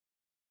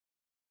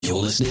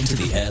You're listening to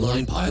the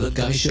Airline Pilot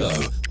Guy Show.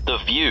 The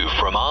view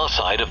from our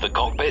side of the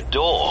cockpit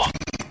door.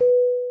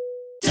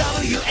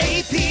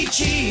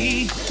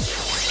 WAPG,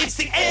 it's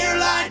the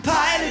Airline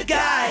Pilot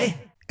Guy.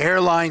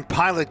 Airline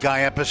Pilot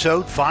Guy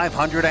episode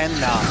 509.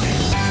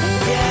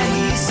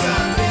 Yeah, he's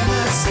up in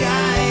the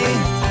sky.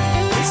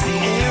 It's the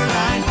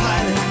Airline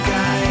Pilot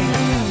Guy.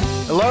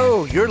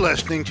 Hello, you're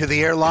listening to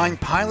the Airline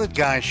Pilot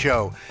Guy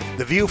Show,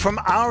 the view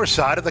from our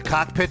side of the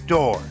cockpit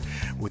door,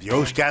 with your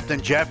host,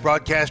 Captain Jeff,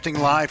 broadcasting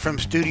live from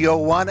Studio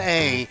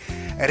 1A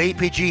at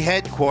APG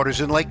headquarters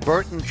in Lake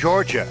Burton,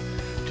 Georgia.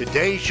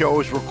 Today's show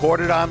is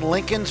recorded on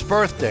Lincoln's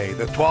birthday,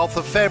 the 12th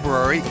of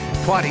February,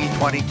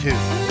 2022.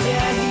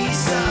 Yeah,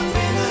 he's up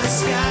in the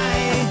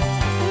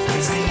sky.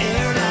 It's the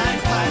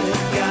Airline Pilot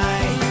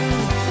Guy.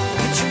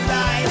 Picture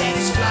light and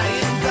he's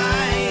flying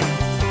by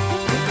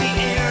with the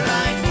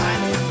Airline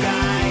Pilot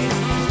Guy.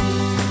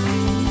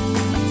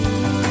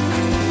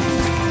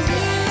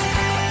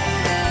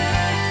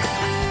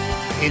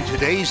 In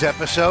today's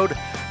episode,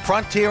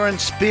 Frontier and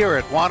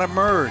Spirit want to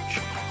merge.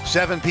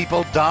 7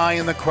 people die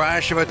in the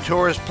crash of a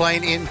tourist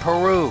plane in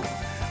Peru.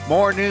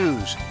 More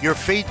news, your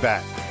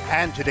feedback,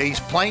 and today's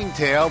plane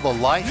tale, the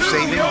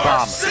life-saving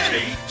bomber.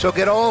 So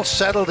get all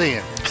settled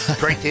in.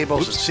 Tray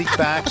tables and seat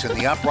backs in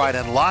the upright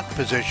and locked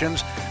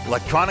positions.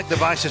 Electronic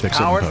devices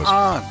powered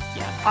on.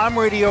 I'm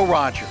Radio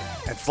Roger,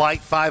 and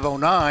Flight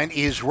 509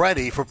 is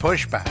ready for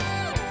pushback.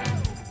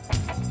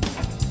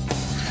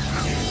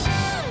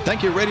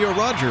 Thank you, Radio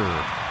Roger.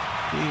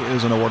 He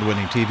is an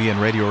award-winning TV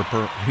and radio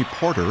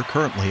reporter,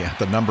 currently at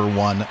the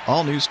 #1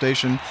 all-news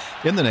station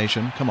in the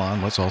nation. Come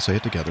on, let's all say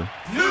it together.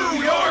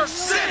 New York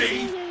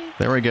City!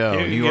 There we go,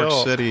 New York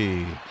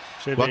City.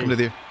 Welcome to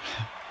the...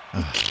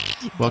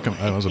 welcome,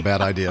 that was a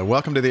bad idea.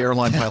 Welcome to the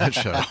Airline Pilot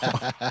Show.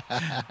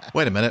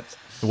 Wait a minute.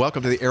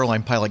 Welcome to the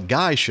Airline Pilot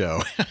Guy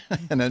Show,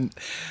 and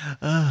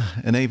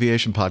an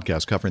aviation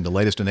podcast covering the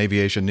latest in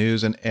aviation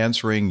news and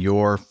answering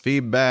your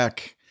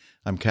feedback.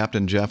 I'm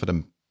Captain Jeff, and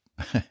I'm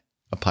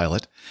a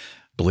pilot,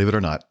 believe it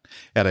or not,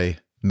 at a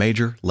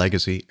major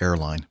legacy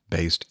airline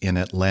based in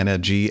Atlanta,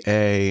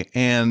 GA.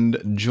 And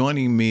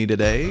joining me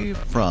today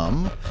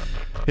from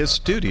his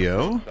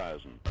studio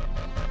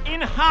in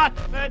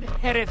Hartford,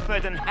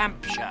 Hereford, and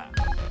Hampshire.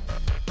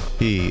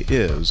 He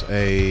is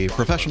a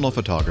professional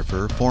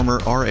photographer, former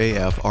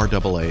RAF,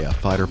 RAAF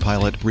fighter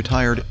pilot,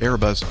 retired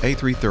Airbus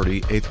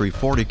A330,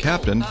 A340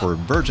 captain for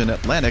Virgin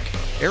Atlantic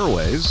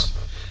Airways.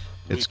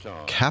 It's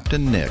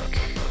Captain Nick.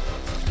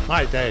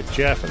 Hi there,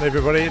 Jeff and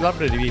everybody.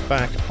 Lovely to be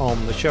back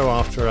on the show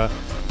after a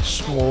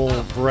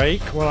small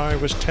break while I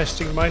was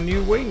testing my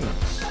new wings.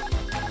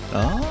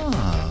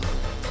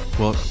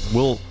 Well,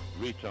 we'll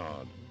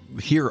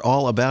hear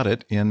all about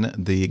it in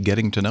the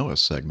Getting to Know Us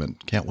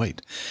segment. Can't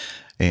wait.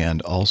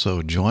 And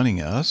also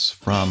joining us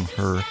from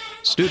her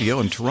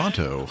studio in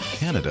Toronto,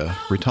 Canada,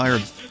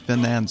 retired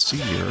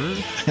financier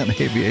and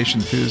aviation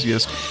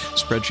enthusiast,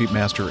 spreadsheet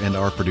master, and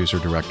our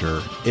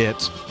producer-director,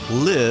 it's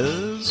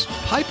Liz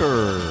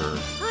Piper.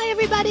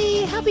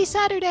 Everybody, happy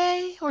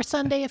Saturday or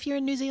Sunday if you're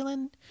in New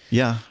Zealand.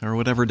 Yeah, or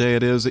whatever day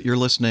it is that you're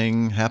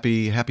listening.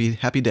 Happy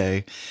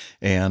day.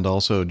 And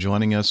also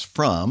joining us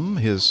from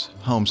his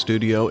home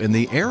studio in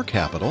the air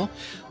capital,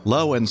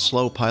 low and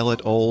slow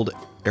pilot, old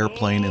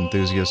airplane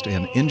enthusiast,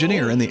 and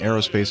engineer in the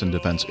aerospace and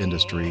defense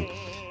industry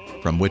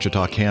from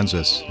Wichita,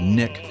 Kansas,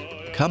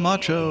 Nick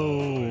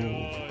Camacho.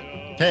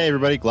 Hey,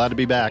 everybody. Glad to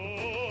be back.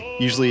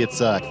 Usually it's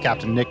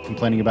Captain Nick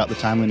complaining about the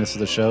timeliness of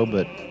the show,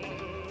 but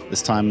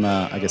this time,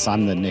 I guess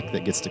I'm the Nick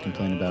that gets to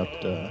complain about.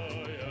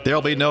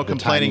 There'll be no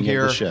complaining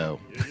here. The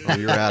show. Oh,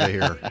 you're out of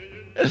here.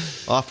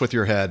 Off with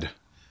your head.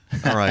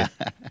 All right,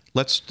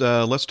 let's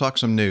talk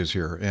some news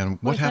here. And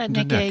what happened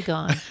to Nick?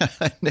 Gone?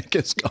 Nick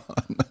is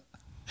gone.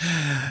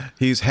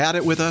 He's had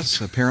it with us.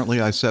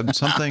 Apparently, I said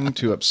something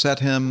to upset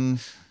him.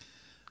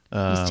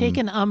 He's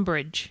taken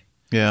umbrage.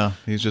 Yeah,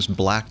 he's just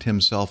blacked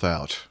himself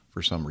out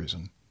for some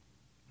reason.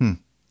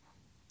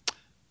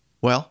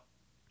 Well,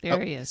 there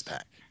he is.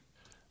 Back.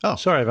 Oh,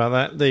 sorry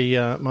about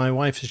that. My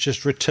wife has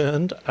just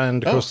returned,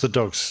 and of course the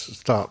dogs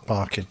start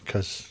barking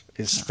because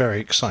it's very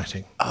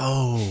exciting.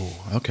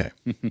 Oh, okay.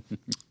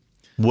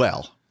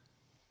 Well,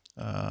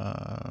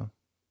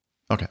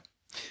 okay.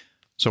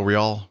 So we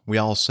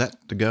all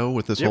set to go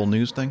with this whole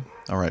news thing?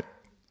 All right.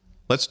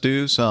 Let's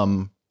do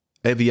some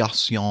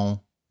aviation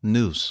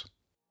news.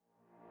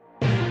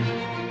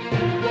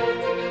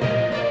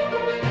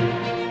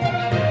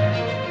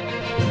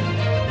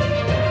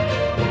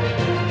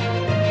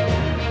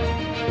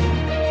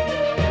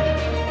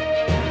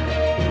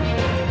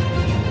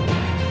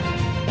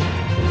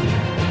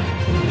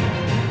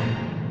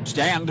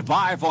 Stand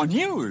by for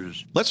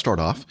news. Let's start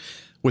off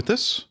with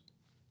this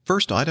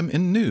first item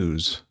in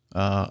news.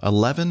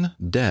 11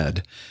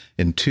 dead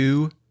in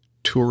 2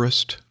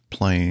 tourist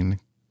plane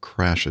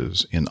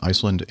crashes in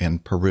Iceland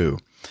and Peru.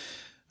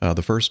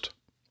 The first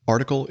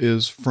article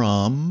is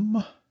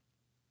from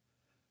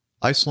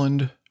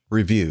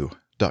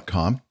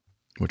IcelandReview.com,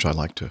 which I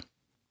like to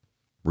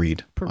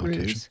read on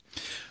occasion.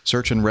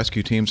 Search and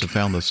rescue teams have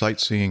found the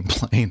sightseeing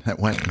plane that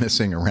went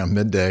missing around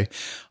midday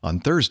on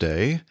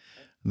Thursday.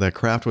 The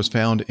craft was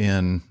found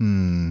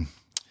in,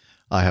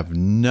 I have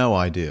no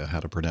idea how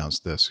to pronounce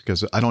this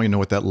because I don't even know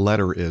what that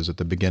letter is at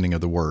the beginning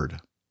of the word.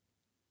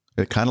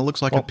 It kind of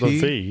looks like a P. The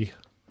V.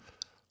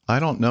 I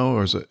don't know.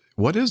 Or is it,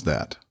 what is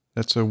that?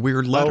 That's a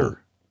weird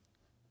letter.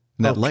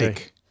 And that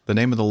lake. The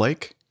name of the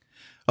lake?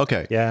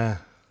 Okay. Yeah.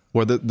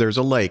 Well, there's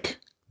a lake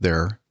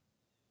there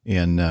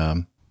in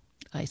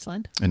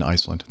Iceland. In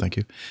Iceland, thank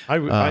you.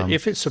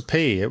 If it's a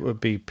P, it would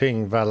be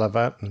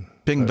Thingvallavatn.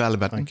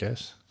 Thingvallavatn, I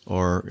guess.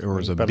 Or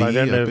is a but B? But I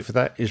don't know if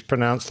that is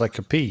pronounced like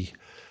a P.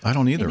 I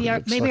don't either.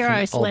 Maybe our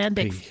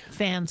Icelandic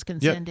fans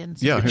can send in.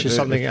 Yeah, which is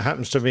something that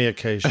happens to me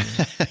occasionally.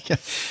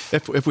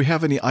 If we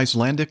have any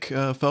Icelandic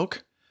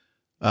folk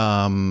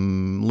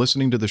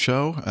listening to the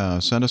show,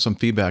 send us some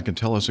feedback and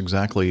tell us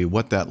exactly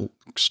what that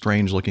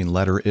strange-looking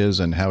letter is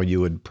and how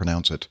you would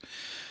pronounce it.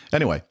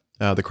 Anyway,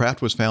 the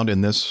craft was found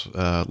in this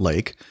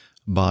lake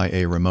by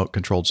a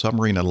remote-controlled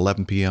submarine at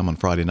 11 p.m. on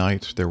Friday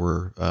night. There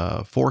were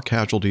 4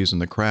 casualties in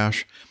the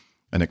crash.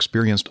 An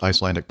experienced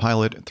Icelandic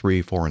pilot,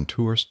 3 foreign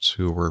tourists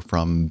who were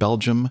from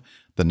Belgium,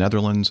 the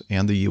Netherlands,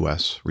 and the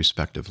U.S.,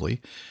 respectively.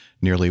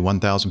 Nearly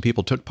 1,000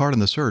 people took part in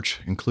the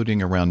search,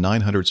 including around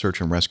 900 search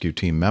and rescue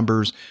team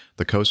members.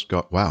 The Coast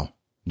Guard,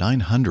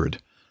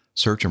 900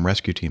 search and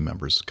rescue team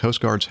members.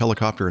 Coast Guard's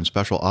helicopter and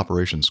special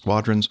operations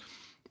squadrons,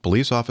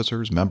 police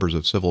officers, members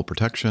of civil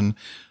protection,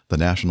 the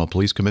National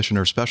Police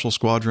Commissioner Special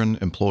Squadron,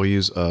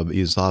 employees of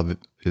Isavia,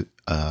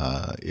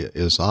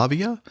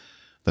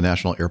 the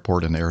national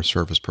airport and air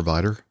service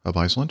provider of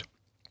Iceland,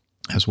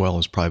 as well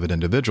as private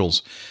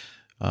individuals.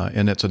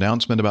 In its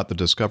announcement about the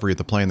discovery of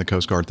the plane, the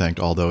Coast Guard thanked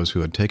all those who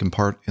had taken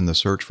part in the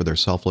search for their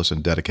selfless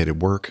and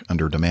dedicated work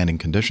under demanding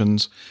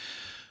conditions.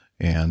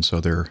 And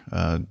so they're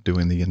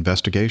doing the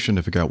investigation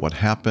to figure out what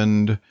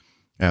happened.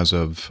 As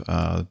of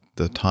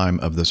the time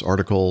of this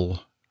article,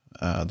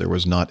 there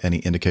was not any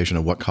indication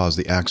of what caused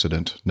the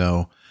accident.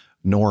 No,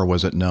 nor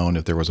was it known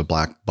if there was a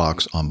black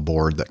box on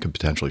board that could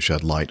potentially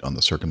shed light on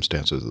the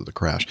circumstances of the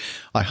crash.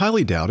 I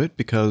highly doubt it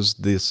because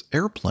this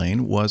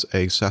airplane was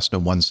a Cessna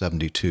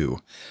 172.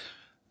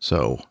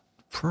 So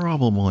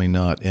probably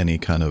not any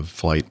kind of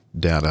flight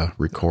data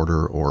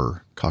recorder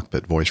or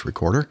cockpit voice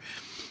recorder.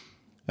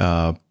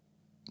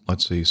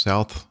 Let's see,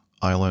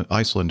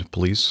 Iceland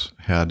police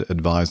had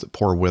advised that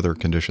poor weather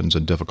conditions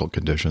and difficult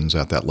conditions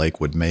at that lake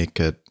would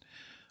make it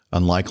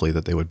unlikely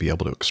that they would be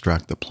able to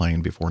extract the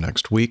plane before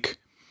next week.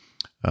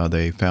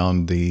 They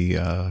found the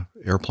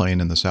airplane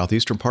in the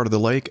southeastern part of the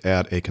lake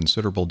at a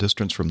considerable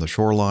distance from the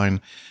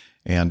shoreline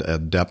and a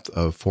depth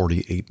of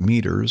 48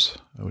 meters,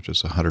 which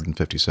is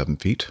 157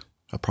 feet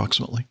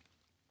approximately.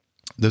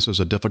 This is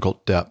a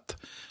difficult depth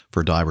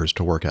for divers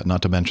to work at,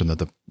 not to mention that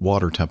the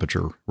water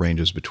temperature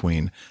ranges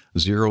between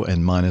 0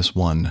 and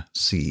 -1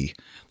 C.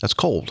 That's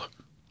cold.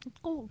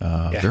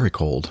 Very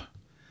cold.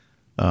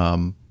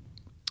 Looks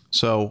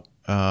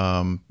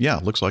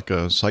like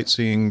a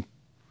sightseeing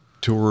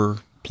tour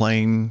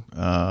plane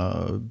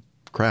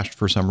crashed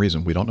for some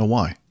reason. We don't know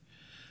why.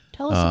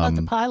 Tell us about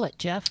the pilot,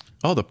 Jeff.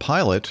 Oh, the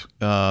pilot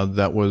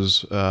that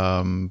was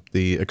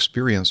the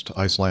experienced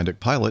Icelandic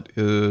pilot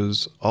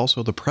is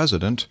also the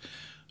president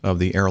of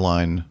the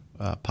Airline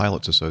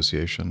Pilots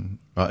Association.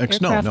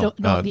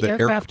 The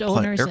Aircraft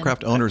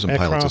Owners and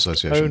Pilots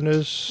Association.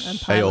 Owners and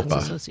Pilots AOPA.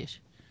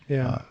 Association.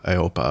 Yeah.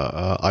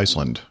 AOPA,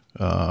 Iceland,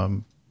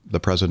 the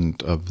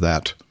president of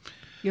that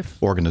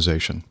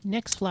organization.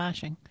 Nick's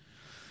flashing.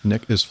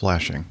 Nick is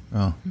flashing.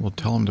 Oh, we'll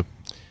tell him to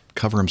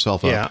cover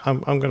himself up. Yeah, I'm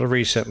going to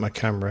reset my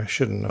camera.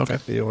 Shouldn't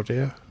affect the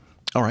audio.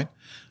 All right.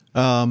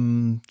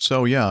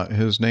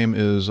 His name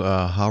is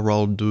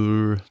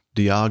Haraldur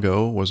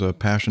Diago, was a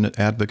passionate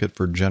advocate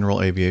for general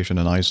aviation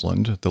in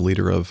Iceland, the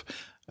leader of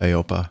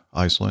AOPA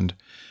Iceland,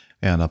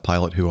 and a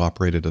pilot who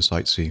operated a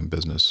sightseeing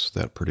business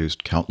that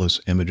produced countless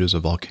images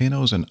of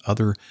volcanoes and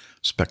other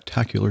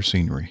spectacular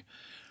scenery.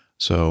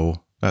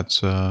 So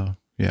that's,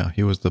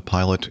 he was the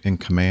pilot in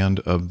command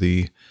of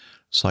the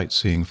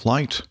sightseeing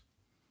flight,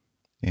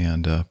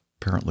 and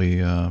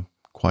apparently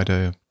quite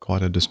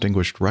a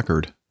distinguished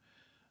record.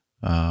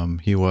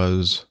 He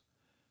was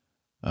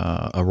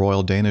a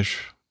Royal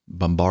Danish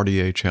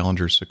Bombardier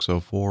Challenger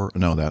 604.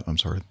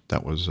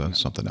 That was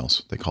something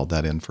else. They called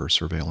that in for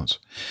surveillance.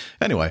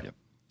 Anyway,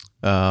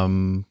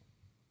 so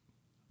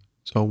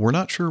we're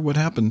not sure what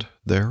happened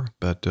there,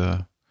 but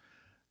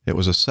it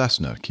was a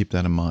Cessna. Keep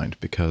that in mind,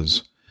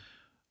 because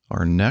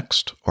our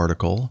next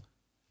article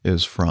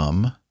is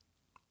from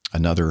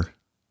another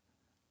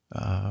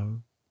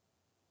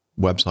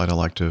website I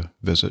like to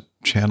visit,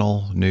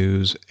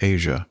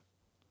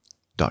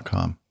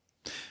 channelnewsasia.com.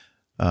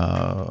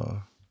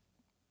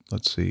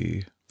 Let's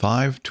see.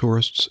 5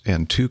 tourists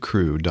and 2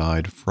 crew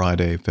died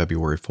Friday,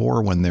 February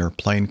 4, when their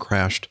plane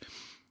crashed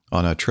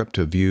on a trip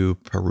to view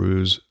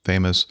Peru's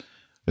famous,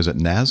 is it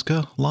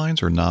Nazca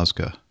Lines or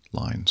Nazca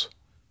Lines?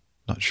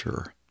 Not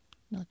sure.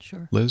 Not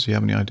sure. Liz, you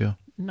have any idea?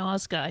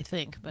 Nazca, I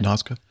think. But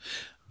Nazca?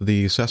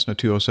 The Cessna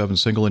 207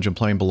 single-engine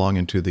plane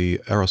belonging to the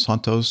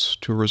Aerosantos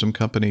Tourism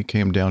Company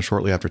came down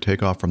shortly after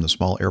takeoff from the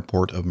small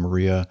airport of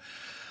Maria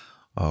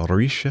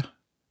Reusch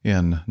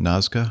in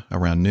Nazca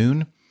around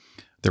noon.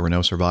 There were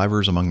no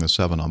survivors among the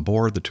 7 on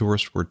board. The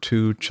tourists were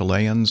 2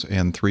 Chileans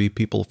and 3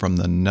 people from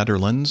the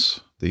Netherlands,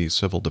 the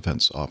Civil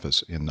Defense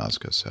Office in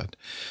Nazca said.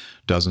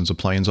 Dozens of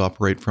planes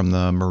operate from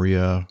the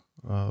Maria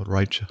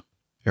Reusch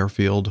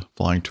airfield,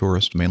 flying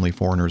tourists, mainly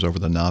foreigners, over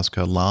the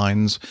Nazca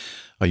Lines,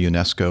 a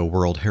UNESCO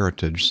World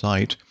Heritage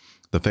Site.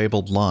 The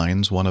fabled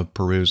lines, one of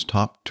Peru's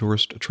top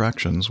tourist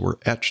attractions, were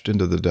etched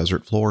into the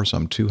desert floor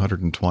some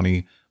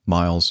 220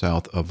 miles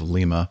south of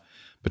Lima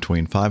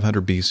between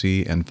 500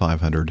 BC and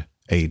 500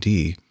 AD,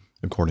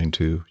 according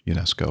to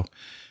UNESCO,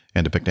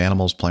 and depict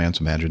animals, plants,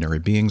 imaginary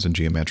beings, and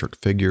geometric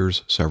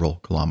figures several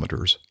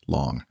kilometers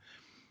long.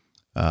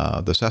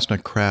 The Cessna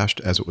crashed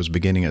as it was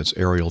beginning its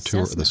aerial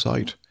tour of the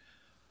site.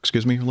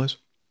 Excuse me, Liz?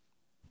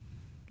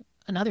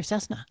 Another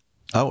Cessna.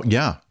 Oh,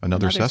 yeah,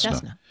 another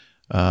Cessna.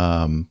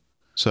 Now,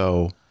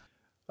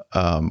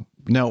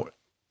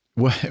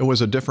 it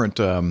was a different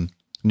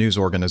news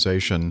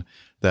organization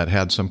that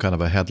had some kind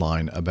of a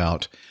headline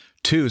about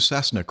 2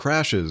 Cessna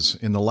crashes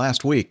in the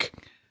last week.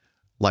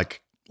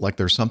 Like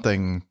there's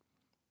something,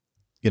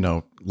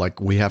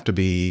 like we have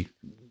to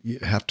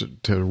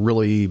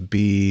really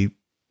be,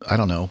 I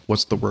don't know,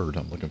 what's the word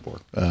I'm looking for?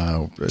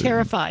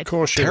 Terrified.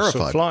 Cautious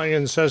of flying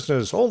in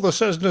Cessnas. All the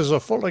Cessnas are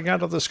falling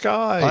out of the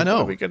sky. I know.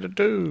 What are we going to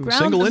do?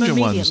 Single engine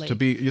ones to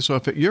be. So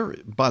if you're,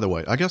 by the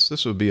way, I guess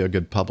this would be a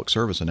good public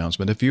service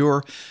announcement. If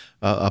you're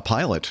a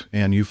pilot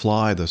and you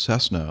fly the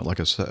Cessna, like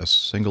a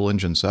single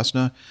engine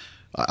Cessna,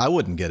 I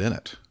wouldn't get in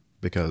it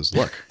because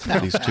look,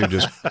 these 2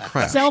 just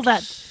crashed. Sell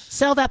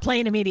that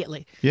plane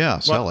immediately. Yeah,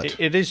 sell it.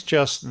 It is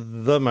just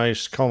the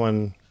most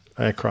common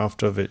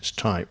aircraft of its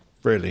type.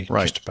 Really,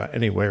 just about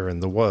anywhere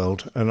in the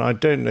world. And I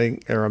don't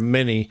think there are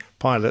many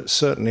pilots,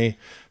 certainly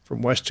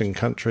from Western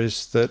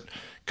countries, that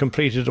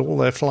completed all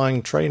their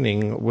flying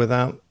training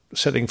without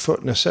setting foot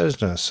in a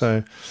Cessna.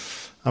 So,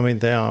 I mean,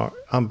 they are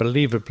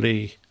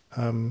unbelievably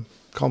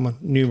common,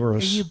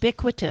 numerous. They're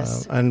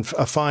ubiquitous. And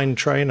a fine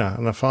trainer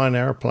and a fine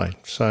airplane.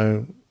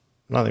 So,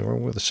 nothing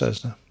wrong with the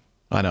Cessna.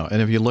 I know.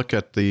 And if you look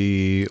at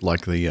the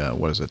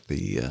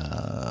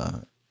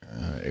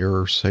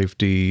Air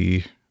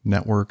Safety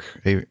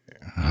Network,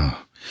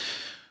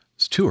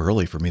 it's too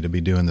early for me to be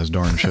doing this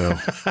darn show.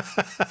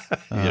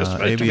 You're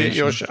supposed to be at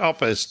your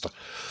sharpest.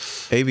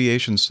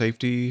 Aviation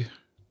Safety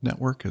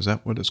Network, is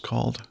that what it's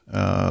called?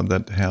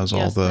 That has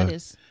all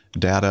the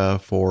data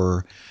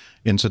for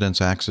incidents,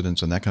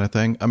 accidents, and that kind of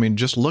thing. I mean,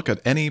 just look at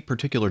any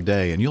particular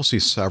day, and you'll see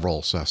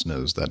several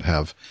Cessnas that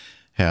have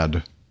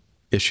had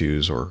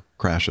issues or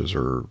crashes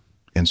or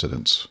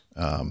incidents.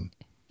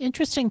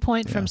 Interesting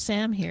point from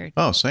Sam here.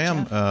 Oh,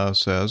 Sam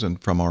says,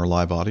 and from our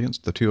live audience,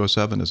 the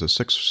 207 is a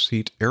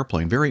 6-seat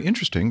airplane. Very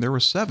interesting. There were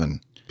 7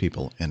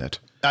 people in it.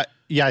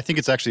 Yeah, I think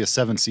it's actually a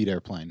 7-seat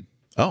airplane.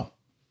 Oh.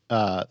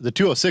 The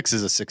 206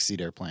 is a 6-seat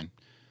airplane.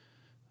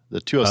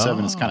 The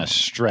 207 is kind of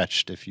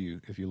stretched if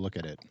you look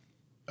at it.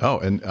 Oh,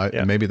 and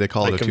maybe they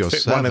call it a 207.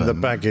 Fit one in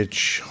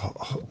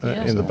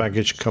the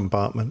baggage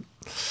compartment.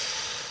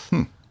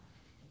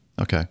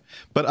 Okay.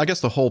 But I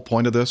guess the whole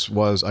point of this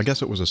was, I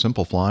guess it was a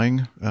simple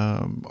flying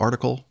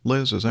article,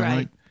 Liz, is that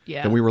right?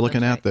 Yeah. That we were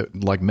looking at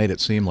that made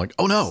it seem like,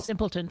 oh no.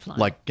 Simpleton flying.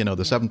 Like, the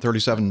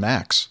 737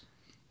 MAX.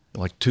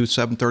 Like 2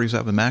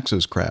 737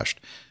 MAXs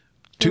crashed.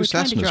 2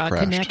 Cessnas crashed. A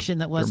connection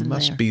that wasn't there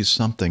must be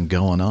something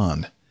going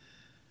on.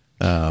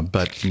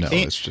 But no,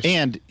 it's just.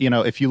 And,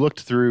 if you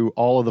looked through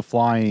all of the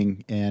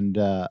flying and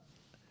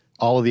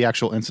all of the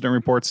actual incident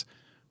reports,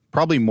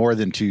 probably more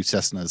than 2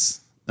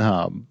 Cessnas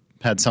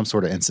had some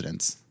sort of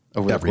incidents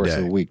over the course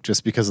of the week,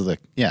 just because,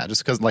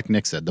 like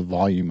Nick said, the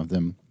volume of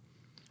them.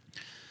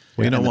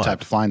 Well, and the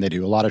type of flying they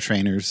do. A lot of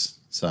trainers.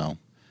 So,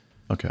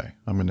 okay,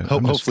 I'm gonna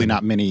hopefully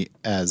not many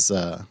as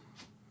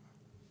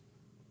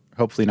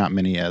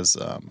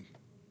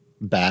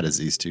bad as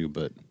these 2,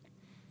 but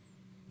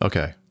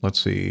okay. Let's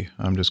see.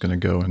 I'm just going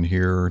to go in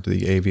here to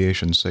the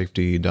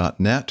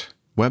aviationsafety.net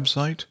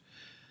website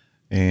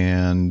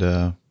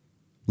and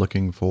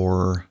looking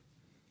for.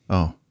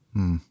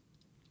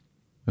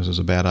 This is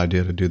a bad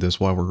idea to do this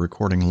while we're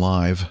recording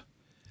live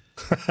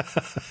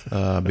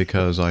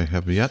because I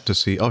have yet to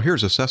see. Oh,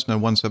 here's a Cessna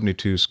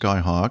 172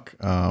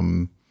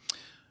 Skyhawk.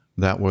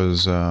 That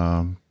was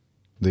the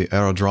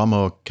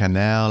Aerodromo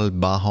Canal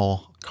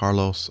Bajo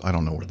Carlos. I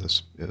don't know where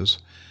this is.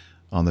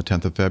 On the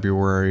 10th of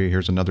February.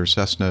 Here's another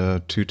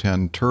Cessna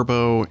 210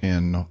 Turbo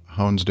in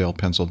Honesdale,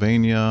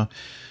 Pennsylvania.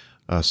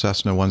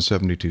 Cessna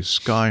 172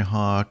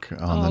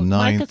 Skyhawk on the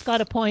 9th. Micah's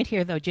got a point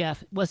here, though,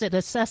 Jeff. Was it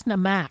a Cessna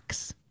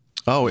MAX?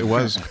 Oh, it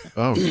was.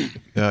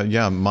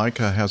 Yeah,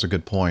 Micah has a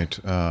good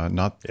point.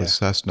 Not the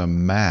Cessna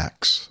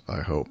MAX, I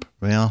hope.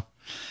 Well,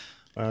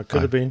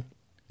 could have been.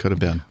 Could have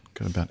been.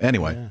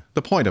 Anyway,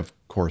 the point, of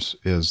course,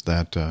 is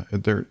that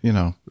there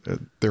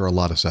are a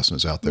lot of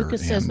Cessnas out there.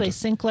 Lucas says they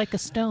sink like a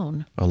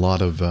stone. A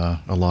lot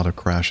of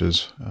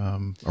crashes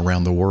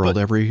around the world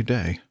every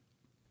day.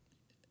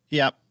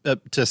 Yeah.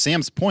 To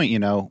Sam's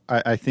point,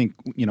 I think,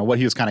 what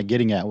he was kind of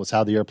getting at was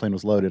how the airplane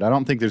was loaded. I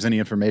don't think there's any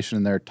information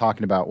in there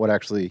talking about what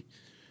actually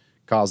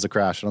caused the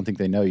crash. I don't think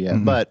they know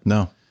yet. But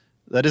no,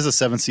 that is a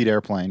 7-seat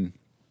airplane.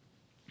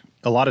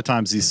 A lot of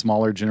times these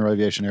smaller general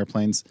aviation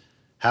airplanes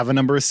have a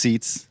number of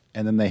seats,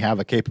 and then they have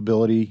a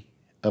capability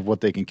of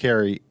what they can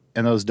carry,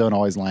 and those don't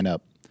always line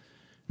up,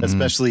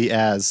 especially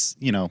as,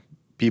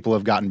 people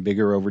have gotten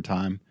bigger over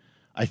time.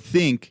 I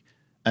think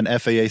an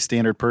FAA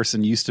standard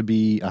person used to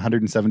be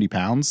 170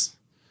 pounds,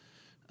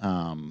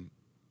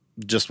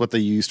 just what they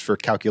used for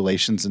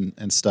calculations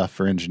and stuff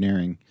for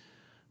engineering.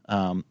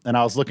 And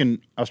I was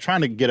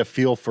trying to get a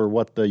feel for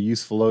what the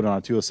useful load on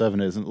a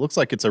 207 is, and it looks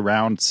like it's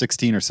around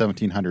 1,600 or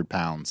 1,700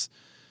 pounds.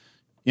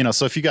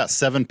 So if you got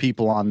 7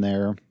 people on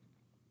there,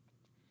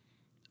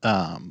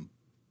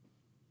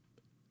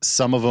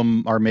 some of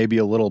them are maybe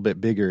a little bit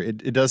bigger.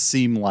 It does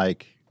seem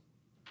like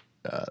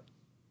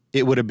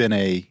it would have been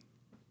a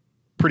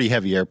pretty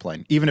heavy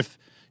airplane. Even if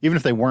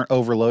they weren't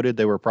overloaded,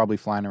 they were probably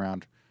flying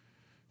around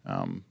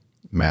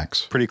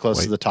max pretty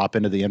close to the top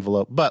end of the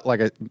envelope. But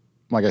like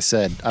I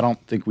said, I don't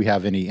think we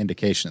have any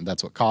indication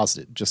that's what caused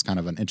it. Just kind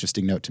of an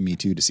interesting note to me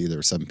too, to see there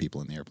were 7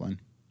 people in the airplane.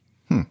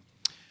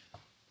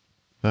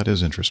 That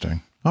is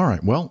interesting. All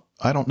right. Well,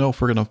 I don't know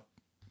if we're going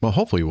to,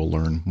 hopefully we'll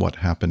learn what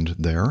happened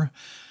there,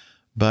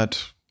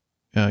 but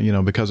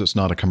because it's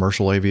not a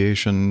commercial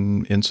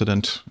aviation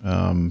incident,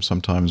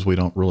 sometimes we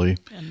don't really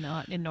and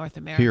not in North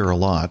America. Hear a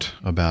lot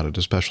about it,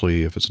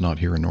 especially if it's not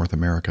here in North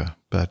America.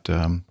 But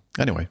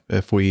anyway,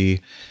 if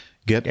we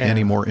get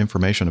any more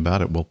information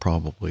about it, we'll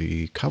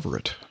probably cover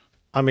it.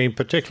 I mean,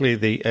 particularly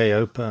the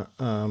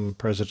AOPA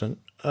president,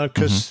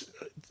 because,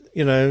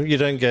 you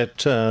don't get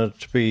to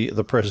be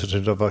the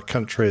president of a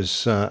country's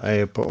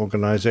AOPA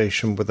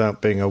organization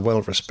without being a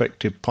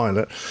well-respected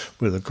pilot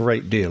with a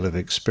great deal of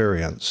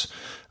experience.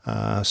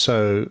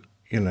 So,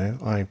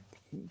 I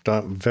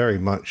doubt very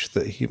much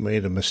that he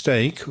made a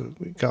mistake.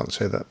 We can't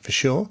say that for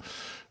sure,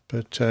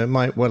 but it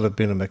might well have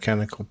been a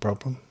mechanical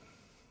problem.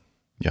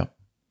 Yep.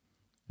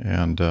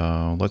 And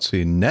let's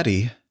see,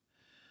 Nettie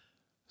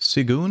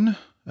Sigun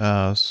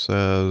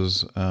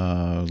says,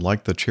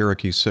 like the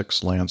Cherokee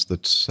 6 Lance, the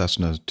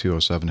Cessna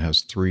 207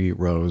 has 3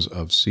 rows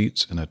of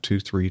seats in a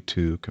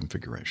 232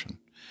 configuration.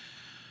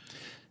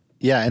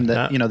 Yeah, and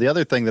the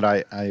other thing that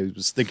I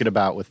was thinking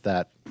about with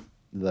the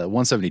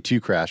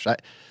 172 crash,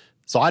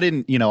 I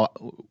didn't,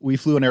 we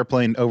flew an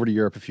airplane over to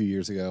Europe a few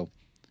years ago.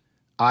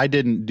 I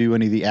didn't do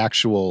any of the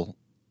actual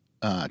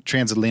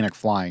transatlantic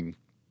flying,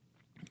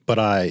 but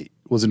I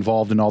was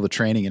involved in all the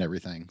training and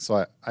everything.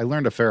 So I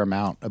learned a fair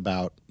amount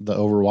about the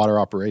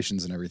overwater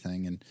operations and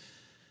everything. And,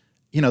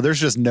 there's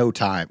just no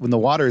time. When the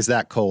water is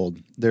that cold,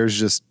 there's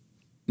just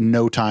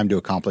no time to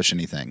accomplish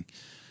anything.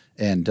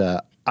 And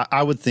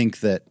I would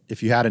think that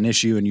if you had an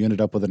issue and you ended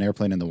up with an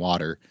airplane in the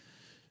water,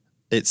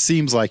 it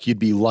seems like you'd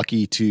be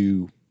lucky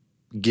to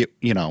get,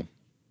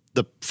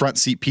 the front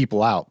seat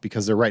people out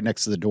because they're right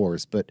next to the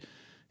doors. But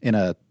in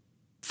a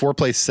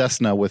 4-place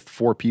Cessna with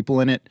 4 people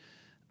in it,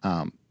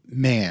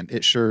 man,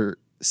 it sure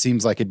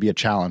seems like it'd be a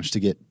challenge to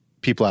get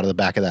people out of the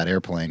back of that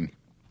airplane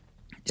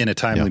in a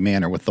timely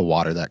manner with the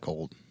water that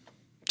cold.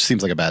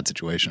 Seems like a bad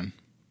situation.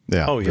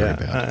 Yeah. Oh, yeah.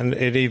 Bad. And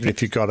even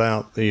if you got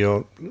out,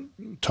 your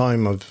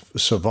time of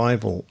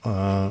survival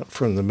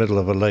from the middle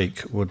of a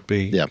lake would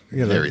be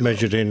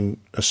measured in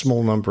a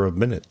small number of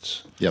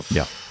minutes. Yep.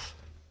 Yeah.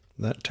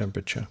 That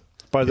temperature.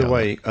 By the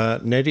way,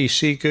 Neddy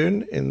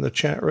Seagoon in the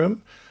chat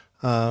room,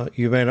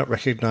 you may not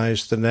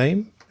recognize the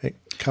name. It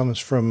comes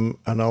from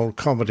an old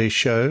comedy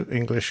show,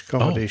 English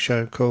comedy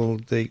show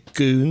called The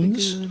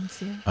Goons. The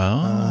Goons,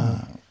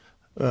 yeah.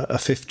 A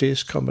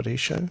 50s comedy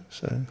show.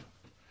 So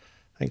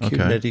thank you,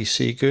 Neddy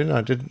Seagoon.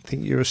 I didn't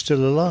think you were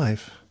still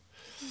alive.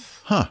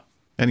 Huh.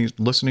 And he's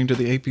listening to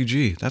the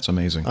APG. That's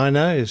amazing. I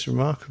know. It's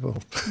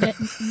remarkable.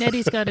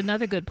 Nettie's got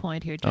another good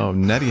point here, too. Oh,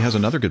 Nettie has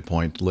another good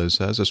point, Liz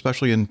says.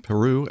 Especially in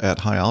Peru at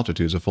high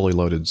altitudes, a fully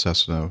loaded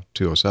Cessna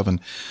 207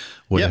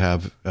 would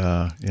have,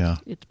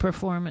 its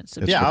performance.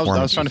 I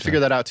was trying to figure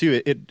that out, too.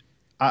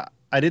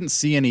 I didn't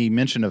see any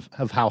mention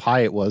of how high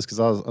it was because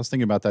I was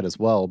thinking about that as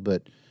well.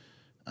 But,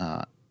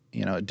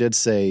 it did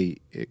say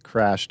it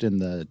crashed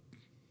in a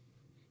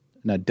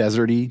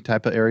deserty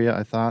type of area,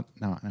 I thought.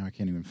 No, I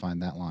can't even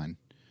find that line.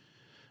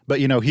 But,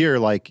 here,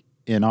 like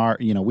in our,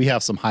 we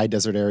have some high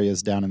desert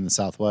areas down in the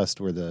Southwest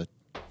where the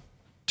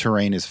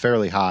terrain is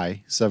fairly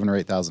high, 7,000 or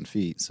 8,000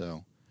 feet.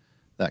 So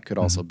that could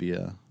also be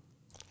a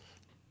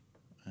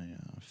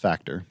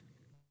factor.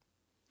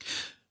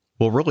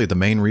 Well, really, the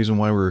main reason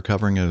why we were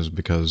covering it is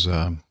because,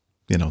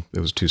 it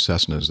was 2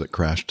 Cessnas that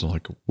crashed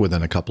like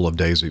within a couple of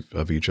days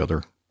of each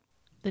other.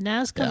 The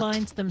Nazca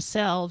lines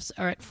themselves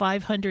are at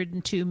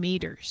 502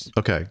 meters.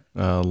 Okay.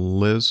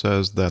 Liz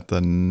says that the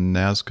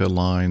Nazca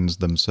lines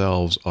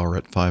themselves are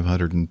at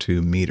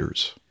 502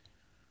 meters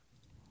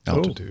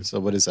altitude. Oh, so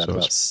what is that, about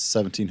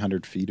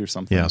 1,700 feet or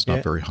something? Yeah, it's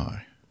not very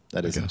high.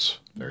 That isn't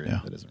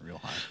real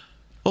high.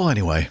 Well,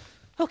 anyway.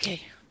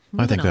 Okay.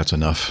 I think that's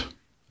enough.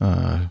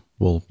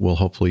 We'll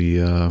hopefully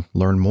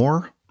learn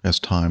more as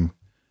time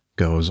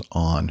goes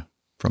on.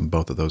 from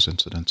both of those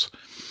incidents.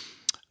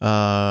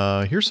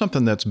 Here's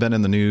something that's been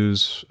in the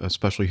news,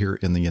 especially here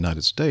in the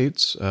United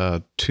States.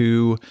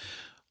 Two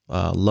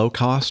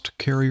low-cost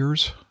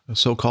carriers,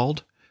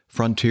 so-called,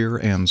 Frontier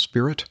and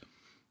Spirit,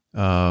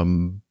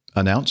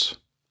 announce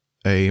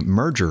a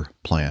merger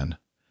plan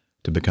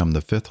to become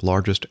the 5th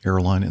largest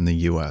airline in the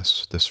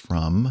U.S. This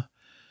from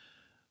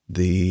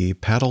the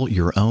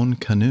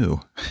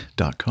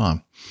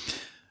paddleyourown.canoe.com.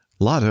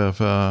 A lot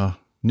of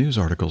news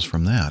articles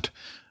from that.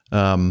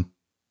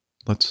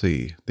 Let's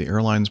see. The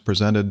airlines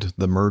presented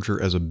the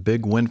merger as a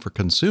big win for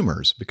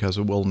consumers because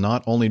it will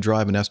not only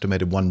drive an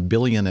estimated $1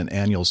 billion in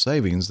annual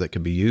savings that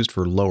could be used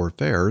for lower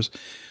fares,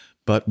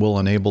 but will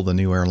enable the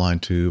new airline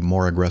to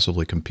more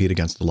aggressively compete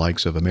against the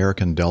likes of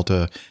American,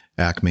 Delta,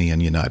 Acme,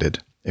 and United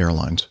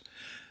Airlines.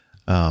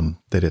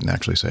 They didn't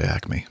actually say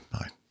Acme.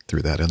 I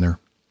threw that in there.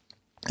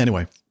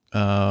 Anyway,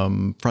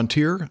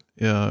 Frontier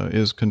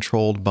is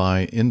controlled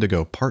by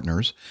Indigo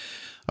Partners,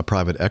 a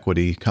private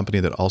equity company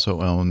that also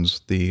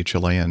owns the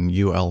Chilean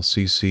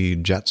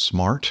ULCC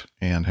JetSmart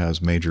and has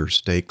major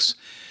stakes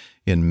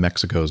in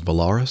Mexico's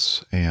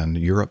Volaris and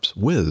Europe's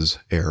Wizz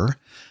Air.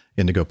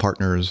 Indigo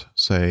Partners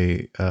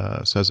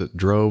says it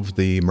drove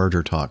the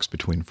merger talks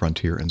between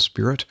Frontier and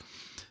Spirit.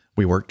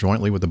 We worked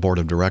jointly with the board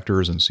of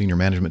directors and senior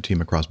management team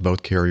across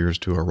both carriers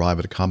to arrive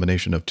at a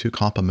combination of two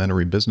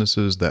complementary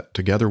businesses that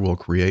together will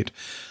create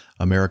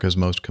America's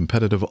most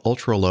competitive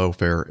ultra-low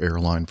fare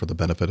airline for the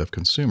benefit of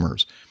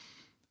consumers.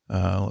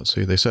 Let's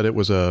see. They said it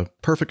was a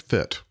perfect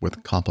fit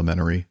with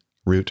complementary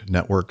route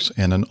networks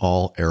and an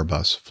all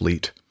Airbus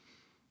fleet.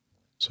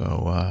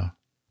 So,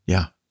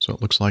 So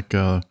it looks like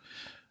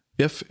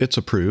if it's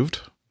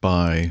approved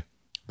by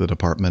the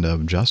Department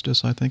of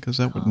Justice, I think, is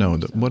that what? No,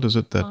 what is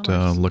it that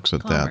looks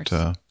at Commerce.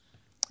 that?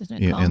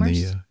 Isn't it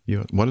Commerce?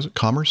 What is it?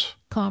 Commerce?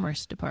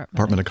 Commerce Department.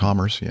 Department of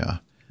Commerce, yeah.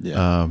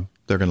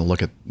 They're going to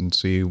look at and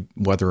see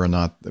whether or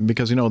not,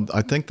 because,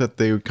 I think that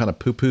they kind of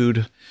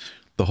poo-pooed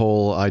the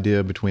whole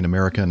idea between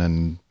American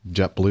and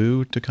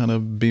JetBlue to kind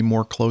of be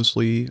more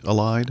closely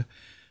allied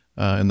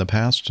in the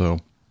past. So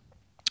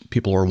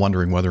people are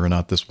wondering whether or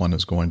not this one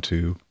is going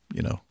to,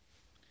 Do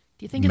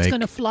you think it's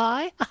going to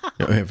fly?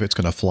 If it's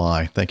going to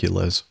fly. Thank you,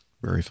 Liz.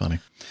 Very funny.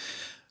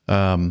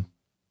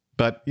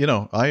 But,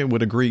 I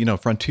would agree,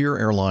 Frontier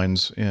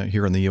Airlines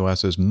here in the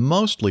U.S. is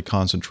mostly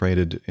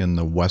concentrated in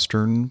the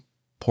western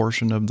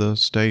portion of the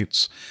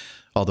states,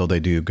 although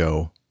they do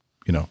go,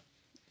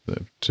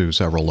 to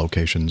several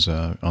locations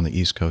on the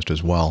East Coast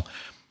as well.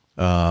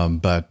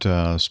 But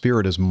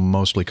Spirit is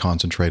mostly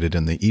concentrated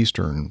in the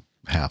eastern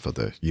half of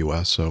the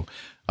U.S., so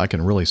I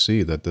can really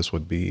see that this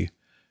would be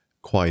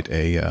quite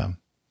a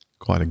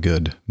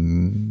good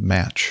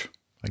match,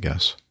 I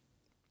guess.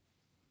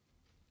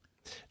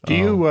 Do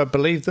you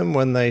believe them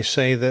when they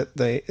say that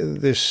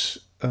this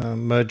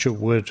merger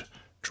would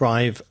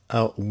drive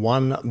a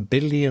 $1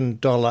 billion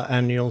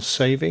annual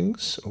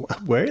savings?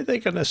 Where are they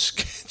going to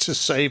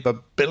save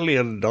 $1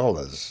 billion?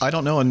 I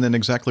don't know. And then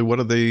exactly what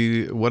is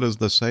the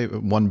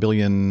 $1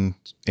 billion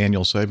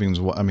annual savings?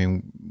 I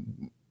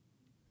mean,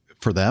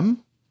 for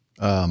them?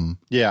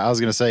 Yeah, I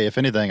was going to say, if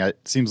anything,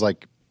 it seems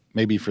like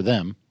maybe for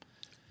them.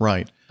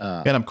 Right.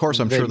 And of course,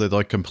 I'm sure that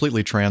they'll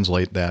completely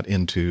translate that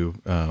into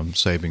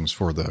savings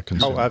for the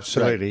consumer. Oh,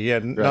 absolutely.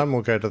 Right. Yeah, none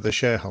will go to the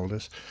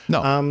shareholders.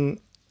 No.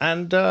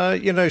 So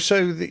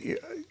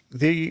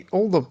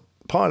all the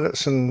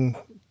pilots and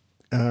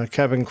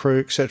cabin crew,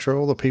 etc.,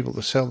 all the people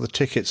that sell the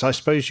tickets, I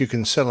suppose you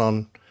can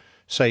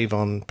save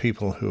on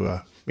people who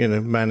are,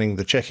 manning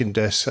the check-in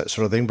desks, that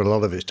sort of thing, but a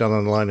lot of it's done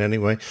online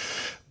anyway.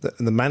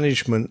 The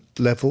management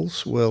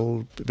levels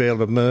will be able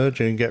to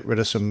merge and get rid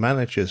of some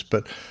managers,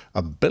 but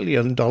 $1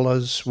 billion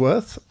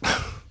worth?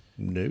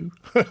 No,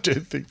 I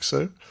don't think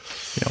so.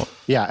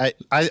 Yeah,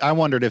 I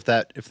wondered if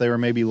they were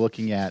maybe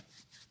looking at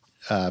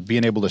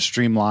being able to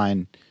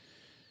streamline,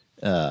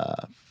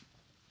 the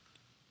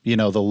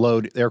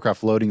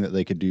aircraft loading that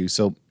they could do.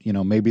 So,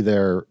 maybe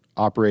they're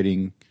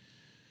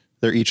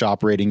each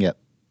operating at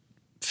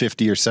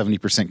 50 or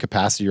 70%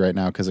 capacity right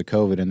now because of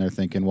COVID. And they're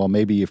thinking, well,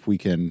 maybe if we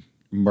can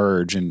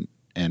merge and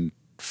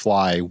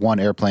fly one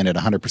airplane at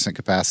 100%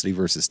 capacity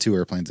versus two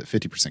airplanes at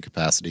 50%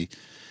 capacity,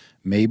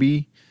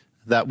 maybe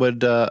that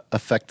would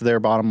affect their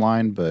bottom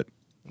line. But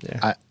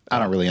I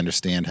don't really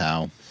understand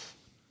how.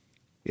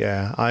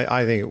 Yeah,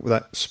 I think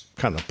that's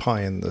kind of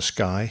pie in the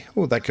sky.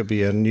 Oh, that could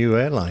be a new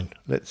airline.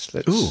 Let's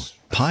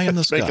pie in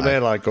the sky. Make an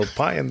airline called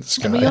Pie in the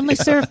Sky. And we only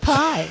serve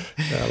pie.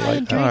 All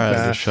right,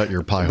 just shut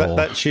your pie hole.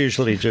 That's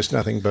usually just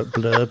nothing but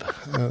blurb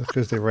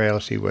because the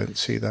reality won't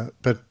see that.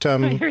 But I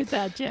heard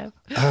that, Jeff.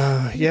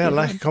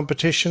 Lack of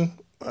competition.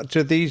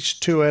 Do these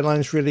two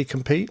airlines really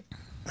compete?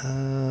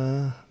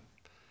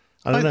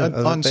 I don't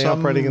know. Are they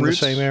operating in the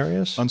same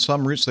areas? On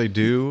some routes they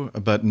do,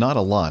 but not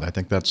a lot. I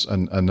think that's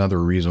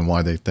another reason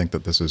why they think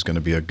that this is going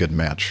to be a good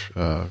match,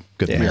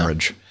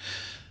 marriage.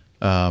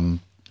 And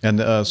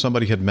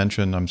somebody had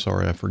mentioned, I'm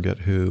sorry, I forget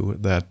who,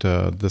 that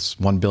this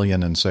 $1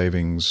 billion in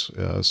savings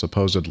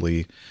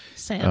supposedly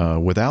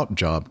without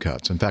job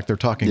cuts. In fact, they're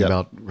talking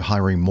about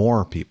hiring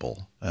more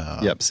people.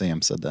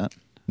 Sam said that.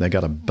 They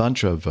got a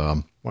bunch of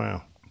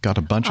wow. Got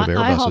a bunch of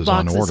Airbuses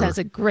on order. Has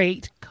a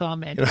great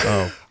comment.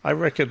 Oh, I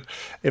reckon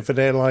if an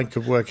airline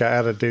could work out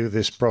how to do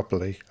this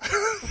properly,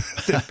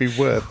 they'd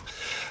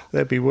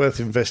be worth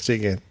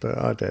investing in. But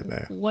I don't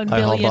know. 1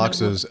 billion. I-Haul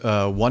boxes,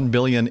 1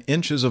 billion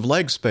inches of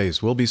leg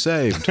space will be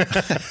saved.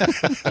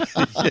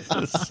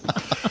 Yes.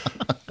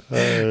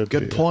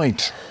 Good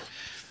point.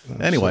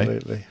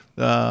 Anyway,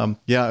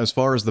 as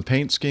far as the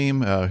paint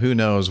scheme, who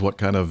knows what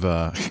kind of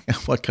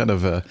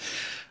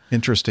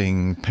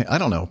interesting. I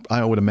don't know.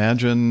 I would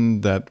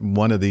imagine that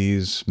one of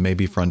these,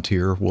 maybe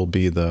Frontier, will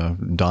be the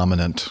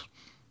dominant.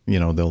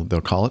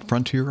 They'll call it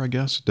Frontier, I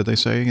guess. Did they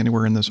say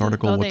anywhere in this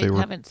article what they were?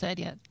 They haven't said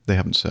yet. They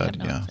haven't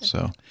said,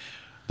 So,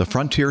 the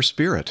Frontier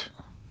Spirit,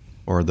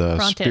 or the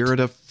Spirit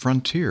of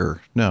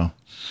Frontier. No,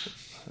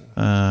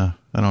 I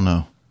don't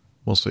know.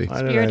 We'll see.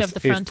 I don't know.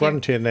 If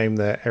Frontier named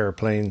their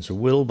airplanes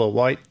Wilbur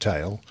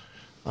Whitetail,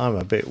 I'm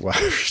a bit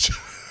worried.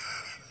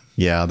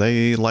 Yeah,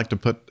 they like to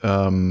put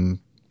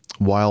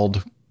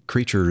wild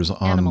creatures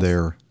on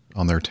their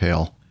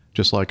tail,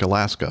 just like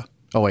Alaska.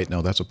 Oh wait,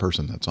 no, that's a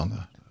person that's on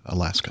the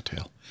Alaska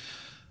tail.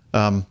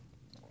 And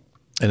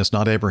it's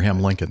not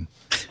Abraham Lincoln.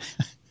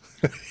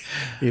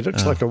 He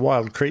looks like a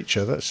wild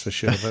creature, that's for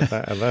sure.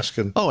 That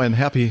Alaskan. Oh, and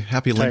happy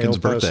Lincoln's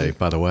birthday,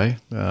 by the way.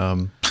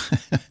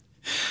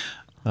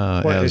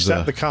 Is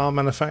that the car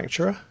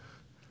manufacturer?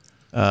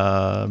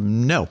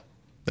 No.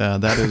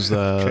 That is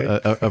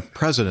a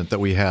president that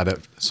we had at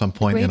some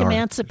point in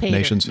our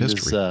nation's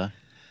history.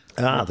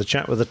 The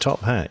chap with the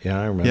top hat.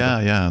 Yeah, I remember.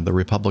 Yeah, the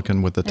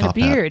Republican with the top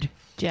hat. And a beard,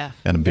 Jeff.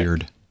 And a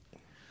beard.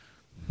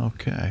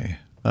 Okay.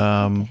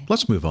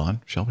 Let's move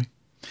on, shall we?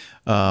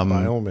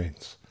 By all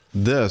means.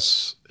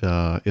 This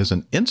is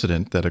an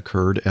incident that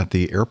occurred at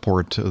the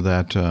airport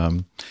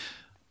that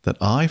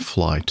I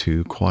fly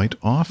to quite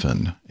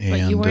often.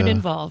 But you weren't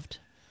involved.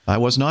 I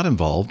was not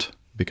involved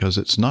because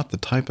it's not the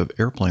type of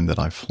airplane that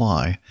I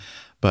fly.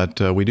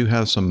 But we do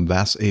have some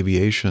VAS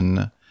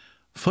Aviation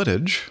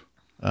footage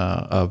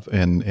of what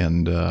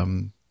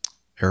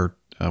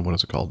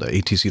is it called?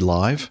 ATC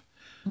Live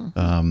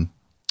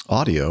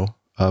audio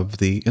of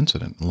the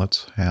incident.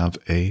 Let's have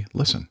a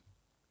listen.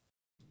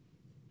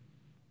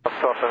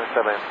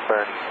 1277,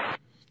 sir.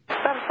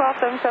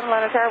 1277,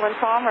 Atlanta Tower, wind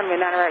calm, runway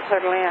 9 right, clear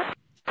to land.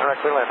 Alright,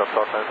 clear to land,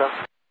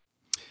 1277.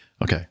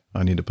 Okay,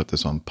 I need to put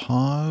this on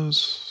pause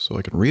so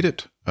I can read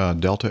it.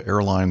 Delta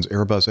Airlines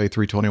Airbus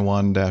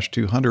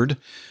A321-200,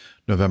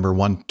 November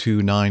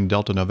 129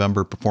 Delta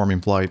November,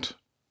 performing flight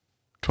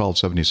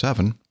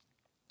 1277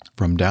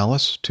 from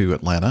Dallas to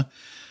Atlanta,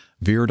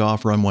 veered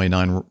off runway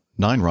 9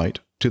 right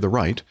to the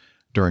right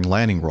during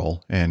landing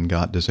roll and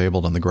got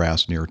disabled on the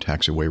grass near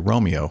taxiway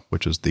Romeo,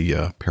 which is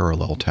the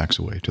parallel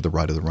taxiway to the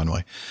right of the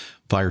runway.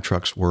 Fire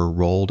trucks were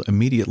rolled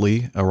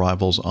immediately.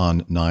 Arrivals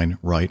on 9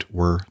 right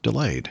were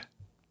delayed.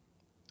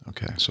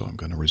 Okay, so I'm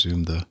going to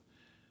resume the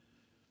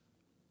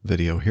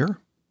video here.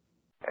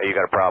 Hey, you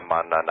got a problem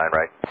on 9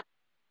 right?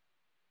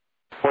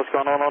 What's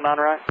going on 9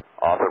 right?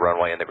 Off the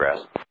runway in the grass.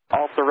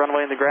 Off the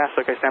runway in the grass.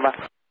 Okay, stand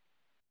by.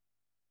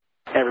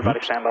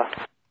 Everybody stand by.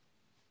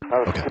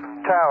 Okay.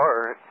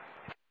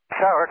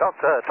 Tower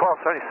Delta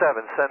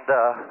 1277. Send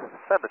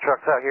the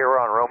trucks out here. We're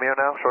on Romeo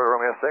now. Short of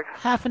Romeo 6.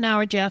 Half an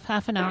hour, Jeff.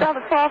 Half an hour. Delta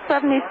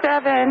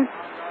 1277.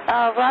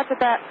 Roger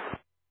that.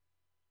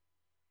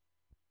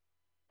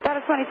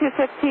 Delta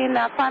 2215.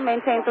 Climb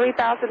maintain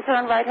 3000.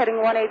 Turn right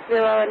heading 180.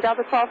 And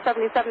Delta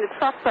 1277. The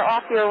trucks are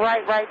off your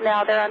right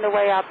now. They're on their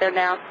way out there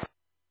now.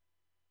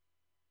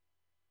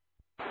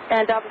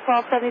 And Delta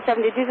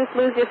 1277. Did you just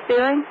lose your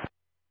steering?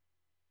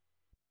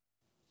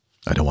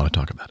 I don't want to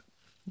talk about it.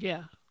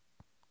 Yeah.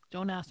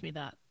 Don't ask me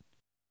that.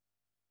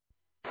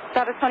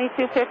 Delta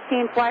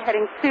 2215, flight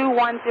heading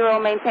 210,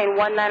 maintain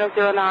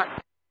 190 knots.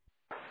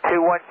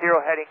 210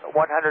 heading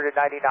 190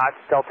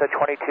 knots, Delta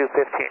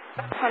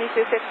 2215.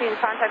 2215,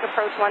 contact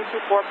approach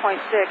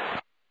 124.6.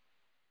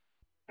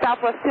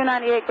 Southwest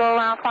 298, go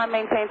around, climb,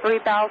 maintain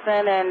 3000,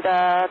 and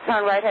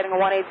turn right heading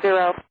 180.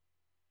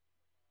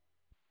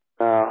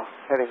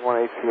 Heading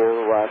 180,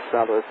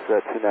 Southwest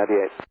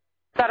 298.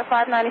 Delta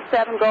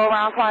 597, go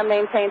around, climb,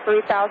 maintain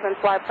 3000,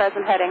 fly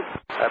present heading.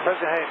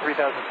 Present heading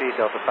 3000 feet,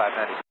 Delta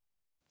 590.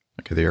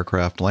 Okay, the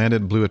aircraft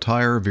landed, blew a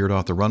tire, veered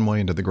off the runway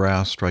into the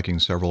grass, striking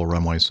several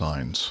runway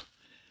signs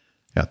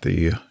at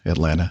the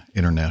Atlanta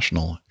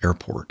International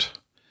Airport.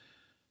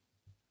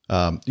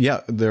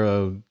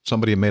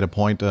 Somebody made a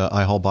point,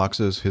 I-Haul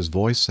boxes, his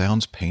voice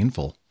sounds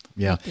painful.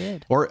 Yeah. It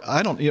did. Or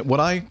what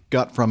I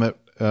got from it,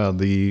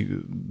 the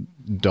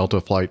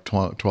Delta Flight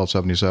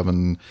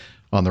 1277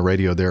 on the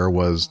radio there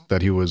was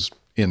that he was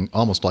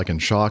almost like in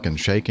shock and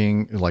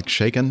shaken,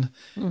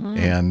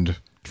 and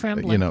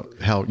trembling.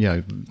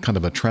 Kind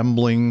of a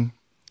trembling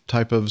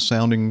type of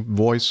sounding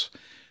voice.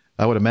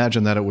 I would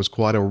imagine that it was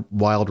quite a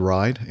wild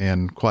ride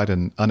and quite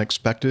an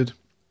unexpected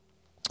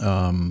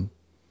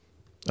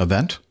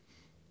event.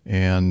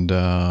 And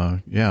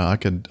I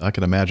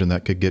could imagine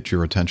that could get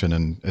your attention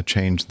and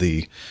change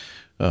the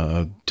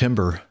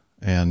timbre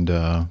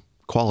and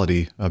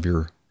quality of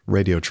your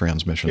radio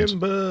transmissions.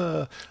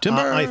 Timber.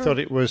 Timber. I thought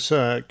it was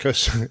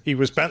because he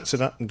was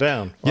bouncing up and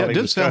down. Yeah, it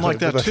did sound like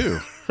that too.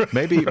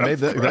 Maybe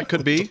that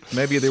could be.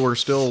 Maybe they were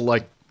still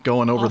like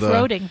going over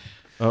off-roading.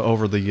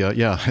 Over the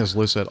as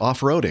Liz said,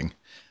 off-roading,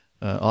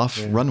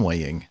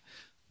 off-runwaying.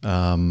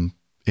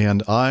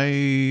 And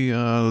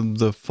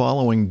the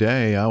following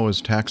day, I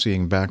was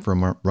taxiing back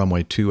from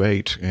runway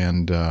 28,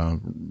 and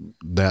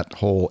that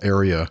whole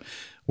area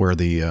where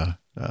the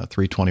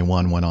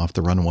 321 went off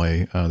the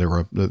runway,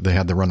 they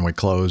had the runway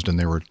closed, and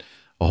there were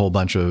a whole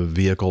bunch of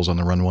vehicles on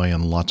the runway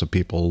and lots of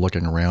people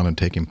looking around and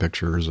taking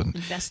pictures, and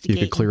you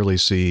could clearly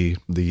see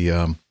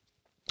the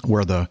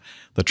where the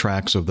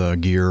tracks of the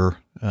gear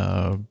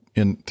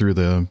in through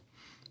the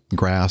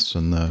grass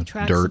and the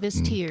dirt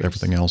and tears.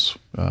 Everything else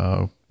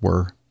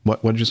were.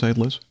 What did you say,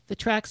 Liz? The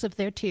tracks of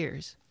their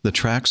tears. The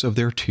tracks of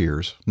their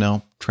tears.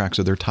 No, tracks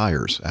of their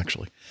tires,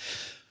 actually.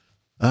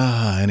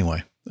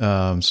 Anyway,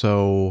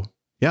 so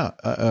yeah,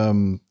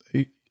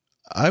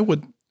 I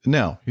would.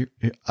 Now,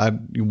 I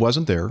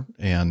wasn't there,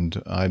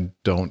 and I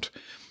don't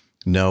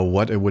know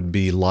what it would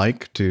be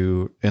like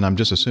to. And I'm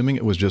just assuming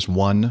it was just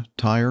one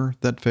tire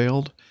that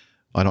failed.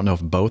 I don't know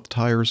if both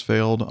tires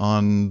failed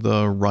on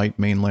the right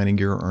main landing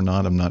gear or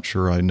not. I'm not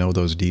sure. I know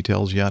those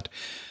details yet,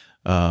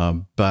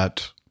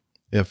 but.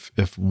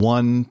 If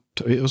one,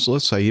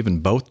 let's say even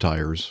both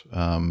tires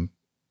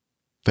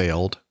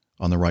failed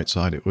on the right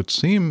side, it would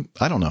seem,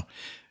 I don't know,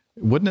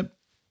 wouldn't it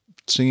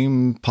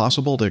seem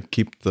possible to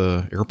keep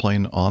the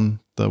airplane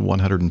on the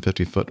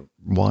 150-foot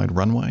wide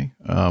runway?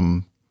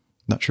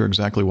 Not sure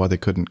exactly why they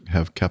couldn't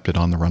have kept it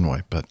on the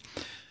runway, but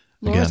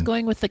Laura's again,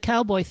 going with the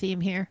cowboy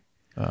theme here.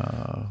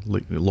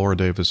 Laura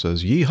Davis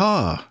says,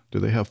 "Yeehaw! Do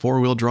they have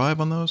 4-wheel drive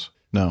on those?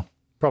 No,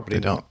 probably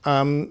they not.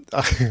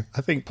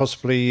 I think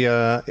possibly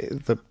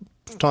the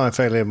tyre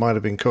failure might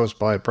have been caused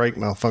by a brake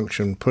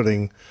malfunction,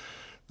 putting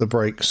the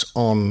brakes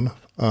on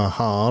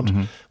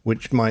hard,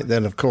 which might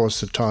then have caused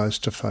the tyres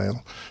to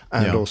fail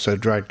and also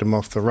dragged them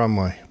off the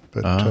runway.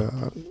 But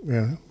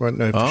won't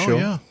know for sure.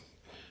 Yeah,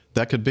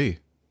 that could be.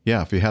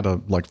 Yeah, if you had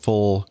a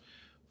full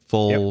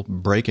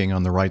braking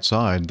on the right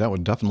side, that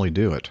would definitely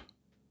do it.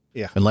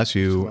 Yeah, unless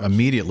you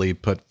immediately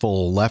put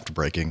full left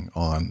braking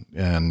on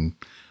and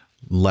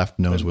left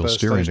nose wheel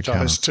steering to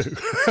count. Too.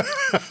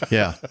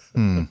 Yeah,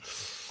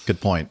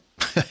 good point.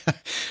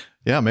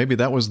 Yeah, maybe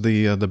that was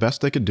the best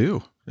they could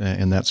do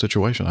in that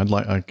situation.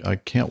 I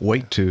can't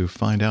wait to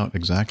find out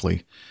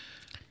exactly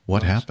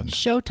what happened.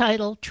 Show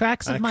title: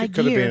 Tracks of My Gear. It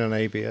could have been an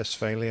ABS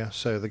failure.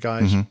 So the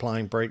guy's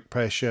applying brake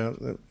pressure,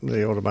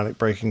 the automatic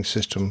braking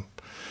system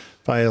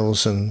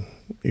fails, and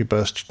you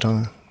burst your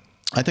tire.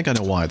 I think I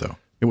know why, though.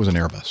 It was an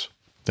Airbus.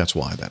 That's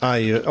why that.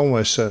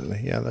 Almost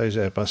certainly. Yeah, those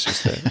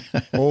Airbuses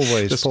there.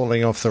 Always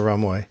falling off the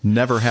runway.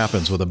 Never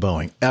happens with a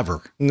Boeing,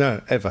 ever.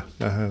 No, ever.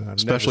 No,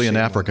 especially in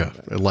Africa,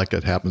 like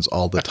it happens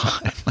all the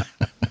time.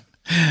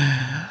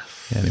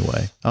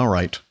 Anyway, all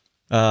right.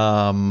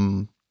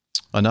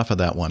 Enough of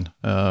that one.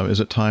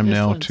 Is it time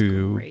now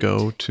to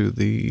go to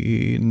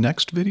the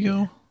next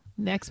video?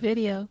 Next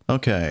video.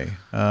 Okay.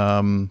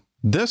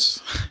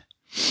 This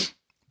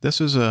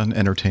is an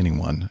entertaining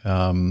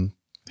one.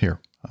 Here.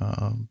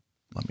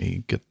 Let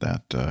me get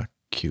that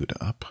queued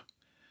up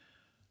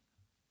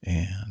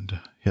and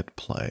hit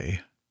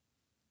play.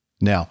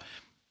 Now,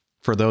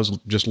 for those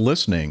just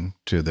listening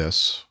to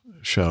this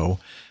show,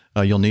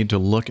 you'll need to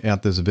look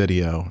at this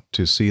video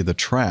to see the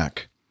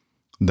track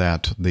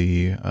that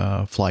the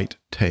flight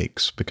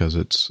takes, because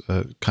it's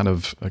kind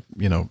of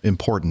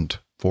important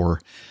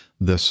for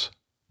this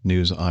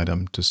news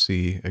item to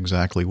see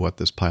exactly what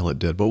this pilot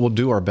did. But we'll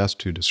do our best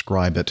to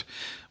describe it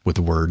with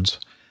words.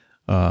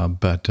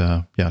 But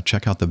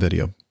check out the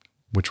video,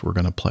 which we're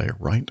going to play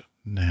right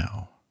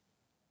now.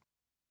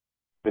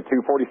 The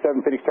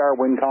 247 Phoenix Tower,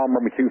 wind calm,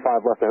 runway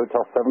 25 left at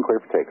Hotel 7, clear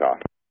for takeoff.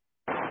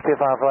 25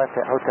 left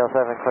at Hotel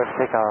 7, clear for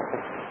takeoff.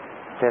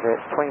 Jet at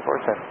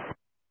 24-7.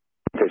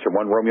 Station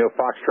 1 Romeo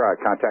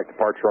Foxtrot, contact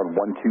departure on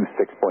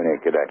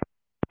 126.8 today.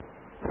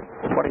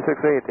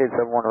 26.8 is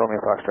 1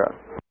 Romeo Foxtrot.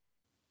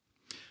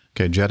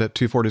 Okay, jet at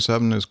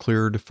 247 is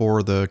cleared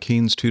for the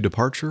Keynes 2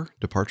 departure.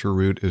 Departure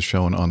route is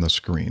shown on the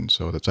screen,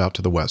 so it's out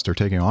to the west. They're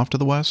taking off to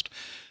the west,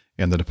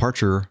 and the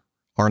departure,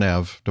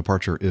 RNAV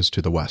departure, is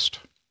to the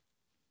west.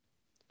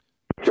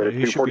 So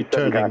you should be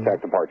turning,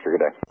 contact departure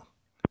today.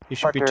 You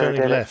should be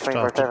turning left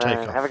after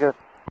takeoff. Have a good.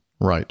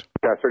 Right.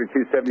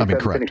 3277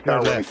 Phoenix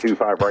Tower, runway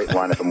 25 right,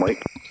 line up and wait.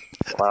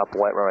 Line up and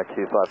wait, runway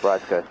 25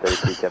 right, go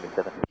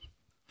 3277.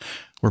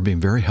 We're being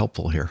very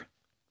helpful here.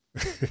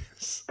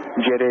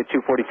 Jet at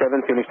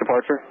 247, Phoenix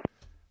departure.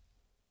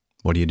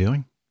 What are you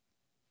doing?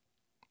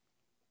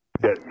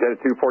 Jet at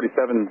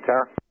 247,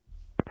 Tower.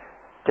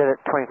 Jet at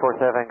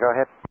 24-7, go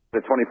ahead.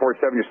 At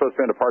 24-7, you're supposed to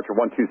be on departure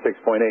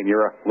 126.8, and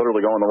you're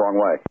literally going the wrong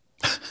way.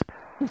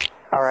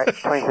 All right,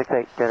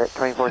 26.8, jet at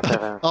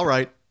 24-7. All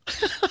right.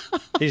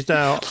 He's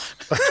now.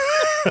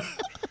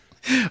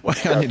 Well,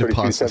 I need to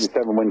pause this.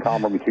 277, wind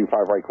calm, runway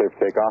 25 right, clear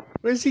for takeoff.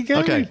 Where's he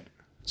going? Okay,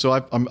 so I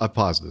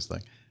paused this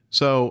thing.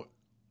 So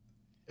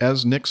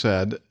as Nick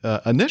said,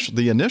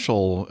 the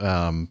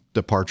initial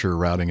departure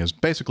routing is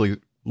basically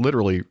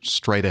literally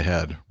straight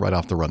ahead, right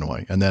off the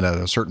runway. And then at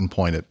a certain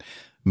point, it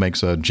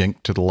makes a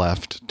jink to the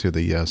left to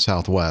the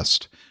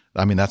southwest.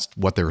 I mean, that's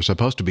what they were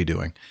supposed to be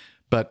doing.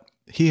 But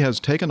he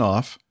has taken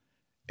off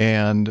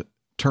and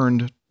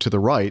turned to the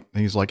right.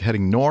 He's like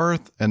heading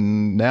north.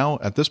 And now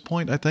at this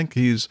point, I think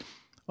he's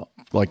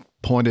like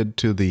pointed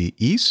to the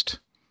east.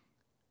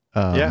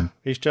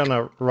 He's done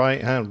a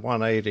right-hand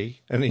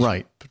 180. And he's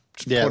right.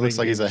 Yeah, it looks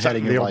like he's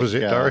heading the in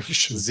opposite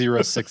direction.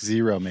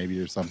 060 maybe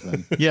or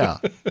something. Yeah.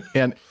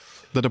 And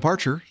the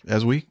departure,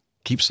 as we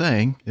keep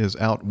saying, is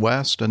out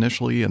west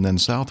initially and then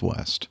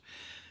southwest.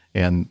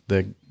 And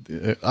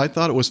I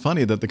thought it was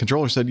funny that the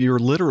controller said, "You're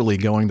literally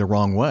going the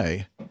wrong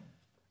way."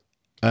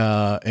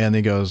 And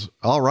he goes,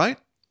 "All right,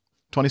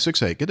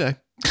 26.8, good day."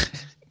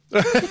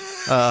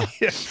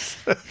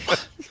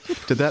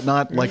 Did that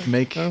not like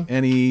make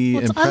any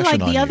impression on you?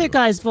 Unlike the other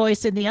guy's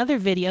voice in the other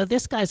video,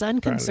 this guy's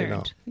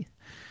unconcerned.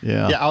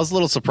 Yeah. I was a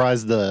little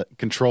surprised the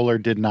controller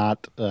did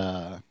not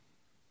try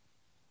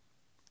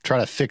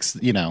to fix,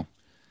 didn't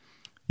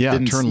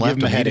turn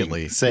left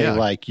immediately. Say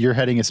like your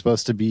heading is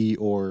supposed to be,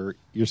 or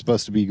you're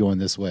supposed to be going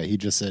this way. He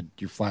just said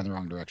you're flying the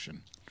wrong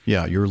direction.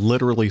 Yeah, you're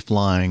literally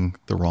flying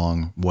the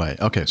wrong way.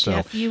 Okay, so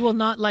Jeff, you will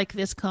not like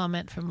this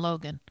comment from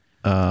Logan.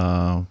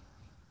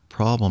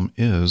 Problem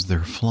is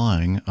they're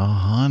flying a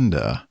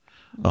Honda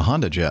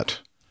jet.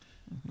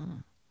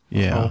 Mm-hmm.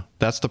 Yeah,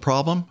 that's the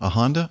problem. A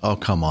Honda? Oh,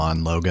 come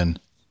on, Logan.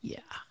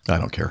 Yeah, I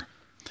don't care.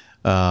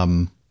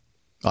 I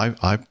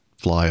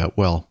fly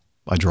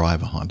I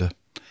drive a Honda.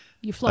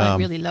 You fly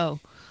really low.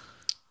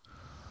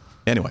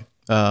 Anyway,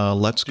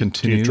 let's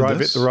continue. Do you drive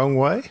this. it the wrong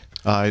way?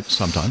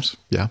 Sometimes,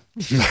 yeah.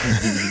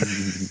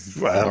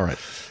 Well, all right.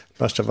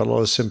 Must have a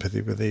lot of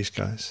sympathy with these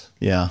guys.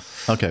 Yeah.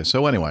 Okay.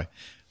 So anyway,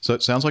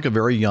 it sounds like a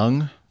very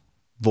young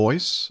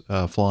voice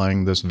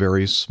flying this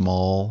very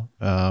small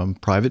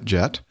private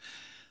jet.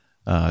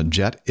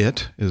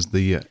 Jet-It is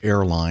the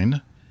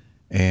airline,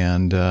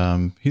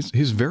 and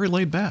he's very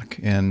laid back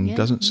and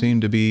doesn't seem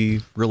to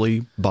be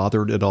really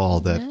bothered at all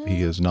that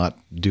he is not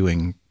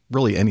doing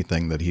really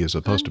anything that he is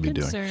supposed to be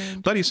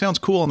doing. But he sounds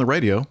cool on the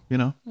radio,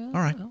 All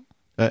right.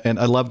 And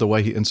I love the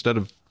way instead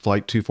of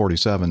flight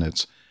 247,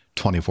 it's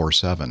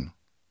 24/7.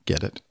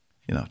 Get it?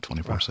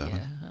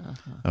 24/7.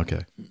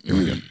 Okay, here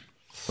we go.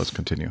 Let's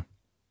continue.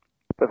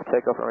 Let's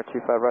take off number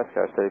 25 right,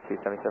 sky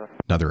 3277.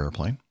 Another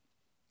airplane.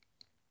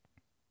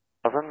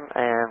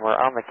 And we're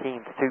on the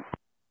Keens 2.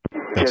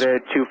 Get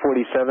at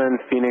 247,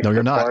 Phoenix no,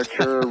 you're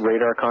departure, not.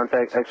 radar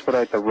contact,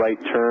 expedite the right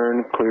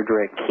turn, clear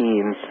direct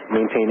Keens,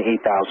 maintain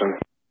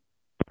 8,000.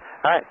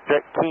 All right,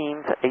 direct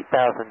Keens,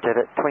 8,000, jet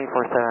at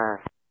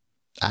 24/7.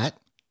 All right.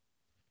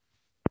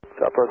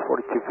 Southwest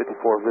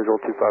 4254,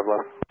 visual 25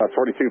 left.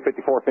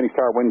 4254, Phoenix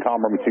Tower, wind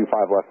calm, runway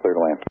 25 left, clear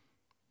to land.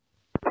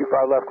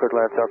 25 left, clear to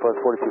land,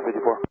 Southwest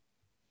 4254.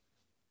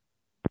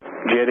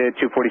 Jet at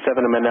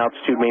 247, amend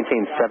altitude,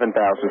 maintain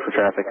 7,000 for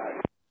traffic.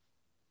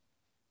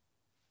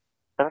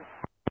 7.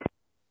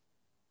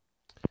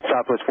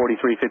 Southwest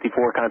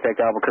 4354,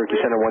 contact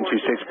Albuquerque Center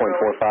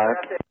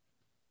 126.45.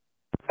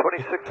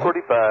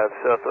 2645,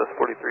 Southwest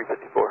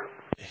 4354.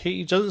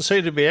 He doesn't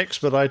seem to be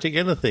expediting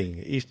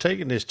anything. He's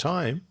taking his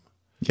time.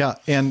 Yeah,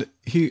 and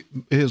he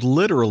is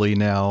literally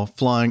now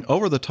flying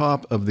over the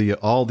top of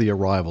all the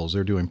arrivals.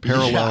 They're doing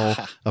parallel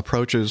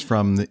approaches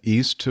from the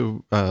east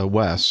to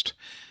west,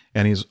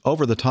 and he's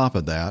over the top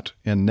of that.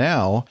 And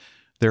now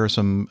there's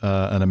an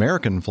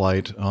American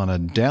flight on a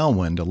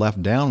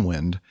left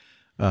downwind,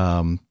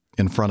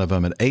 in front of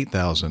him at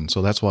 8,000.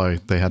 So that's why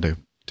they had to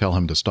tell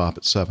him to stop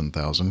at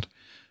 7,000.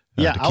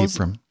 I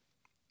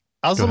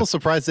was a little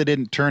surprised they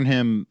didn't turn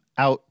him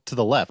out to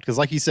the left, because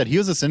like you said, he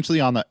was essentially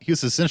on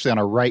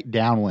a right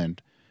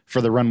downwind for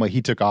the runway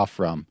he took off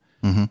from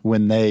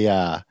when they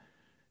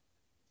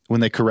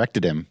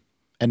corrected him,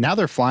 and now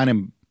they're flying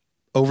him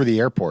over the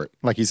airport,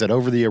 like you said,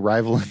 over the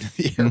arrival into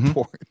the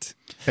airport.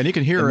 And you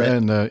can hear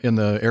in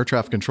the air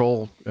traffic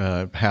control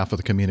half of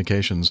the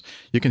communications,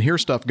 you can hear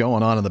stuff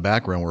going on in the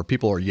background where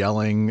people are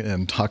yelling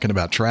and talking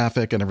about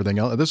traffic and everything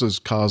else. This is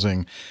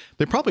causing,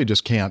 they probably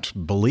just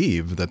can't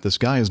believe that this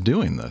guy is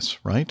doing this,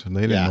 right? And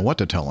they didn't know what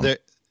to tell him.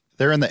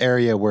 They're in the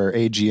area where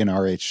AG and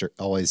RH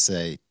always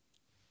say,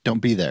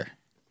 don't be there.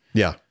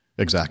 Yeah,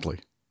 exactly.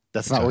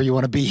 That's not where you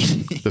want to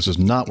be. This is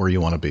not where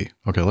you want to be.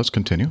 Okay, let's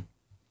continue.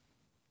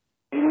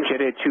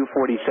 Jet at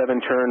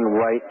 247, turn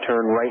right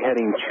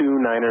heading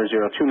 290,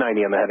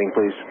 290 on the heading,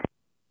 please.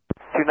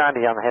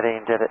 290 on the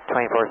heading, jet at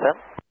 24/7.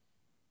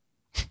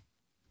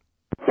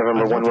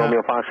 November 1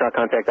 Romeo Foxtrot,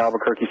 contact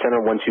Albuquerque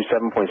Center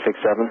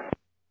 127.67.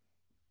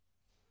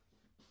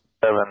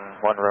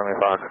 1 Romeo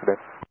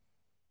Foxtrot.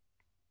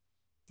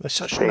 They're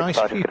such nice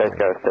people. Today's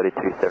go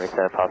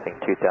 3277, passing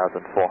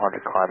 2,400,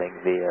 climbing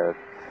via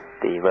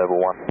the level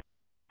 1.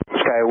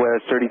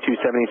 SkyWest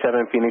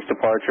 3277, Phoenix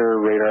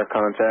departure, radar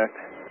contact.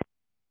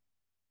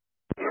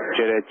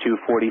 Jet at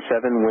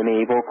 247, when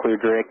able, clear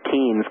direct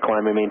Keens,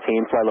 climb and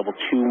maintain flight level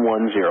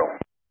 210.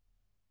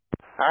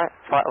 Alright,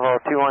 flight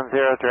level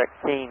 210, direct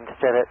Keens,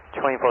 jet at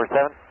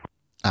 24/7.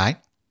 Aye.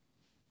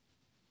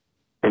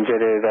 And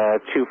Jetted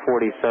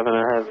 247,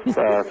 I have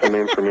some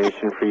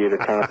information for you to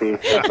copy.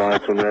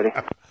 Advise when ready.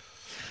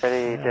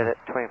 Ready, Jetted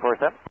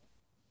 24-7.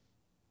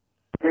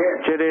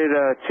 Jetted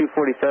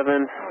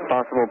 247,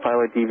 possible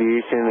pilot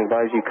deviation.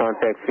 Advise you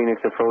contact Phoenix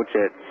approach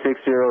at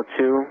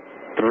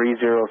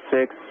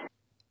 602-306.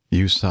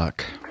 You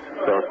suck.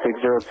 So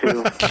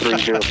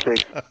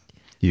 602-306.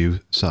 You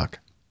suck.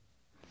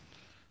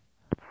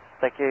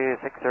 Thank you,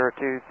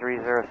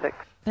 602-306.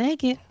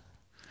 Thank you.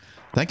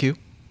 Thank you.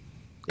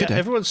 Good day.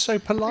 Everyone's so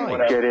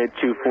polite. Jetted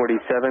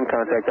 247,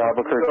 contact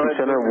Albuquerque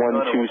Center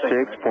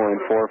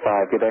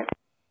 126.45. Good day.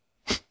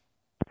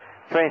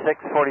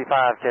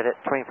 2645, Jetted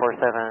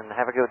 24-7.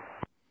 Have a good.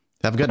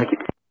 Have a good day.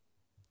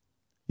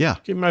 Yeah.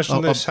 Can you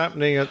imagine this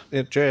happening at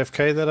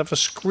JFK? They'd have a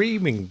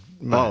screaming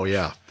match. Oh,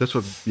 yeah. This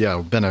would,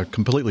 been a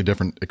completely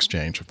different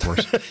exchange, of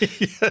course.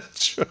 Yeah,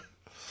 sure.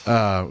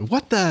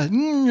 What the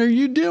are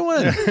you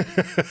doing?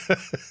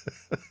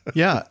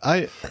 Yeah,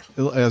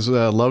 as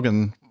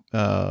Logan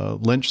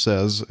Lynch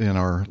says in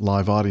our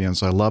live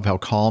audience, I love how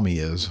calm he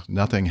is.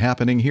 Nothing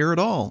happening here at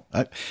all.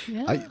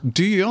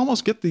 Do you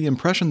almost get the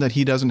impression that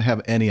he doesn't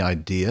have any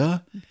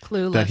idea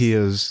that he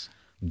is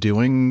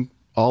doing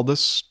all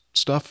this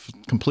stuff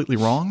completely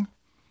wrong?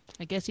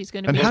 I guess he's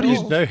going to be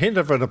There's no hint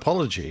of an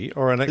apology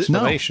or an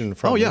explanation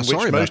from him,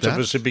 which most of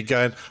us would be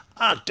going,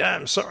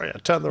 damn, sorry, I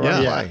turned the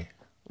wrong way.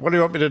 What do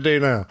you want me to do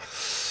now?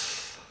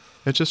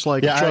 It's just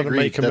like trying to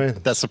make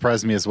that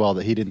surprised me as well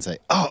that he didn't say,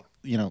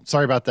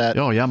 sorry about that.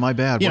 Oh, yeah, my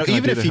bad.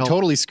 Even if he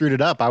totally screwed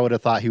it up, I would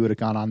have thought he would have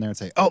gone on there and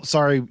say, oh,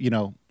 sorry, we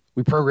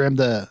programmed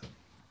the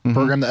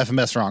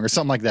FMS wrong or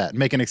something like that.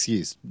 Make an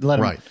excuse.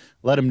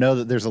 Let him know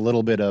that there's a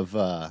little bit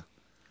of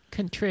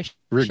contrition,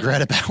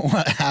 regret about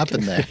what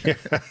happened there.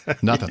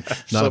 Nothing.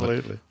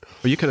 Absolutely.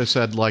 Well, you could have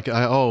said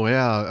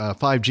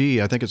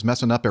 5G. I think it's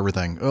messing up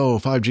everything. Oh,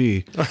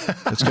 5G.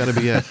 It's got to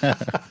be it.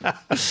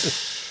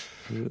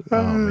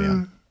 Oh,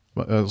 man.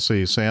 Let's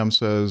see. Sam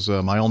says,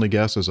 my only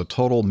guess is a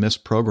total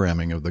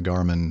misprogramming of the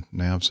Garmin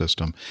nav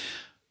system.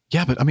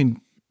 Yeah, but I mean,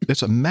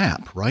 it's a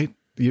map, right?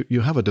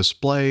 You have a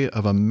display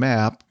of a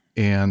map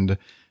and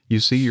you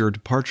see your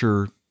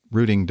departure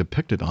routing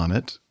depicted on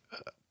it.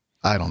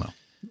 I don't know.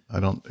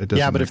 It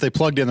doesn't but if they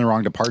plugged in the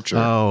wrong departure.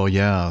 Oh,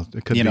 yeah.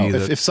 It could be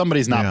if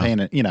somebody's not paying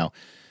it,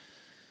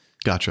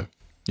 Gotcha.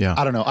 Yeah.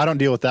 I don't know. I don't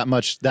deal with that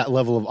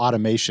level of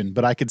automation,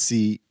 but I could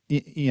see,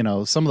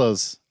 some of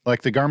those,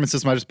 like the Garmin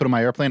system I just put on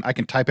my airplane, I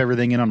can type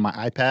everything in on my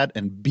iPad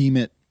and beam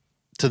it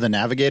to the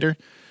navigator.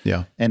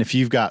 Yeah. And if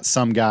you've got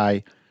some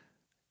guy,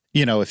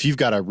 if you've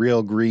got a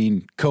real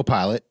green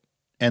co-pilot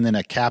and then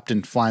a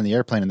captain flying the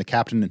airplane and the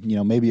captain,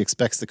 maybe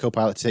expects the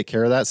co-pilot to take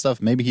care of that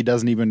stuff. Maybe he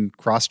doesn't even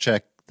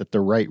cross-check that the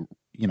right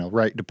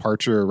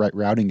departure or right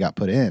routing got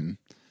put in.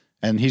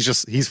 And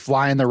he's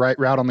flying the right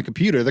route on the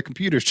computer. The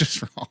computer's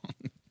just wrong.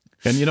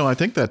 And, I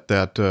think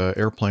that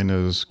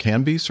airplane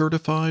can be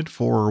certified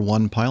for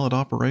one pilot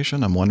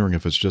operation. I'm wondering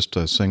if it's just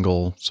a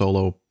single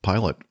solo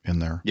pilot in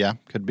there. Yeah,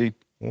 could be.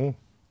 Oh,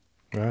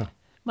 yeah.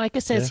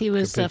 Micah says he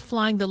was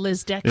flying the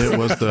Liz Dexic. It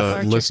was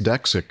the Liz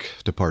Dexic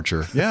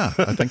departure. Yeah,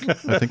 I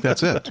think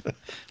that's it.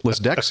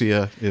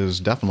 Lisdexia is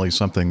definitely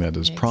something that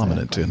is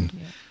prominent in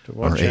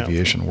our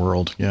aviation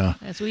world. Yeah.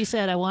 As we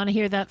said, I want to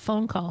hear that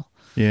phone call.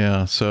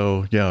 Yeah.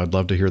 So, I'd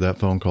love to hear that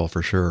phone call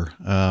for sure.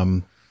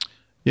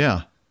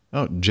 Yeah.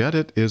 Oh,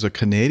 Jetted is a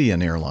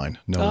Canadian airline.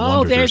 No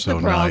wonder they're so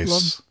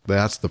nice.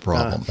 That's the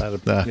problem.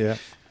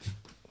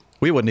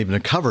 We wouldn't even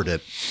have covered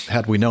it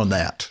had we known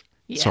that.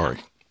 Yeah. Sorry.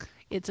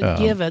 It's a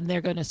given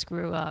they're going to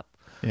screw up.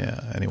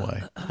 Yeah,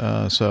 anyway.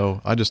 So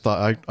I just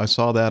thought, I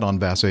saw that on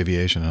Bass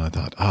Aviation and I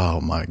thought,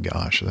 oh my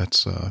gosh,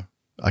 that's,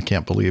 I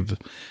can't believe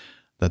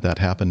that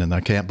happened. And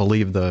I can't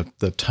believe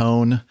the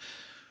tone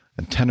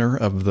and tenor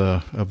of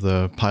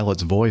the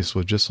pilot's voice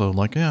was just so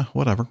like, yeah,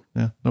 whatever.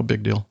 Yeah, no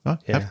big deal.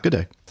 Have a good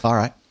day. All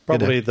right.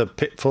 Probably the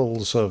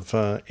pitfalls of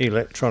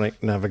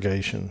electronic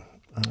navigation.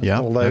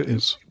 Although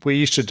we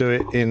used to do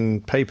it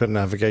in paper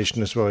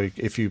navigation as well,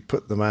 if you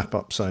put the map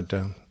upside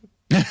down.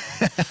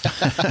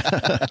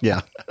 Yeah.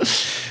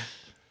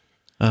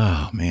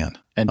 Oh, man.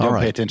 And don't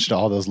pay attention to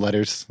all those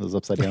letters, those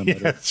upside down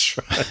letters. That's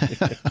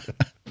right.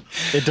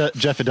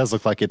 Jeff, it does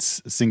look like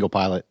it's single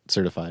pilot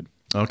certified.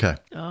 Okay.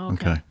 Oh,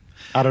 okay.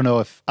 I don't know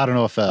if I don't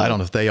know if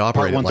they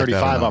operate Part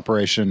 135 like that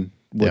operation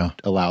would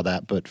allow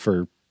that, but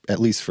at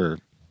least for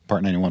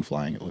Part 91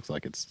 flying, it looks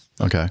like it's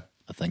a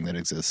thing that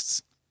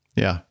exists.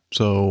 Yeah.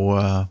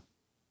 So,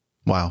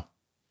 wow.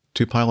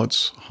 2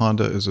 pilots.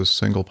 Honda is a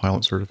single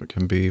pilot certificate,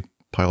 can be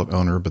pilot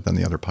owner, but then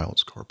the other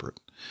pilot's corporate.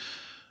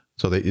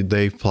 So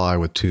they fly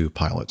with 2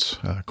 pilots,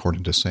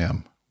 according to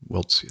Sam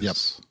Wiltzius. Yep.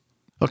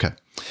 Okay.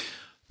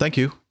 Thank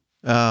you.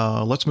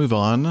 Let's move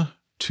on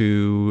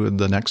to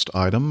the next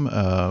item.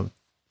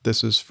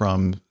 This is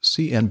from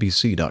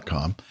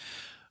CNBC.com.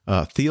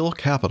 Thiel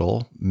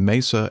Capital,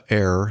 Mesa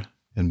Air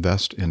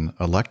invest in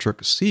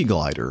electric sea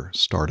glider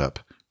startup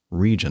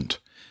Regent.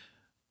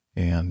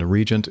 And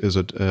Regent is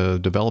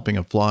developing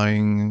a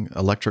flying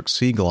electric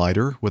sea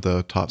glider with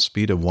a top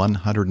speed of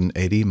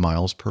 180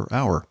 miles per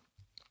hour.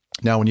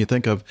 Now, when you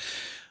think of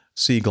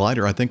Sea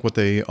glider, I think what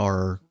they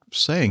are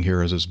saying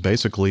here is it's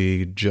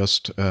basically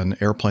just an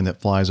airplane that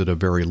flies at a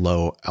very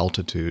low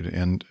altitude.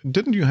 And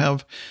didn't you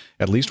have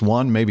at least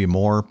one, maybe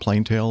more,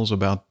 plane tales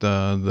about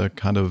the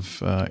kind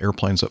of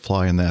airplanes that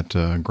fly in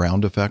that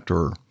ground effect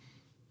or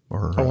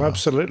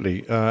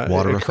absolutely.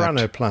 Water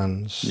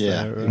Ekranoplans,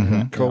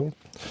 they're called.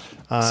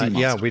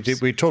 Yeah, we did.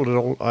 We told it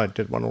all. I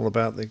did one all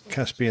about the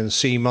Caspian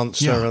Sea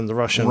Monster and the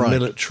Russian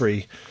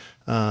military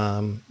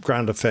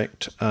ground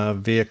effect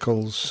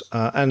vehicles,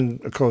 and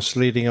of course,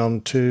 leading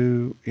on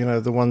to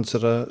the ones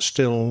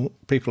that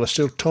people are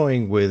still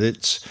toying with.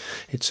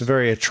 It's a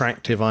very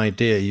attractive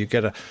idea. You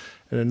get an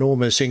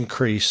enormous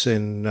increase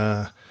in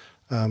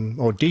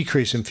or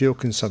decrease in fuel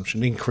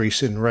consumption,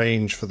 increase in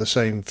range for the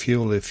same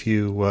fuel if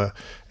you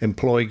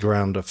employ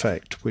ground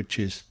effect, which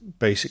is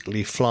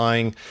basically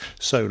flying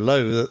so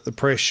low that the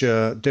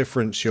pressure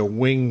difference your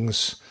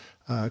wings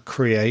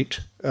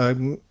create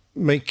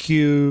make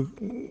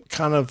you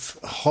kind of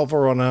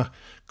hover on a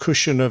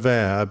cushion of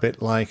air, a bit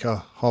like a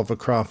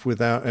hovercraft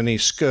without any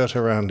skirt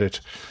around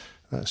it.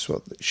 That's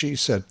what she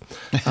said.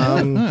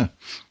 And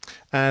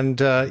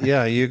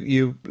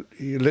you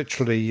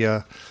literally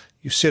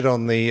you sit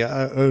on the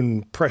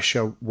own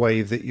pressure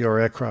wave that your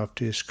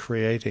aircraft is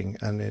creating,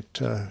 and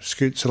it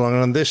scoots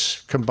along. And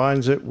this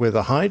combines it with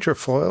a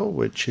hydrofoil,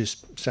 which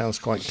sounds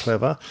quite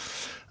clever.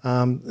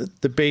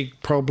 The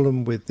big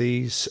problem with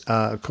these,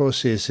 of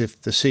course, is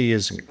if the sea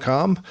isn't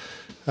calm,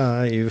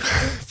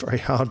 very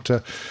hard to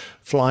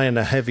fly in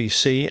a heavy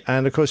sea.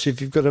 And of course, if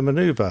you've got to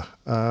maneuver,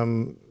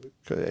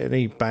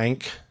 any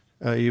bank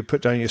you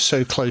put down, you're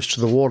so close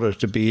to the water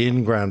to be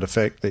in ground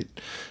effect that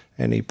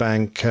any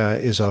bank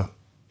is a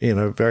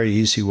very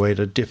easy way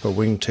to dip a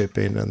wingtip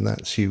in, and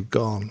that's you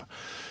gone.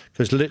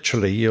 Because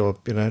literally you're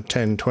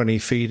 10, 20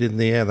 feet in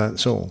the air,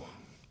 that's all.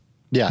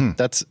 Yeah,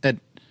 that's it.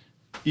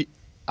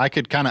 I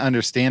could kind of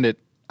understand it.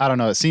 I don't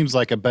know. It seems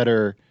like a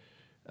better,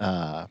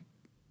 it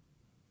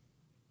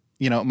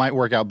might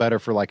work out better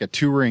for like a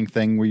touring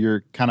thing where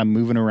you're kind of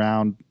moving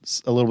around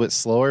a little bit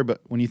slower.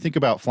 But when you think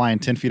about flying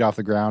 10 feet off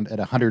the ground at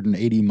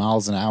 180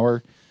 miles an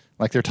hour,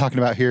 like they're talking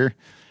about here,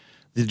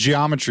 the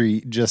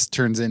geometry just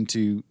turns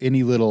into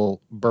any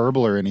little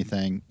burble or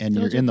anything, and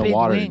you're in the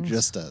water in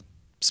just a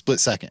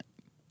split second.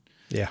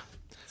 Yeah.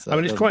 So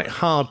it's quite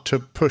hard to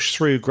push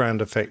through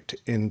ground effect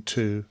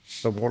into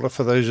the water.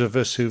 For those of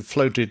us who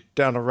floated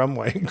down a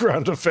runway in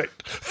ground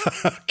effect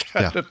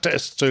can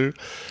attest to,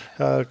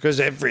 because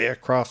every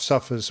aircraft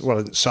suffers. Well,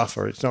 it doesn't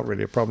suffer. It's not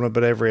really a problem,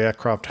 but every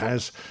aircraft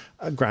has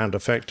a ground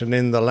effect. And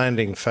in the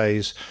landing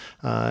phase,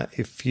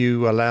 if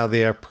you allow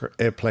the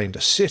airplane to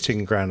sit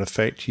in ground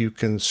effect, you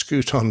can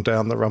scoot on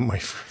down the runway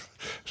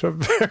for a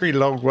very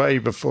long way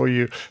before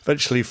you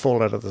eventually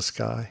fall out of the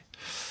sky.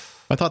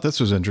 I thought this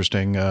was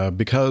interesting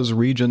because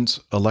Regent's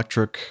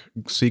electric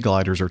sea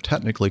gliders are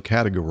technically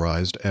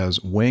categorized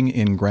as wing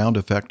in ground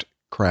effect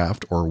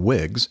craft, or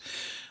WIGs.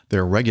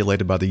 They're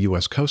regulated by the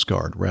U.S. Coast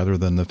Guard rather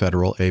than the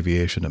Federal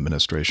Aviation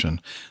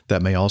Administration.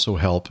 That may also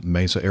help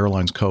Mesa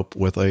Airlines cope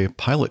with a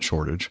pilot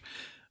shortage.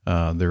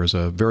 There is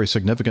a very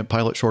significant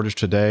pilot shortage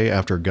today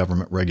after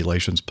government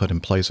regulations put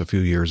in place a few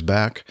years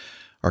back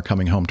are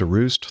coming home to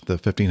roost. The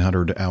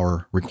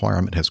 1,500-hour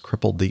requirement has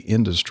crippled the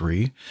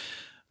industry.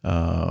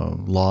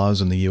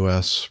 Laws in the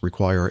U.S.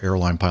 require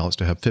airline pilots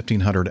to have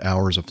 1,500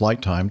 hours of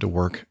flight time to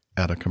work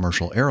at a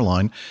commercial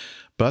airline,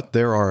 but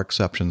there are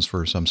exceptions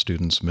for some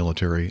students,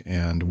 military,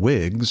 and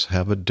WIGs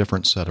have a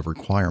different set of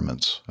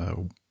requirements.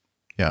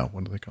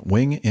 What do they call it?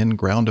 Wing in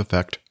ground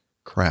effect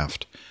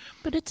craft.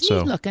 But it's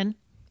neat looking.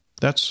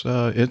 That's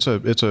it's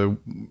a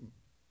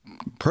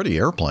pretty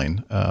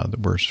airplane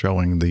that we're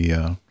showing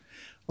the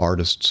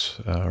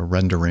artist's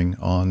rendering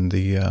on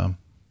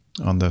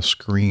the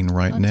screen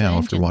right now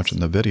if you're watching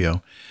the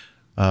video.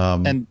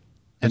 And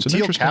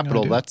Teal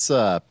Capital, that's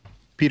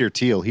Peter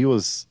Thiel. He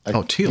was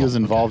He was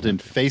involved in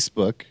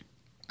Facebook.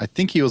 I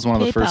think he was one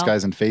of the first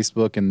guys in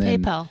Facebook, and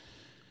then PayPal.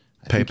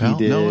 PayPal?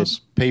 He did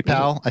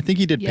PayPal. I think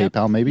he did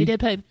PayPal, maybe. He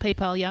did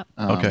PayPal, yeah.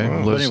 Okay.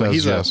 But anyway,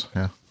 he's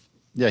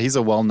he's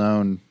a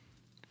well-known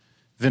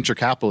venture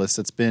capitalist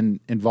that's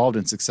been involved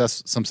in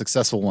some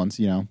successful ones,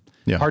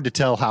 Hard to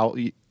tell how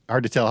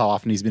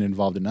often he's been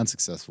involved in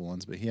unsuccessful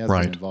ones, but he has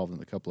been involved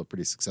in a couple of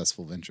pretty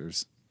successful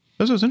ventures.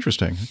 This is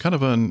interesting. Kind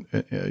of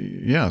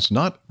it's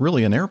not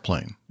really an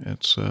airplane.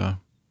 It's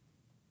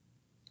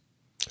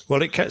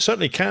well, it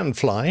certainly can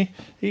fly,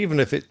 even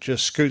if it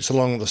just scoots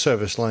along the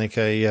surface like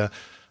a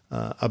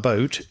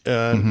boat.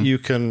 You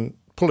can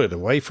pull it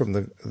away from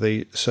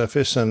the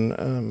surface,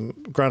 and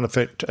ground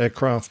effect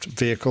aircraft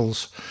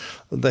vehicles,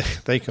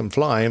 they can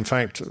fly. In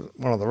fact,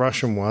 one of the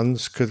Russian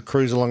ones could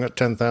cruise along at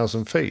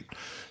 10,000 feet.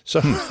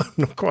 So I'm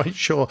not quite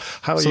sure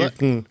how you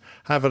can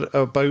have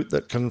a boat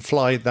that can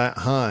fly that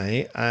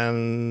high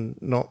and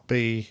not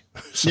be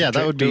subject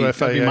that would to be,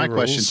 FAA that'd be my rules.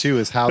 question too,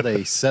 is how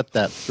they set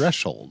that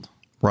threshold.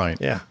 Right.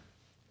 Yeah.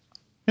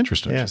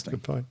 Interesting. Yeah,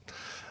 good point.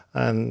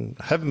 And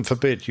heaven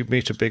forbid you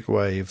meet a big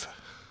wave.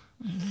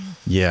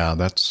 Yeah,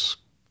 it's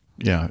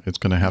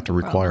going to have to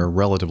require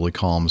relatively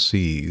calm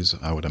seas,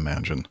 I would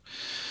imagine.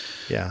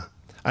 Yeah.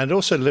 And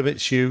also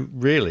limits you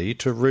really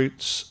to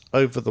routes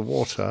over the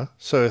water.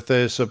 So if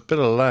there's a bit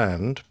of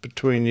land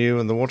between you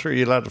and the water, are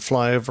you allowed to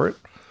fly over it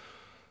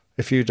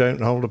if you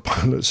don't hold a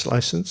pilot's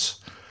license?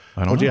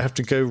 Or do you have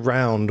to go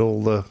round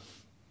all the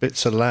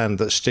bits of land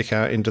that stick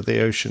out into the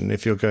ocean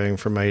if you're going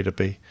from A to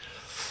B?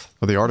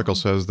 Well, the article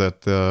says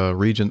that the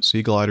Regent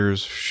Sea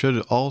Gliders should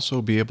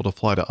also be able to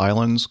fly to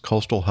islands,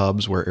 coastal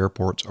hubs where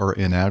airports are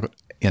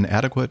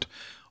inadequate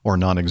or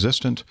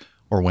non-existent,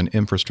 or when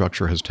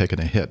infrastructure has taken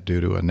a hit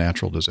due to a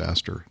natural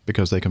disaster,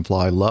 because they can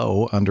fly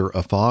low under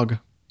a fog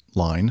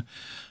line.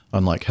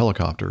 Unlike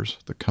helicopters,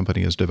 the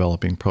company is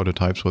developing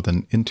prototypes with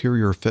an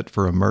interior fit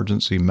for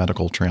emergency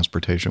medical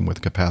transportation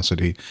with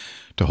capacity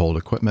to hold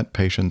equipment,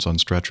 patients on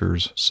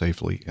stretchers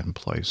safely in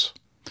place.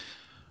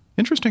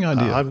 Interesting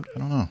idea. I don't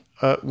know.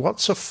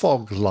 What's a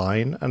fog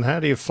line, and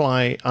how do you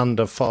fly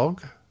under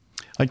fog?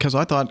 Because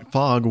I thought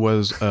fog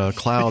was a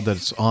cloud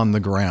that's on the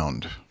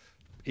ground.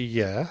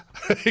 Yeah,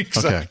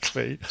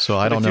 exactly. Okay. So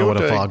I don't know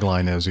what a fog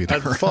line is either.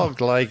 A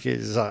fog line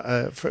is,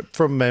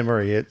 from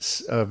memory,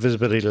 it's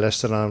visibility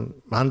less than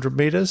 100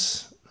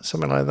 meters,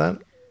 something like that.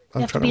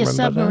 You have to be a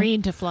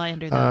submarine to fly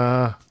under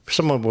that.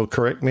 Someone will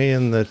correct me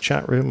in the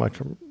chat room.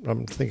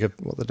 I'm thinking of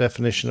what the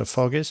definition of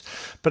fog is.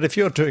 But if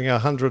you're doing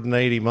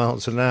 180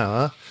 miles an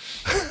hour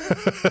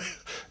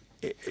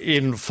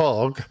in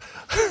fog...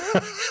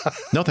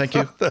 No, thank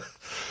you.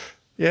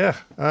 Yeah,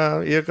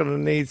 you're going to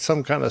need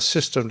some kind of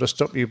system to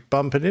stop you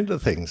bumping into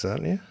things,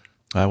 aren't you?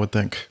 I would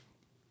think.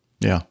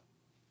 Yeah.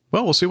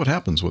 Well, we'll see what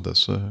happens with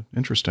this.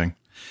 Interesting.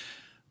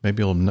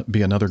 Maybe it'll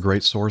be another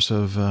great source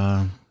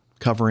of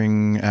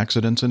covering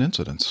accidents and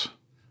incidents.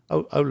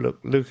 Oh, look,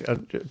 Luke,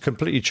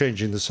 completely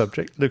changing the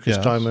subject. Lucas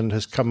Diamond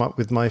has come up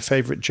with my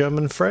favorite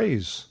German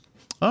phrase.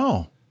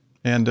 Oh,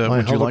 and my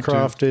would you like to...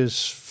 hovercraft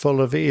is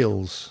full of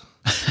eels.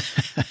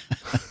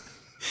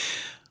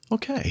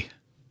 Okay.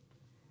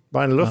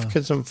 Mein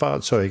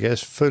Luftkissen-Fahrzeug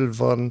ist voll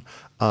von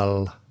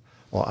all,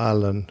 or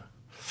allen.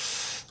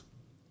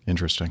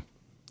 Interesting.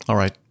 All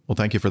right. Well,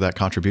 thank you for that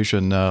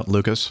contribution,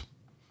 Lucas.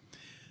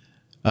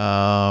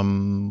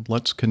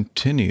 Let's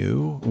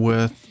continue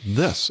with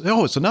this.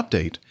 Oh, it's an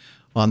update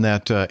on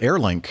that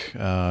Airlink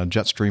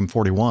Jetstream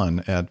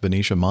 41 at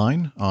Venetia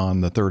Mine on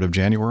the 3rd of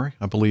January.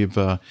 I believe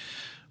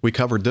we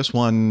covered this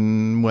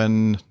one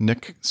when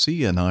Nick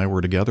C. and I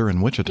were together in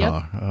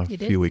Wichita a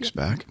few weeks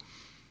back.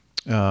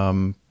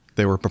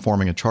 They were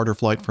performing a charter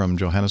flight from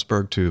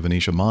Johannesburg to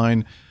Venetia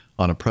Mine.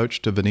 On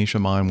approach to Venetia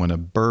Mine, when a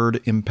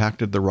bird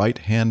impacted the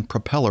right-hand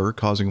propeller,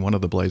 causing one of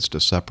the blades to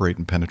separate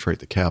and penetrate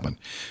the cabin.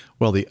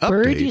 Well, the update...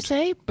 Bird, you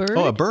say? Bird?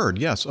 Oh, a bird,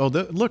 yes. Oh,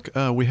 look,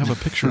 we have a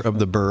picture of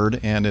the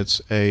bird, and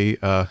it's a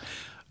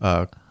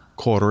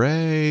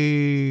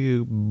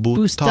Corée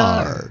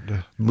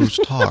Bustard.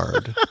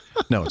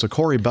 No, it's a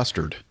Corée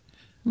Bustard,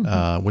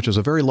 which is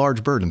a very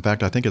large bird. In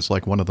fact, I think it's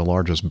like one of the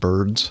largest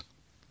birds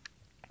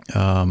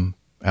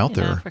out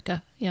there. In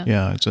Africa, yeah.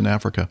 Yeah, it's in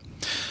Africa.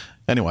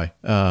 Anyway,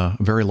 a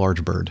very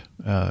large bird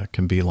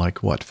can be like,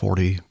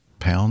 40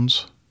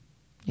 pounds?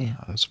 Yeah.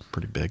 That's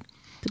pretty big.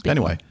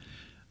 Anyway,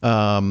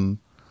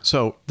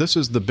 so this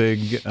is the big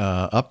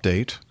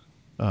update.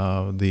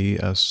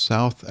 The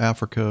South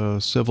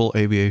Africa Civil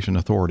Aviation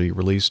Authority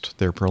released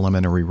their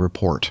preliminary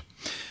report.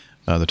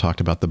 They talked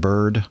about the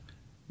bird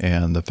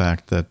and the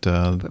fact that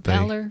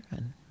propeller.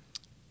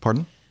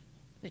 Pardon?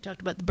 They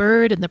talked about the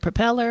bird and the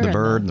propeller. The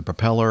bird and the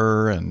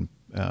propeller, and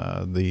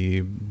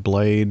the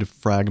blade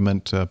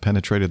fragment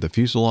penetrated the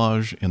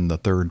fuselage in the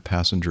third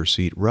passenger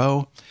seat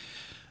row.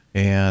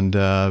 And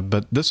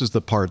but this is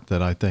the part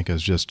that I think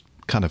is just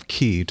kind of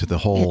key to the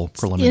whole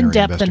preliminary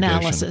in-depth investigation.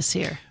 analysis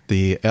here.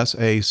 The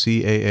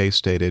SACAA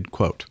stated,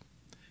 quote,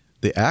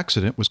 "The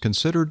accident was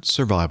considered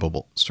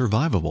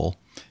survivable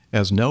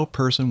as no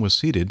person was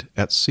seated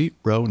at seat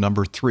row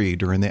number 3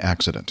 during the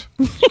accident."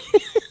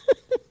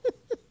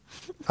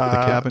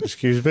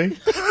 Excuse me?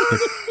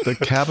 The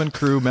cabin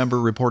crew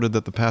member reported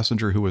that the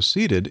passenger who was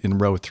seated in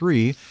row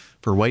 3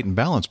 for weight and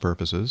balance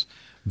purposes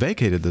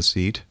vacated the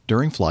seat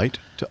during flight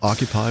to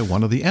occupy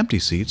one of the empty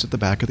seats at the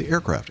back of the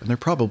aircraft. And they're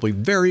probably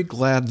very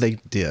glad they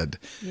did.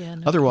 Yeah,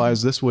 no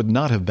Otherwise, this would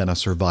not have been a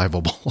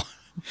survivable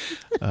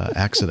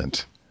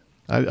accident.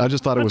 I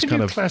just thought it was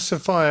kind of...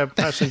 classify a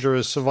passenger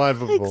as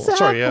survivable? Exactly.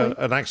 Sorry,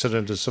 an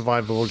accident as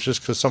survivable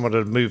just because someone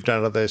had moved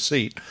out of their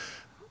seat.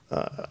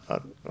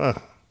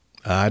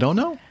 I don't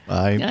know.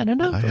 I don't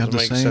know. I have the Doesn't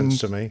make same sense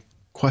to me.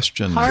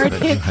 question.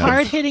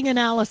 Hard-hitting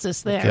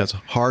analysis there. Yes,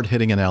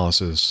 hard-hitting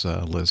analysis,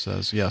 Liz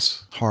says.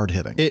 Yes,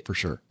 hard-hitting, for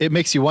sure. It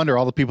makes you wonder,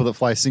 all the people that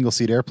fly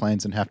single-seat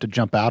airplanes and have to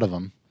jump out of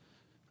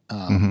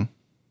them.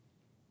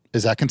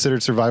 Is that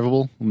considered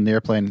survivable when the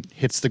airplane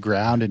hits the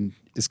ground and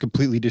is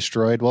completely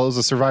destroyed? Well, it was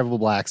a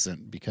survivable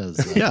accident because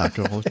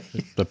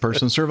the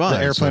person survived.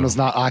 The airplane was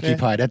not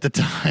occupied at the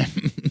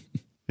time.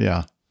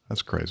 Yeah,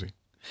 that's crazy.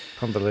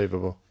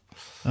 Unbelievable.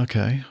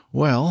 Okay.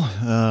 Well,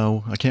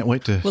 I can't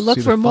wait to We'll look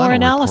see for the more final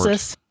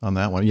analysis report on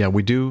that one. Yeah,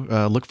 we do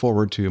look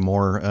forward to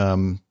more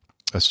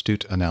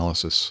astute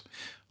analysis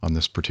on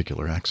this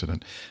particular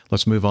accident.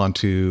 Let's move on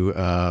to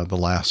the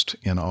last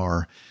in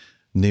our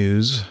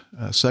news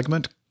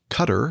segment,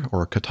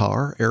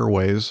 Qatar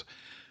Airways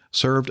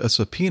served a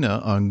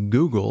subpoena on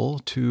Google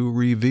to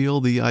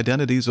reveal the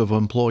identities of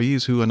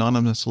employees who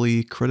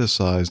anonymously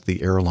criticized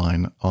the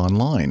airline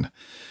online.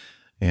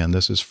 And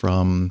this is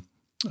from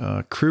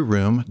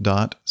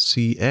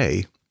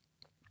crewroom.ca.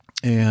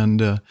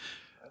 And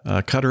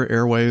Qatar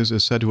Airways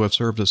is said to have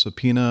served a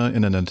subpoena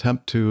in an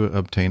attempt to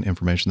obtain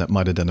information that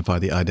might identify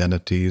the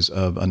identities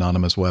of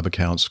anonymous web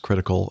accounts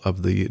critical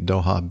of the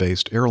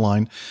Doha-based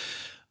airline.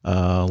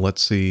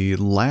 Let's see.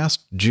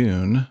 Last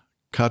June,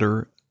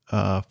 Qatar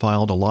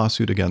filed a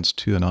lawsuit against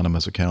 2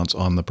 anonymous accounts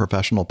on the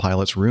Professional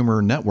Pilots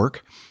Rumor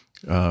Network.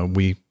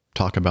 We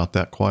talk about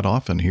that quite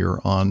often here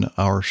on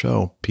our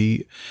show.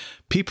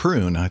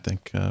 P-Prune, I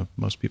think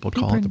most people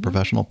call it, the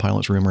Professional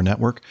Pilots Rumor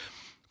Network,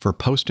 for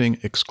posting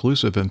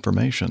exclusive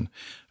information.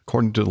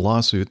 According to the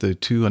lawsuit, the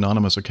 2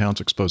 anonymous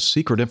accounts exposed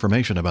secret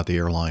information about the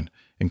airline,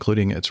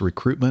 including its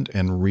recruitment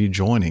and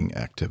rejoining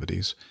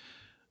activities.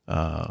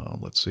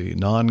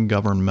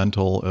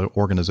 Non-governmental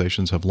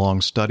organizations have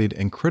long studied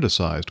and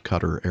criticized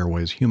Qatar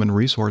Airways' human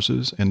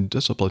resources and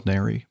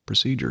disciplinary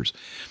procedures.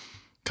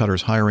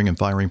 Qatar's hiring and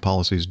firing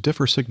policies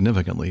differ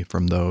significantly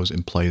from those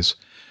in place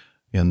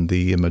in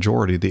the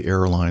majority of the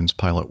airline's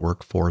pilot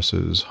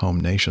workforce's home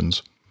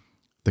nations.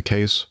 The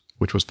case,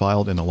 which was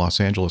filed in a Los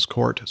Angeles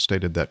court,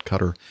 stated that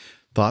Qatar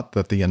thought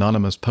that the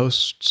anonymous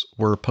posts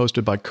were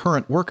posted by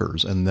current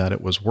workers and that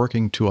it was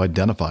working to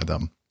identify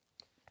them.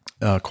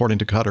 According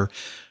to Qatar,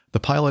 the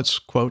pilots,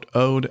 quote,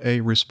 owed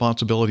a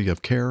responsibility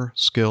of care,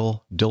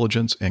 skill,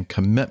 diligence, and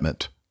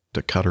commitment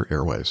to Qatar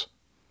Airways.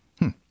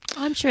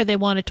 I'm sure they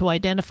wanted to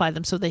identify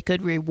them so they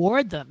could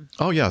reward them.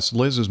 Oh, yes.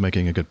 Liz is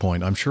making a good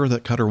point. I'm sure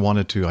that Qatar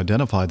wanted to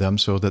identify them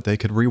so that they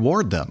could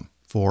reward them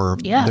for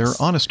their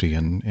honesty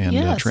and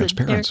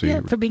transparency.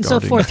 For being so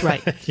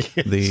forthright.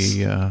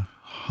 The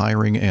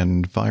hiring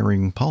and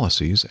firing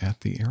policies at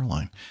the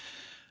airline.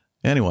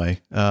 Anyway,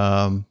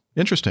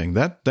 interesting.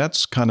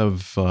 That's kind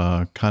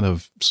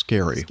of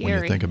scary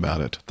when you think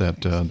about it.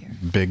 That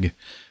big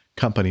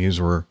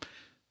companies were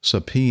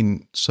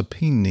subpoenaing.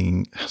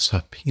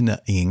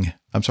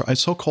 I'm sorry.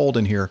 It's so cold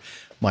in here.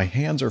 My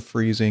hands are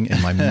freezing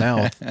and my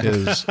mouth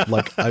is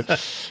like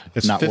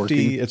it's not 50.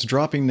 Working. It's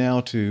dropping now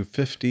to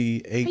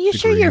 58 degrees. Are you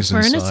sure your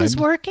furnace inside. is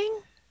working?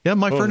 Yeah,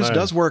 my furnace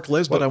does work,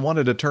 Liz, but I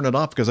wanted to turn it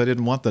off because I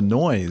didn't want the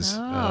noise.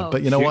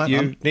 But you know what?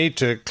 You need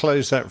to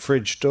close that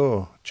fridge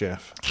door,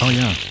 Jeff. Oh,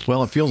 yeah.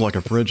 Well, it feels like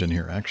a fridge in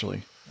here,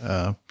 actually.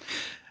 What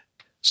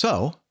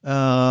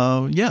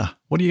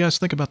do you guys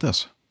think about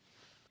this?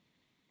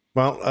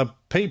 Well,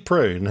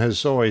 P-Prune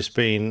has always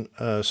been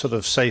a sort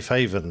of safe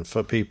haven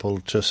for people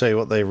to say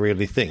what they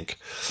really think.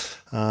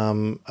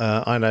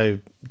 I know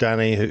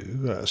Danny,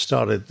 who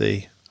started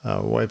the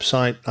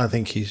website. I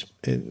think he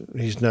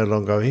may no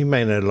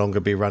longer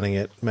be running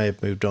it, may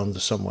have moved on to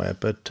somewhere.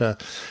 But,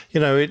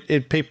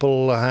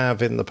 people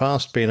have in the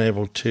past been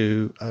able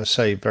to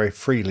say very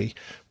freely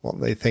what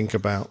they think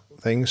about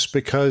things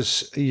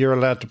because you're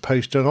allowed to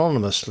post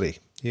anonymously.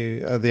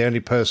 You are the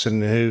only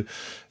person who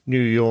knew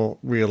your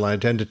real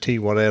identity,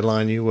 what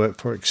airline you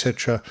worked for,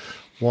 etc.,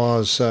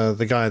 was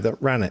the guy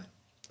that ran it.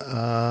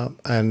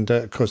 And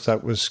of course,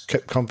 that was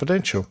kept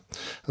confidential.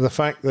 And the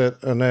fact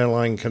that an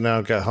airline can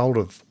now get hold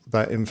of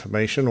that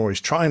information or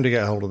is trying to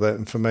get hold of that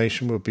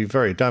information would be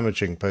very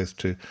damaging both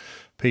to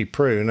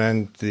P-Prune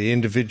and the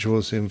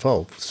individuals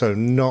involved. So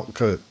not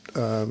good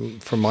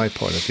from my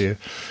point of view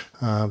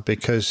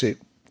because it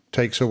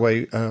takes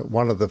away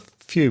one of the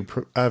few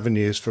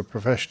avenues for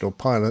professional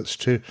pilots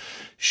to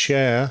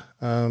share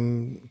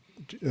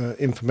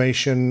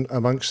information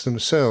amongst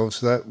themselves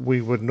that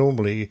we would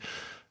normally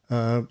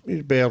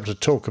be able to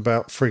talk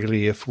about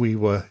freely if we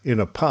were in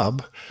a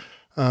pub.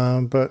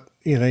 But,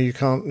 you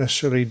can't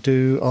necessarily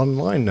do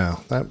online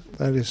now. That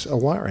is a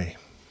worry.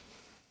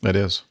 It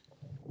is.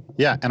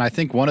 Yeah, and I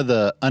think one of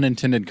the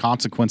unintended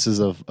consequences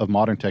of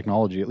modern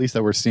technology, at least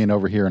that we're seeing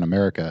over here in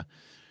America,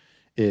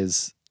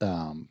 is,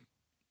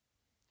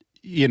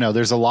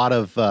 there's a lot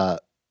of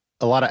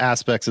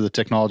aspects of the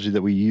technology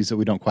that we use that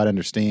we don't quite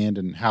understand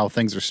and how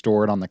things are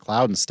stored on the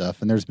cloud and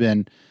stuff. And there's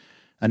been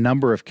a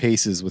number of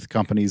cases with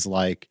companies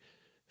like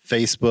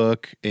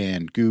Facebook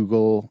and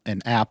Google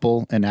and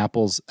Apple and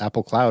Apple's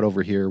Apple Cloud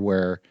over here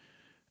where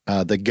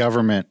the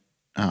government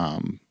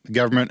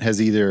has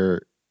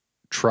either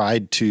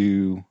tried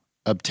to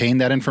obtain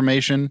that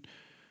information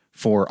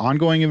for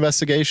ongoing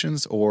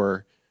investigations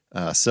or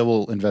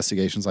civil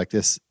investigations like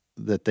this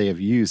that they have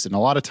used. And a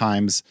lot of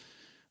times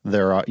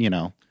there are,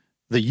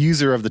 the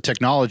user of the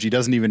technology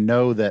doesn't even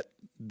know that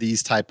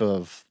these type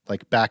of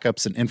like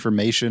backups and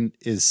information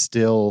is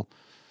still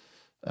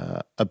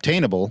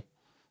obtainable.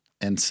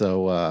 And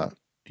so,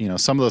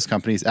 some of those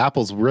companies,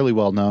 Apple's really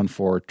well known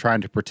for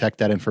trying to protect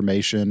that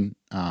information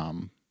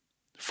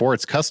for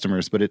its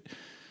customers, but it's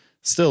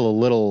still a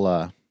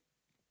little,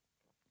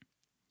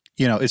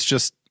 it's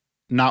just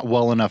not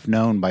well enough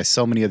known by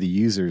so many of the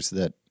users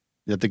that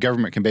the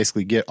government can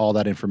basically get all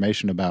that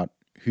information about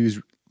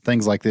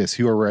things like this,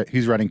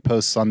 who's writing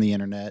posts on the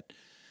internet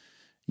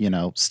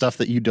stuff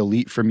that you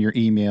delete from your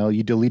email.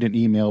 You delete an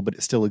email, but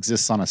it still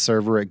exists on a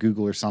server at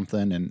Google or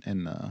something,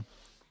 and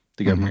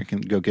the government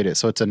can go get it.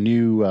 So it's a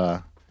new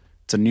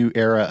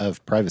era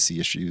of privacy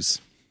issues.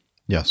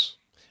 Yes.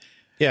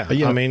 Yeah,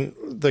 I mean,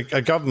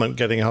 a government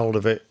getting hold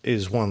of it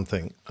is one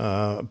thing,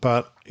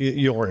 but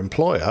your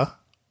employer,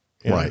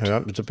 who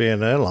happens to be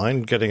an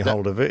airline, getting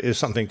hold of it is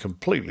something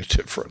completely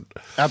different.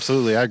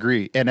 Absolutely, I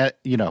agree. And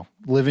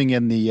living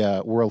in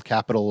the world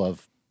capital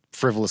of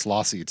frivolous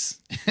lawsuits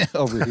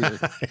over here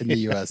in the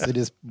U.S., it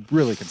is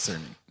really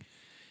concerning.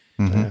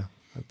 Yeah,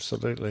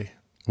 absolutely.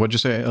 What'd you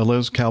say,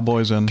 Liz?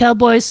 Cowboys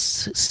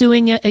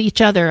suing each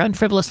other on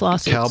frivolous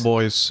lawsuits.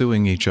 Cowboys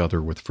suing each other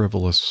with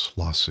frivolous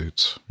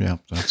lawsuits. Yeah,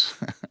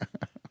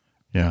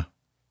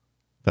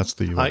 that's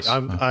the U.S.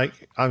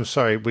 I'm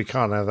sorry, we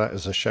can't have that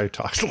as a show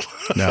title.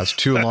 No, it's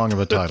too long of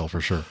a title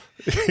for sure.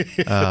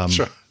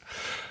 Sure.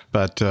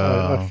 But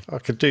I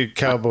could do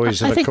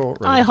Cowboys in a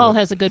courtroom. IHAL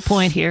has a good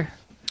point here.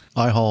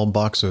 IHAL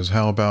boxes.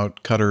 How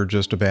about Qatar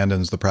just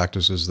abandons the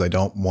practices they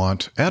don't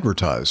want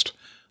advertised?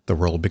 The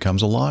world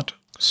becomes a lot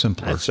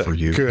simpler for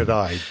you. Good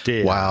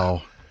idea.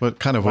 Wow. What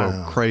kind of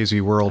a crazy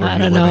world are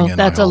you living in? I don't know.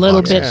 That's a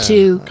little bit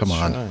too... Come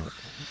on. Right.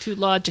 Too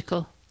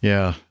logical.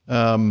 Yeah.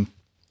 So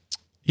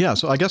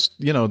I guess,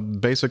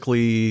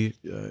 basically,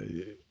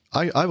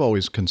 I've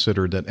always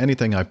considered that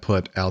anything I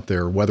put out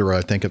there, whether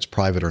I think it's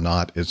private or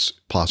not, it's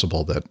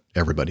possible that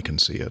everybody can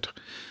see it.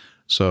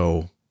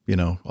 So,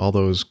 all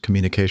those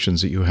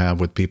communications that you have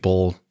with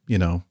people,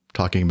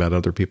 talking about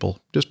other people,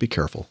 just be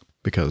careful,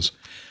 because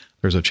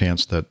there's a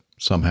chance that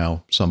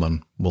somehow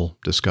someone will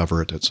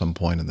discover it at some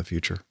point in the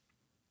future.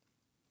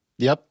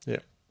 Yep. Yeah.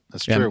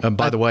 That's true. And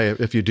by the way,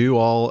 if you do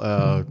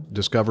all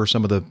discover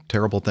some of the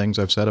terrible things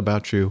I've said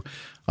about you,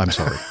 I'm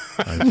sorry.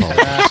 I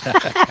apologize.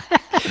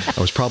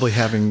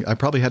 I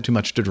probably had too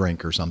much to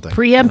drink or something.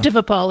 Preemptive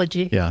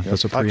apology. Yeah,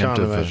 that's a preemptive I can't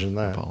imagine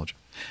that. apology.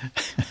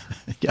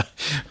 Yeah,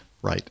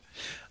 right.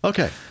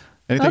 Okay.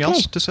 Anything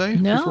else to say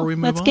before we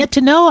move on? Let's get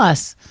to know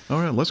us. All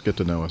right, let's get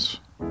to know us.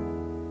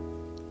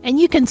 And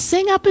you can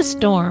sing up a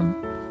storm.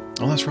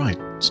 Oh, that's right.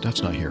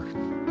 Steph's not here.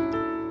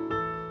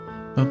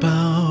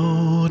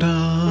 About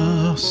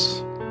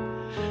us,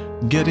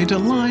 getting to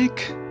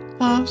like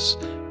us,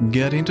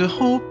 getting to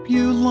hope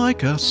you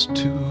like us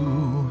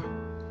too.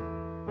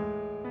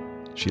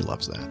 She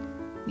loves that.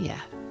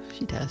 Yeah,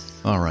 she does.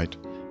 All right.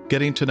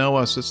 Getting to know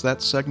us. It's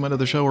that segment of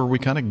the show where we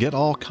kind of get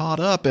all caught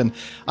up, and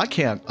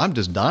I'm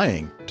just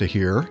dying to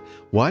hear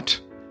what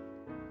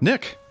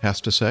Nick has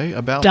to say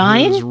about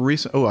his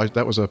recent... Oh,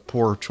 that was a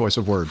poor choice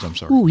of words. I'm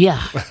sorry. Oh,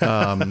 yeah.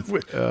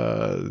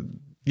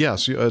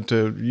 Yes,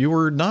 you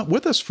were not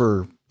with us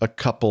for a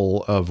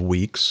couple of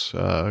weeks,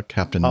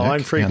 Captain Nick.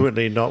 I'm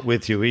frequently not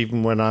with you,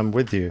 even when I'm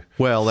with you.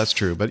 Well, that's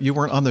true, but you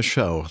weren't on the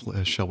show,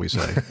 shall we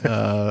say,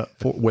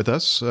 with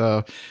us,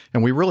 and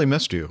we really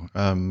missed you.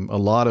 A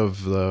lot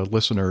of the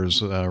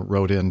listeners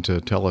wrote in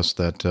to tell us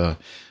that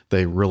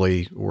they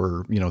really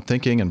were,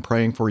 thinking and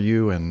praying for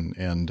you,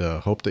 and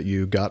hope that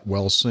you got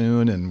well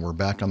soon and were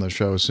back on the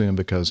show soon,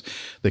 because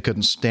they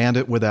couldn't stand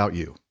it without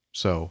you.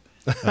 So...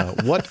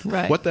 what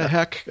the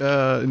heck?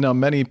 Now,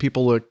 many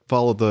people that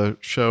follow the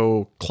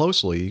show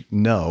closely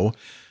know,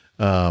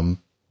 from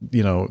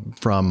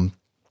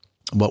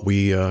what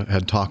we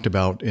had talked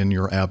about in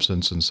your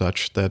absence and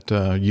such, that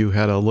you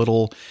had a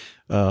little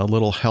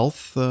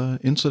health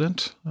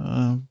incident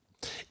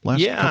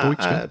last couple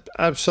weeks ago.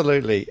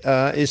 Absolutely.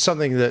 It's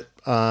something that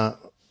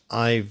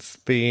I've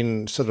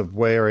been sort of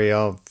wary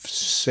of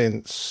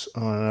since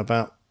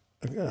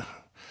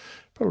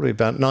probably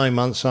about 9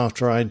 months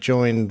after I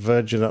joined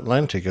Virgin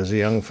Atlantic as a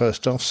young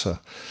first officer,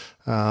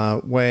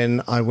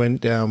 when I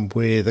went down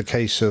with a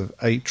case of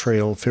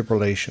atrial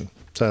fibrillation.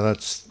 So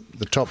that's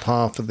the top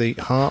half of the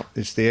heart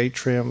is the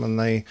atrium, and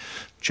the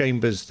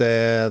chambers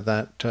there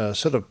that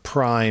sort of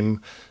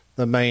prime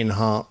the main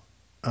heart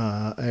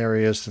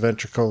areas, the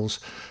ventricles,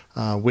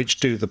 which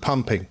do the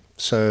pumping.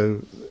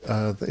 So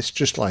it's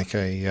just like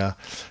a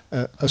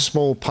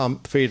small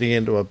pump feeding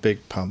into a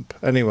big pump.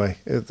 Anyway,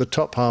 the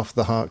top half of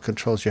the heart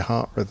controls your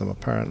heart rhythm,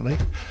 apparently.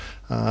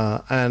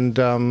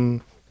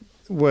 And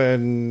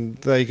when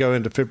they go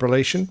into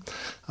fibrillation,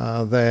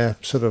 they're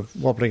sort of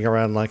wobbling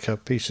around like a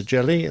piece of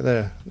jelly.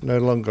 They're no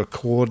longer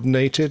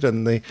coordinated,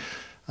 and the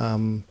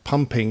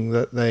pumping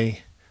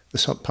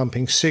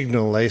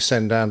signal they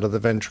send down to the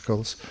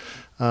ventricles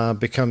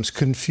becomes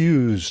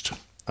confused.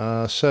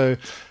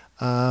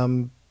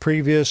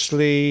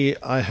 Previously,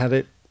 I had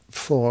it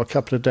for a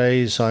couple of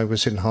days. I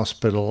was in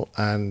hospital,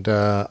 and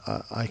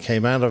I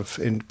came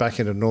back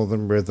into normal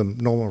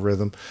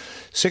rhythm.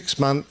 6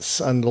 months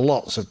and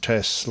lots of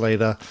tests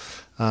later.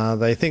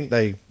 They think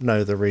they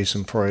know the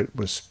reason for it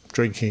was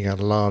drinking a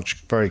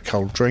large, very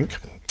cold drink.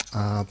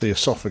 The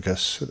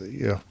esophagus,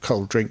 your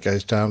cold drink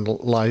goes down,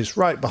 lies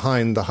right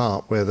behind the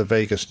heart where the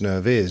vagus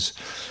nerve is,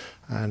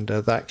 and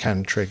that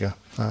can trigger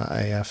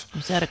AF.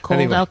 Was that a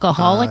cold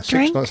alcoholic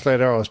drink? 6 months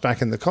later, I was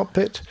back in the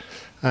cockpit,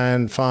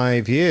 and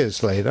 5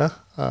 years later,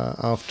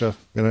 after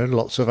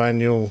lots of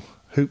annual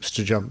hoops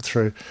to jump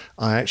through.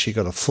 I actually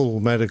got a full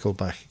medical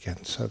back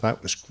again, so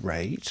that was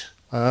great.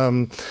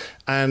 And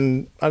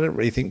I didn't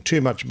really think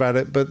too much about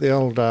it, but the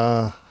old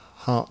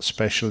heart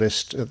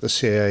specialist at the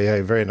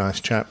CAA, very nice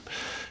chap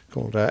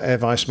called Air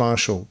Vice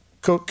Marshal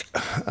Cook,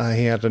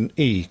 he had an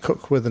E,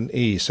 Cook with an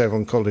E, so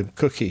everyone called him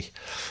Cookie.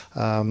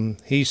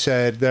 He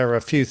said there are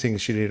a few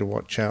things you need to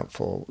watch out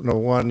for. No,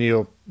 one,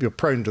 you're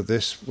prone to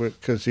this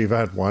because you've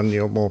had one,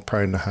 you're more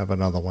prone to have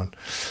another one.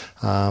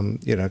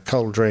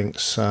 Cold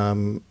drinks,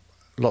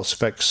 lots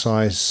of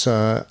exercise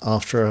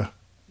after a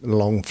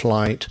long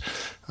flight.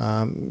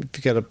 If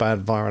you get a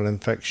bad viral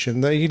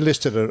infection, he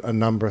listed a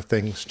number of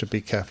things to be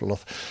careful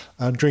of.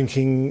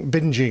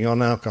 Binging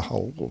on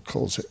alcohol will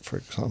cause it, for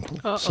example.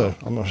 Uh-oh. So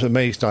I'm not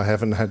amazed I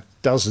haven't had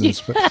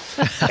dozens, but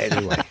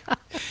anyway.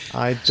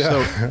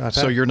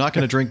 So you're not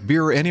going to drink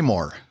beer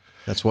anymore?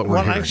 That's what we're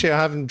hearing. Well, actually,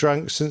 I haven't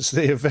drunk since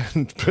the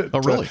event. But, oh,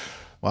 really?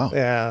 Wow.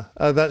 Yeah,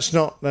 that's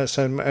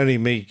only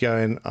me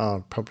going,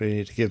 I probably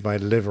need to give my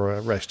liver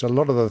a rest. A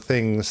lot of the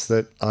things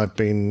that I've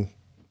been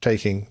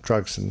taking,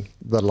 drugs and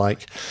the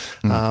like,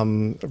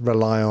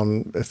 rely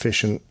on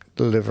efficient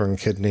liver and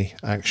kidney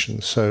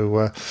action.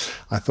 So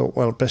I thought,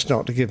 well, best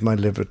not to give my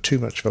liver too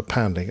much of a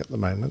pounding at the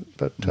moment,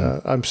 but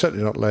I'm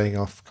certainly not laying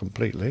off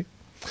completely.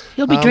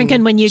 You'll be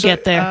drinking when you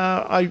get there.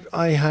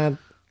 I had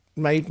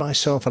made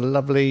myself a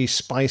lovely,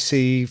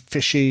 spicy,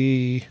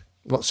 fishy,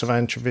 lots of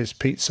anchovies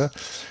pizza,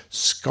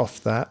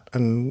 scoffed that,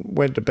 and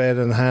went to bed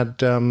and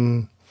had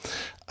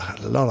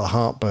a lot of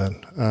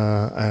heartburn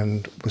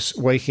and was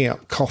waking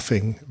up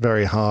coughing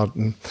very hard,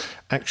 and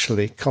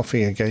actually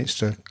coughing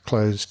against a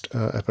closed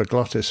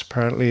epiglottis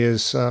apparently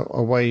is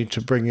a way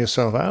to bring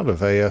yourself out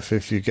of AF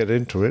if you get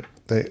into it.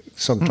 It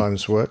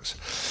sometimes works.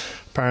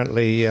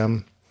 Apparently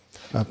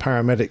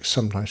paramedics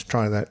sometimes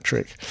try that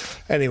trick.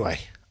 Anyway,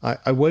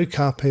 I woke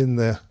up in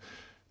the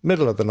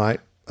middle of the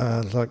night,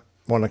 like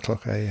 1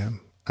 o'clock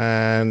a.m.,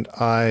 and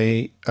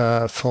I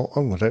thought,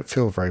 I don't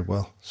feel very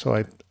well. So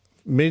I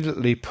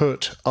immediately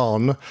put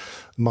on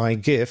my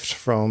gift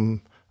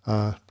from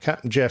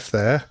Captain Jeff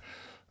there,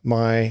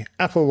 my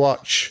Apple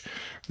Watch.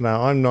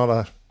 Now, I'm not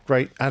a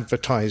great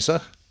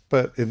advertiser,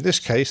 but in this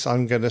case,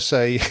 I'm going to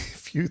say,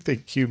 if you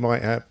think you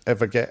might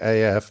ever get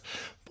AF,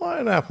 buy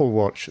an Apple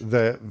Watch.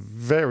 They're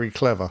very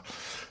clever.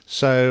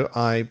 So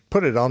I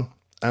put it on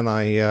and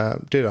I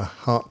did a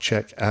heart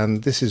check,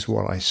 and this is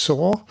what I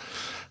saw.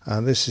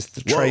 This is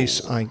the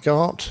trace I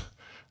got,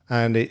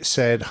 and it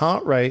said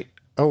heart rate.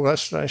 Oh,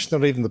 that's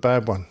not even the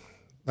bad one.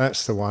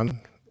 That's the one.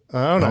 No,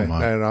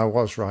 I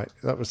was right.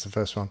 That was the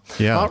first one.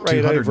 Yeah, heart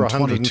rate over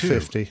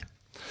 150.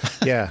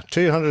 Yeah,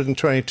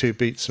 222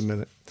 beats a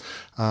minute.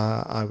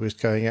 I was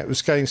going. It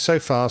was going so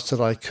fast that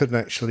I couldn't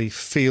actually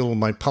feel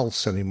my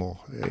pulse anymore.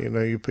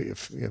 You put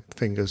your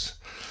fingers.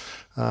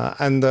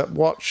 And the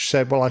watch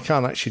said, well, I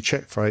can't actually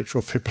check for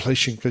atrial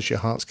fibrillation because your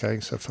heart's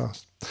going so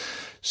fast.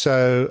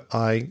 So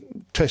I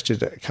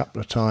tested it a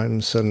couple of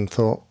times and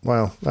thought,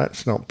 well,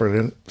 that's not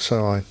brilliant.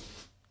 So I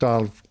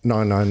dialed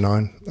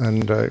 999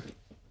 and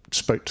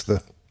spoke to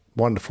the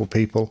wonderful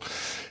people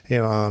in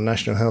our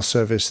National Health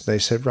Service. They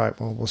said, right,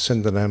 well, we'll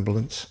send an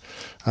ambulance.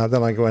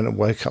 Then I go in and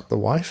woke up the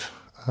wife.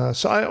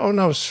 So I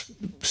was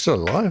still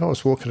alive. I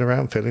was walking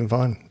around feeling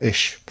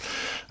fine-ish.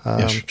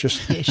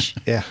 Just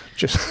yeah,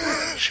 just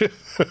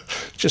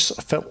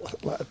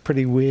felt like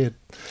pretty weird.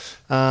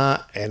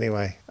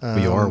 Anyway,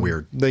 you are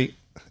weird.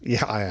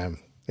 Yeah, I am.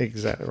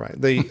 Exactly right.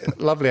 The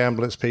lovely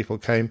ambulance people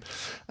came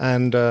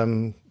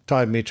and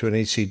tied me to an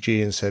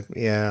ECG and said,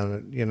 yeah,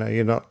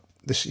 you're not.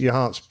 Your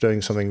heart's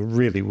doing something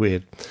really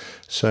weird.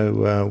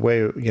 So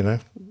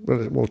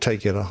we'll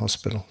take you to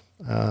hospital.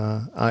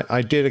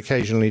 I did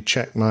occasionally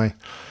check my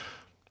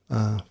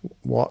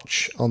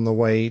watch on the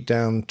way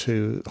down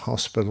to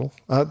hospital.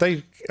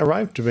 They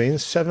arrived to me in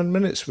 7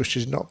 minutes, which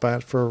is not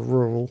bad for a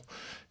rural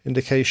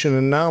indication.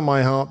 And now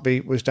my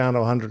heartbeat was down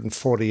to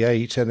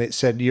 148, and it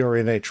said you're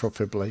in atrial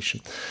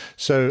fibrillation.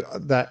 So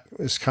that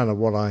is kind of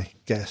what I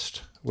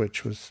guessed,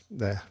 which was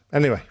there.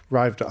 Anyway,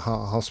 arrived at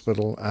Heart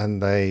Hospital,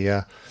 and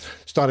they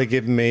started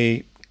giving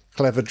me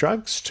clever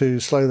drugs to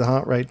slow the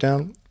heart rate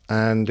down.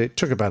 And it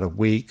took about a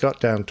week, got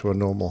down to a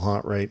normal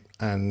heart rate,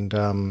 and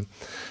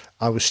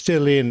I was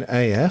still in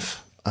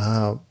AF,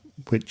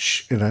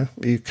 which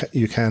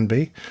you can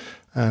be,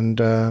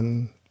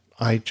 and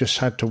I just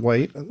had to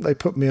wait. They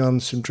put me on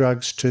some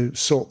drugs to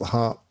sort the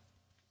heart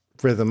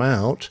rhythm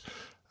out,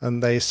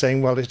 and they're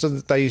saying, well,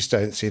 these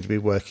don't seem to be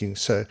working,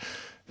 so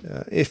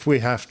if we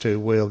have to,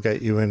 we'll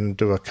get you in and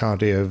do a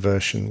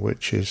cardioversion,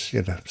 which is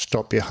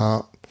stop your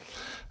heart,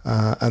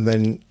 and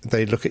then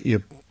they look at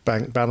your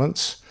bank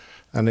balance.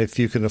 And if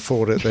you can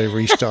afford it, they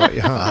restart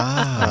your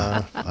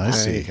heart. I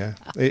see. You go.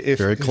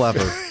 Very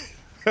clever.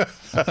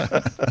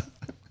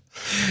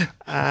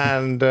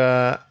 And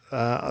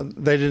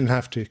they didn't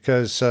have to,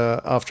 because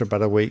after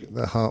about a week,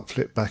 the heart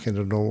flipped back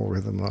into normal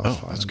rhythm.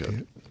 That's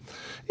good.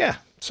 Yeah,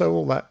 so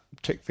all that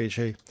tick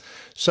VG.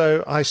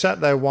 So I sat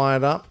there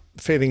wired up,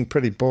 feeling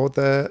pretty bored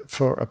there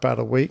for about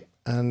a week.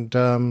 And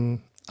I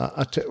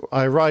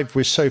arrived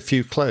with so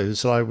few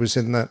clothes that I was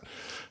in that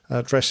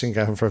dressing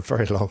gown for a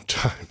very long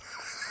time.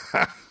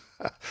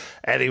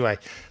 Anyway,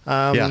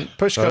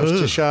 push comes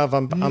to shove.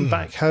 I'm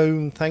back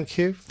home, thank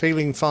you.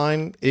 Feeling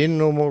fine, in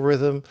normal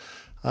rhythm.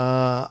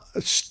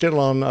 Still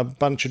on a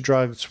bunch of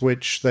drugs,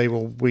 which they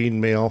will wean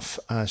me off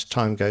as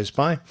time goes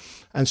by.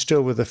 And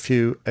still with a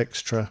few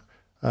extra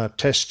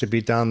tests to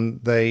be done.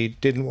 They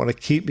didn't want to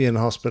keep me in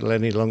hospital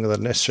any longer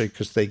than necessary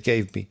because they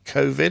gave me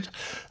COVID,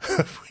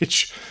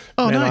 which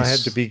meant nice. I had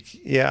to be,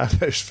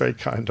 that was very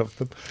kind of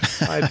them.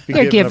 I had to be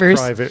given givers.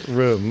 A private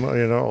room,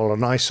 or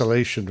an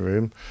isolation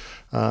room,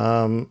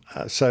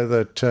 so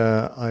that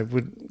I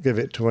wouldn't give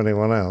it to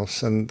anyone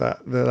else. And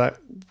that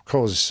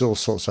causes all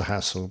sorts of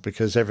hassle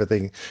because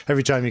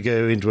every time you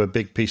go into a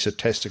big piece of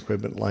test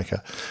equipment like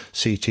a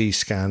CT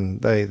scan,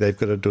 they've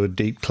got to do a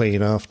deep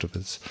clean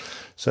afterwards.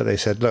 So they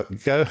said,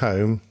 look, go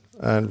home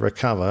and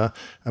recover,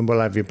 and we'll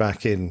have you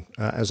back in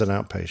as an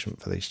outpatient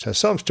for these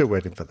tests. So I'm still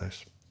waiting for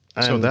those.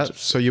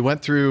 So you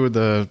went through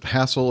the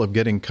hassle of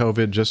getting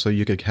COVID just so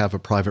you could have a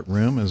private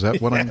room? Is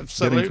that what I'm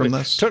getting from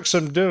this? Took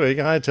some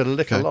doing. I had to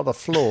lick a lot of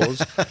floors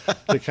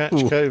to catch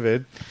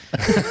COVID.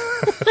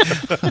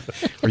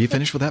 Are you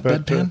finished with that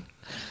bedpan?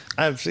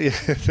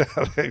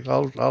 Absolutely.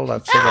 I'll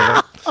have some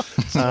of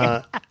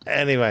it.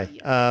 Anyway,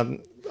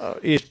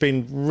 it's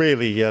been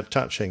really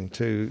touching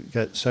to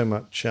get so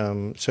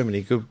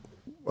many good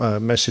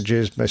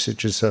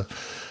messages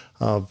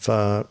of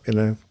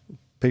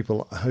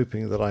people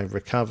hoping that I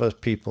recover.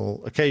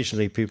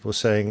 Occasionally people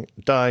saying,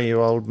 "Die,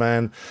 you old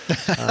man."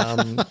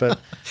 But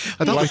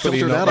I thought we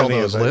filtered out all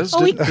those, Liz.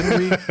 Didn't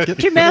we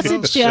get your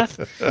message, Jeff?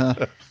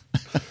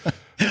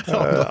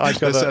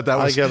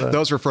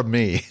 Those were from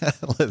me.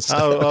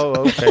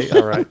 Okay,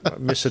 all right,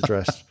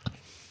 misaddressed.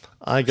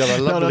 I got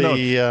a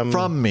lovely... No.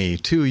 From me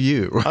to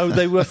you. Oh,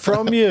 they were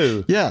from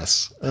you?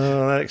 Yes.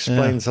 Oh, that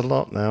explains a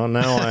lot now.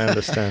 Now I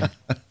understand.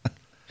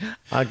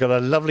 I got a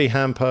lovely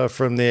hamper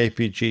from the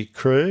APG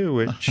crew,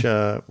 which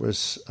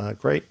was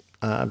great.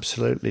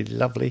 Absolutely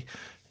lovely.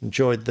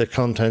 Enjoyed the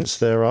contents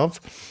thereof.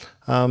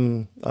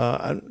 And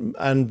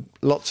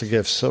lots of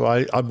gifts. So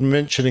I'm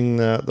mentioning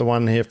the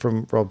one here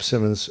from Rob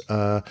Simmons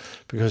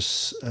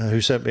because who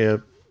sent me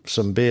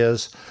some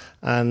beers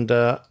and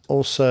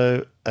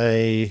also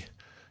a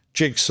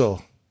jigsaw,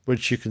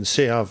 which you can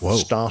see I've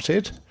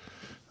started.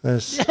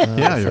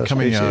 You're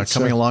coming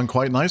along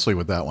quite nicely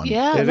with that one.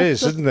 Yeah, it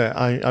is, isn't it?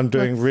 I'm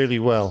doing really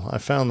well. I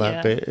found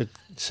that bit. It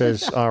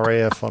says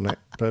RAF on it,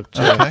 but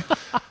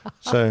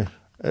so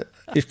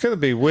it's going to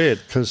be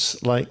weird because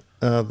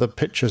the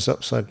picture's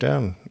upside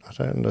down. I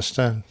don't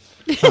understand.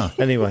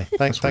 Anyway,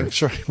 thanks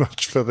very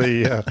much for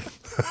the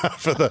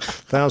for the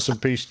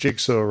 1,000-piece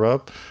jigsaw,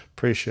 Rob.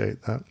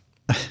 Appreciate that.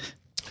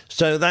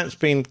 So that's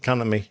been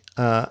kind of me,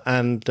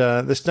 and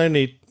there's no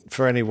need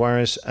for any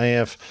worries.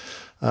 AF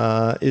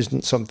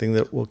isn't something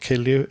that will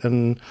kill you,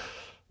 and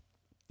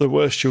the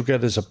worst you'll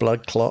get is a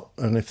blood clot.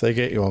 And if they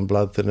get you on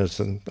blood thinners,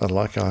 and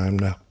like I am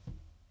now,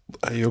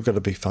 you're going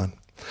to be fine.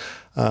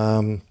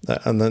 And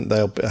then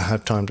they'll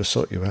have time to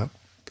sort you out.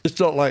 It's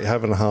not like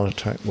having a heart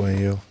attack where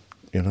you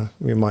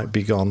might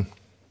be gone.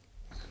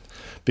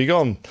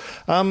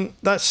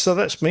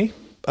 That's me.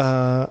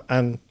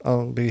 And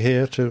I'll be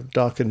here to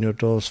darken your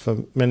doors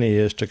for many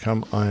years to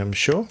come, I am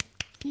sure.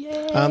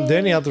 The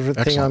only other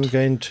thing I'm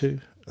going to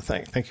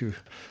thank you.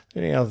 The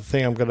only other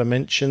thing I'm going to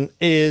mention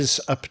is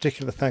a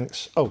particular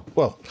thanks. Oh,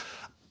 well,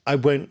 I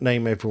won't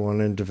name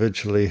everyone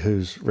individually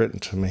who's written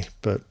to me,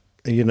 but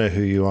you know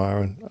who you are,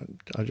 and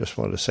I just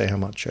wanted to say how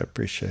much I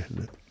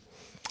appreciated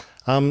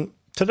it.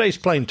 Today's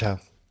Plane Tale.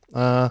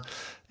 An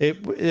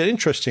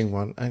interesting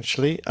one,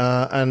 actually,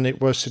 and it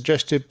was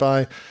suggested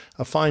by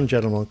a fine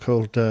gentleman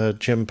called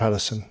Jim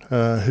Patterson,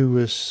 who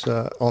was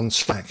on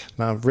Slack.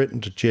 Now, I've written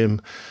to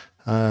Jim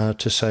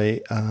to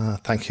say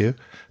thank you,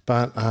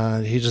 but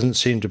he doesn't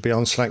seem to be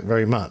on Slack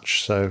very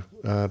much, so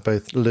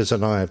both Liz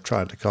and I have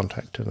tried to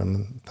contact him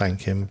and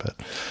thank him, but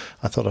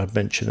I thought I'd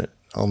mention it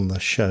on the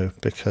show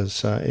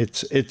because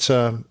it's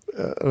an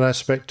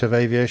aspect of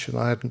aviation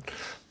I hadn't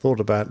thought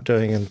about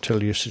doing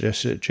until you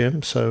suggested it,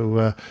 Jim,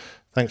 so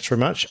thanks very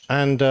much.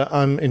 And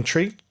I'm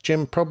intrigued.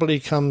 Jim probably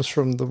comes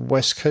from the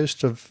west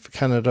coast of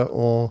Canada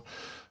or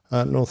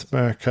North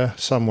America,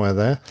 somewhere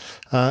there.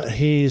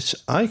 His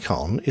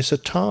icon is a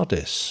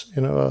TARDIS,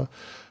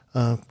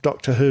 a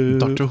Doctor Who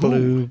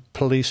blue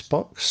police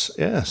box.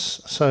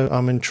 Yes. So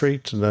I'm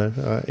intrigued to know,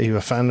 are you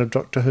a fan of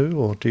Doctor Who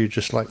or do you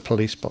just like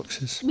police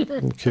boxes?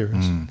 I'm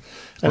curious.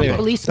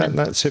 Anyway,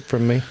 that's it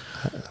from me.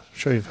 I'm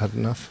sure you've had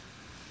enough.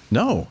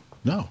 No.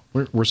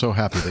 We're so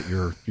happy that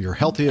you're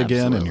healthy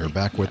again and you're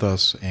back with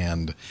us.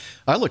 And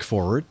I look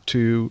forward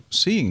to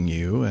seeing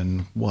you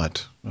in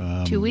what?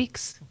 2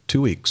 weeks.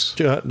 2 weeks.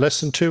 Less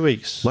than 2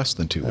 weeks. Less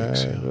than 2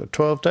 weeks.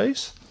 12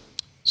 days?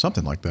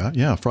 Something like that.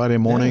 Yeah. Friday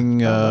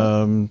morning,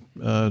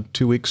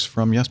 2 weeks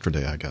from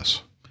yesterday, I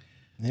guess.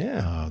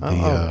 Yeah.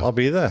 I'll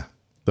be there.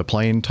 The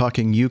Plane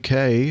Talking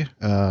UK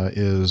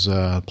is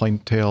Plane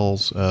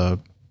Tales.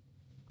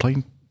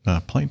 Plane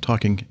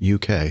Talking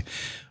UK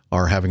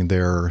are having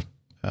their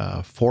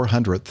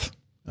 400th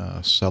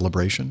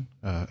celebration,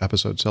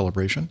 episode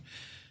celebration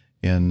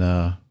in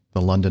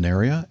London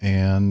area,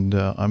 and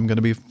I'm going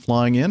to be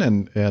flying in,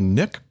 and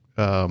Nick,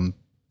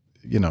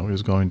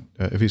 is going,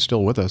 if he's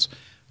still with us,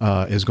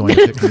 is going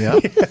to pick me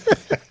up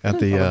at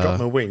the. I've got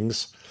my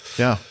wings.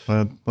 Yeah,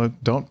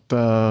 don't.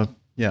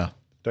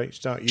 Don't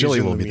start using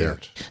Jilly will them be there.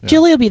 yet. Yeah.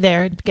 Jilly will be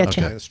there and get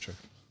you. That's true.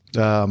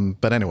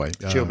 But anyway,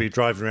 she'll be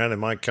driving around in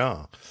my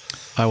car.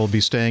 I will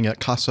be staying at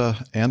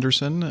Casa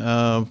Anderson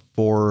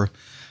for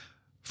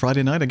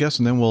Friday night, I guess,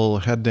 and then we'll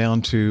head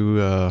down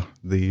to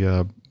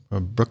the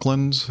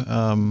Brooklands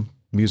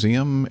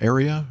Museum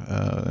area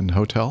and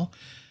hotel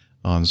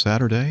on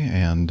Saturday,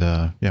 and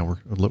we're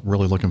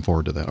really looking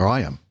forward to that. Or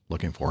I am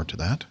looking forward to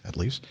that, at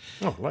least.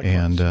 Oh, likewise.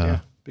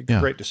 And be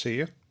great to see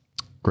you.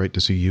 Great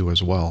to see you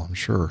as well, I'm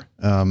sure.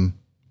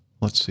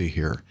 Let's see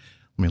here.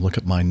 Let me look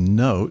at my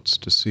notes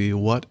to see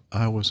what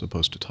I was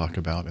supposed to talk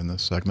about in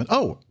this segment.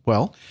 Oh,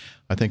 well,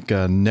 I think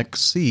Nick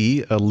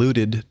C.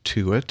 alluded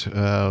to it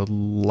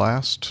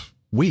last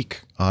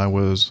week. I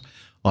was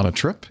on a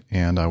trip,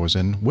 and I was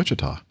in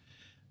Wichita,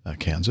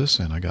 Kansas,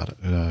 and I got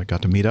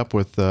to meet up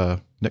with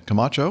Nick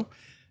Camacho,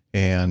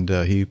 and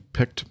he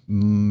picked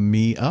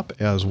me up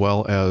as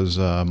well as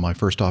my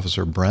first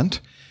officer, Brent,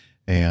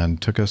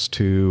 and took us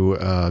to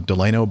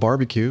Delano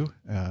Barbecue,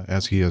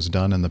 as he has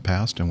done in the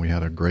past, and we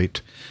had a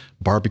great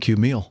barbecue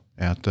meal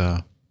at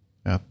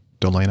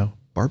Delano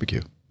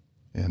Barbecue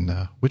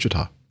in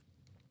Wichita.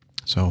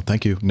 So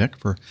thank you, Nick,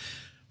 for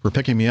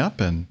picking me up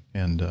and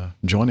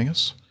joining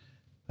us.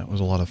 That was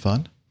a lot of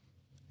fun.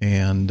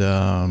 And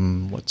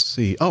let's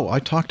see. Oh, I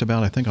talked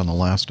about, I think on the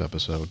last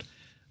episode,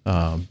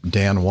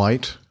 Dan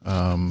White,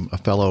 a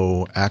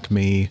fellow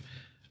Acme,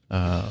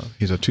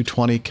 he's a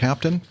 220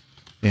 captain,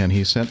 and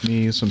he sent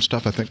me some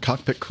stuff. I think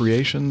Cockpit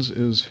Creations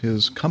is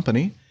his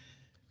company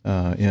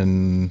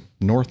in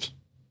North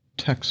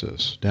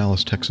Texas,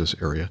 Dallas, Texas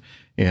area.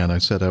 And I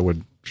said I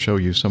would show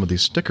you some of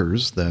these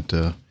stickers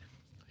that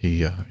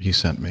he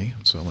sent me.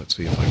 So let's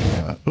see if I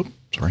can. Oops,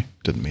 sorry,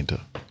 didn't mean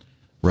to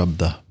rub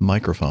the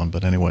microphone.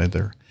 But anyway,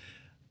 they're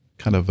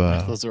kind of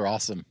those are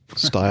awesome,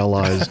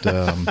 stylized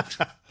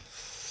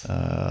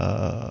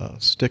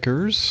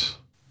stickers.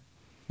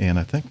 And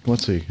I think,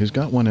 let's see, he's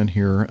got one in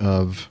here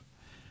of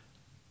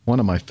one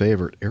of my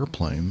favorite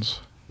airplanes.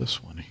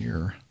 This one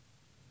here.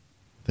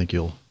 I think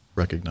you'll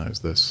recognize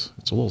this.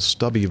 It's a little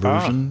stubby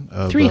version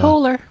of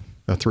three-holer.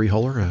 A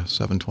three-holer, a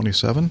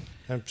 727.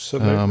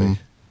 Absolutely.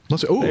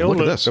 Let's see. Oh, they all look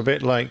at look this. a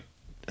bit like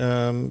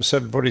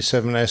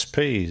 747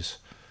 SPs.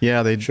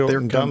 Yeah, they're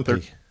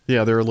dumpy.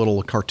 They're a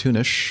little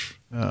cartoonish.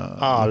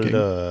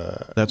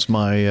 That's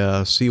my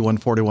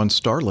C-141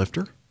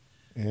 Starlifter.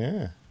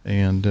 Yeah.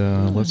 And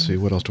let's see,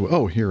 what else do we...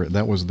 Oh, here,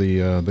 that was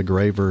the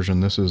gray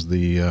version. This is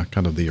the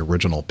kind of the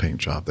original paint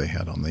job they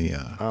had on the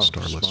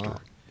Starlifter.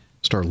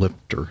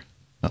 Starlifter,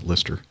 not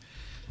Lister.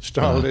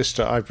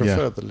 Starlister. I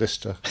prefer the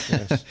Lister.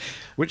 Yes.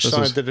 Which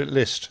side did it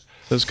list?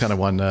 This is kind of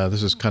one.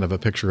 This is kind of a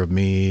picture of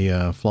me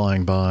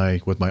flying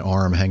by with my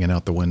arm hanging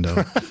out the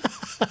window.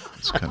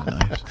 It's kind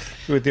of nice.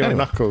 With your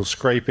knuckles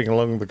scraping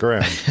along the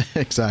ground.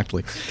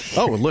 Exactly.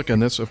 Oh, look,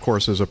 and this, of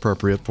course, is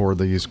appropriate for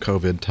these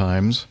COVID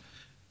times.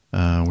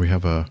 We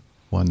have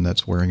one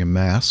that's wearing a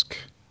mask.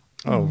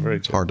 Oh, very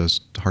good.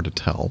 It's hard to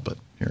tell, but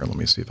here, let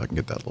me see if I can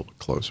get that a little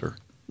closer.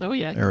 Oh,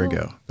 yeah. There we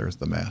go. There's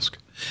the mask.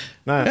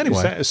 Now, anyway,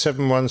 is that a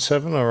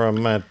 717 or a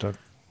Mad Dog?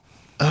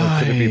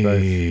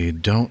 I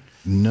don't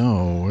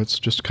know. It's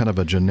just kind of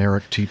a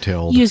generic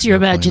T-tailed. Use your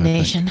airplane,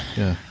 imagination.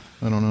 Yeah,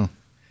 I don't know.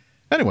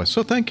 Anyway,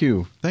 so thank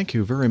you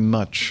very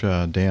much,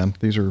 Dan.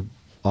 These are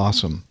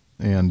awesome.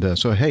 And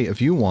so, hey,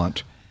 if you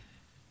want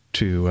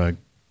to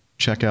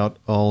check out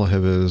all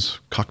of his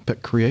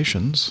Cockpit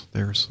Creations,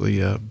 there's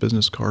the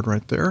business card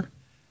right there.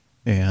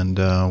 And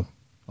I'll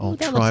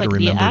try to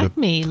remember the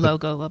Acme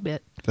logo a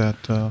bit.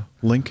 That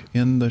link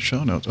in the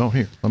show notes. Oh,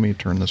 here, let me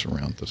turn this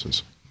around. This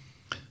is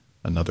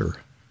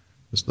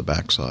the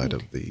backside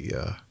of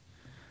the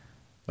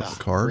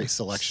card. Great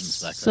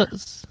selections back there.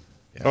 Yes.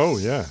 Oh,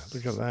 yeah.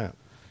 Look at that.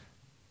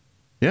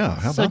 Yeah,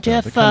 how so about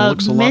Jeff, that? It kind of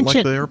looks a lot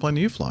like the airplane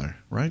you fly,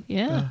 right?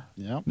 Yeah.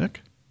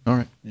 Nick? All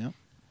right. Yeah.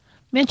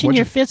 Mention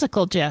your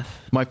physical, Jeff.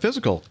 My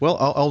physical. Well,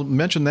 I'll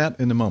mention that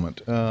in a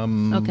moment.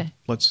 Okay.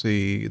 Let's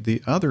see.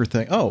 The other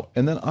thing. Oh,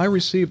 and then I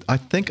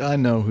think I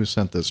know who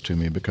sent this to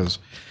me, because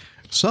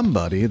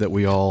somebody that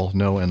we all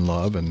know and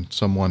love, and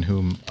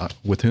someone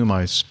with whom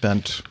I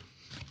spent,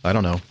 I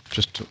don't know,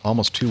 just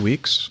almost 2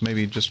 weeks,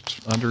 maybe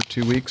just under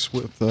 2 weeks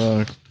with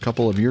a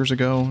couple of years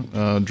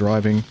ago,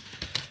 driving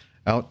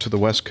out to the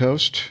West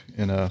Coast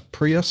in a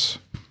Prius.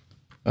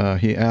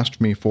 He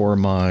asked me for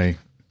my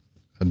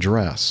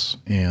address,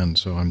 and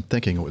so I'm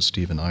thinking it was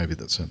Stephen Ivy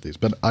that sent these,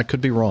 but I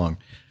could be wrong.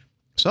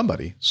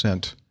 Somebody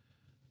sent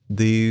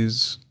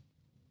these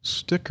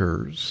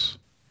stickers.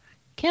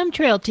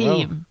 Chemtrail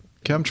Team.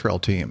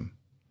 Chemtrail Team.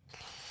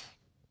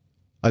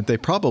 They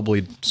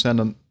probably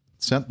sent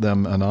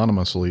them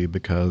anonymously,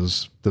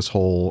 because this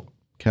whole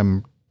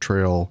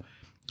chemtrail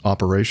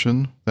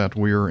operation that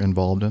we're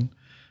involved in,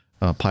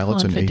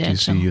 pilots in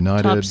ATC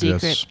United,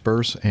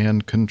 disperse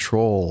and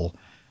control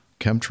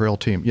chemtrail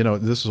team.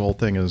 This whole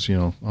thing is,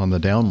 on the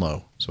down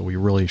low, so we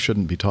really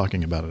shouldn't be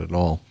talking about it at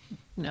all.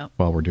 No.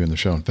 While we're doing the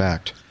show. In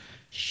fact,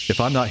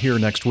 if I'm not here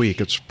next week,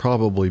 it's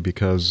probably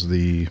because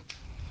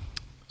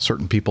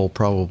certain people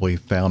probably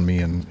found me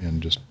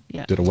and just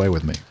did away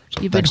with me.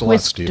 So You've thanks been a lot,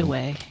 whisked Steve.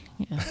 away.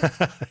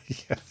 Yeah.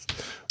 Yes.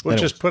 We'll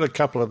just put a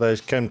couple of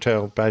those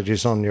chemtrail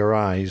badges on your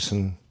eyes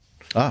and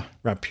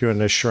wrap you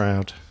in a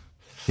shroud.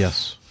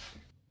 Yes.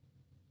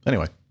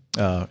 Anyway,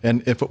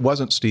 and if it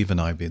wasn't Steve and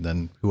Ivy,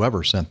 then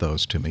whoever sent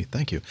those to me,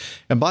 thank you.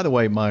 And by the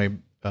way, my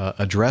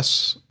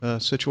address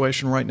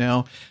situation right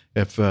now,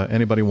 if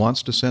anybody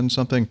wants to send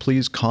something,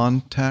 please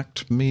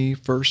contact me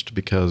first,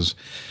 because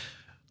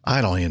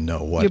I don't even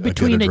know what a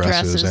good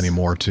address is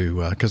anymore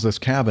because this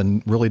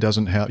cabin really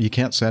doesn't have, you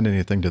can't send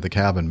anything to the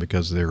cabin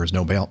because there is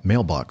no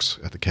mailbox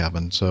at the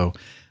cabin. So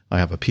I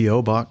have a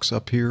P.O. box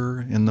up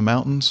here in the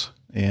mountains,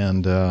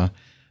 and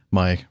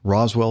my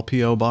Roswell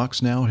P.O.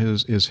 box now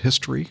is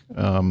history.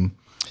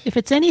 If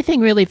it's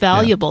anything really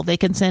valuable, they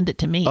can send it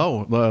to me.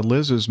 Oh,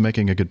 Liz is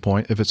making a good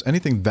point. If it's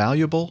anything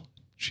valuable,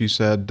 she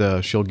said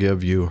she'll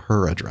give you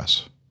her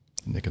address,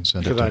 and they can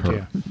send it to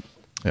her.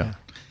 Yeah.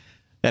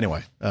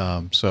 Anyway,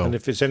 and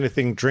if it's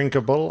anything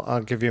drinkable,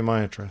 I'll give you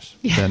my address.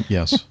 Then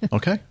yes,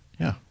 okay,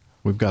 yeah,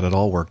 we've got it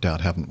all worked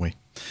out, haven't we?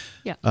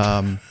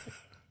 Yeah.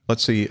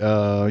 Let's see.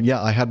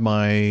 I had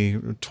my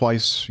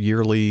twice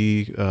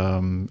yearly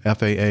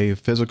FAA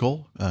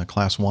physical,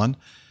 class 1,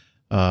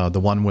 the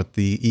one with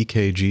the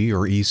EKG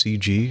or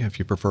ECG, if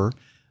you prefer,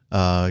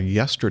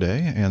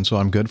 yesterday, and so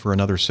I'm good for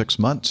another 6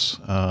 months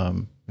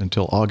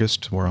until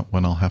August,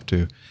 when I'll have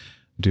to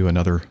do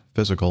another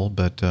physical.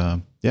 But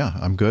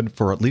I'm good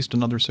for at least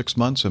another 6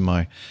 months, and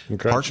my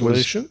heart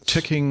was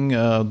ticking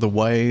the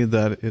way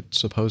that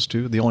it's supposed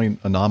to. The only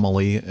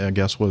anomaly, I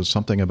guess, was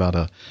something about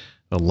a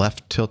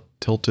left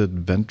tilted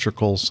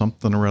ventricle,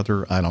 something or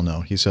other. I don't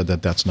know. He said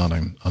that's not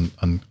an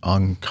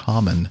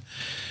uncommon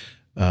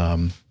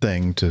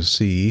thing to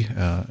see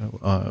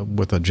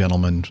with a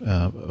gentleman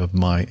of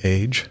my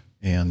age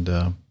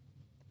and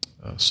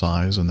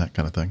size and that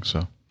kind of thing.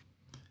 So,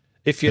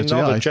 if you're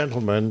not a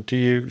gentleman, do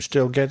you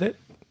still get it?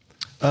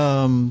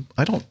 I'm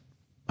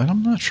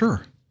not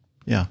sure.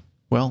 Yeah.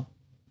 Well,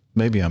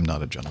 maybe I'm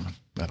not a gentleman.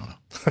 I don't know.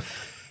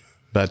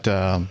 But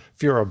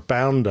if you're a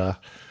bounder.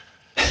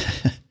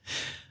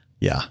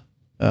 Yeah.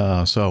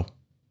 So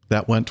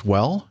that went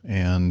well,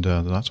 and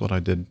that's what I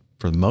did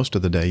for most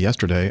of the day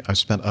yesterday. I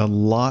spent a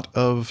lot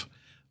of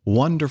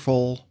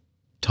wonderful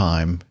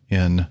time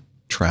in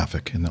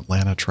traffic, in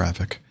Atlanta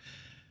traffic,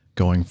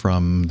 going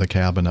from the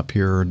cabin up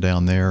here,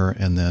 down there,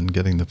 and then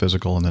getting the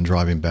physical and then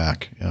driving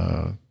back.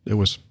 It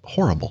was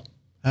horrible,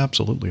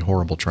 absolutely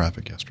horrible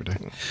traffic yesterday.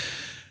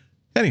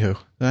 Anywho,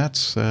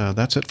 that's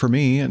it for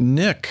me.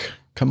 Nick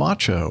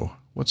Camacho,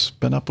 what's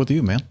been up with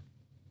you, man?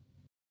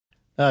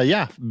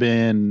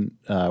 Been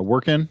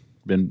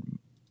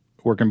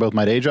working both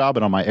my day job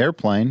and on my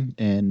airplane,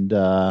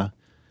 and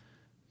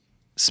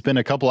spent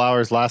a couple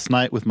hours last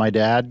night with my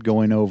dad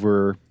going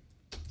over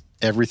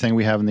everything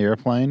we have in the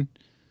airplane,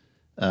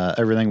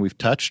 everything we've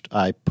touched.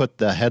 I put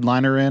the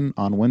headliner in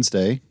on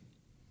Wednesday,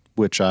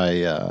 which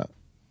I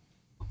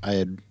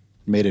had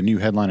made a new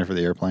headliner for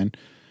the airplane.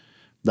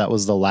 That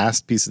was the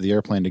last piece of the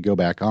airplane to go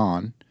back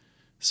on.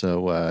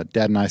 So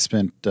Dad and I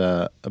spent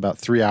about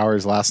 3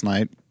 hours last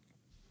night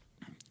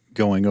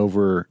going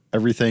over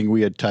everything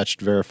we had touched,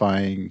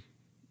 verifying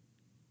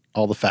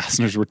all the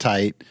fasteners were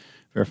tight,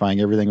 verifying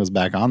everything was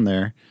back on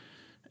there.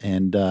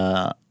 And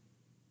I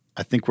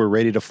think we're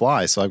ready to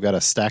fly. So I've got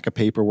a stack of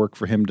paperwork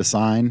for him to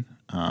sign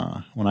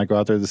when I go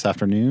out there this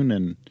afternoon.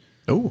 And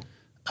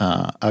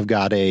I've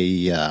got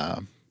I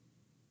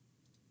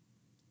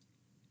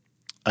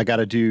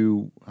got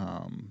to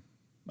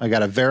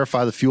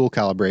verify the fuel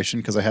calibration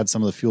because I had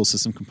some of the fuel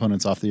system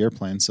components off the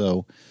airplane.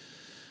 So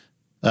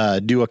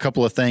do a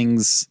couple of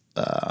things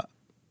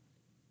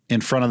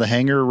in front of the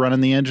hangar,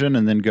 running the engine,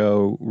 and then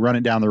go run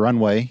it down the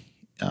runway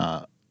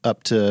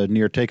up to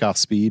near takeoff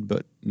speed,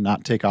 but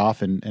not take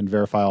off, and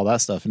verify all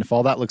that stuff. And if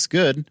all that looks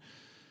good,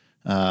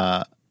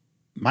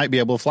 might be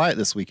able to fly it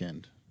this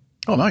weekend.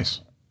 Oh,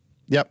 nice.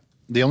 Yep.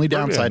 The only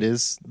downside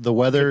is the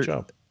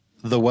weather.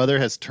 The weather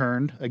has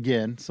turned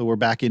again, so we're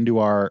back into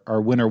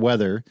our winter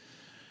weather.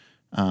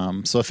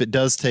 So if it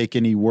does take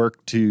any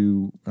work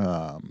to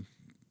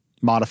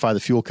modify the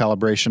fuel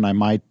calibration, I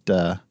might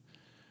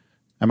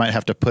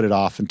have to put it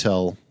off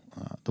until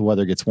the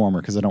weather gets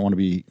warmer, because I don't want to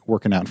be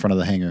working out in front of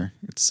the hangar.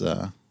 It's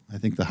I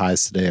think the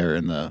highs today are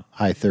in the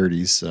high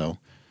 30s, so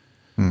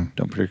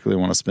don't particularly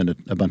want to spend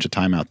a bunch of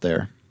time out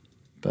there.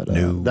 But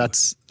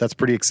that's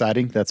pretty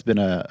exciting. That's been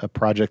a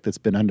project that's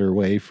been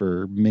underway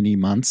for many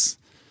months,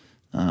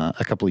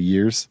 a couple of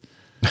years,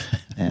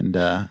 and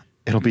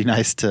it'll be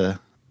nice to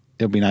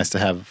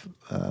have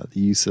the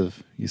use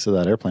of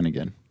that airplane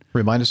again.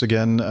 Remind us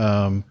again,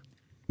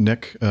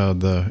 Nick,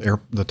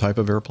 the type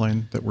of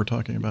airplane that we're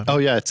talking about. Oh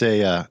yeah, it's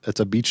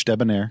a Beech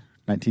Debonair,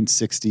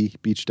 1960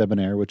 Beech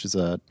Debonair, which is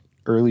a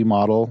early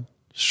model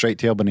straight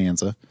tail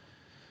Bonanza.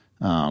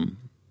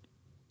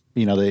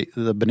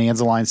 the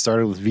Bonanza line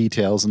started with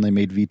V-tails, and they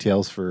made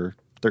V-tails for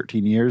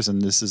 13 years.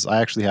 And I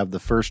actually have the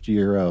first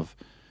year of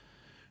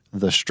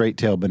the straight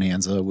tail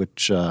Bonanza,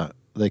 which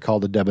they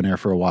called a Debonair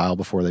for a while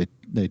before they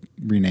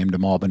renamed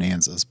them all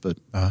Bonanzas. But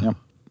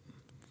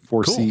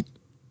 4-seat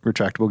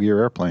retractable gear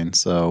airplane.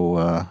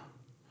 So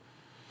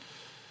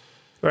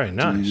very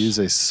nice. You use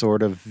a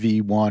sort of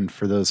V1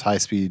 for those high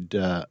speed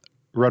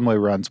runway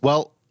runs.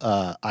 Well,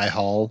 I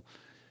haul.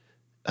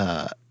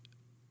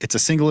 It's a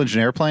single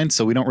engine airplane,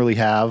 so we don't really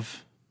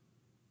have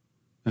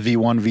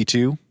V1,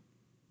 V2.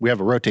 We have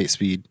a rotate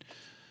speed.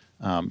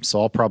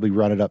 So I'll probably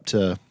run it up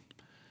to,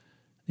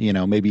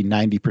 maybe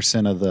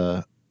 90% of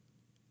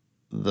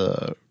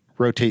the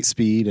rotate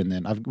speed. And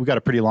then we've got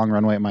a pretty long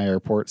runway at my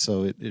airport,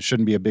 so it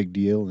shouldn't be a big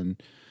deal.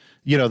 And,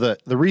 the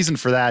reason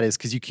for that is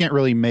because you can't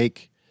really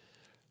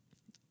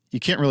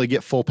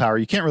get full power.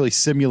 You can't really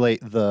simulate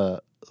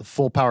the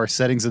full power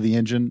settings of the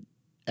engine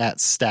at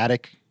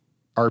static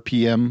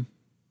RPM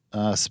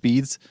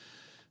speeds.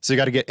 So you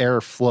got to get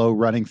airflow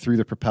running through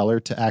the propeller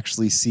to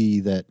actually see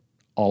that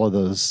all of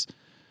those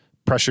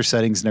pressure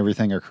settings and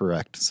everything are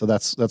correct. So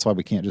that's why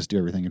we can't just do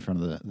everything in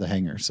front of the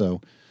hangar. So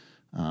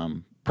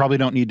probably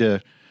don't need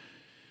to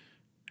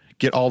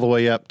get all the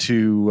way up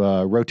to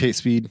rotate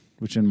speed,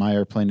 which in my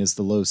airplane is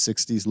the low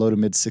to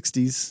mid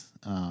 60s.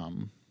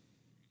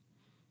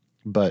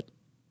 But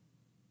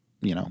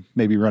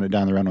maybe run it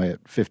down the runway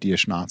at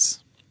 50-ish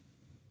knots.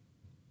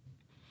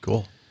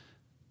 Cool.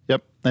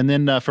 Yep. And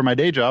then for my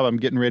day job, I'm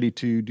getting ready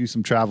to do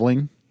some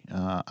traveling.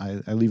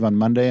 I leave on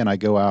Monday and I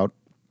go out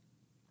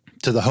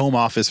to the home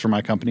office for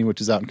my company,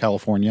 which is out in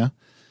California.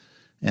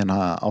 And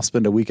I'll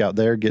spend a week out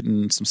there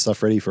getting some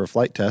stuff ready for a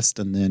flight test,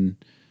 and then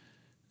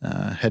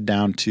head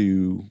down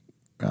to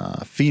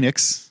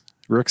Phoenix,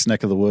 Rook's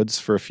neck of the woods,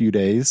 for a few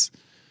days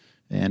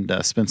and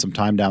spend some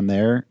time down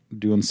there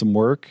doing some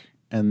work.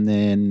 And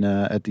then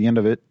at the end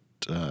of it,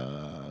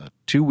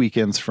 2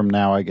 weekends from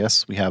now, I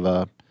guess, we have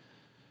a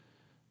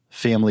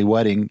family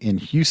wedding in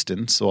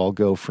Houston. So I'll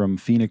go from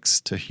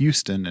Phoenix to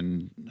Houston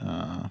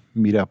and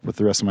meet up with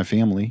the rest of my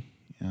family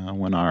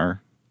when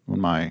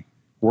my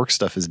work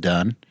stuff is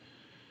done,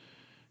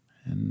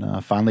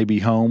 and finally be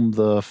home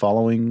the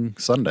following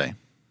Sunday.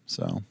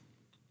 So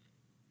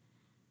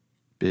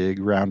big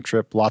round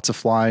trip, lots of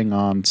flying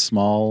on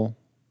small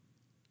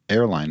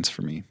airlines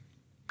for me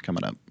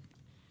coming up.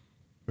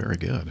 Very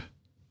good.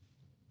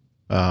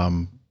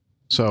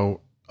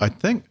 So I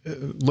think,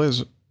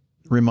 Liz,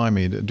 remind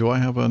me, do I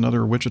have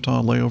another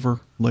Wichita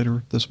layover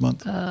later this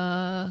month?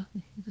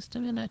 Just a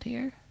minute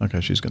here. Okay,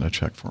 she's going to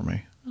check for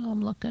me. Oh,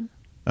 I'm looking.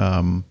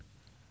 I'm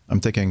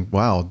thinking,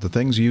 wow, the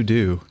things you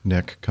do,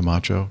 Nick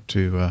Camacho,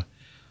 to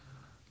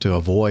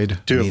avoid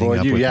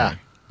you, yeah,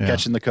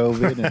 catching the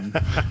COVID and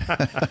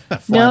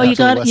no, you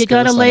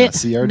got to lay it.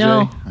 CRJ.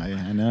 No,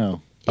 I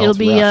know.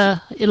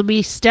 It'll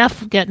be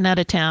Steph getting out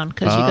of town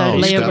because you got to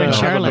lay over in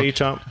Charlotte.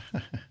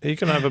 You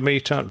can have a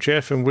meetup,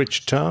 Jeff, in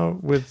Wichita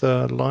with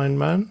the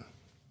lineman.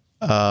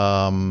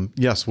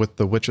 Yes, with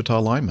the Wichita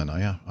lineman.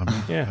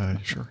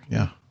 Sure.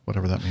 Yeah,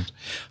 whatever that means.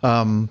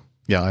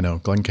 Yeah, I know.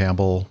 Glenn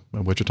Campbell,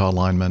 Wichita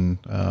lineman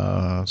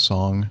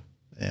song.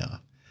 Yeah.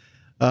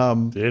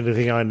 The only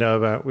thing I know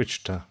about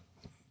Wichita.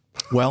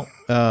 Well,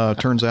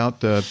 turns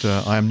out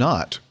that I'm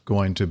not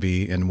going to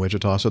be in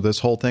Wichita. So this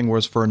whole thing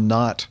was for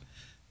naught,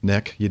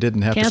 Nick. You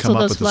didn't have to come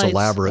up with this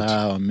elaborate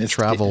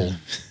travel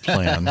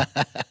plan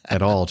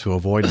at all to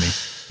avoid me.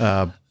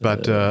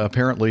 But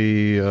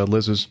apparently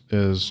Liz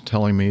is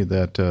telling me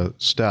that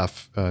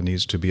Steph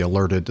needs to be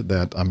alerted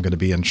that I'm going to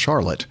be in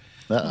Charlotte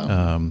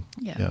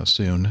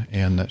soon,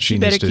 and that she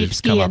needs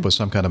to come up with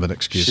some kind of an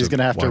excuse. She's going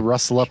to have to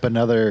rustle up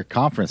another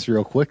conference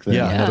real quick then.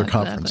 Yeah, another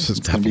conference.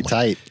 It's going to be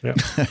tight. Yeah.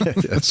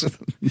 Yes.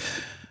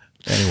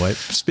 Anyway,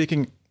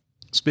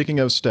 speaking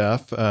of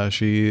Steph,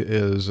 she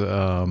is,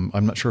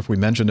 I'm not sure if we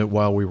mentioned it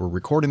while we were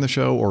recording the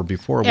show or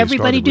before we started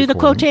Everybody do recording. the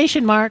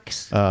quotation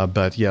marks.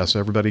 But yes,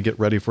 everybody get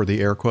ready for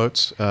the air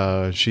quotes.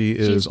 She's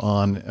is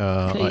on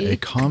a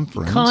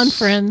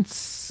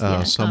conference.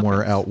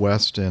 Somewhere out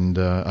west, and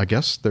I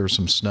guess there's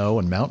some snow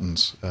and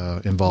mountains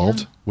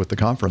involved with the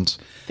conference.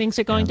 Things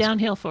are going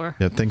downhill for her.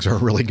 Yeah, things are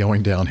really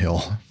going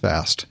downhill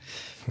fast,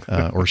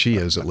 or she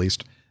is at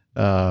least.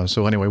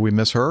 So anyway, we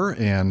miss her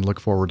and look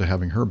forward to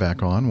having her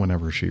back on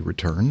whenever she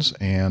returns.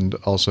 And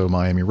also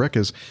Miami Rick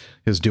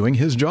is doing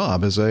his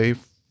job as a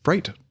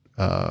freight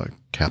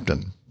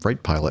captain,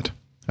 freight pilot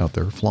out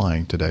there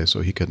flying today,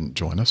 so he couldn't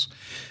join us.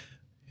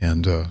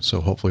 And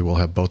so hopefully we'll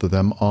have both of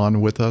them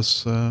on with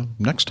us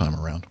next time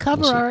around.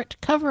 Cover art.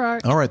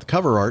 All right, the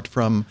cover art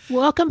from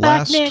Welcome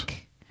back,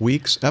 Nick.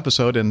 Week's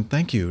episode. And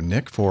thank you,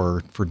 Nick,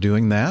 for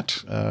doing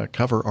that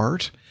cover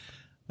art.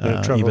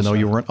 Even though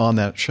you weren't on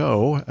that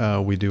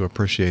show, we do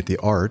appreciate the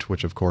art,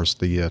 which, of course,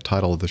 the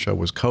title of the show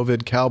was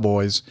COVID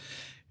Cowboys.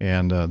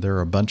 And there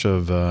are a bunch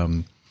of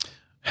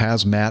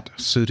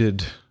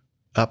hazmat-suited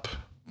up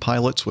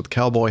pilots with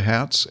cowboy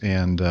hats.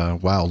 And,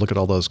 wow, look at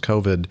all those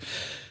COVID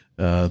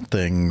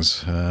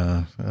things,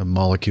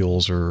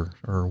 molecules, or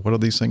what are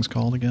these things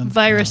called again?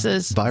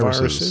 Viruses.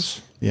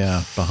 Viruses.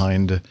 Yeah,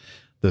 behind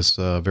this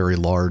very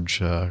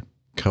large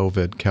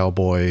COVID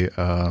Cowboy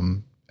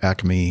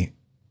Acme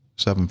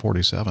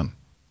 747.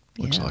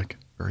 Looks like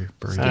very,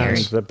 very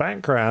nice. And the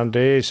background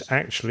is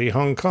actually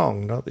Hong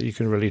Kong. Not that you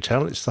can really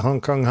tell. It's the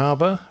Hong Kong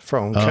harbour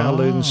from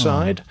Kowloon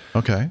side.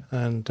 Okay.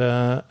 And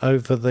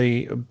over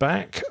the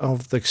back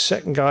of the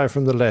second guy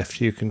from the left,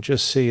 you can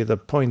just see the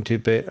pointy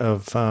bit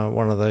of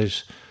one of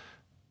those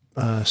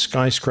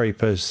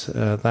skyscrapers.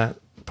 That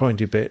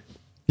pointy bit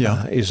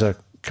is a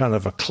kind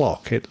of a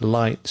clock. It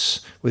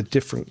lights with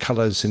different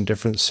colours in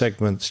different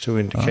segments to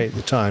indicate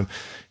the time.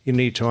 You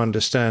need to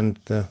understand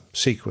the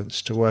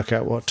sequence to work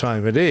out what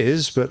time it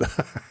is, but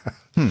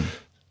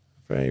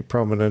very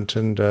prominent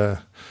and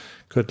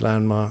good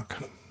landmark.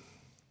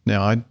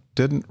 Now, I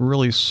didn't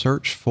really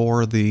search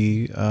for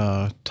the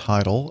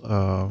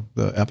title,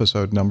 the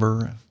episode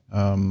number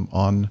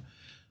on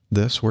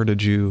this. Where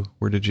did you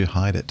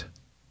hide it?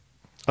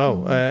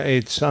 Oh,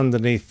 it's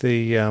underneath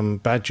the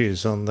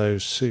badges on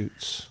those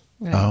suits.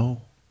 Right.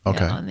 Oh,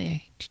 okay. Yeah, on the...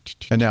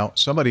 And now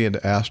somebody had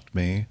asked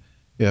me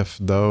if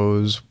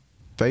those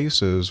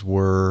faces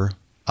were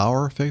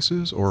our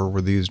faces or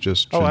were these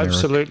just generic? Oh,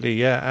 absolutely.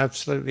 Yeah,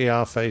 absolutely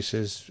our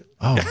faces.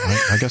 Oh,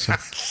 I guess.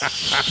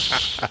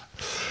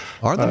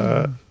 Are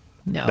they?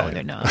 No,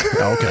 they're not.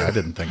 Okay, I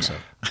didn't think so.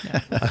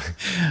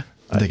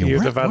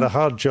 You'd have had a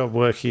hard job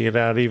working it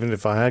out, even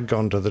if I had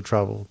gone to the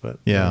trouble. But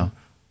yeah.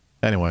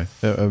 Anyway,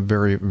 a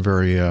very,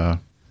 very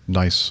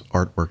nice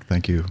artwork.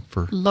 Thank you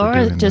for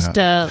Laura doing just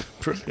that.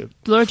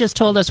 Laura just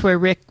told us where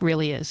Rick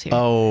really is here.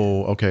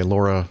 Oh, okay.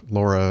 Laura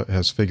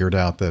has figured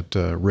out that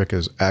Rick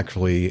is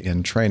actually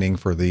in training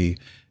for the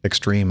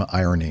Extreme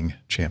Ironing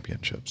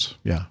Championships.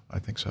 Yeah, I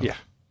think so. Yeah.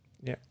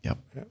 Yep.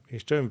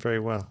 He's doing very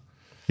well.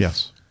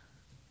 Yes.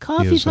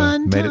 Coffee he has,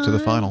 fun made it to the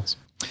time. finals.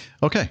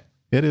 Okay.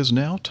 It is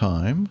now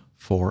time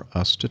for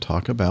us to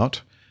talk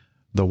about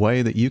the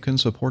way that you can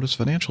support us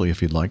financially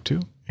if you'd like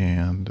to.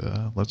 And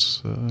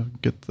let's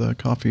get the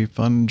Coffee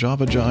Fun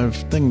Java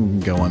Jive thing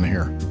going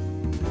here.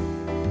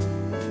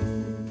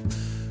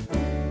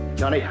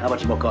 Johnny, how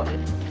much more coffee?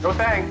 No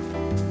thanks.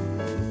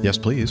 Yes,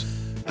 please.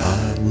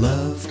 I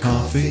love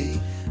coffee.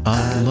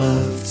 I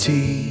love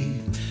tea.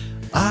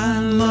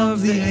 I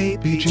love the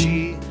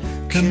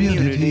APG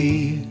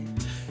community.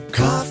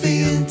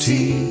 Coffee and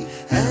tea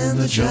and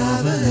the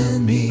Java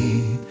and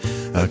me.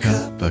 A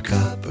cup, a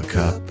cup, a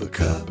cup, a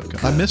cup, a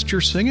cup. I missed your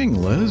singing,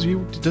 Liz.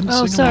 You didn't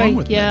sing sorry. along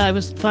with me. I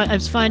was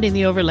finding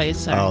the overlays.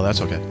 Sorry. Oh, that's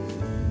okay.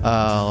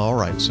 All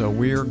right, so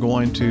we're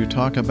going to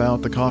talk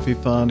about the Coffee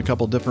Fund, a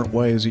couple different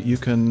ways that you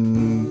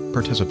can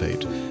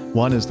participate.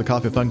 One is the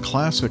Coffee Fund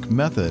Classic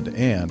method,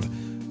 and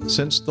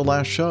since the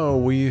last show,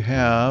 we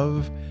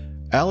have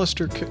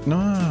Alistair...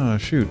 I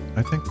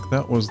think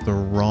that was the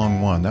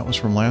wrong one. That was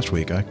from last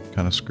week. I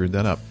kind of screwed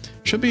that up.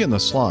 Should be in the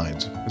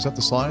slides. Is that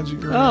the slides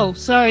you're Oh,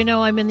 sorry.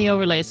 No, I'm in the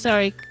overlays.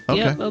 Sorry. Okay.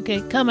 Yep, okay,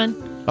 coming.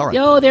 All right.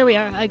 Oh, there we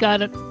are. I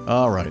got it.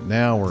 All right.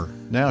 Now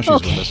she's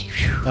with us.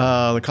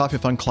 The Coffee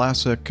Fund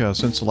Classic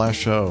since the last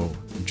show.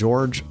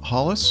 George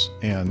Hollis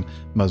and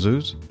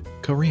Mazuz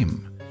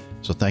Karim.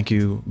 So thank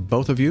you,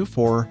 both of you,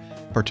 for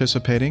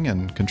participating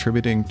and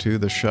contributing to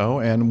the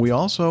show. And we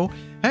also,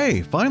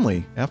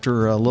 finally,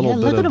 after a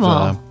little bit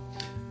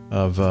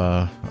of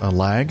a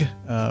lag,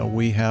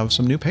 we have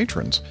some new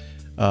patrons.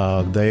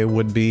 They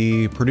would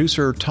be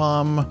producer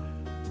Tom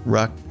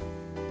Rakauskas.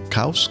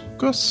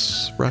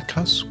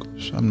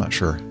 I'm not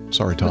sure.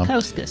 Sorry, Tom.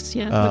 Rakauskas,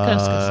 yeah.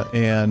 Rakauskas.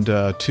 And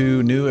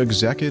two new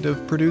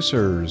executive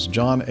producers,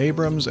 John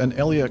Abrams and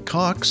Elliot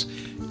Cox.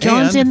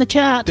 John's in the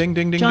chat. Ding,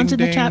 ding, ding, John's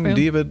ding, in the chat room.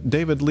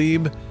 David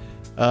Lieb.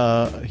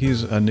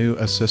 He's a new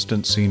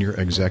assistant senior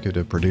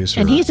executive producer.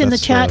 And he's in the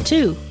chat,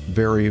 too.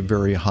 Very,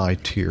 very high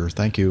tier.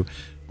 Thank you.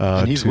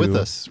 And he's with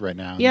us right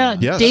now. Yeah,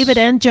 yes. David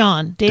and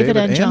John. David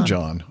and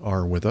John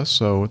are with us.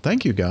 So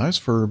thank you guys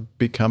for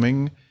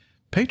becoming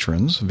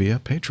patrons via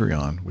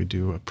Patreon. We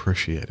do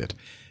appreciate it.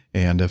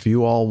 And if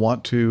you all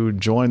want to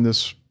join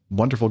this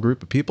wonderful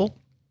group of people,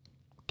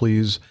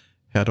 please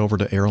head over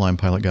to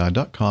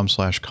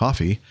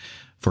airlinepilotguide.com/coffee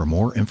for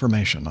more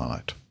information on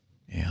it.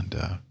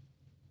 And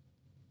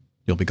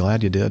you'll be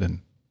glad you did, and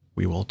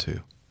we will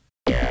too.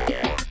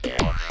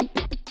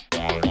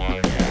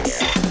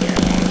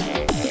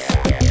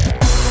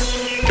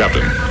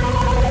 Captain,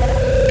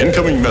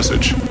 incoming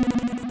message.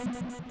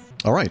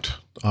 All right.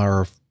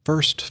 Our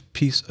first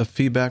piece of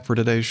feedback for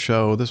today's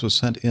show, this was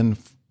sent in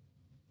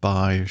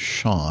by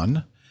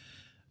Sean.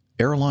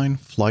 Airline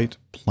flight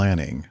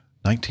planning,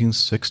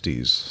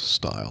 1960s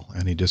style.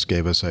 And he just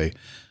gave us a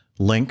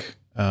link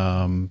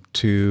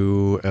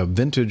to a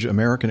vintage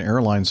American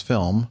Airlines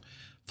film,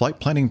 Flight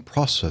Planning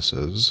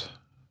Processes,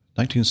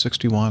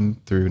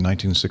 1961 through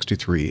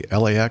 1963,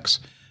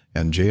 LAX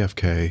and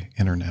JFK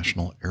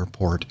International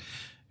Airport.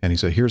 And he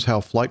said, here's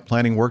how flight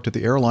planning worked at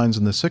the airlines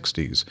in the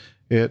 60s.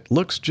 It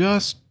looks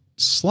just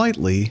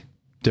slightly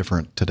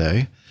different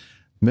today.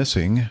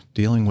 Missing,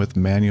 dealing with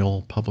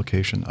manual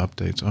publication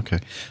updates.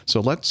 Okay, so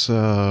let's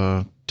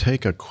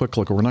take a quick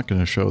look. We're not going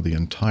to show the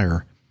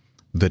entire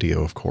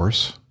video, of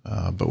course,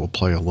 but we'll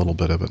play a little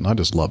bit of it. And I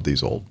just love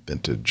these old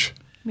vintage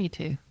Me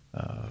too.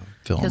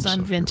 films. Because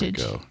I'm vintage.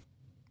 Here we go.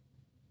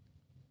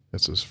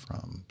 This is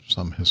from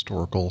some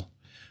historical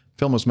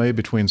film was made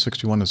between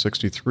 61 and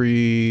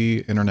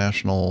 63.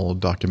 International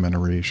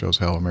documentary shows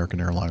how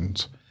American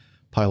Airlines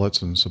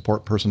pilots and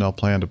support personnel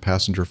planned a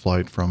passenger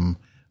flight from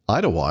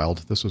Idlewild.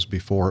 This was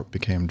before it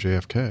became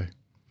JFK.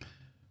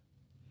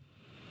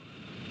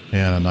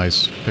 And a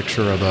nice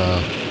picture of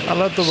a I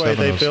love the way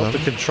they built the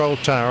control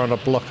tower on a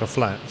block of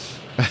flats.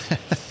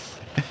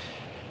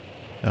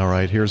 All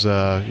right, here's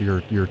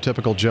your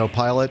typical Joe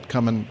pilot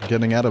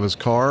getting out of his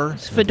car.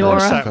 Fedora.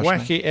 What's that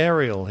wacky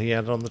aerial he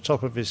had on the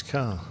top of his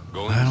car?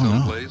 Going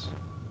someplace?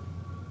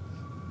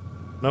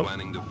 Nope.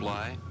 Planning to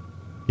fly?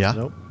 Yeah.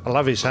 Nope. I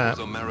love his hat.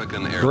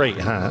 American Airlines. Great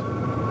hat.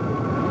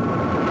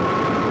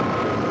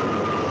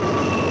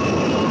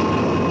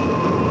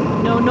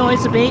 No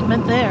noise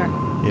abatement there.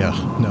 Yeah,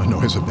 no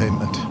noise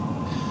abatement.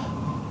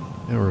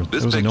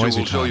 This picture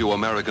will show you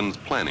Americans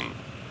planning.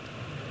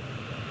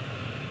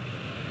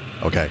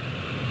 Okay.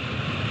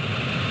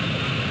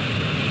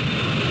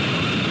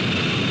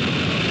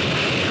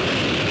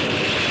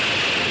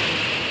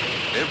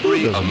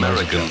 Every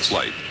American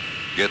flight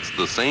gets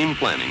the same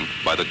planning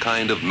by the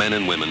kind of men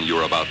and women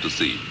you're about to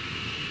see.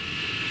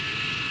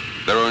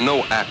 There are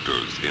no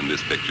actors in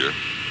this picture.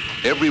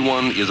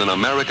 Everyone is an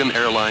American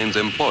Airlines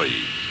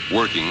employee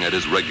working at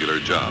his regular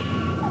job.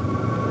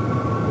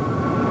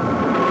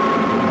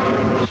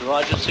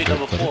 Roger, C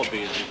number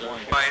 4B.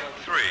 Flight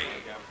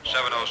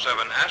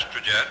 3707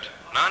 Astrojet,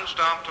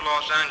 non-stop to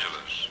Los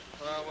Angeles.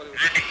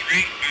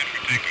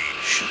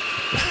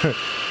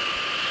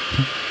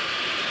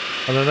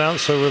 An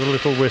announcer with a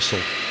little whistle.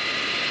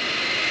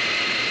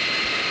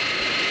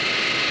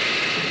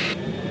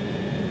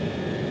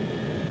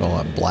 Oh,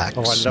 that black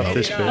I love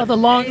this bit. Oh,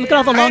 look at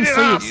all the long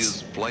sleeves.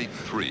 Is Flight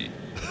 3.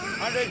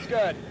 100's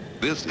good.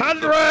 This is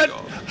 100! the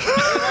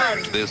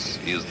takeoff. This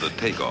is the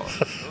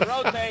takeoff.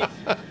 Rotate.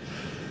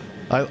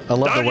 I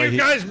love the way you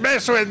guys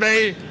mess with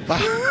me.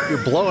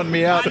 You're blowing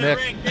me out, Nick.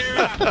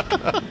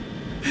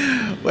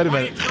 Wait a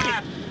minute.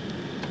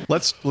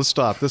 Let's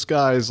stop. This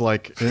guy's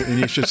like, and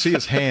you should see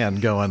his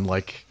hand going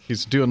like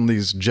he's doing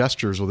these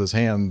gestures with his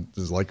hand.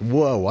 Is like,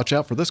 whoa, watch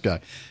out for this guy.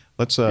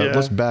 Let's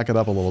back it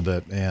up a little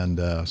bit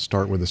and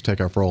start with this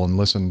takeoff roll and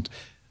listen.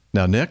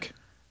 Now, Nick.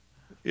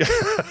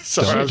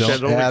 Sorry,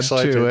 don't add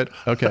excited. to it.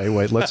 Okay,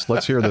 wait.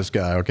 Let's hear this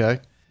guy.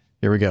 Okay,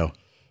 here we go.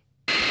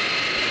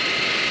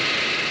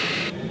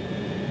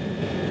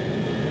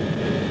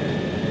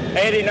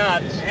 80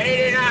 knots.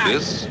 80 knots.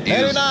 This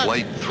is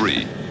Flight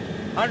 3.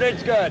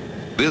 100's good.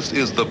 This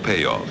is the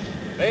payoff.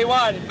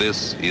 B1.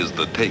 This is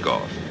the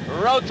takeoff.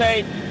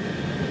 Rotate.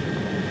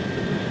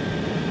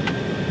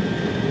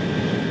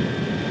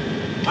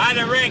 On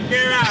the rig,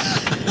 gear up.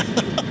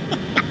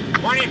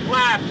 20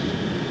 flaps.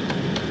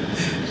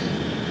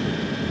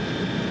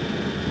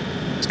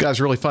 This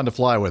guy's really fun to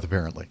fly with,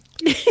 apparently.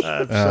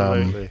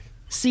 Absolutely.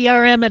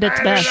 CRM at its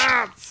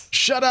best.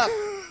 Shut up.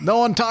 No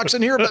one talks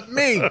in here but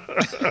me.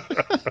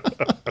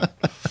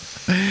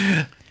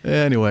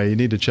 Anyway, you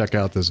need to check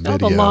out this video.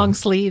 Oh, the long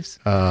sleeves.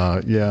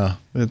 Yeah,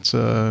 it's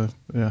I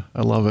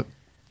love it.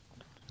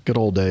 Good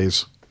old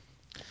days.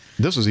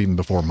 This was even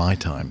before my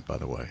time, by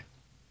the way.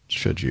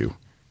 Should you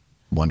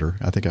wonder?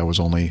 I think I was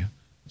only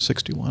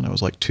 61. I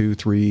was like 2,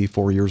 3,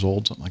 4 years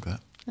old, something like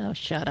that. Oh,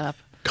 shut up.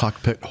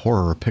 Cockpit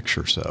Horror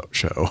Picture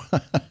Show.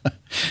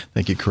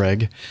 Thank you,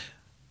 Craig.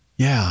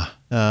 Yeah.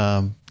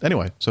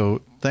 Anyway,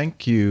 so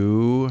thank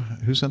you.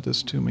 Who sent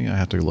this to me? I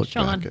have to look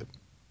back at.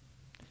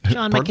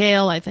 Sean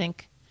McHale, I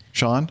think.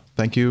 Sean,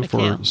 thank you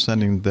McHale. for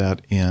sending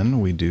that in.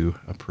 We do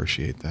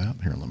appreciate that.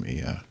 Here, let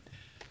me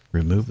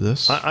remove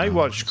this. I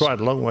watched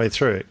quite a long way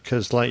through it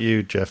because, like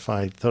you, Jeff,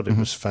 I thought it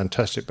was a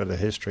fantastic bit of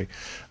history.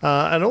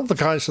 And all the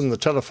guys on the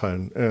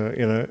telephone,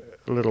 a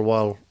little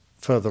while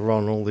further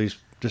on, all these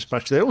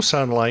dispatchers, they all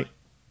sound like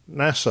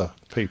NASA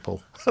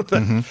people.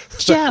 They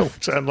all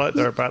sound like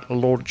they're about to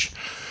launch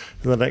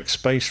the next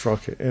space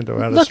rocket into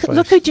outer space.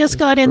 Look who just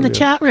got in the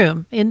chat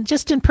room, in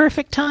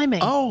perfect timing.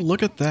 Oh,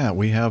 look at that.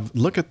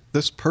 Look at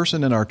this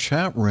person in our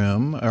chat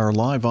room, our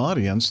live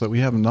audience that we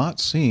have not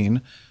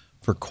seen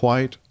for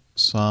quite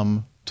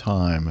some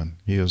time. And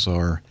he is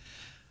our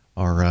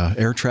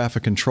air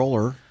traffic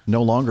controller,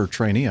 no longer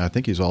trainee. I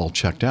think he's all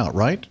checked out,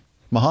 right?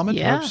 Mohammed?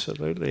 Yeah.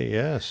 Absolutely,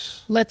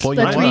 yes. Let's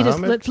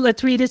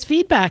read his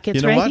feedback.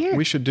 It's right here.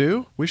 We should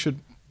do? We should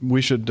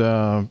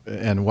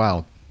and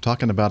wow,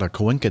 talking about a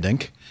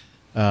coinkydink.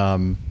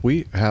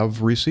 We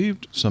have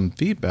received some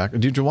feedback.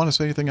 Did you want to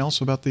say anything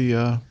else about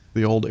the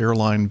old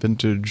airline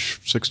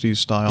vintage 60s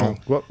style?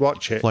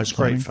 Watch it. It's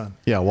great fun.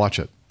 Yeah, watch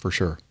it for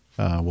sure.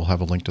 We'll have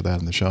a link to that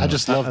in the show notes. I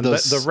just love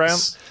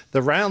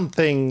the round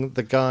thing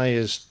the guy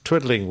is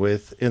twiddling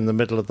with in the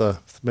middle of the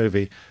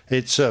movie.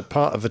 It's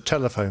part of a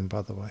telephone,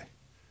 by the way.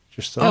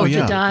 Just the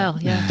dial.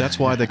 Yeah, that's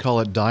why they call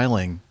it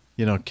dialing.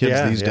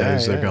 Kids these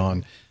days they're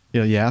going.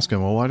 You ask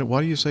them, well,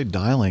 why do you say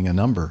dialing a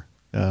number?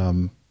 I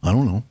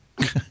don't know.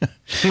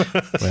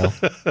 Well,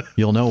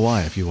 you'll know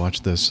why if you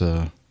watch this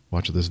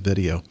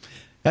video.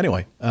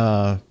 Anyway,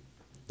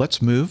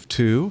 let's move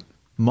to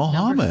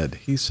Mohammed.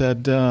 He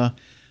said,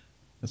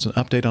 It's an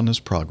update on his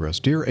progress.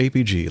 Dear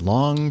APG,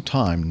 long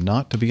time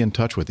not to be in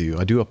touch with you.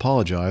 I do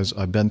apologize.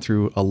 I've been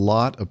through a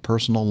lot of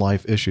personal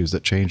life issues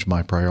that changed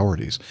my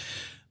priorities.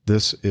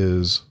 This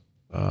is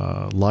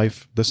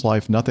life.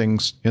 There's nothing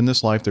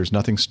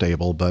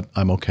stable, but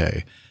I'm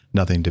okay.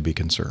 Nothing to be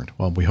concerned.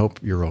 Well, we hope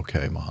you're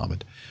okay,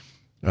 Mohammed.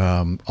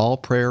 All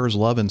prayers,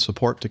 love, and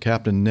support to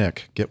Captain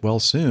Nick. Get well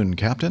soon,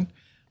 Captain.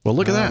 Well,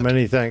 look at that.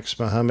 Many thanks,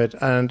 Mohammed.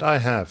 And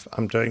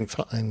I'm doing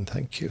fine.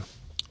 Thank you.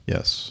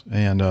 Yes.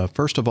 And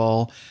first of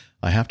all,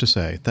 I have to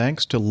say,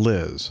 thanks to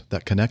Liz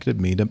that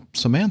connected me to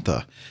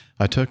Samantha.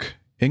 I took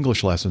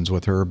English lessons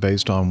with her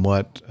based on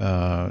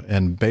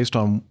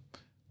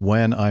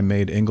when I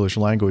made English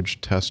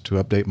language tests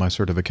to update my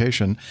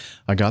certification.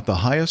 I got the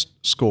highest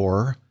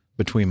score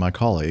between my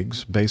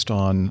colleagues. Based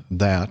on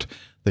that,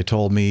 they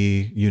told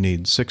me you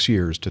need 6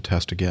 years to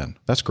test again.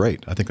 That's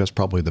great. I think that's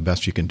probably the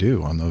best you can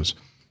do on those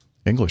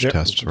English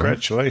tests.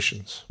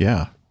 Congratulations. Right?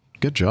 Yeah.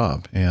 Good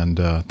job. And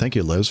thank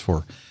you, Liz,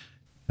 for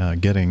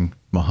getting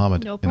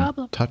Mohammed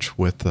in touch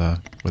with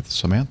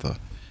Samantha.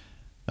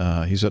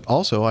 He said,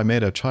 also, I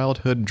made a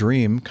childhood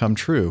dream come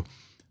true.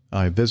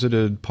 I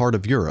visited part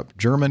of Europe,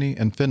 Germany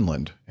and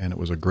Finland, and it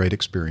was a great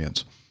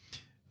experience.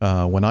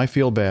 When I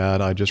feel bad,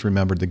 I just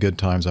remembered the good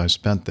times I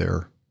spent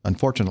there.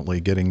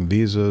 Unfortunately, getting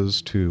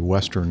visas to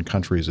Western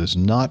countries is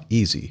not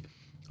easy.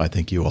 I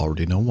think you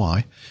already know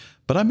why.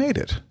 But I made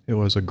it. It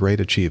was a great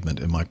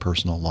achievement in my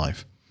personal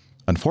life.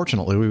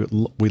 Unfortunately,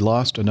 we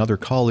lost another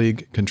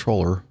colleague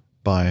controller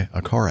by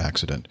a car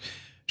accident.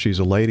 She's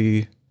a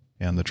lady,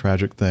 and the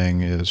tragic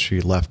thing is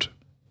she left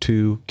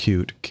 2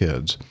 cute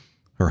kids.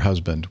 Her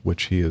husband,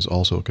 which he is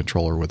also a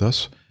controller with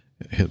us,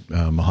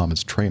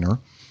 Mohammed's trainer.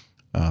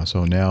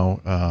 So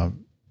now,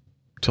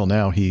 till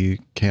now, he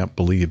can't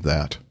believe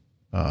that.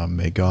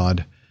 May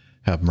God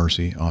have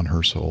mercy on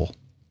her soul.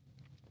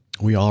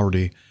 We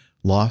already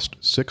lost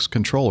 6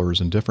 controllers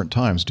in different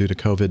times due to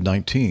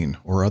COVID-19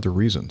 or other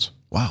reasons.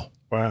 Wow.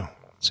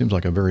 Seems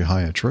like a very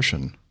high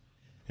attrition.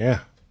 Yeah.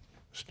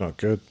 It's not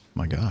good.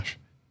 My gosh.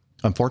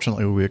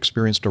 Unfortunately, we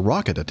experienced a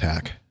rocket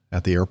attack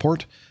at the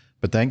airport,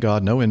 but thank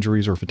God no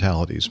injuries or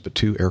fatalities, but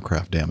 2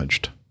 aircraft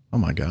damaged. Oh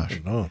my gosh.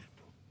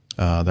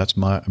 That's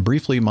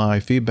briefly my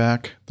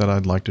feedback that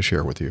I'd like to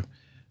share with you.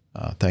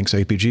 Thanks,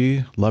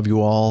 APG. Love you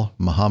all.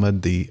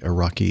 Mohammed, the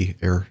Iraqi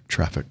air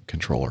traffic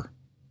controller.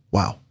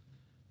 Wow.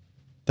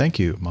 Thank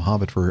you,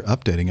 Mohammed, for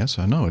updating us.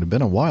 I know it had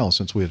been a while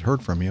since we had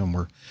heard from you, and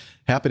we're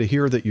happy to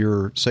hear that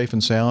you're safe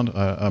and sound.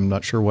 I'm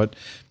not sure what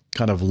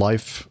kind of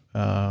life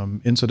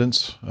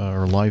incidents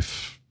or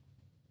life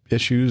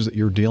issues that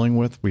you're dealing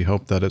with. We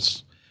hope that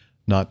it's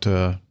not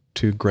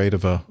too great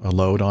of a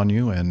load on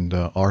you, and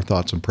our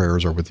thoughts and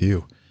prayers are with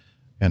you,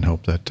 and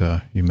hope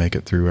that you make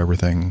it through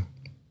everything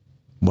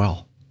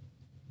well.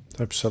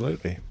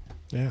 Absolutely.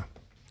 Yeah.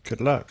 Good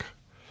luck.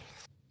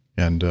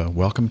 And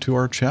welcome to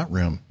our chat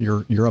room.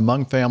 You're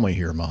among family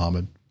here,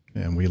 Mohammed,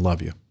 and we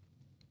love you.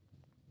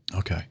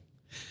 Okay.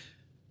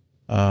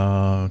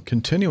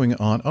 Continuing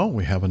on. Oh,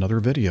 we have another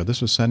video.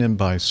 This was sent in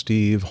by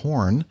Steve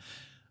Horn.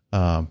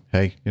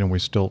 Hey, we're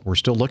still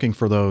looking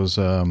for those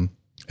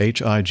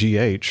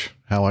HIGH,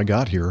 How I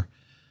Got Here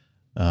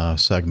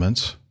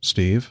segments.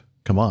 Steve,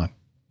 come on.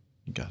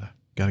 You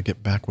gotta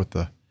get back with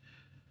the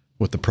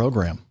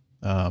program.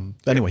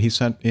 Anyway, he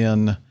sent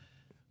in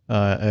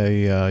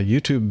a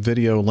YouTube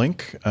video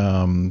link,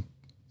 and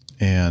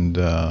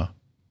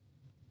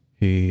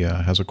he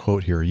has a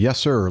quote here. Yes,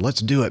 sir.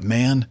 Let's do it,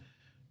 man.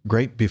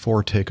 Great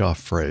before takeoff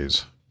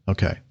phrase.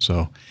 Okay,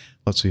 so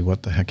let's see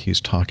what the heck he's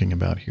talking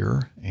about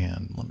here.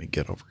 And let me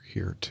get over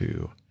here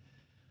to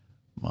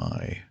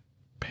my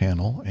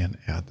panel and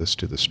add this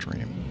to the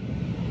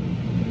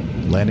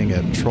stream. Landing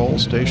at Troll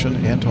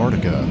Station,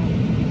 Antarctica.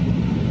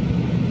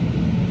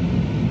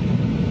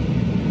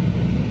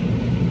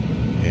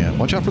 And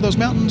watch out for those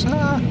mountains.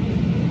 Ah!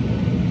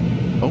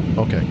 Oh,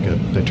 okay, good.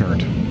 They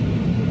turned.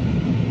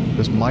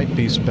 This might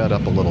be sped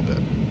up a little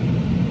bit.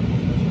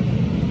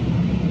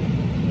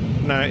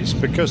 No, it's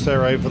because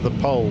they're over the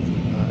pole.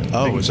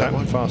 Is that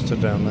one? Faster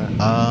down there?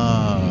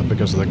 Ah,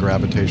 because of the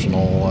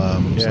gravitational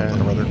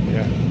something or other?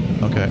 Yeah.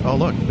 Okay. Oh,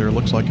 look, there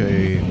looks like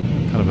a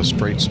kind of a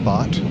straight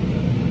spot,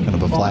 kind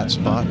of a flat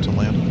spot to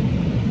land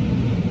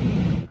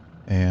on.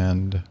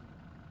 And,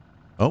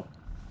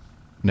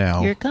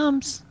 now. Here it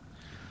comes.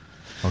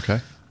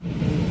 Okay.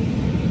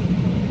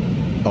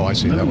 Oh, I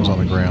see. That was on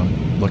the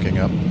ground, looking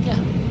up. Yeah.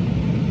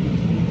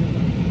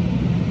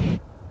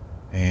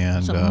 And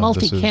it's a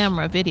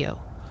multi-camera video.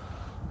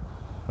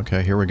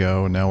 Okay, here we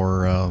go. Now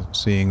we're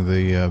seeing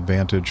the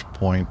vantage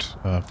point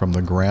from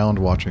the ground,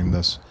 watching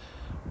this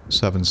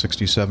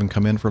 767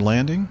 come in for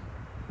landing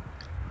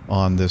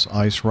on this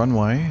ice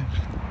runway.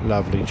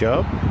 Lovely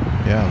job.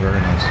 Yeah,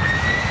 very nice.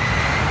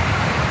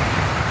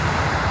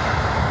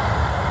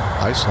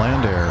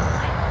 Iceland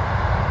Air.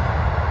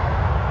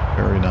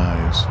 Very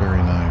nice,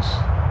 very nice.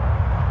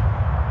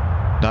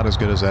 Not as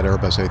good as that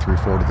Airbus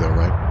A340 though,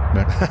 right,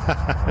 Mick?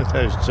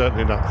 No,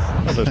 certainly not.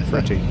 Not as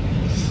pretty.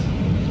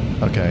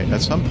 Okay,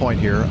 at some point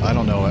here, I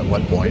don't know at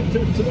what point.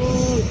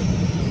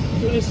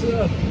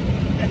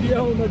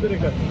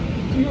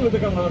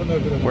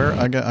 Where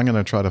I'm going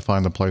to try to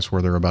find the place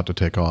where they're about to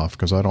take off,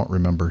 because I don't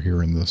remember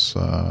hearing this,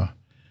 the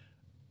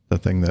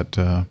thing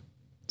that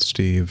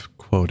Steve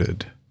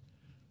quoted.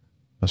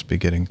 Must be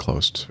getting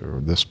close to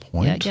this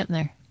point. Yeah, getting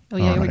there. Oh,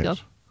 yeah, here we go.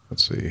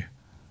 Let's see.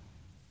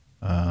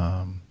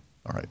 All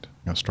right,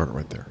 I'm going to start it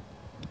right there.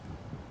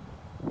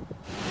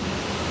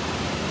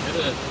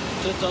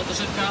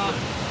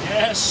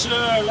 Yes,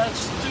 sir.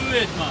 Let's do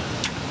it, man.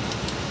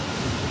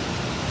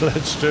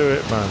 Let's do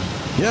it, man.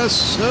 Yes,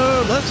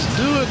 sir. Let's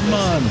do it,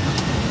 man.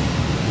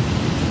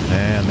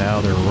 And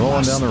now they're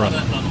rolling down the runway.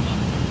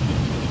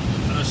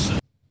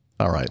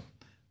 All right.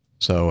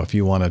 So if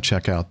you want to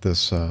check out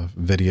this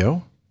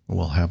video,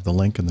 we'll have the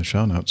link in the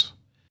show notes.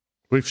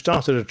 We've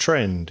started a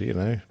trend,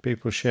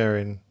 people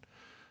sharing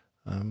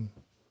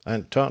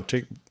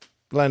Antarctic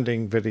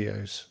landing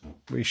videos.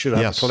 We should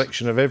have a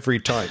collection of every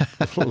type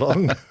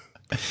along.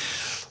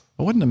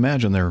 I wouldn't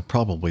imagine there are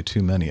probably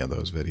too many of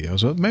those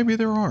videos. Maybe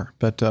there are.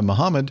 But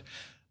Muhammad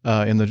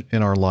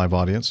in our live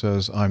audience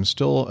says, I'm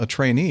still a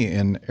trainee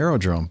in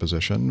aerodrome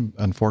position.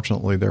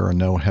 Unfortunately, there are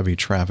no heavy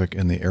traffic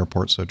in the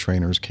airport, so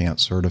trainers can't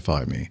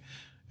certify me.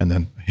 And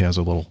then he has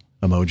a little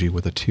emoji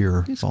with a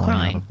tear falling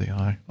out of the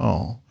eye.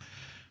 Oh.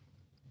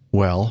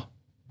 Well,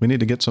 we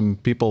need to get some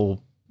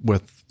people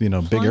with,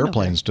 big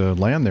airplanes to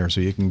land there so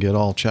you can get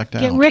all checked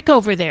out. Get Rick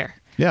over there.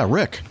 Yeah,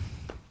 Rick.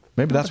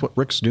 Maybe that's what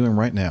Rick's doing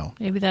right now.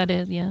 Maybe that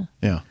is, yeah.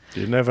 Yeah.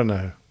 You never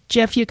know.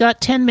 Jeff, you got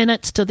 10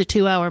 minutes to the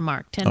 2-hour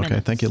mark. 10 minutes. Okay,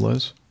 thank you,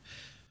 Liz.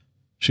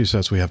 She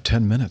says we have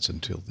 10 minutes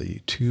until the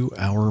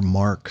 2-hour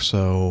mark.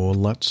 So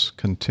let's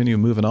continue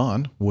moving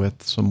on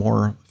with some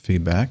more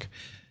feedback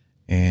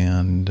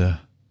and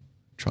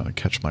trying to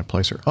catch my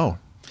placer. Oh,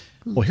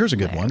 well, here's a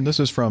good one. This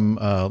is from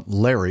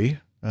Larry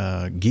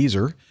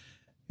Geezer.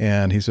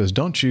 And he says,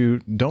 don't you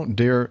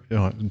dare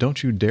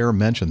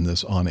mention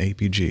this on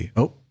APG.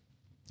 Oh,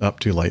 up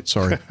too late.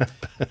 Sorry.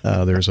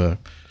 There's a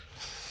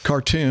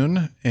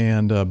cartoon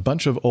and a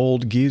bunch of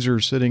old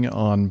geezers sitting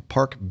on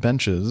park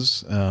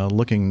benches,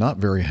 looking not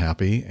very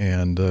happy.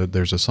 And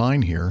there's a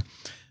sign here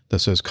that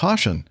says,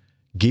 caution,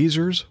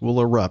 geezers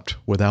will erupt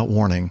without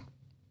warning.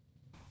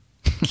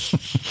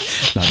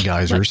 Not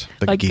geysers,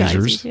 but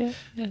geezers.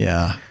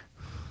 Yeah.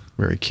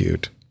 Very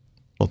cute.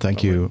 Well,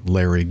 thank you,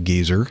 Larry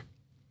Geezer.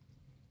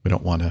 We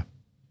don't want to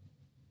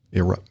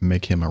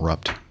make him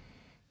erupt.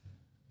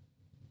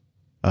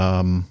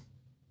 All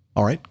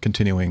right,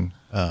 continuing.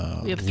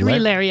 We have 3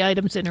 Larry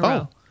items in a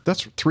row.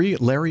 That's 3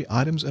 Larry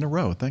items in a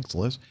row. Thanks,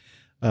 Liz.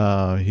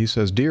 He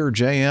says, Dear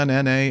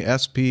JNNA,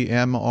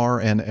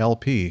 SPMR, and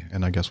LP,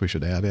 and I guess we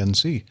should add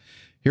NC.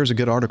 Here's a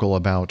good article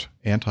about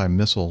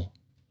anti-missile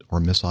or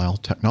missile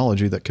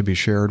technology that could be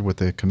shared with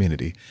the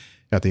community.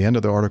 At the end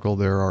of the article,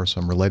 there are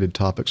some related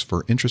topics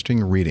for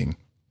interesting reading.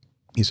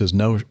 He says,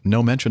 no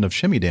mention of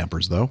shimmy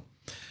dampers, though.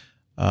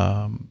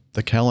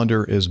 The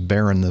calendar is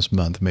barren this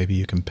month. Maybe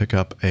you can pick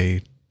up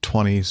a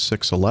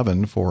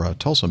 2611 for a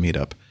Tulsa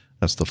meetup.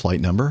 That's the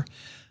flight number.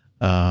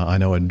 I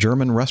know a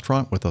German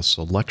restaurant with a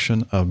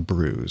selection of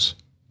brews.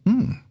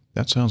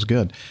 That sounds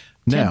good.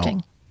 Tempting.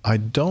 Now, I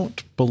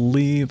don't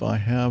believe I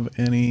have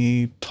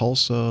any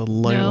Tulsa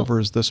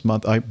layovers this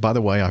month. By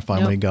the way, I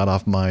finally got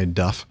off my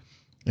duff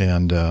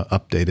and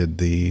updated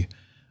the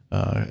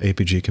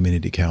APG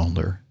community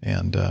calendar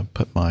and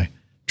put my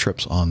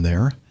trips on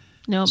there.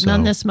 No,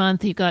 none this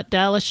month. You got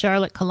Dallas,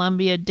 Charlotte,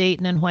 Columbia,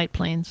 Dayton, and White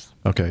Plains.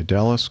 Okay,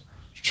 Dallas,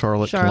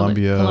 Charlotte,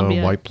 Columbia,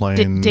 White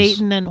Plains.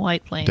 Dayton and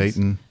White Plains.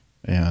 Dayton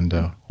and,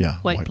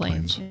 White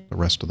Plains the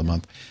rest of the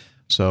month.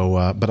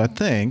 So, but I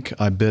think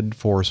I bid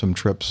for some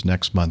trips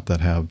next month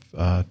that have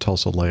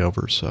Tulsa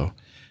layovers. So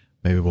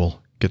maybe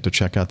we'll get to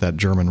check out that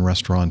German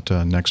restaurant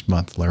next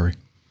month, Larry.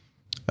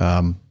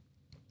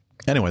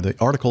 Anyway, the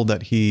article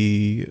that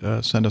he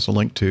sent us a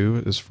link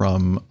to is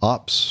from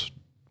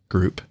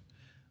ops.group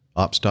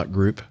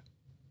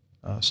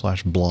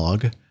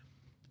 /blog.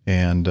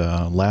 And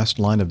last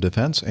line of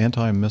defense,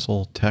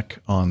 anti-missile tech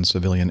on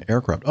civilian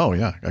aircraft. Oh,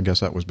 yeah. I guess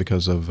that was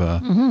because of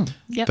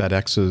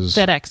FedEx's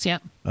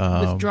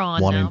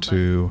withdrawn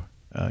wanting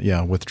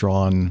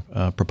withdrawn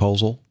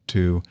proposal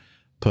to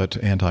put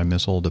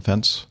anti-missile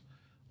defense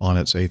on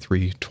its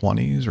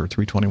A320s or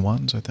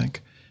 321s, I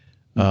think.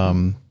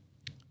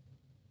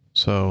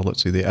 So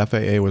let's see. The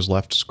FAA was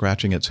left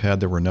scratching its head.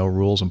 There were no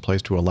rules in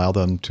place to allow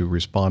them to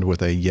respond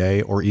with a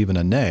yay or even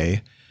a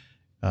nay.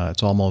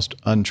 It's almost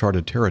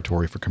uncharted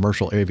territory for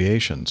commercial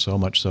aviation, so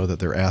much so that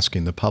they're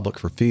asking the public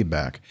for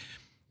feedback.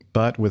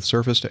 But with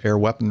surface-to-air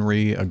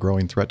weaponry a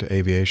growing threat to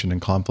aviation in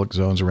conflict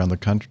zones around the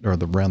country or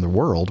around the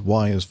world,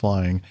 why is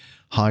flying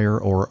higher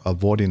or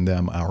avoiding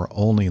them our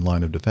only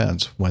line of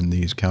defense when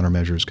these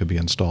countermeasures could be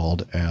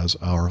installed as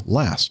our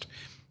last?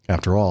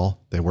 After all,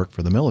 they work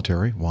for the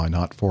military. Why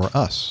not for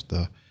us,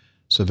 the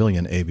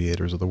civilian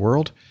aviators of the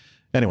world?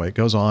 Anyway, it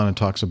goes on and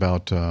talks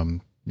about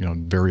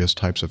various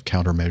types of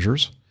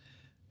countermeasures.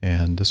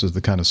 And this is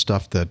the kind of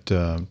stuff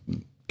that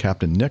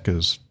Captain Nick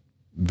is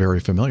very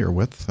familiar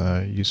with.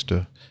 Used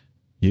to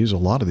use a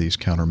lot of these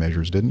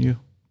countermeasures, didn't you,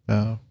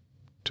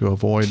 to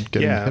avoid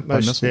getting hit by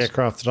missiles? Most of the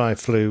aircraft that I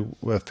flew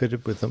were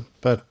fitted with them.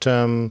 But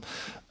the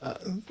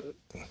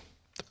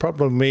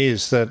problem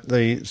is that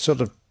the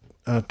sort of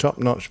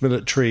top-notch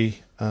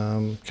military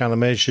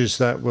countermeasures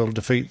that will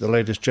defeat the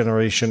latest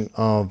generation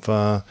of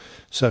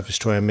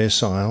surface-to-air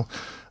missile,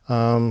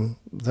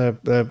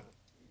 they're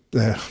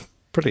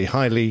pretty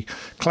highly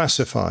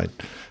classified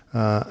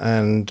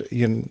and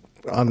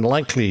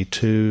unlikely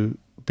to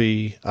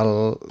be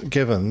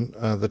given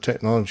the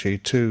technology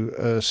to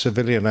a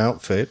civilian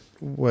outfit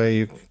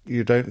where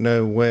you don't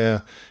know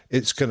where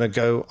it's going to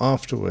go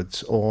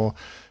afterwards or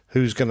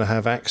who's going to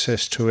have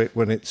access to it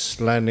when it's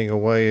landing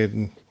away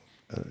in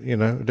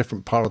a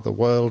different part of the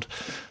world,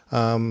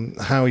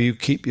 how you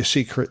keep your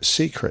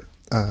secret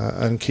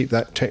and keep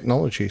that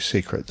technology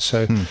secret.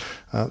 So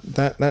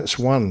that's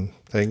one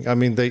thing. I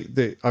mean,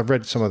 I've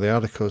read some of the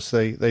articles.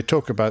 They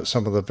talk about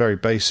some of the very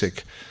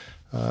basic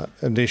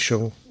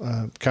initial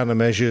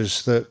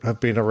countermeasures that have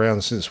been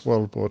around since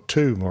World War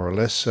II, more or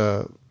less.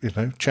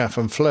 Chaff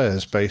and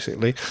flares,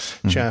 basically.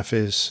 Chaff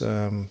is,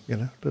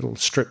 little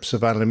strips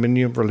of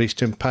aluminium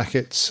released in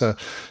packets at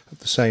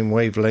the same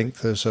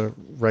wavelength as a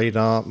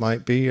radar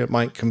might be. It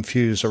might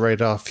confuse a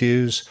radar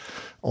fuse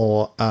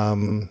or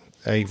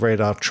a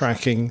radar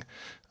tracking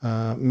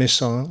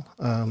missile.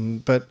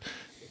 But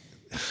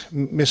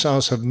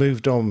missiles have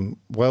moved on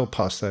well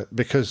past that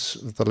because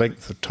of the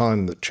length of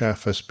time that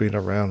chaff has been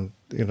around.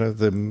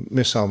 The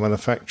missile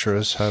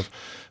manufacturers have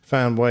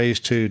found ways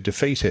to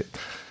defeat it.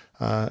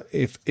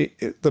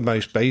 The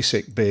most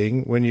basic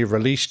being when you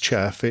release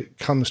chaff, it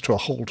comes to a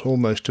halt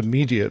almost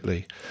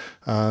immediately.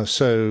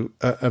 So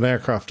an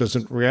aircraft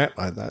doesn't react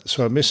like that.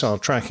 So a missile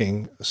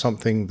tracking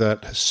something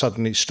that has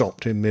suddenly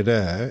stopped in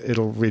midair,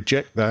 it'll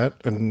reject that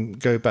and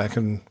go back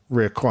and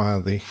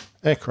reacquire the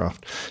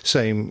aircraft.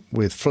 Same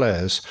with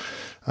flares.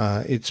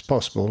 It's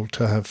possible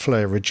to have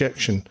flare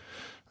rejection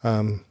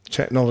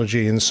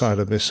technology inside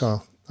a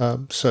missile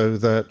so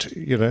that,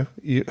 you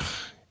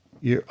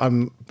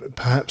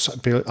perhaps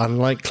be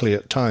unlikely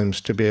at times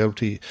to be able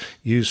to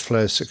use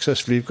flares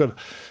successfully. You've got an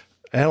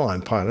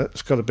airline pilot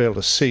that's got to be able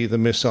to see the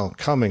missile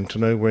coming to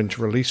know when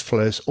to release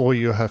flares, or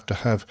you have to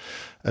have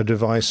a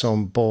device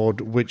on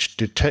board which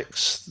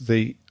detects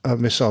the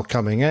missile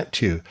coming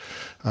at you.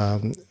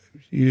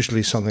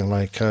 Usually something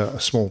like a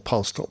small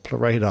pulse Doppler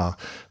radar,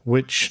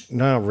 which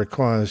now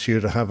requires you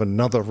to have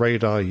another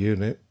radar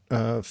unit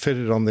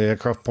fitted on the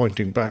aircraft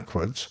pointing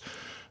backwards.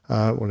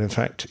 In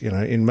fact,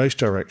 in most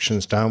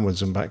directions,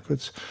 downwards and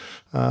backwards,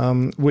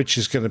 which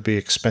is going to be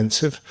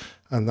expensive,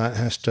 and that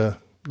has to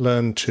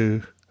learn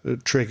to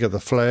trigger the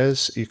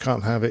flares. You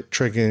can't have it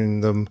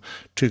triggering them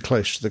too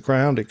close to the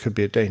ground. It could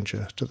be a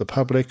danger to the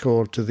public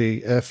or to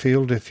the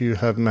airfield. If you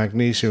have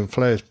magnesium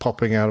flares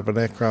popping out of an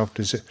aircraft,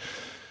 is it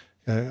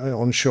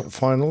on short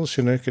finals?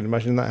 You can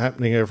imagine that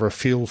happening over a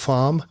fuel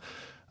farm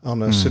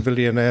on a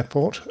civilian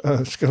airport.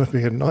 It's going to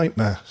be a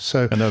nightmare.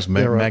 So, and those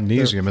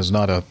magnesium is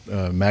not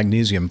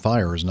magnesium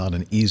fire is not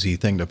an easy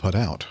thing to put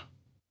out.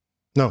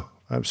 No,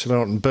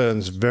 absolutely, and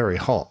burns very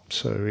hot,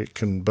 so it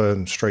can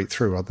burn straight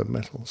through other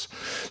metals.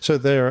 So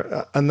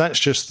and that's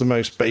just the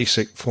most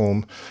basic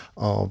form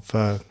of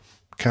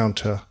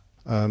counter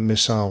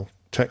missile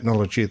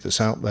technology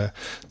that's out there.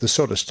 The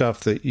sort of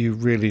stuff that you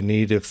really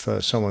need if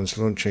someone's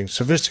launching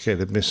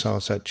sophisticated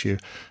missiles at you,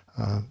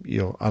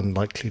 you're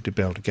unlikely to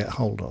be able to get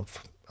hold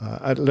of.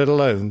 Let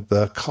alone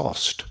the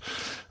cost.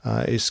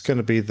 It's going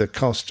to be the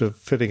cost of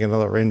fitting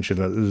another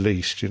engine at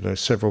least,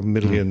 several $1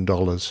 million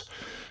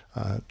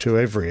to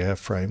every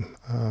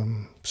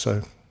airframe.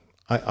 So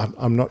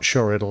I'm not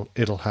sure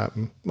it'll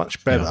happen.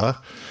 Much better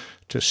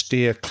to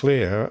steer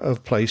clear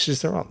of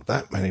places. There aren't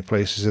that many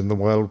places in the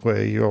world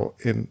where you're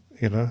in,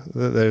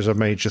 there's a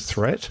major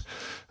threat.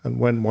 And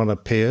when one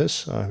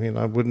appears,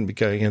 I wouldn't be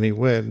going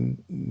anywhere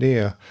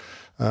near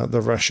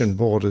the Russian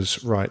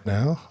borders right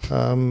now.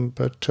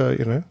 But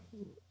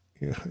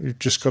you've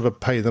just got to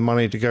pay the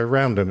money to go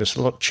around them. It's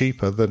a lot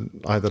cheaper than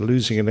either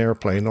losing an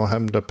airplane or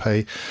having to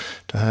pay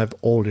to have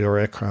all your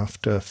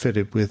aircraft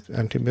fitted with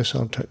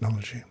anti-missile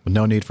technology.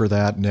 No need for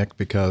that, Nick,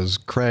 because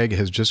Craig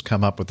has just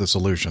come up with a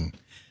solution.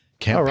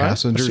 Can't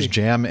passengers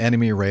jam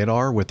enemy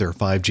radar with their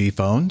 5G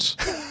phones?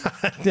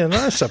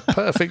 That's a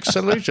perfect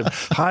solution.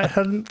 I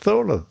hadn't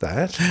thought of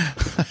that.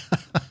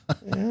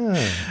 Yeah.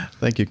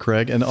 Thank you,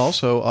 Craig. And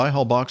also,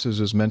 iHall Boxes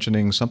is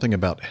mentioning something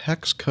about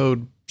hex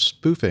code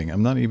spoofing.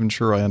 I'm not even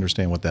sure I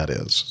understand what that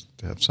is.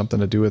 To have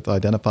something to do with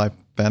identify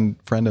friend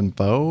and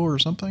foe or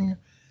something?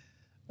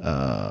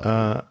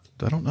 I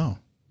don't know.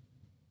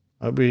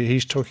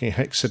 He's talking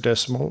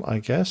hexadecimal, I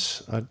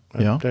guess. I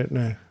don't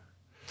know.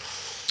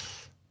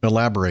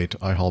 Elaborate,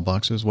 iHall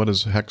Boxes. What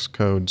is hex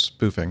code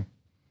spoofing?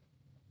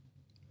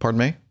 Pardon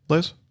me,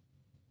 Liz?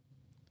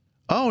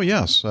 Oh,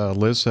 yes.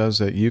 Liz says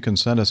that you can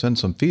send us in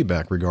some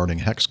feedback regarding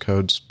hex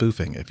code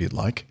spoofing if you'd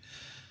like.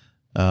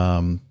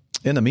 In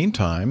the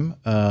meantime,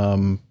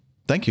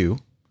 thank you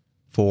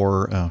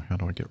for... how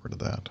do I get rid of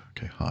that?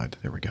 Okay, hide.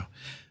 There we go.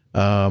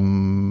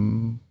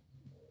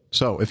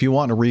 So if you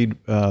want to read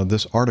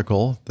this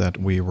article that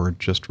we were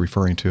just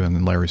referring to and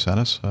then Larry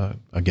sent us,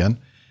 again,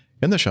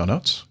 in the show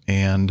notes.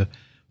 And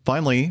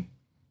finally,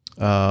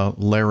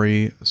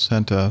 Larry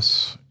sent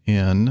us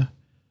in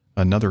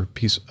another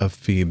piece of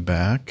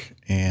feedback,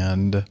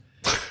 and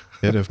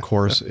it, of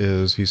course,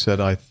 is, he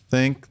said, I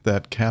think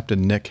that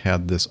Captain Nick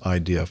had this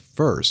idea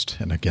first.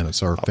 And again,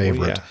 it's our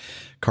favorite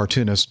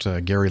cartoonist,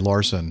 Gary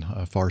Larson,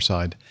 a Far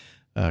Side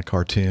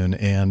cartoon.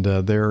 And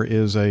there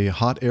is a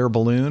hot air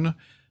balloon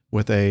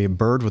with a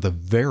bird with a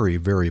very,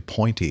 very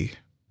pointy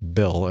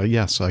bill.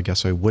 Yes, I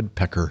guess a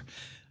woodpecker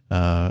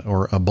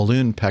or a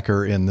balloon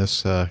pecker in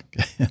this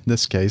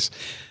case,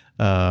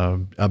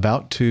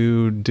 about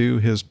to do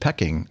his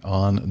pecking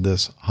on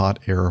this hot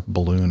air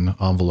balloon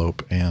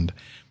envelope. And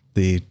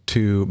the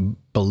two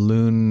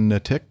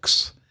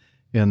balloonatics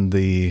in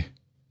the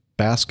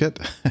basket.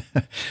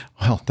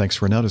 Well, thanks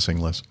for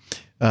noticing, Liz.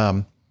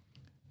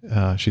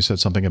 She said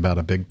something about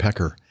a big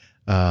pecker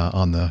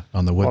on the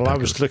woodpecker. Well, I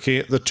was looking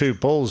at the two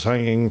balls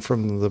hanging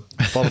from the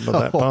bottom of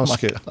that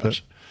basket.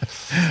 But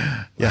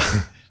yeah,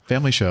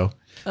 family show.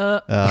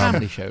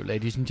 Family show,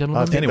 ladies and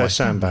gentlemen. Anyway,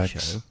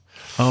 sandbags.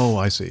 Oh,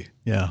 I see.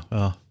 Yeah,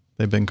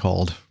 they've been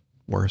called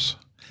worse.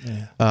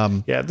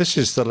 Yeah, this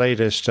is the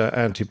latest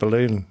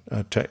anti-balloon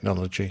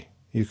technology.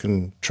 You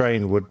can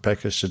train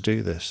woodpeckers to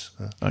do this.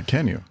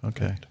 Can you?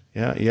 Okay.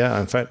 Yeah.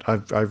 In fact,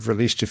 I've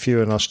released a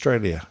few in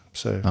Australia,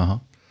 so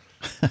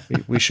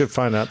we should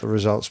find out the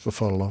results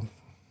before long.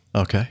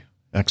 Okay.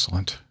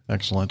 Excellent.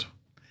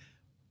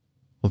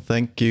 Well,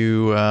 thank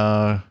you,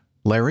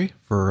 Larry,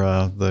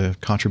 for the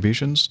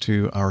contributions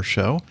to our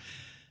show.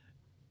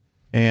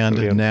 And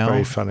brilliant. Now,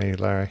 very funny,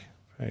 Larry.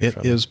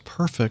 It is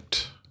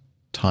perfect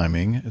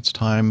timing. It's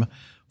time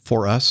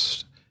for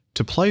us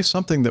to play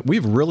something that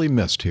we've really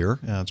missed here.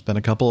 It's been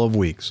a couple of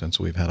weeks since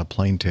we've had a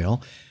Plain Tale.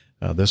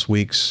 This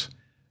week's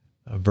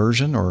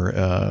version or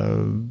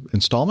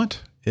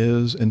installment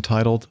is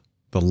entitled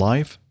The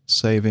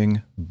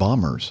Life-Saving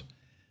Bombers.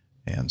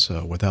 And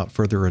so without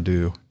further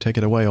ado, take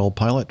it away, old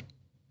pilot.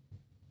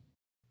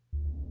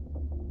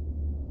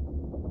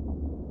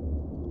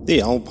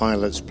 The Old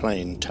Pilot's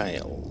Plain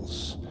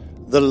Tales.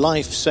 The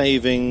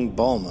Life-Saving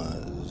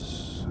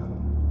Bombers.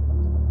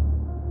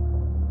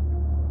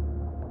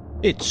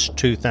 It's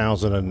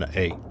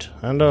 2008,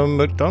 and a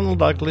McDonnell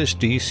Douglas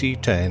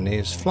DC-10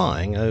 is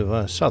flying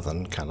over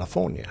Southern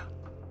California.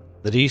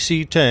 The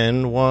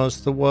DC-10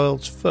 was the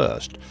world's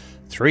first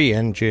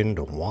three-engined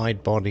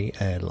wide-body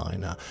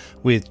airliner,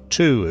 with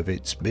two of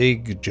its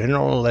big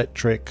General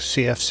Electric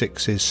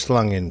CF6s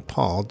slung in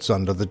pods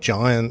under the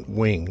giant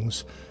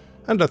wings,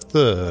 and a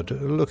third,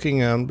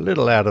 looking a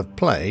little out of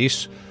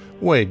place,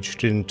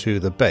 wedged into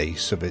the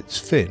base of its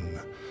fin,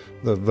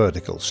 the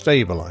vertical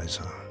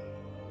stabilizer.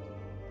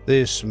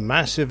 This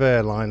massive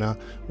airliner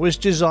was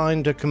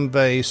designed to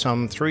convey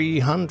some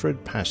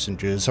 300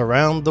 passengers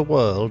around the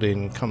world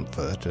in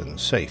comfort and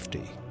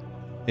safety.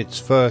 Its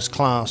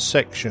first-class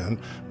section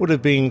would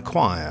have been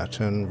quiet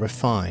and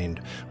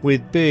refined,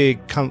 with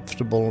big,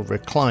 comfortable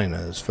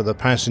recliners for the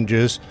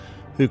passengers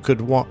who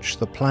could watch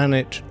the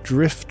planet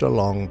drift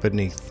along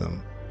beneath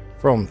them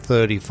from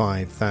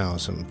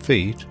 35,000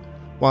 feet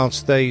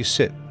whilst they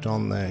sipped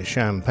on their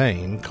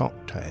champagne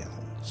cocktails.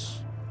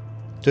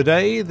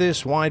 Today,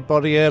 this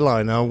wide-body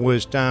airliner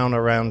was down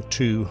around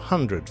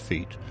 200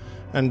 feet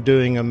and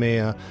doing a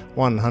mere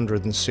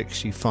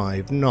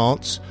 165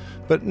 knots,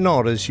 but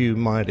not as you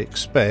might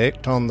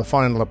expect on the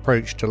final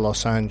approach to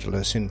Los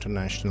Angeles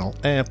International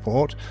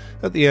Airport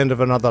at the end of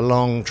another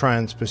long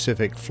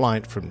trans-Pacific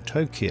flight from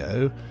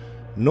Tokyo,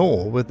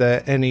 nor were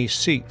there any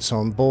seats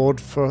on board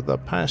for the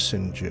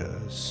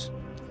passengers.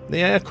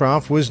 The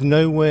aircraft was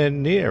nowhere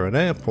near an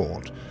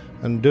airport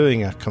and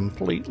doing a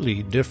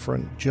completely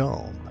different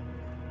job.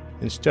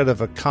 Instead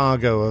of a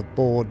cargo of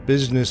bored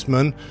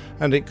businessmen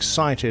and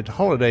excited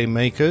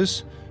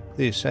holidaymakers,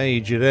 this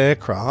aged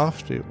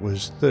aircraft, it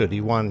was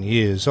 31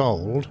 years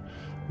old,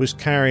 was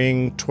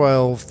carrying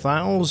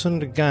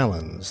 12,000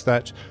 gallons,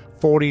 that's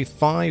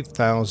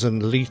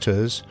 45,000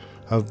 litres,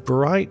 of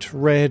bright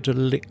red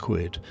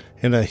liquid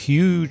in a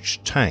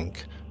huge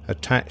tank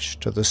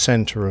attached to the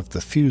centre of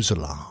the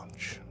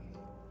fuselage.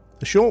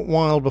 A short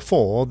while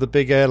before, the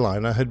big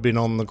airliner had been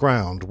on the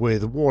ground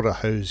with water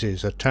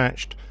hoses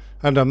attached,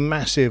 and a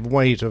massive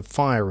weight of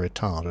fire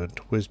retardant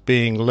was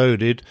being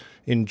loaded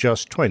in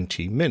just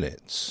 20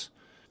 minutes.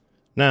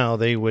 Now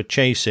they were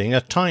chasing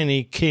a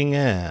tiny King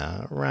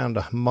Air around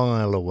a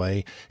mile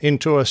away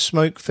into a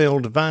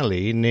smoke-filled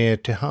valley near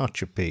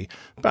Tehachapi,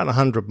 about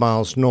 100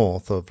 miles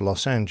north of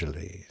Los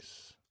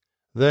Angeles.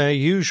 Their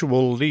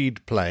usual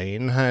lead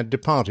plane had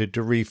departed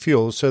to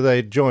refuel, so they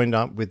had joined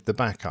up with the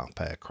backup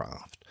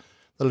aircraft.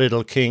 The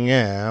little King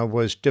Air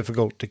was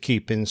difficult to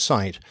keep in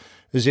sight,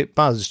 as it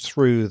buzzed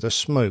through the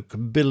smoke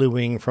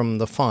billowing from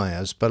the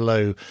fires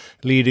below,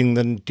 leading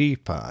them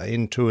deeper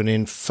into an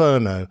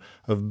inferno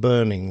of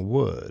burning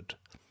wood.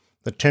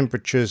 The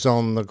temperatures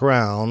on the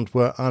ground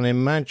were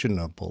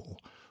unimaginable.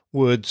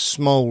 Wood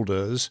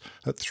smoulders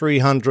at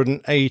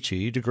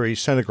 380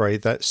 degrees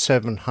centigrade, that's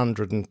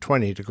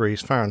 720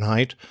 degrees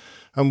Fahrenheit,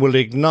 and will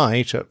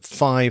ignite at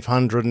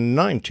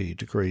 590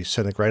 degrees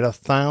centigrade,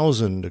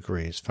 1,000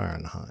 degrees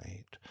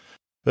Fahrenheit.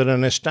 But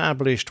an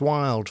established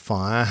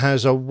wildfire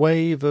has a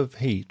wave of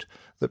heat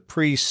that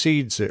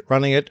precedes it,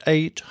 running at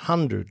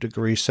 800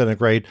 degrees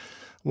centigrade,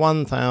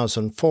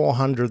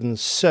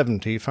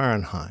 1,470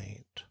 Fahrenheit.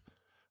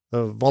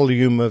 The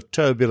volume of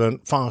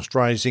turbulent,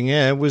 fast-rising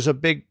air was a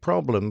big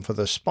problem for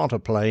the spotter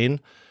plane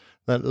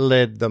that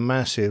led the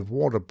massive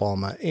water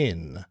bomber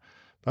in.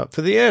 But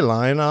for the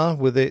airliner,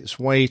 with its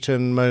weight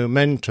and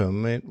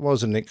momentum, it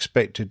wasn't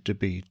expected to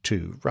be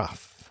too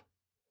rough.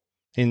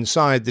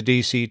 Inside the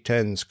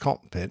DC-10's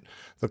cockpit,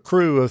 the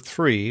crew of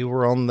 3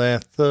 were on their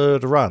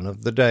 3rd run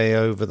of the day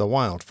over the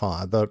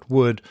wildfire that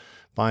would,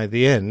 by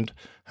the end,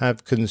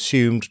 have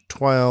consumed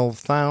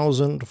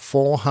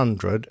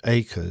 12,400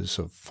 acres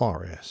of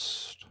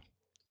forest.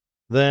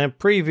 Their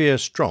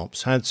previous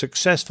drops had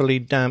successfully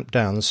damped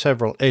down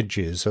several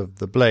edges of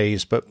the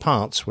blaze, but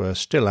parts were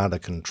still out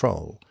of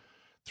control.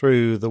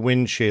 Through the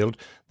windshield,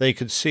 they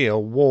could see a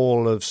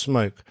wall of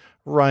smoke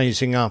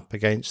rising up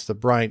against the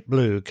bright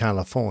blue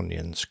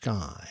Californian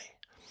sky.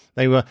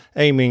 They were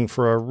aiming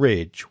for a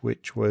ridge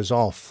which was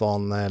off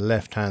on their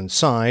left-hand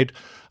side,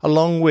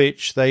 along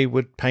which they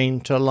would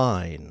paint a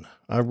line,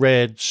 a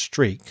red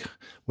streak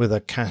with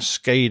a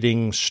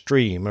cascading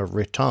stream of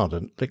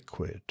retardant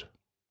liquid.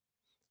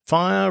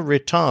 Fire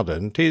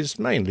retardant is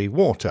mainly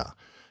water,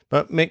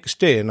 but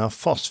mixed in are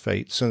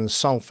phosphates and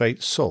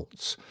sulfate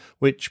salts,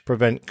 which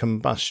prevent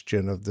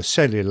combustion of the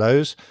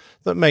cellulose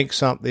that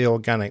makes up the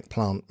organic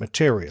plant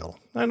material,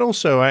 and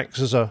also acts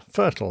as a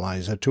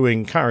fertilizer to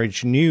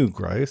encourage new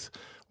growth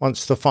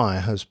once the fire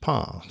has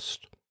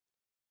passed.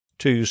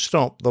 To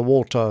stop the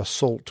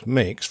water-salt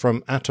mix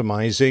from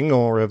atomizing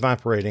or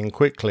evaporating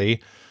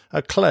quickly,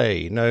 a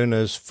clay known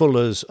as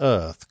Fuller's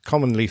Earth,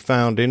 commonly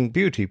found in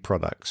beauty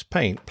products,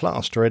 paint,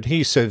 plaster,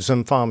 adhesives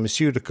and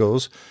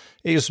pharmaceuticals,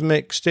 is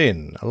mixed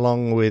in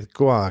along with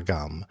guar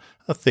gum,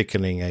 a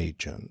thickening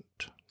agent.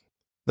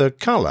 The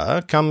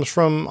colour comes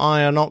from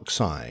iron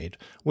oxide,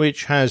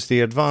 which has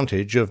the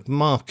advantage of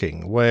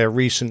marking where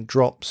recent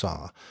drops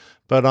are,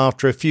 but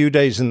after a few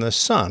days in the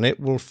sun it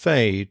will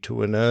fade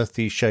to an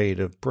earthy shade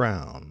of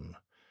brown.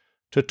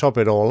 To top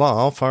it all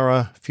off are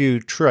a few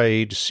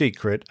trade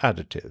secret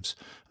additives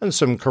and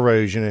some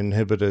corrosion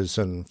inhibitors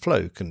and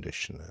flow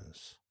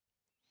conditioners.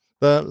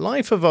 The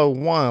life of a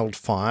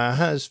wildfire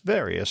has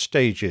various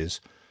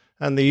stages,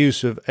 and the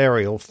use of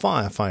aerial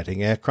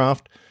firefighting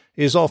aircraft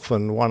is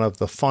often one of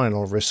the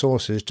final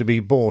resources to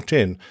be brought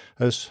in,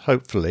 as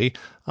hopefully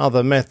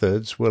other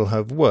methods will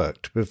have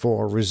worked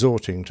before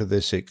resorting to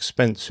this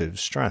expensive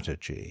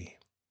strategy.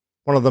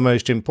 One of the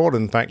most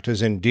important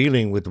factors in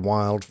dealing with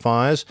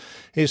wildfires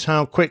is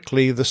how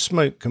quickly the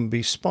smoke can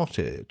be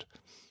spotted.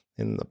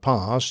 In the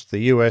past, the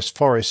U.S.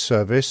 Forest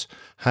Service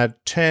had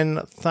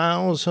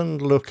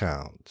 10,000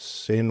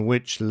 lookouts in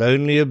which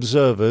lonely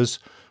observers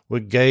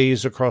would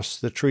gaze across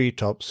the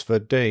treetops for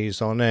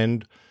days on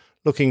end,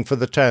 looking for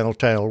the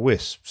telltale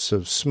wisps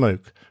of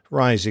smoke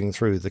rising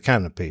through the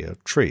canopy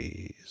of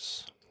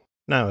trees.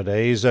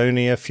 Nowadays,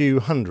 only a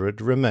few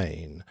hundred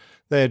remain,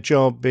 their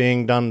job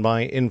being done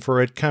by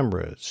infrared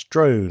cameras,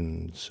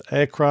 drones,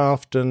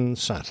 aircraft and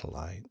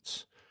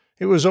satellites.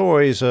 It was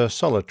always a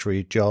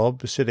solitary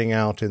job, sitting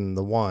out in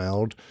the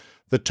wild,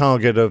 the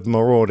target of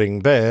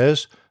marauding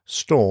bears,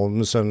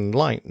 storms and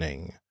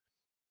lightning.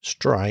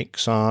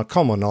 Strikes are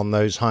common on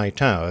those high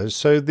towers,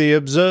 so the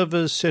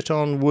observers sit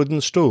on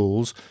wooden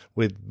stools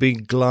with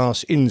big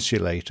glass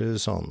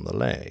insulators on the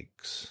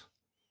legs.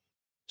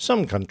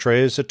 Some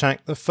countries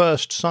attack the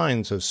first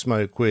signs of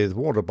smoke with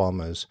water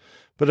bombers,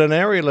 but an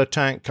aerial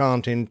attack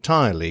can't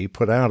entirely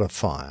put out a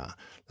fire.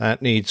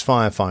 That needs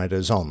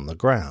firefighters on the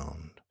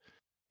ground.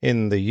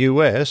 In the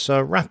US,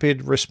 a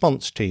rapid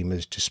response team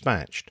is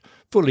dispatched,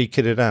 fully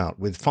kitted out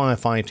with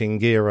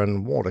firefighting gear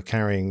and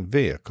water-carrying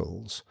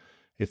vehicles.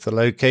 If the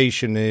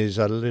location is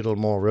a little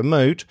more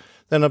remote,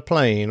 then a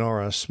plane or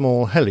a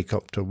small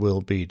helicopter will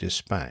be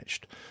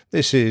dispatched.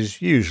 This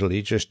is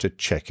usually just to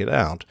check it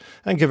out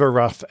and give a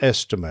rough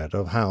estimate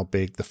of how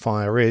big the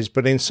fire is,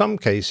 but in some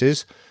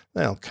cases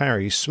they'll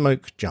carry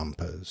smoke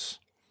jumpers.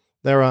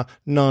 There are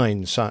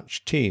 9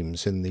 such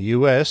teams in the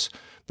US,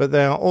 but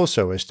they are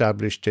also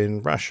established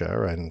in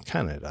Russia and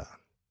Canada.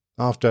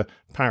 After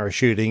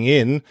parachuting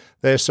in,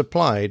 they're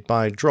supplied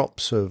by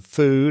drops of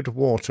food,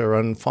 water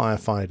and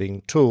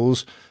firefighting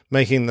tools,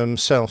 making them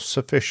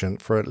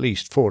self-sufficient for at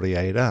least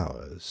 48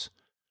 hours.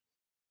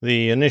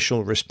 The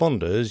initial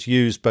responders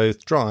use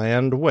both dry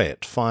and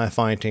wet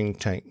firefighting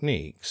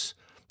techniques.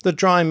 The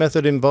dry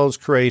method involves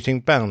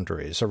creating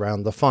boundaries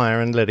around the fire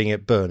and letting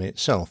it burn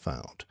itself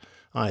out.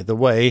 Either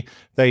way,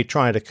 they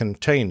try to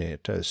contain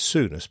it as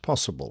soon as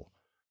possible,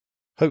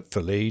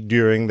 hopefully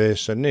during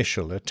this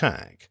initial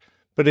attack.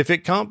 But if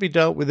it can't be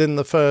dealt with in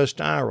the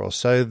first hour or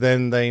so,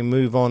 then they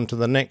move on to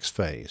the next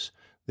phase,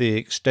 the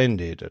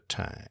extended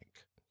attack.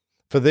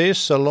 For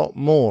this, a lot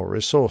more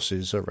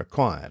resources are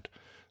required.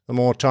 The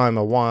more time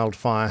a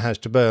wildfire has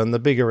to burn, the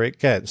bigger it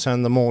gets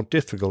and the more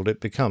difficult it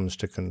becomes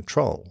to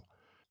control.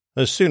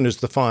 As soon as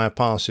the fire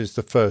passes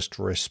the first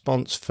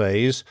response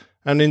phase,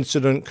 An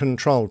incident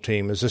control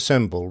team is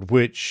assembled,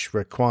 which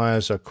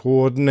requires a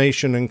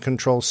coordination and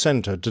control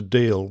centre to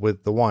deal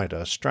with the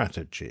wider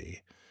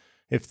strategy.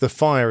 If the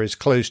fire is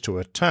close to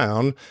a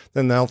town,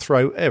 then they'll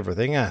throw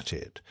everything at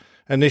it.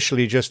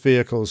 Initially just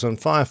vehicles and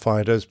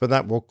firefighters, but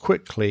that will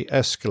quickly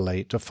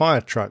escalate to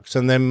fire trucks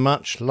and then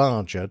much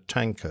larger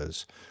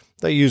tankers.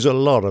 They use a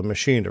lot of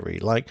machinery,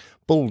 like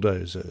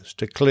bulldozers,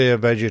 to clear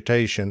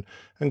vegetation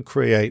and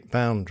create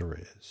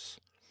boundaries.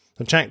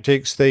 The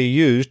tactics they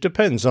use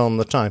depends on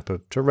the type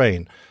of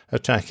terrain.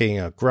 Attacking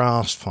a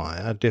grass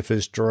fire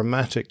differs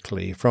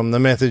dramatically from the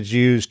methods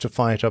used to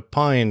fight a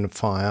pine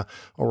fire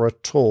or a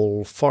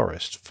tall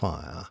forest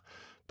fire.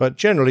 But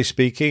generally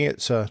speaking,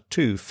 it's a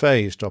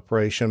two-phased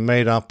operation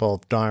made up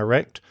of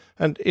direct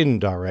and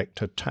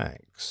indirect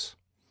attacks.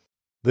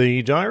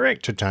 The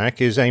direct attack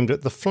is aimed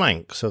at the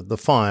flanks of the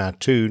fire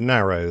to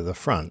narrow the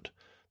front.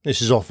 This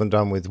is often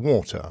done with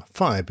water,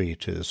 fire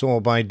beaters,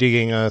 or by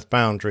digging earth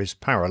boundaries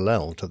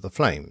parallel to the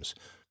flames.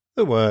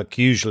 The work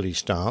usually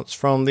starts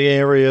from the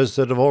areas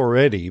that have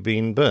already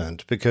been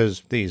burnt,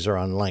 because these are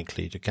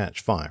unlikely to catch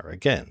fire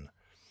again.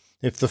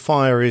 If the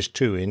fire is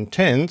too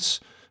intense,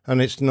 and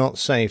it's not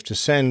safe to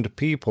send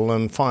people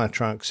and fire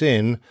trucks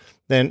in,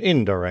 then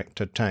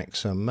indirect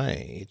attacks are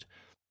made.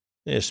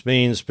 This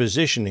means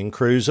positioning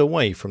crews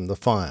away from the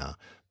fire,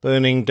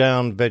 burning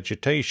down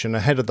vegetation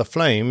ahead of the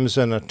flames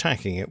and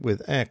attacking it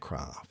with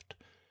aircraft.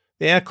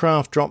 The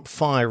aircraft drop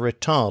fire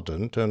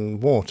retardant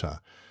and water,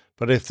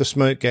 but if the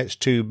smoke gets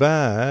too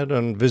bad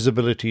and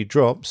visibility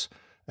drops,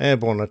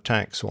 airborne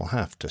attacks will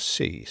have to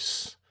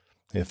cease.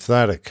 If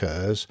that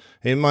occurs,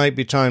 it might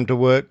be time to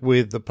work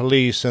with the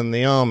police and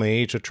the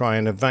army to try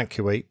and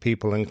evacuate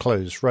people and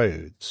close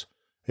roads.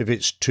 If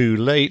it's too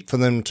late for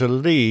them to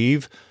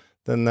leave,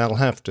 then they'll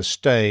have to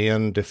stay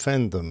and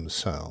defend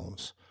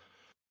themselves.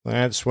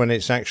 That's when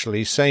it's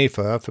actually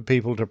safer for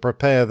people to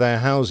prepare their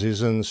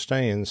houses and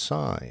stay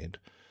inside.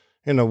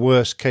 In a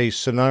worst-case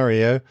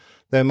scenario,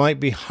 there might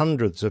be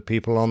hundreds of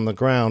people on the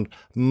ground,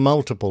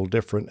 multiple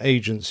different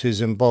agencies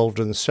involved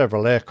and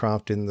several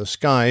aircraft in the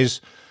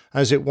skies,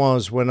 as it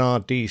was when our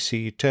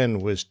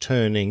DC-10 was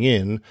turning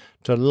in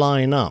to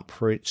line up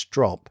for its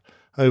drop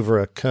over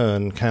a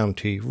Kern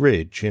County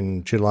ridge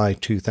in July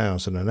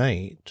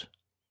 2008.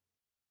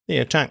 The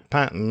attack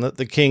pattern that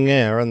the King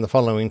Air and the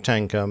following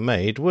tanker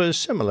made was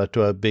similar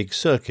to a big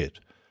circuit,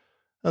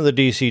 and the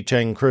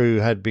DC-10 crew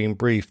had been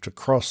briefed to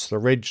cross the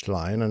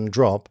ridgeline and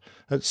drop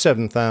at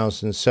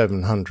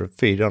 7,700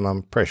 feet on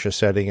a pressure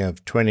setting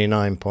of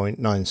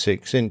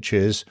 29.96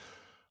 inches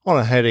on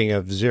a heading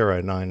of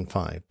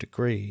 095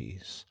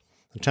 degrees.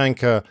 The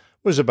tanker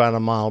was about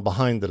a mile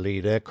behind the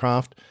lead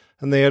aircraft,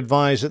 and they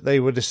advised that they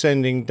were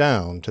descending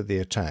down to the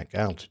attack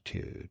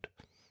altitude.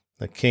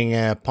 The King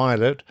Air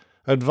pilot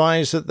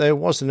advised that there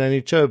wasn't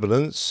any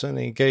turbulence, and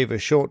he gave a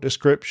short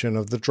description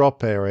of the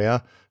drop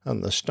area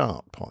and the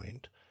start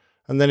point,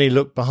 and then he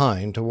looked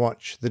behind to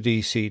watch the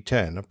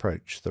DC-10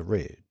 approach the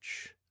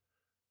ridge.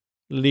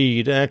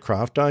 Lead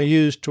aircraft are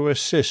used to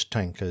assist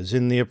tankers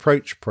in the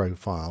approach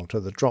profile to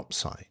the drop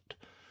site.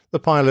 The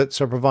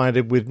pilots are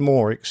provided with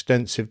more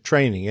extensive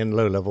training in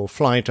low-level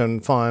flight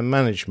and fire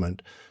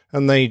management,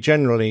 and they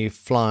generally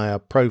fly a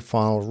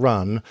profile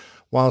run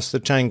whilst the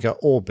tanker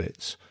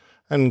orbits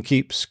and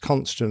keeps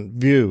constant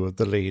view of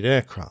the lead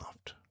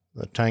aircraft.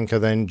 The tanker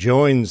then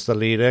joins the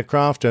lead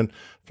aircraft and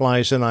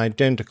flies an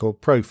identical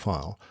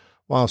profile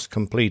whilst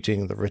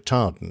completing the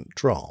retardant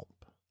drop.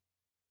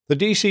 The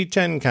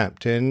DC-10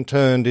 captain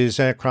turned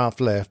his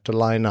aircraft left to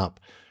line up,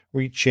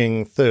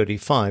 reaching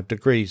 35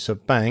 degrees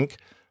of bank,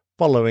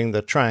 following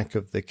the track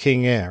of the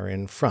King Air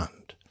in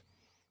front.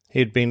 He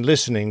had been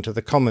listening to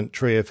the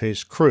commentary of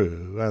his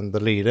crew and the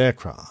lead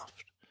aircraft.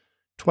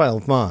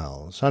 12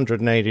 miles,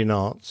 180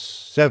 knots,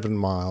 7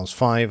 miles,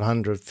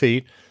 500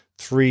 feet,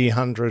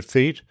 300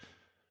 feet,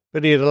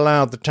 but he had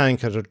allowed the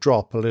tanker to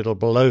drop a little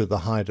below the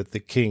height of the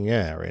King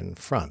Air in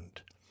front.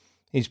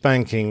 He's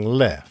banking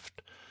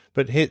left,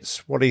 but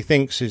hits what he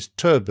thinks is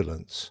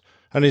turbulence,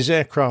 and his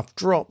aircraft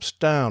drops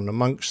down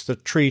amongst the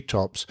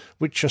treetops,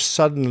 which are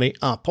suddenly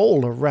up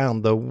all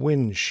around the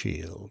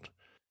windshield.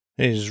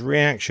 His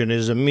reaction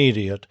is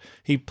immediate.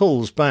 He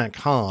pulls back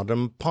hard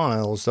and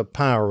piles the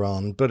power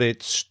on, but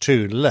it's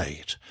too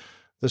late.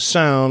 The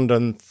sound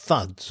and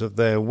thuds of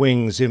their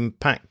wings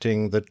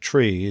impacting the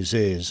trees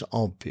is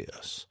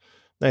obvious.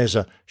 There's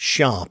a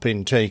sharp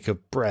intake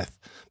of breath,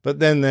 but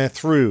then they're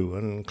through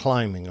and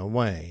climbing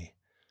away.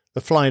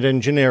 The flight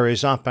engineer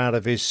is up out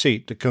of his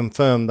seat to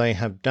confirm they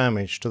have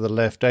damage to the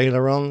left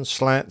aileron,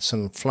 slats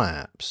and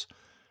flaps.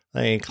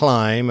 They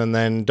climb and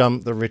then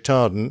dump the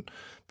retardant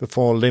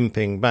before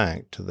limping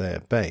back to their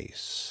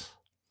base.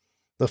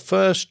 The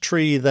first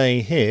tree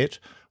they hit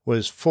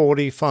was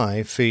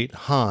 45 feet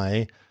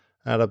high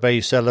at a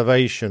base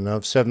elevation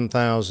of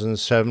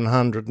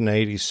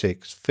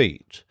 7,786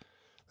 feet.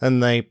 Then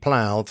they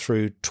ploughed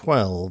through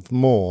 12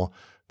 more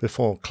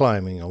before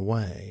climbing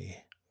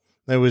away.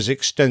 There was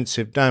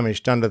extensive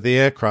damage done to the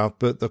aircraft,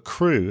 but the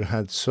crew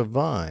had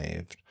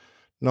survived.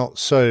 Not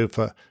so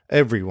for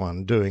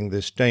everyone doing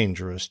this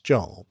dangerous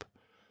job.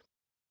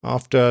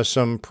 After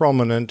some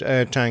prominent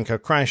air tanker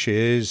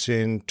crashes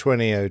in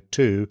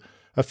 2002,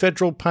 a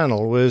federal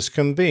panel was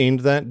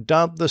convened that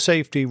dubbed the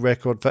safety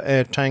record for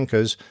air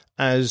tankers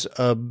as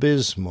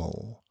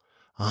abysmal.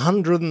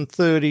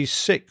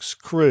 136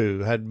 crew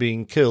had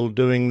been killed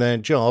doing their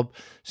job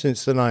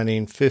since the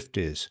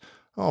 1950s,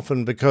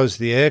 often because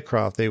the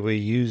aircraft they were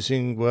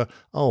using were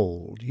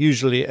old,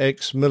 usually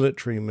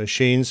ex-military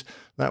machines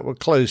that were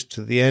close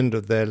to the end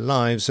of their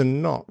lives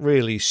and not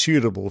really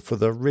suitable for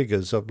the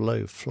rigours of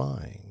low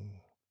flying.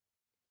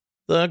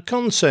 The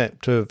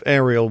concept of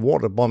aerial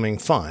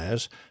waterbombing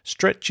fires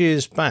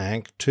stretches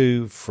back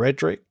to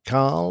Friedrich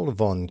Karl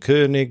von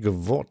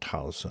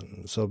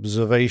König-Worthausen's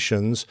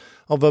observations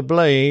of a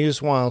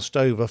blaze whilst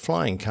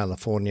overflying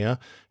California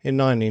in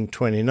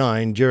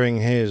 1929 during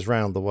his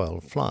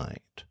round-the-world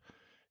flight.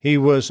 He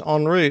was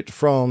en route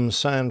from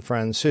San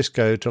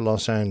Francisco to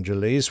Los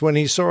Angeles when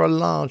he saw a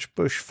large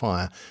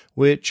bushfire,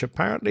 which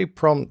apparently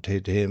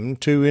prompted him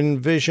to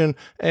envision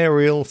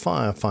aerial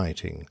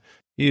firefighting,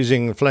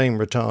 using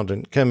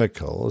flame-retardant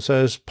chemicals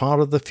as part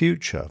of the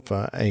future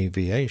for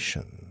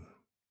aviation.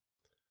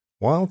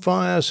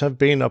 Wildfires have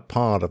been a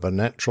part of a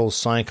natural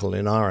cycle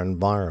in our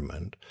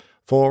environment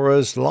for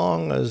as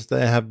long as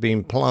there have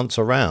been plants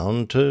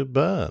around to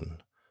burn.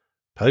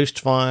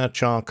 Post-fire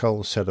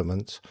charcoal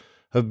sediments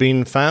have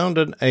been found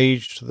and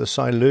aged to the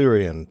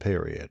Silurian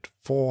period,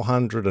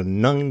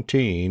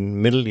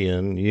 419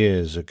 million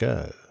years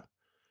ago.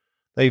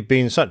 They've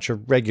been such a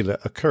regular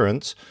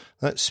occurrence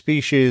that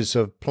species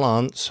of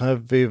plants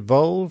have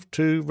evolved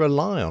to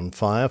rely on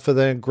fire for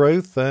their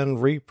growth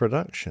and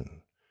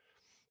reproduction.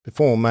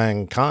 Before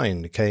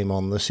mankind came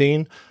on the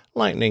scene,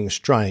 lightning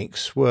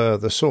strikes were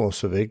the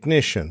source of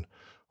ignition,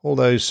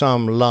 although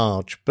some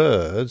large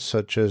birds,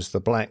 such as the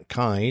black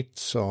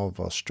kites of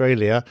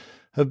Australia,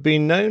 have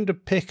been known to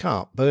pick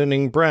up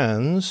burning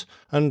brands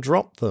and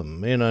drop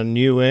them in a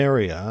new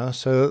area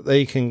so that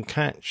they can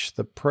catch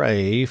the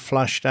prey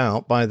flushed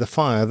out by the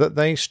fire that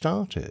they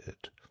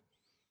started.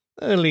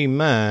 Early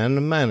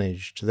man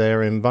managed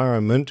their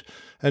environment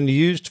and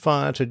used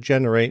fire to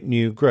generate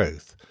new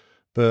growth,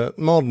 but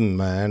modern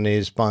man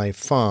is by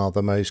far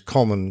the most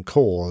common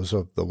cause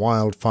of the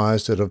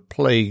wildfires that have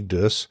plagued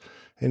us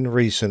in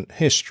recent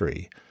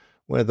history,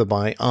 whether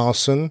by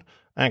arson,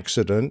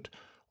 accident,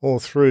 or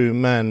through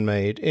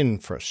man-made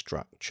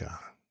infrastructure.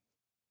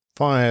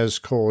 Fires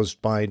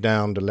caused by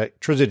downed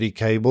electricity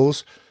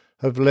cables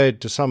have led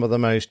to some of the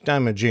most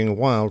damaging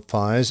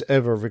wildfires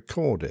ever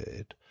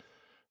recorded.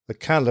 The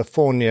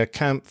California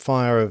Camp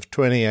Fire of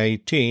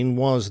 2018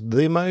 was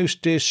the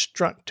most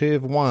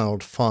destructive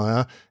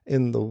wildfire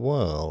in the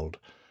world.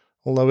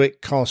 Although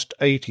it cost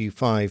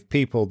 85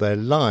 people their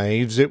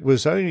lives, it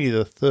was only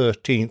the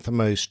 13th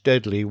most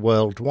deadly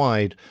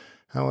worldwide.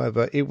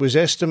 However, it was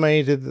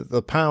estimated that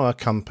the power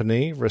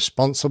company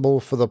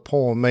responsible for the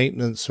poor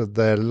maintenance of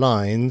their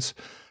lines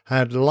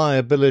had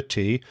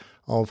liability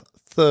of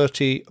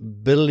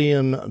 $30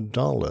 billion.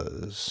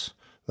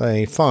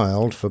 They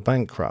filed for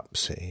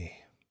bankruptcy.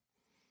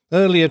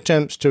 Early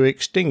attempts to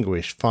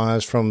extinguish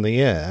fires from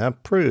the air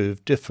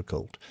proved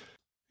difficult.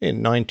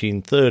 In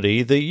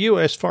 1930, the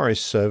U.S.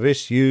 Forest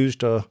Service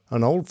used an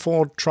old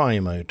Ford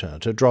Trimotor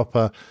to drop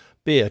a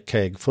beer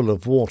keg full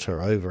of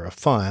water over a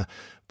fire,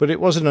 but it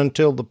wasn't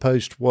until the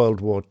post-World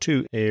War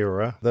II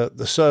era that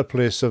the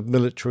surplus of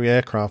military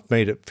aircraft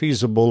made it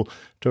feasible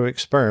to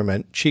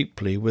experiment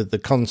cheaply with the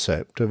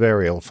concept of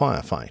aerial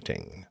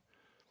firefighting.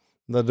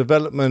 The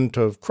development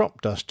of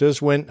crop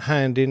dusters went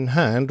hand in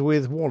hand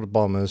with water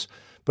bombers,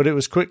 but it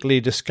was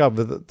quickly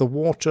discovered that the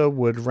water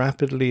would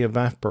rapidly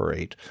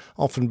evaporate,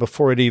 often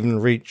before it even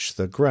reached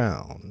the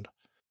ground.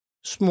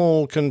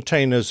 Small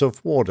containers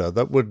of water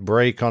that would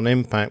break on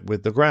impact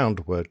with the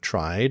ground were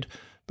tried,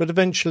 but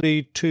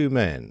eventually two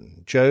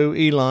men, Joe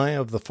Ely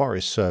of the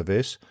Forest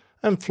Service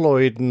and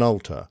Floyd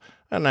Nolter,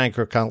 an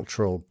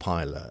agricultural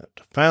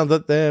pilot, found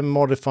that their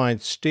modified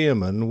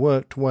Stearman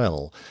worked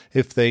well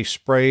if they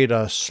sprayed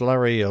a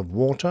slurry of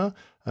water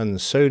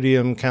and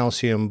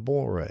sodium-calcium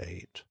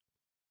borate.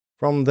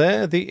 From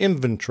there, the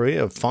inventory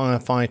of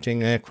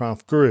firefighting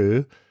aircraft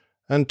grew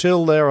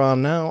until there are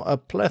now a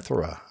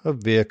plethora of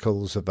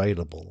vehicles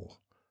available.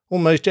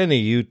 Almost any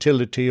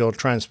utility or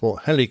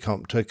transport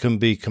helicopter can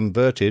be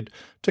converted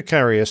to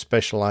carry a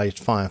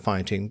specialized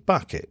firefighting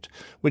bucket,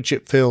 which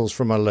it fills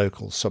from a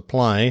local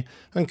supply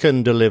and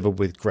can deliver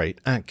with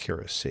great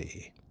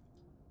accuracy.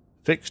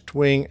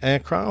 Fixed-wing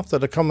aircraft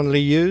that are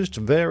commonly used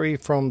vary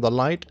from the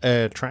light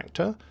air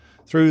tractor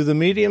through the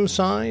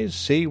medium-sized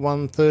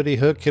C-130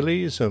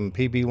 Hercules and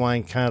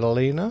PBY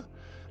Catalina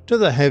to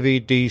the heavy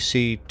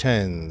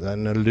DC-10s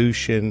and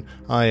Aleutian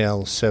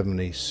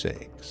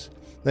IL-76.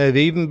 There have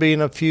even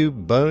been a few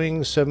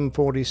Boeing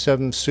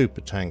 747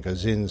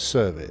 supertankers in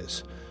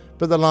service,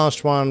 but the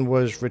last one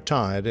was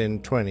retired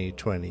in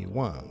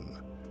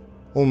 2021.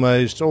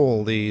 Almost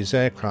all these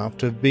aircraft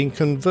have been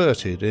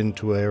converted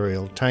into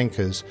aerial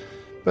tankers,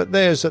 but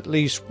there's at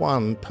least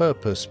one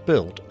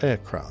purpose-built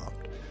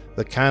aircraft,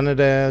 the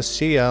Canadair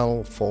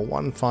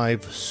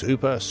CL-415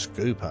 Super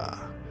Scooper.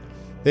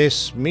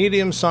 This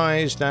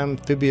medium-sized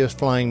amphibious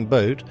flying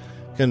boat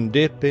can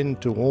dip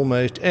into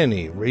almost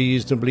any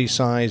reasonably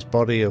sized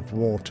body of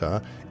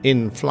water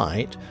in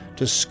flight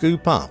to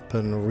scoop up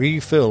and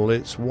refill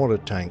its water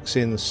tanks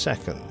in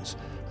seconds,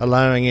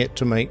 allowing it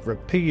to make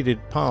repeated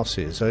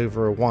passes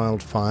over a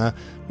wildfire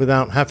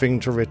without having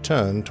to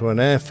return to an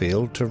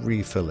airfield to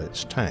refill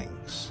its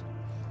tanks.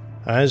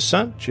 As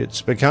such,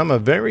 it's become a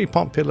very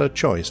popular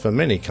choice for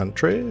many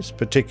countries,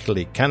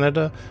 particularly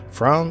Canada,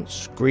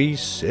 France,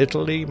 Greece,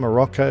 Italy,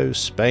 Morocco,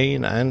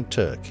 Spain and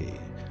Turkey.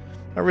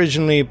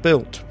 Originally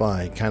built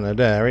by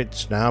Canadair,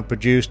 it's now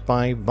produced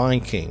by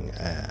Viking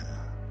Air.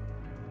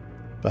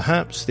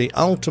 Perhaps the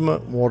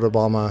ultimate water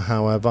bomber,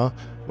 however,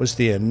 was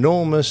the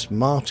enormous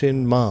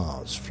Martin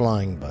Mars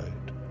flying boat.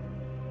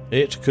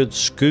 It could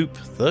scoop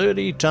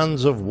 30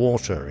 tons of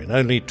water in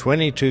only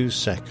 22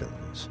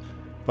 seconds,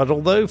 but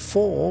although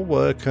 4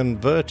 were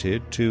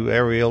converted to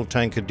aerial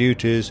tanker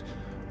duties,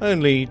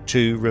 only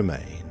 2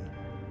 remain,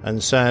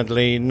 and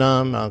sadly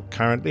none are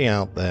currently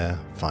out there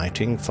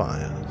fighting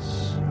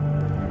fires.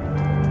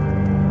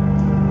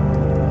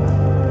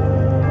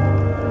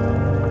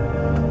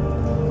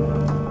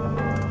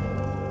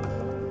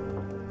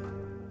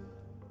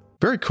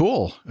 Very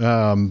cool.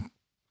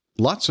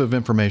 Lots of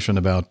information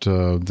about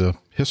the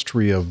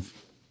history of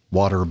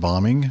water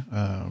bombing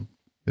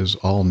is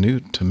all new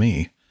to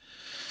me.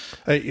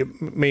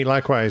 Me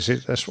likewise.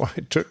 That's why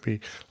it took me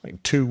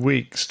like 2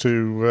 weeks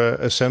to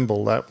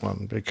assemble that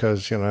one,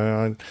 because, you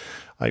know,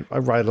 I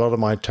write a lot of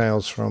my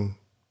tales from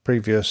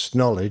previous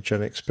knowledge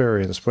and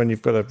experience. When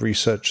you've got to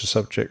research a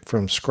subject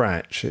from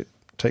scratch, it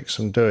takes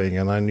some doing,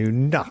 and I knew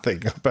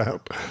nothing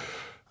about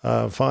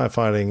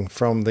firefighting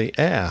from the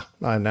air.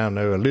 I now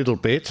know a little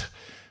bit,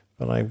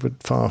 but I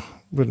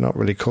would not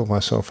really call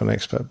myself an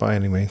expert by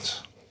any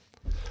means.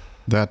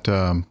 That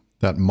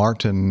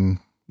Martin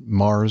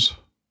Mars,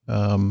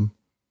 I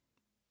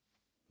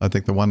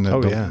think the one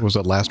that was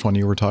that last one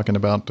you were talking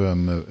about,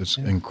 its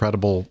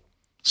incredible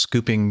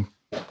scooping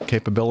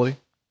capability.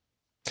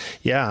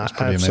 Yeah,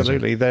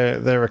 absolutely.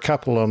 There are a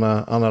couple on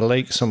a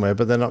lake somewhere,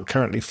 but they're not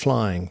currently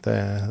flying.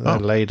 They're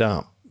laid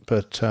up.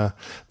 But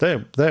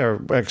they're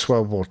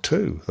ex-World War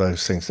II,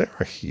 those things. They're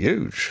a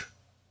huge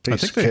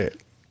piece of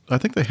kit. I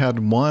think they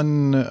had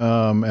one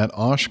at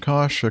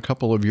Oshkosh a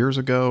couple of years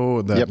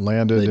ago that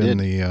landed in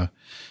the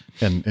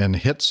and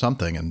hit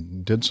something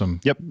and did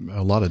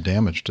a lot of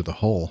damage to the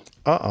hull.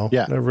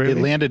 Yeah, really? It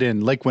landed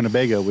in Lake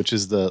Winnebago, which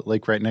is the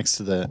lake right next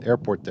to the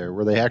airport there,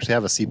 where they actually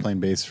have a seaplane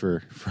base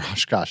for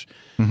Oshkosh.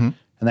 Mm-hmm.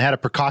 And they had a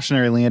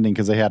precautionary landing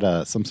because they had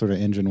some sort of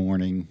engine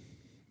warning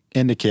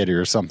indicator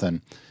or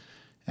something.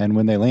 And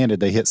when they landed,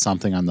 they hit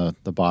something on the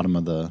bottom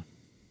of the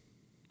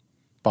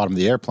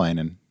airplane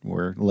and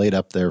were laid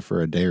up there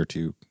for a day or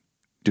two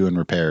doing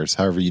repairs,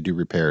 however you do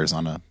repairs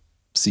on a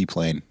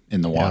seaplane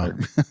in the water.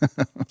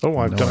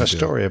 I've done a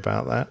story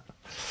about that.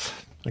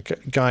 A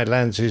guy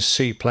lands his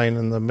seaplane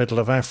in the middle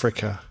of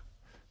Africa,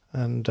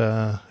 and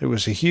it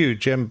was a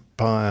huge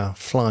Empire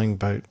flying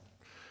boat.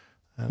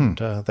 And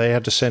they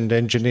had to send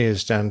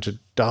engineers down to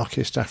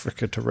darkest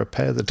Africa to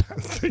repair the damn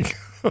thing.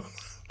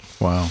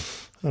 Wow.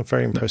 Oh,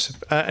 very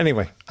impressive.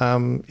 Anyway,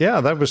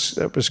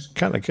 that was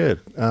kind of good.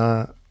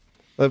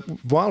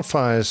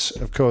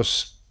 Wildfires, of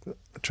course,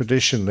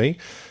 traditionally,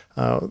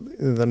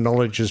 the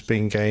knowledge has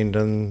been gained,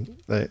 and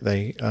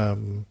they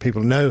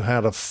people know how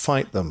to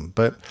fight them.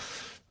 But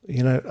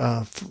you know,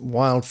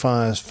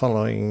 wildfires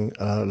following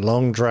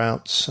long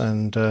droughts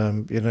and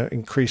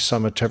increased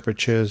summer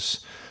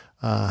temperatures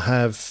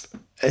have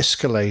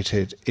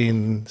escalated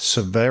in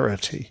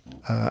severity,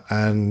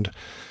 and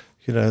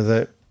you know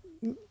that.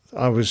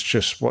 I was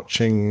just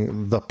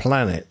watching The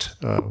Planet,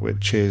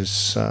 which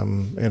is a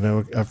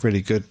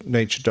really good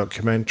nature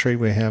documentary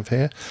we have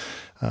here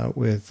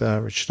with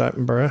Richard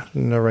Attenborough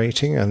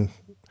narrating and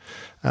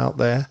out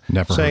there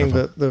saying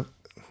that the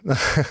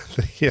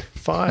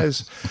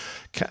fires,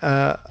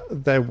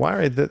 they're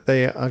worried that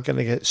they are going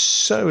to get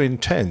so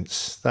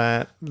intense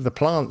that the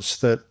plants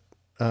that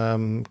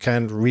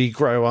can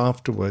regrow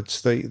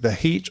afterwards, the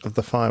heat of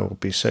the fire will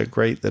be so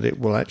great that it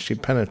will actually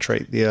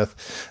penetrate the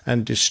earth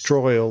and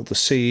destroy all the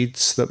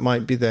seeds that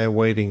might be there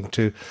waiting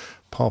to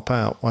pop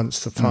out once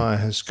the fire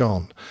has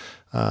gone.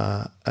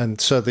 And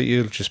so that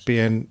you'll just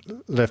be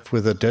left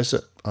with a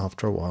desert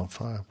after a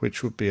wildfire,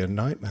 which would be a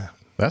nightmare.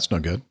 That's no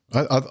good.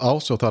 I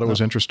also thought it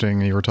was interesting.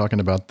 You were talking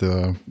about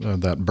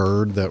that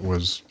bird that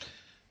was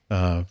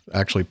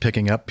actually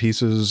picking up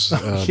pieces,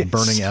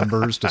 burning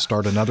embers to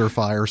start another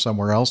fire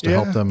somewhere else to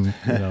help them,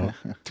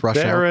 thrush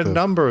out. There are a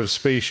number of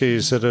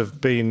species that have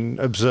been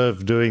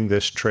observed doing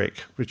this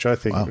trick, which I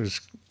think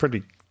was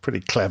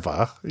pretty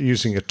clever,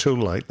 using a tool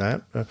like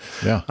that.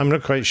 I'm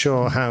not quite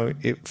sure how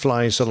it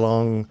flies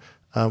along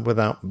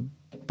without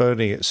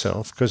burning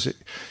itself, because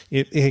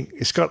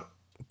it's got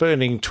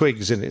burning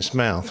twigs in its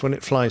mouth. When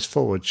it flies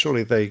forward,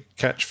 surely they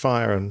catch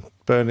fire and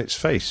burn its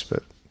face,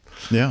 but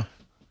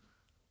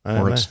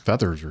or its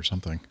feathers or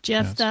something.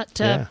 Jeff,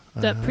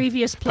 that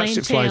previous plane Perhaps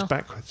it flies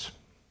backwards.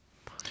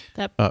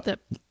 That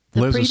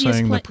Liz is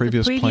saying the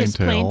previous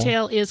plane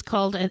tail is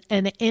called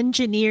an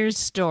engineer's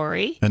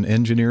story. An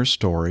engineer's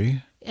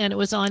story. And it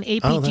was on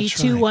APG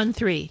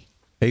 213.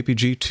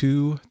 APG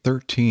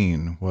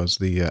 213 was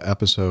the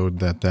episode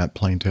that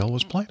plane tail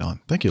was played on.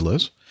 Thank you,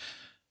 Liz.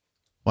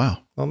 Wow.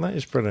 Well, that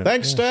is brilliant.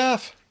 Thanks,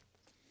 staff.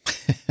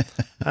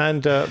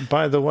 And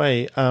by the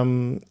way,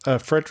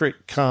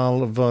 Frederick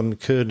Karl von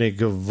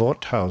Koenig of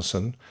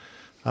Worthausen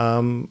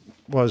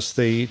was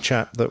the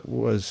chap that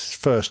was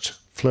first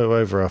flew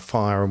over a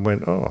fire and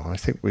went, I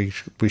think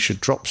we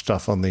should drop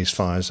stuff on these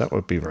fires. That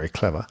would be very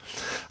clever.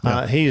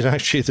 Yeah. He's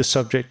actually the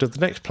subject of the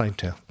next plane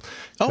tail.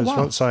 Because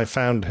once I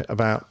found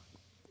about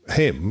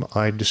him,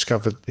 I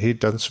discovered he'd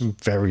done some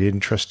very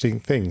interesting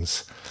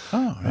things.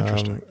 Oh,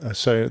 interesting.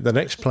 So the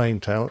next plane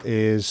tail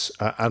is,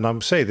 and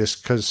I'm saying this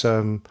because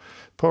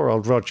poor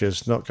old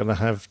Roger's not going to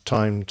have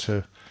time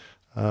to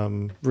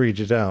read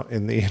it out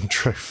in the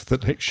intro for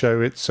the next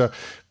show. It's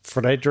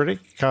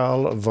Frederick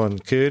Karl von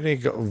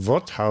Koenig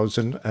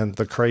Worthausen and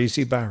the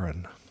Crazy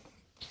Baron.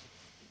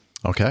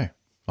 Okay.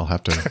 I'll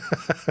have to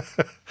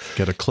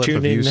get a clip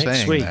of you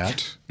saying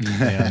that,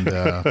 and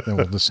then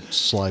we'll just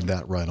slide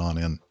that right on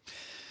in.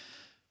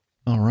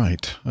 All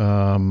right.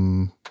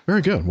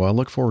 Very good. Well, I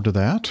look forward to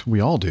that. We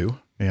all do.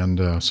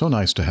 And so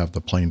nice to have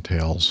the Plane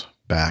Tales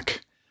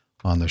back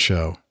on the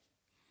show.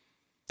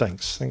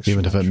 Thanks.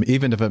 Even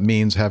if it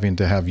means having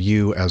to have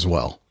you as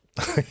well.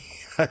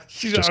 I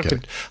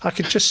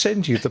could just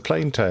send you the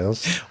Plane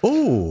Tales.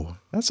 Oh,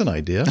 that's an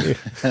idea.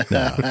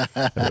 No,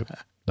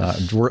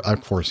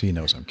 of course, he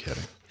knows I'm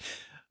kidding.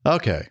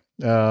 Okay.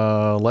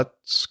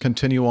 Let's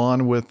continue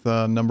on with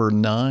number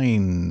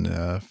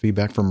 9.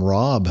 Feedback from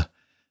Rob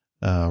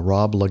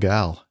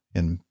Legal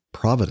in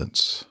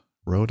Providence,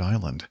 Rhode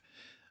Island.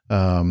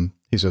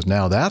 He says,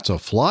 now that's a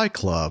fly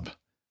club.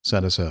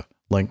 Sent us a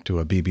link to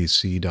a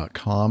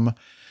BBC.com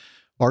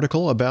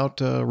article about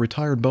a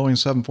retired Boeing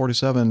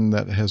 747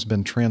 that has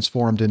been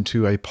transformed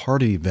into a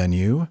party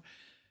venue.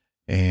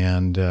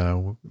 And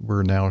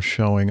we're now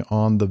showing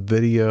on the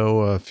video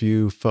a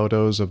few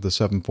photos of the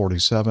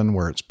 747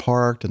 where it's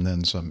parked, and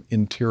then some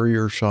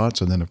interior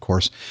shots, and then, of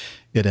course,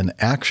 it in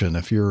action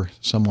if you're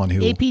someone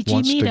who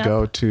wants to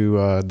go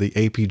to the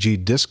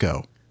APG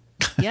disco.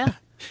 Yeah.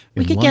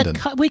 We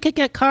could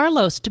get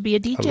Carlos to be a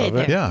DJ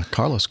there. Yeah,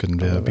 Carlos can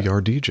be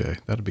our DJ.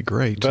 That'd be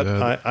great. But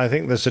I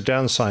think there's a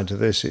downside to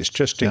this. It's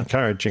just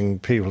encouraging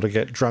people to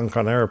get drunk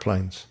on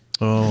airplanes.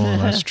 Oh,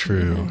 that's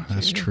true.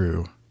 That's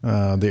true.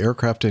 The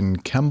aircraft in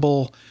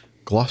Kemble,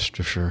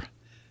 Gloucestershire,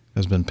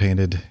 has been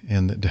painted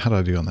in. How did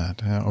I do on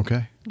that?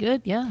 Okay.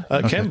 Good, yeah.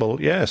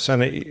 Kemble, yes,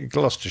 and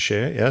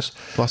Gloucestershire, yes.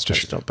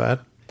 Gloucestershire, that's not bad.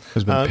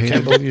 Has been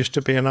painted. Kemble used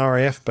to be an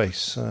RAF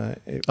base.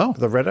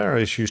 The Red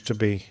Arrows used to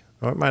be,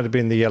 or it might have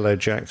been the Yellow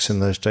Jacks in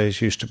those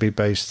days, used to be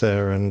based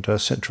there, and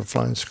Central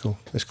Flying School.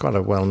 It's quite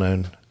a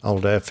well-known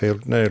old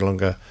airfield. No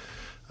longer,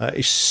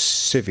 it's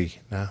Civvy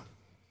now.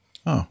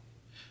 Oh.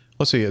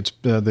 Let's see. It's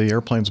the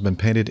airplane's been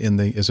painted in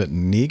the. Is it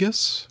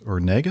Negus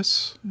or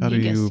Negus?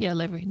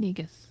 Livery.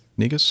 Negus.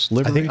 Negus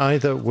livery. I think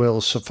either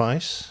will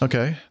suffice.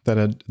 Okay,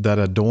 that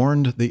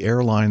adorned the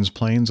airline's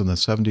planes in the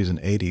 70s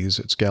and 80s.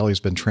 Its galley's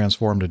been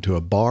transformed into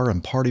a bar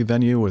and party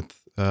venue with,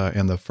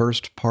 and the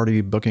first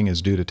party booking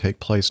is due to take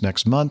place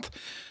next month,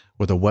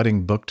 with a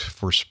wedding booked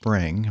for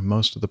spring.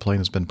 Most of the plane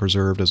has been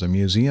preserved as a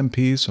museum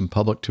piece, and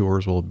public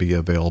tours will be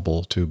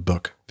available to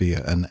book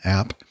via an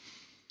app.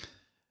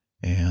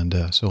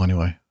 And so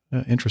anyway.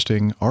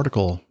 Interesting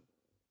article.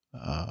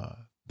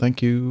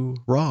 Thank you,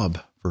 Rob,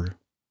 for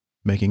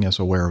making us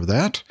aware of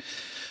that.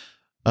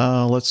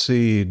 Let's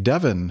see.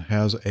 Devin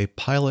has a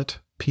pilot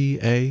PA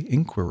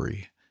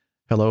inquiry.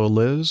 Hello,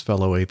 Liz,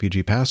 fellow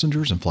APG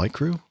passengers and flight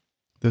crew.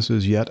 This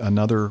is yet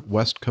another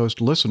West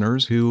Coast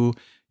listeners who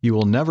you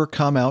will never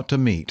come out to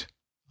meet.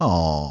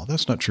 Oh,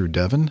 that's not true,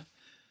 Devin.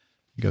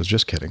 You guys,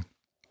 just kidding.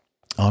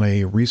 On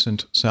a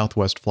recent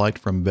Southwest flight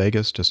from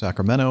Vegas to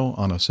Sacramento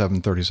on a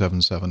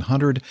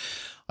 737-700,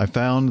 I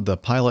found the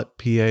pilot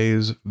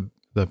PAs,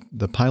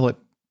 the pilot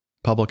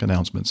public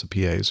announcements of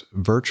PAs,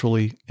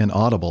 virtually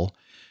inaudible,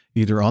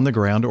 either on the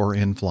ground or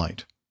in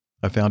flight.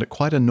 I found it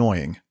quite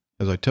annoying,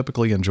 as I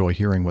typically enjoy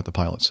hearing what the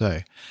pilots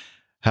say.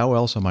 How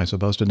else am I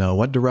supposed to know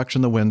what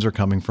direction the winds are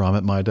coming from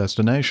at my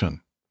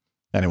destination?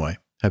 Anyway,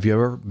 have you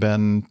ever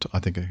been, I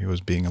think he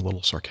was being a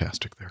little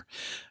sarcastic there.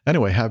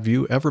 Anyway, have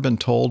you ever been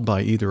told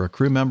by either a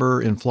crew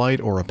member in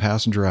flight or a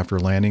passenger after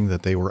landing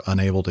that they were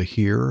unable to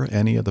hear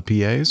any of the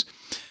PAs?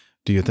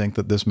 Do you think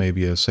that this may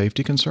be a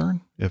safety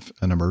concern if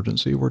an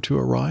emergency were to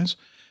arise?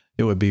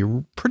 It would be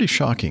pretty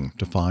shocking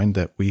to find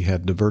that we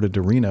had diverted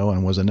to Reno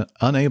and was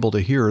unable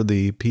to hear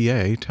the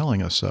PA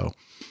telling us so.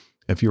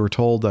 If you were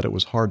told that it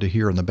was hard to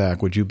hear in the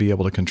back, would you be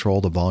able to control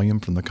the volume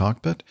from the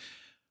cockpit?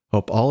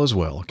 Hope all is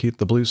well. Keep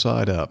the blue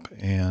side up.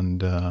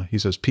 And he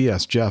says,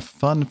 P.S. Jeff,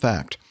 fun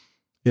fact.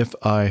 If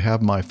I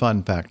have my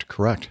fun fact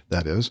correct,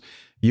 that is,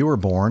 you were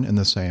born in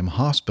the same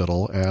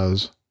hospital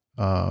as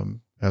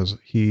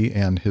he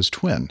and his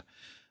twin,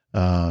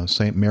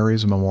 St.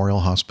 Mary's Memorial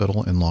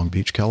Hospital in Long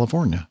Beach,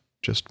 California.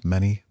 Just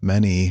many.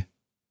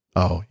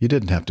 Oh, you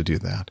didn't have to do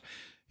that.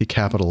 He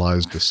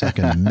capitalized the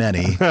second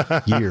many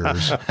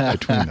years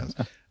between us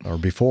or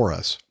before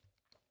us.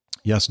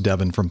 Yes,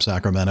 Devin from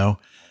Sacramento.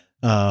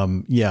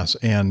 Yes,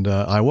 and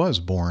I was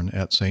born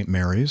at St.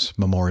 Mary's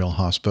Memorial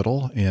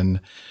Hospital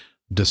in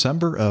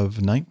December of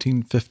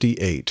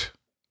 1958.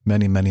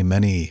 Many, many,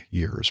 many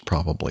years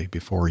probably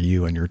before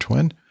you and your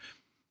twin.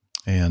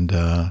 And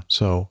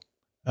so,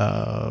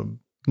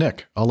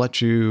 Nick, I'll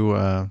let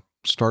you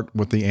start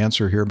with the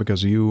answer here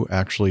because you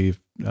actually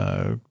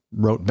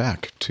wrote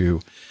back to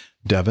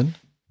Devin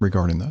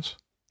regarding this.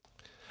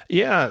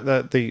 Yeah,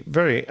 the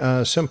very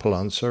simple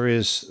answer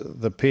is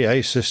the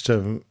PA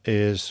system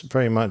is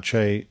very much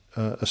a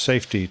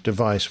safety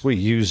device. We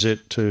use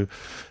it to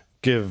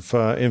give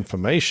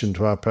information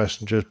to our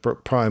passengers,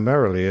 but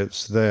primarily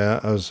it's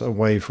there as a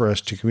way for us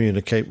to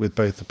communicate with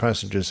both the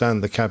passengers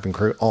and the cabin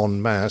crew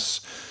en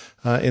masse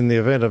in the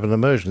event of an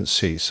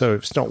emergency. So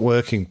if it's not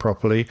working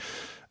properly,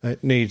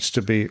 it needs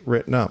to be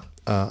written up.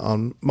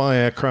 On my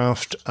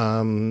aircraft,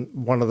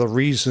 one of the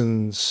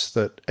reasons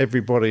that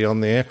everybody on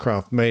the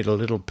aircraft made a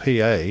little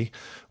PA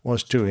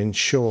was to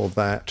ensure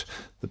that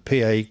the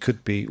PA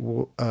could be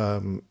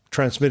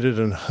transmitted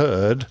and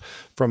heard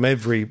from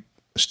every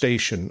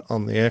station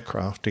on the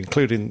aircraft,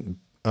 including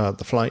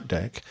the flight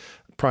deck.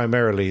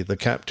 Primarily the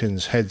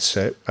captain's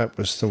headset, that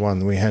was the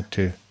one we had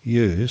to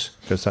use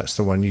because that's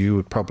the one you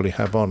would probably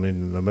have on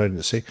in an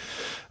emergency,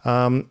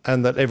 and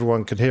that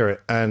everyone could hear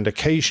it. And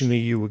occasionally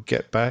you would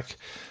get back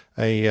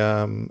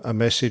a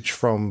message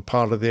from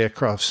part of the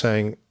aircraft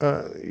saying,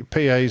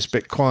 PA's a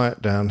bit quiet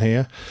down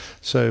here.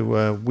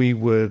 So we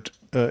would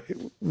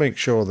make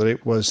sure that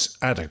it was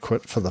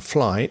adequate for the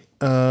flight.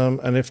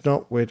 And if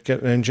not, we'd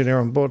get an engineer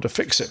on board to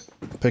fix it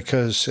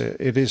because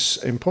it is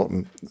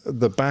important.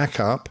 The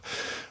backup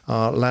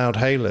are loud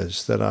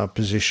hailers that are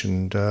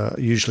positioned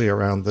usually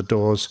around the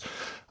doors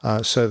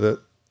so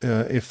that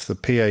if the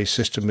PA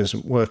system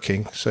isn't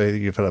working, say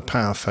you've had a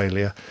power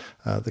failure,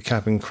 the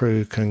cabin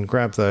crew can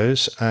grab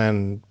those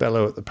and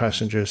bellow at the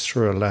passengers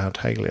through a loud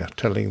hailer,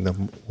 telling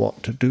them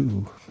what to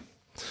do.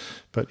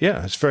 But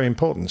yeah, it's very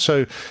important.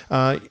 So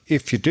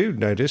if you do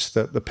notice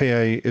that the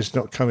PA is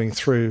not coming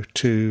through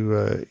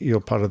to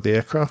your part of the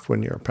aircraft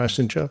when you're a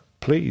passenger,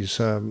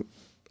 please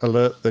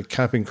alert the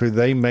cabin crew.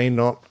 They may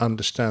not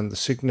understand the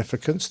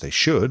significance. They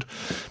should,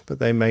 but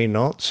they may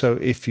not. So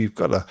if you've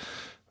got a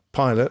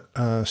pilot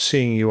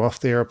seeing you off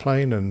the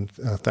airplane and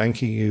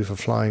thanking you for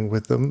flying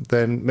with them,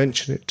 then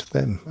mention it to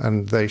them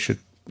and they should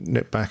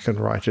nip back and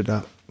write it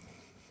up.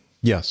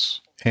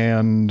 Yes.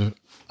 And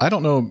I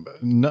don't know,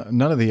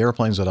 none of the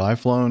airplanes that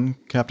I've flown,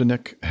 Captain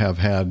Nick, have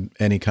had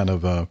any kind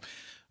of a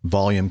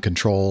volume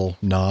control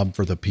knob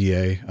for the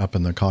PA up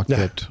in the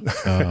cockpit.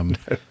 No.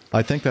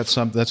 I think that's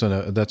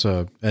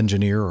a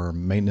engineer or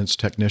maintenance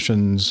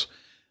technician's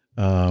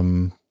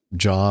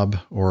job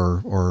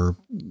or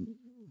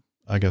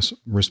I guess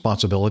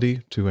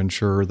responsibility to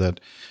ensure that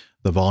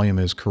the volume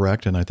is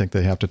correct. And I think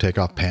they have to take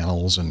off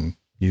panels and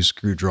use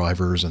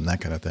screwdrivers and that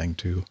kind of thing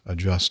to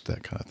adjust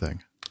that kind of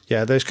thing.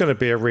 Yeah, there's going to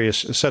be a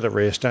set of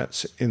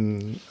rheostats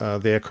in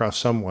the aircraft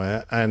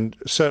somewhere. And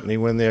certainly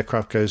when the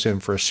aircraft goes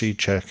in for a C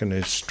check and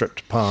is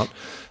stripped apart,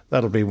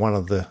 that'll be one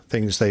of the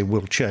things they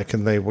will check.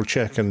 And they will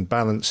check and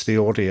balance the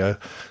audio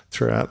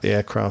throughout the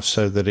aircraft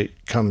so that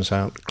it comes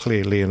out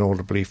clearly and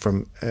audibly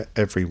from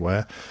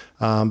everywhere.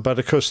 But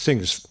of course,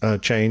 things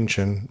change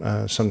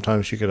and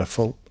sometimes you get a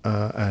fault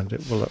and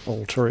it will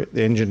alter it.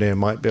 The engineer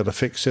might be able to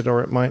fix it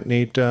or it might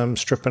need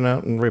stripping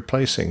out and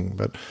replacing.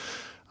 But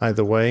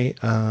either way,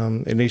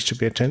 it needs to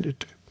be attended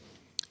to.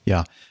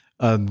 Yeah.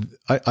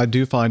 I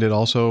do find it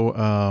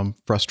also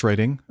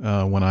frustrating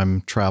when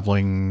I'm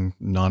traveling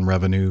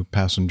non-revenue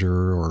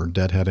passenger or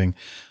deadheading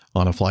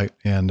on a flight,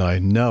 and I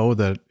know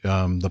that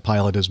the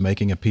pilot is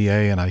making a PA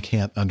and I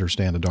can't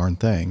understand a darn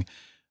thing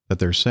that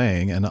they're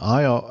saying. And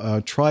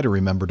I try to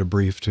remember to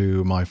brief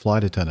to my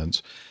flight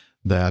attendants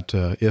that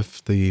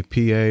if the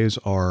PAs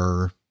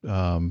are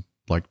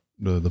like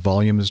the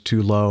volume is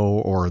too low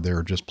or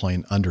they're just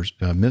plain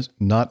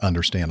not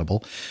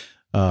understandable,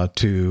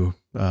 to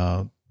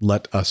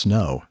let us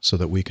know so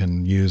that we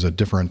can use a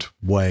different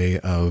way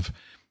of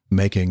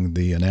making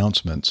the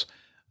announcements.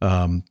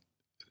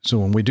 So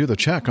when we do the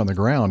check on the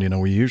ground,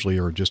 we usually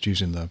are just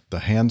using the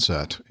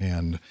handset,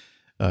 and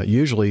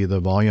usually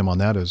the volume on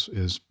that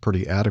is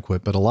pretty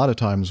adequate. But a lot of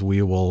times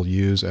we will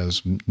use,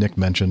 as Nick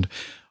mentioned,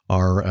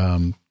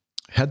 our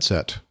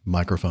headset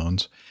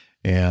microphones,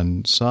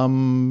 and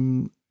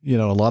some, a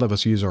lot of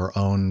us use our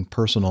own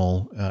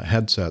personal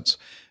headsets.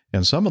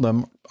 And some of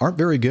them aren't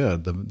very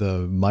good.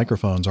 The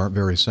microphones aren't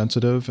very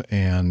sensitive,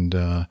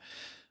 and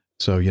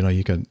so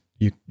you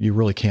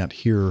really can't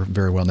hear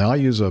very well. Now I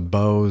use a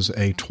Bose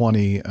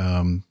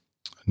A20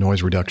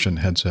 noise reduction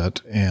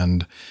headset,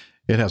 and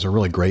it has a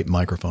really great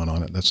microphone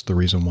on it. That's the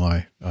reason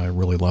why I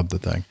really love the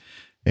thing,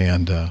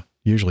 and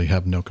usually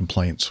have no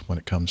complaints when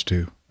it comes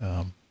to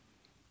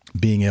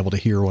being able to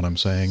hear what I'm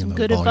saying. Some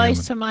good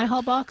advice from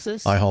iHall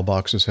Boxes. iHall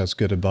Boxes has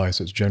good advice.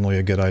 It's generally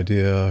a good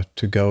idea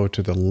to go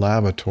to the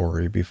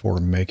lavatory before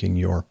making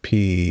your PA.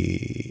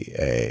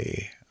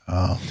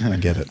 Oh, I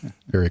get it.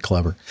 Very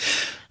clever.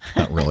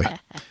 Not really.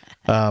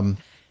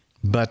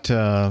 But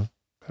that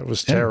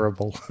was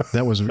terrible.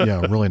 That was,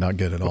 really not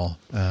good at all,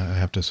 I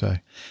have to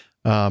say.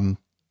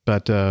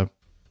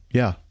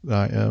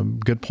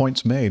 Good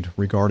points made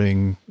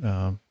regarding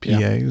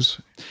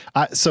PAs.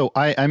 So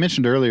I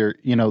mentioned earlier,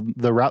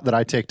 the route that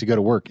I take to go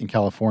to work in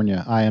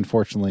California, I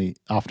unfortunately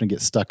often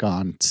get stuck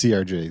on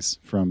CRJs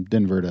from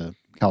Denver to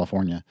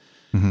California.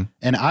 Mm-hmm.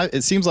 And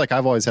it seems like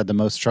I've always had the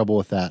most trouble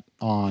with that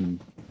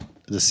on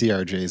the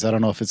CRJs. I don't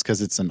know if it's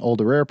because it's an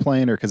older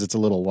airplane or because it's a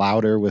little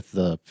louder with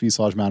the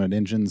fuselage mounted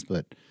engines,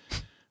 but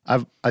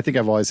I think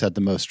I've always had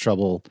the most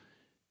trouble.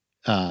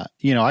 I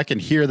can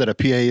hear that a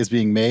PA is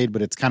being made,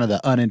 but it's kind of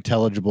the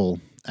unintelligible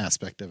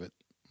aspect of it.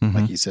 Mm-hmm.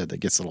 Like you said, that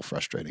gets a little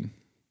frustrating.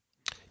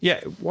 Yeah,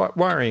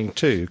 worrying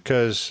too,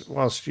 because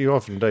whilst you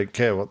often don't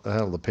care what the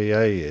hell the PA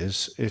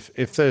is,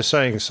 if they're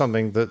saying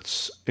something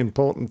that's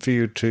important for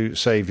you to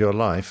save your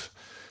life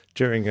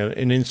during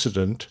an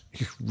incident,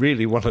 you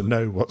really want to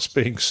know what's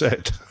being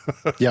said.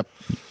 Yep.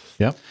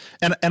 Yep.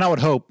 And I would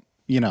hope,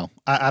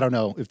 I don't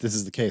know if this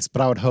is the case,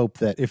 but I would hope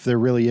that if there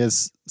really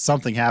is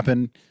something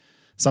happening,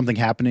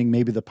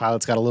 maybe the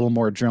pilot's got a little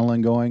more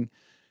adrenaline going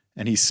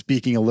and he's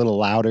speaking a little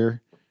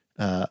louder,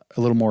 a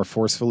little more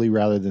forcefully,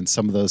 rather than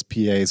some of those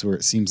PAs where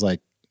it seems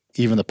like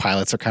even the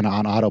pilots are kind of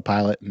on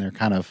autopilot and they're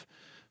kind of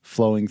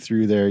flowing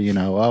through there,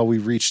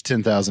 we've reached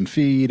 10,000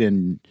 feet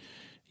and,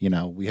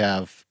 we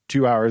have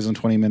 2 hours and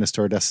 20 minutes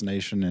to our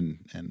destination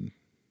and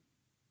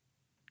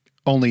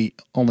only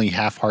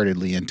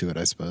half-heartedly into it,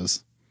 I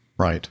suppose.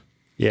 Right.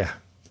 Yeah.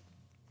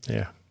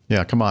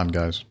 Yeah. Come on,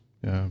 guys.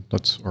 Yeah.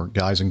 Or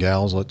guys and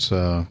gals, let's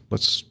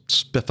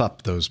spiff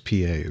up those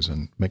PAs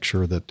and make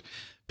sure that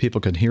people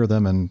can hear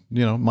them. And,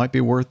 it might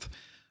be worth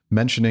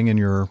mentioning in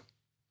your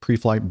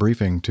pre-flight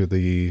briefing to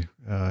the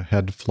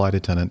head flight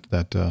attendant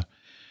that,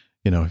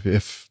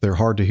 if they're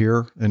hard to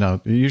hear,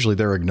 usually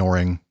they're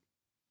ignoring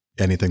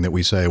anything that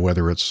we say,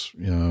 whether it's,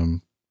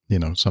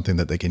 something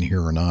that they can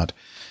hear or not.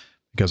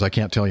 Because I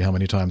can't tell you how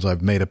many times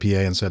I've made a PA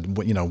and said,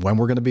 when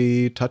we're going to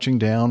be touching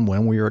down,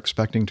 when we are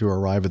expecting to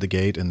arrive at the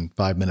gate, and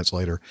 5 minutes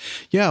later,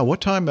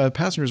 what time,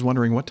 passengers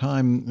wondering what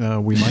time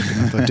we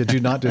might be. Did you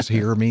not just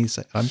hear me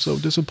say, I'm so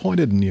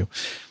disappointed in you.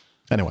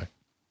 Anyway.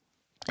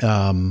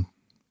 And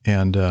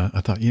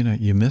I thought,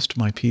 you missed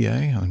my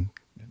PA on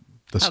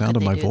the sound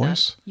of my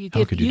voice.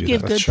 How could you do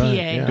that? Give good PA.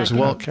 Yeah. Because,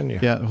 well, can you?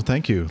 Yeah, well,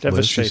 thank you,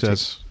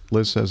 Liz.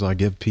 Liz says I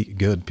give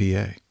good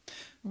PA.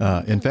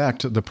 In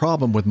fact, the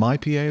problem with my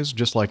PAs,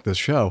 just like this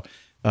show,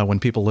 when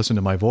people listen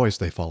to my voice,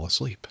 they fall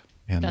asleep.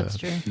 And that's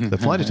true. The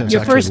flight attendants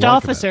Your first like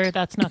officer, that.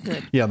 That's not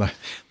good. Yeah, the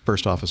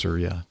first officer,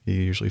 he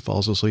usually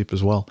falls asleep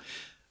as well.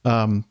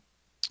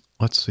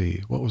 Let's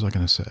see, what was I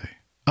going to say?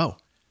 Oh,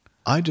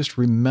 I just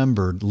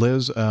remembered,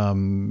 Liz,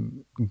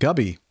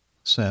 Gubby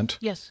sent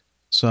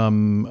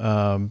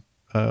some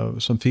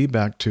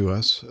feedback to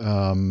us.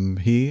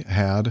 He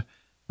had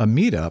a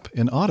meetup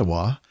in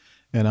Ottawa,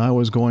 and I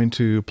was going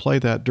to play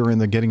that during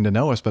the getting to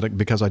know us, but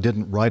because I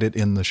didn't write it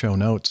in the show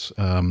notes,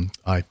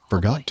 I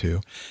forgot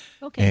to.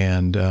 Okay.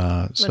 And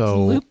Let's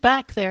loop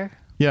back there.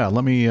 Yeah,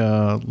 let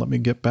me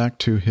get back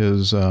to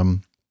his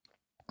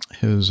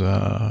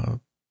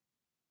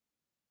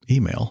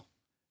email,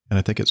 and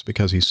I think it's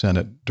because he sent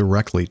it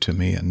directly to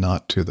me and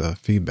not to the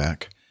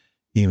feedback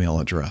email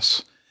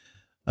address.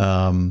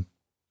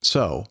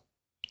 So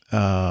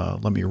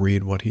let me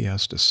read what he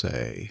has to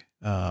say.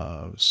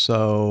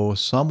 So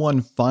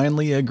someone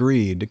finally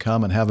agreed to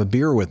come and have a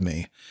beer with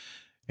me.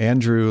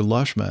 Andrew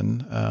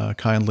Lushman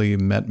kindly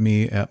met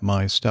me at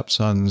my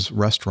stepson's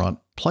restaurant,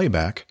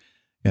 Playback,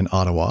 in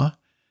Ottawa,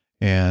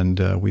 and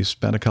we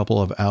spent a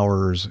couple of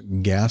hours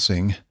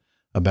gassing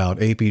about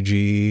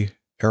APG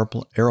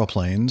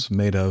aeroplanes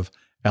made of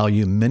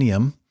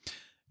aluminium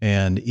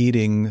and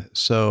eating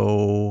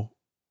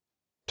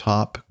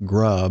top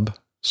grub,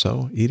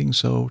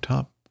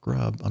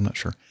 I'm not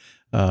sure,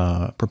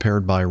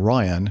 prepared by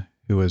Ryan,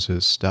 who is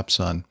his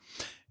stepson.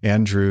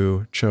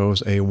 Andrew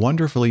chose a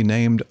wonderfully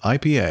named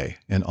IPA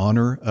in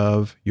honor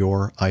of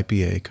your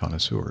IPA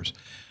connoisseurs.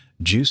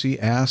 Juicy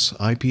Ass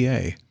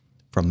IPA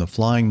from the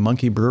Flying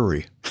Monkey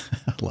Brewery.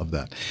 I love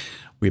that.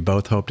 We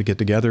both hope to get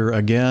together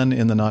again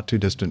in the not too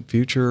distant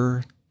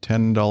future.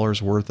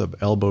 $10 worth of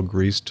elbow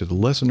grease to the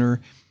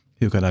listener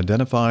who can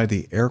identify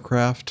the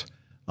aircraft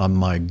on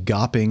my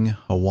gopping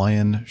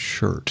Hawaiian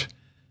shirt.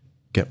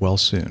 Get well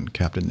soon,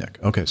 Captain Nick.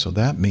 Okay, so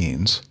that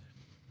means,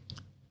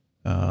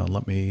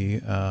 let me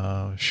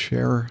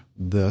share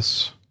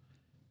this.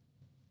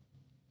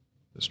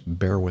 Just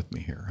bear with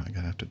me here. I'm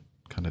going to have to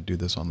kind of do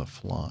this on the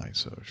fly.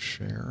 So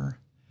share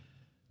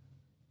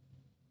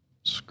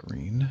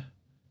screen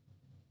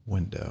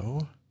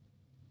window.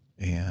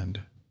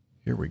 And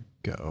here we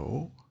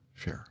go.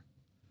 Share.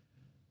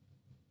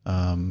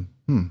 I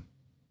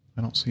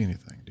don't see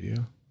anything. Do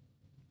you?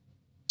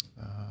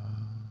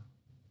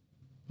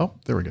 Oh,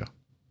 there we go.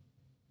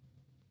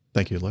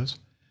 Thank you, Liz.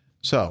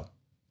 So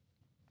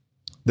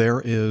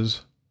there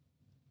is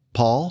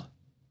Paul,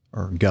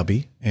 or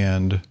Gubby,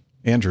 and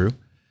Andrew,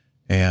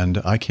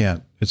 and I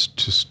can't it's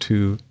just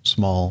too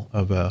small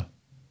of a.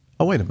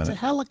 Oh, wait a minute. It's a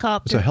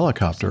helicopter. It's a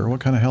helicopter. What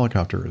kind of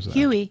helicopter is that?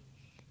 Huey.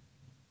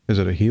 Is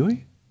it a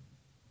Huey?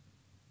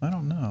 I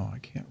don't know. I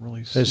can't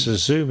really see. There's a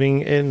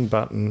zooming in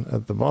button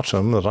at the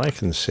bottom that I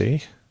can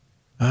see.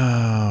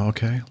 Oh,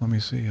 okay. Let me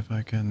see if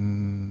I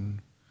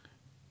can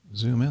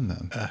zoom in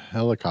then. A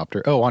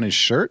helicopter. Oh, on his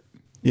shirt?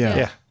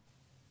 Yeah.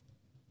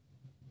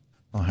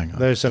 Oh, hang on.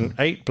 There's an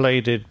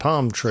 8-bladed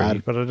palm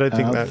tree, but I don't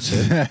think that's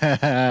it.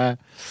 I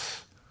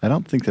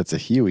don't think that's a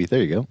Huey.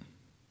 There you go.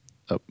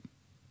 Oh.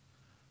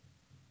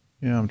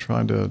 Yeah, I'm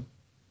trying to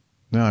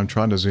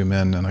zoom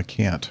in and I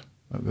can't.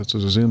 That's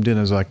as zoomed in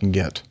as I can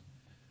get.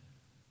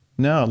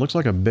 No, it looks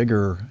like a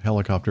bigger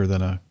helicopter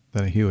than a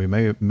Huey.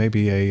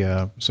 Maybe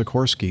a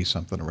Sikorsky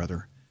something or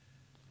other.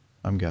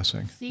 I'm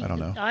guessing. I don't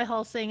know.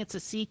 iHall's saying it's a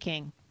Sea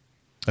King.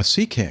 A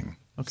Sea King.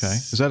 Okay.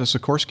 Is that a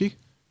Sikorsky?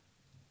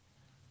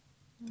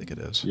 I think it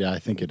is. Yeah, I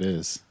think it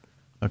is.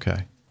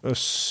 Okay. A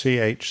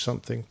CH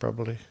something,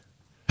 probably.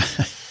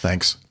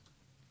 Thanks.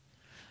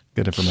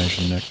 Good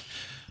information, Nick.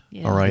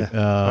 Yeah. All right.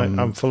 Yeah,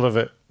 I'm full of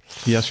it.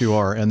 Yes, you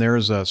are. And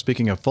there's,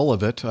 speaking of full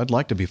of it, I'd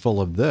like to be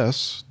full of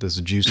this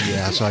juicy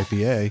ass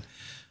IPA.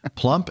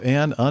 Plump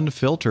and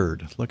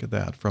unfiltered. Look at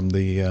that. From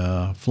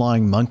the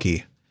Flying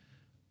Monkey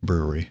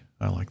Brewery.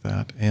 I like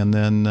that. And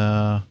then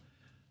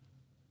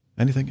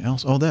anything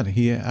else? Oh, then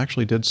he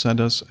actually did send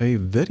us a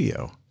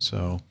video.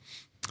 So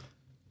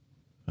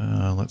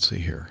let's see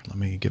here. Let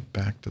me get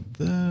back to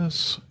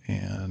this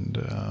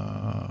and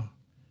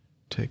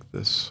take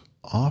this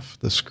off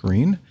the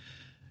screen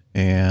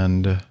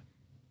and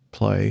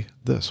play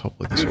this.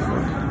 Hopefully this will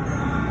work.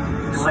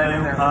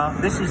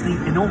 So this is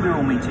the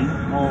inaugural meeting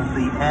of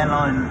the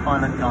Airline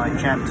Pilot Guide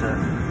chapter,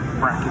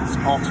 brackets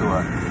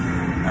Ottawa.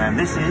 And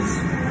this is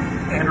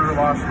Andrew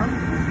Lossman.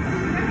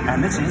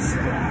 And this is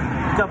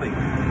Gubby.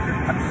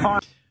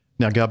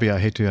 Now, Gubby, I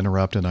hate to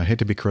interrupt and I hate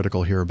to be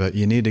critical here, but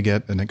you need to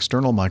get an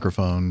external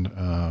microphone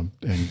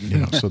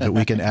and so that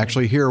we can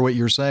actually hear what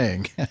you're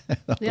saying.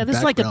 Yeah, this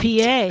is like a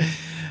PA.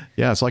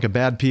 Yeah, it's like a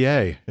bad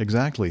PA.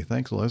 Exactly.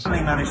 Thanks, Liz. I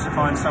managed to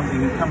find somebody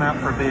who'd come out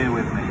for a beer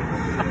with me.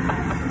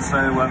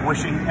 So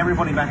wishing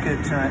everybody back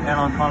at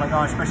Airline Pilot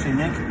Guide, especially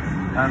Nick,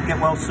 get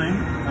well soon.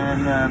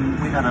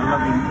 And we had a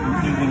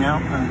lovely evening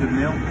out and a good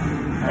meal.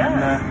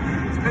 And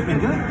it's been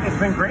good. It's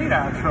been great,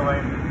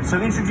 actually.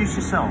 So introduce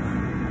yourself.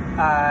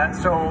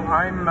 So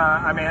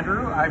I'm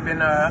Andrew. I've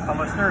been a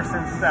listener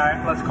since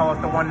let's call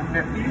it the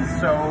 150s.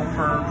 So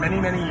for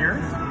many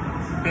years.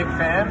 Big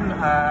fan,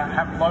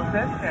 have loved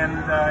it, and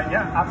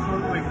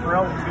absolutely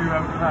thrilled to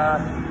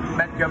have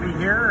met Gubby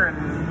here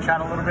and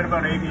chat a little bit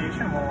about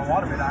aviation, well, a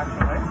lot of it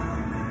actually,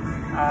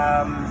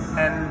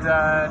 and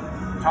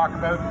talk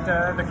about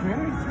the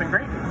community. It's been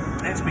great.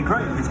 It's been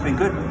great. It's been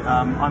good.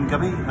 I'm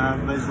Gubby.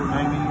 Those that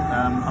know me,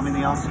 I'm in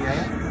the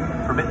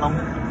RCA for a bit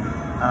longer.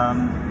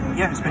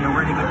 It's been a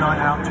really good night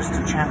out just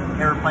to chat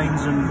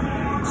airplanes and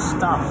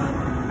stuff,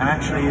 and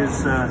actually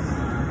as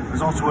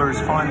Ottawa is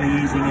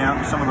finally easing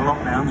out some of the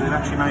lockdowns, we've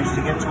actually managed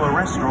to get to a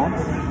restaurant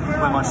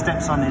where my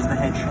stepson is the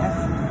head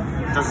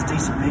chef, does a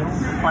decent meal,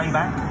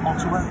 playback,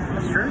 Ottawa.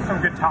 That's true,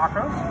 some good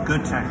tacos.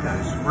 Good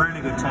tacos,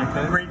 really good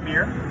tacos. Great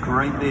beer.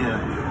 Great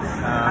beer.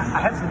 I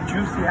had some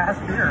juicy ass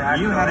beer,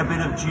 actually. You had a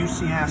bit of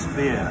juicy ass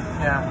beer.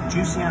 Yeah.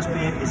 Juicy ass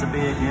beer is a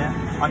beer here.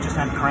 I just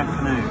had crab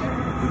canoe,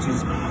 which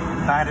is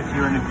bad if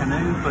you're in a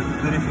canoe, but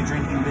good if you're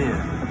drinking beer.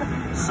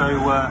 So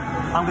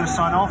I'm going to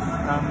sign off.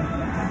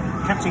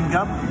 Captain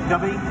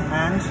Gubby,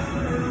 and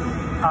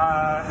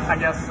I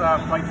guess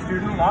flight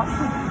student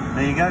Lawson.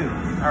 There you go.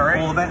 All right.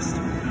 All the best.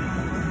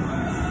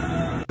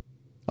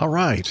 All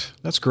right.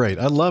 That's great.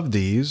 I love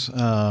these.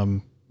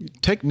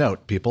 Take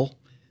note, people.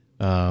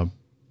 Have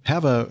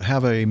a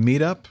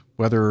meetup,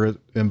 whether it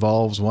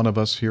involves one of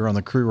us here on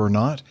the crew or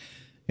not,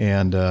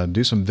 and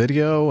do some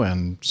video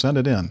and send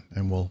it in,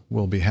 and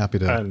we'll be happy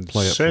to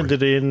play it. Send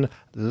it in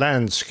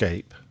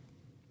landscape.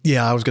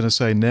 Yeah, I was going to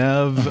say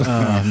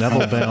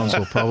Neville Bounds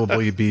will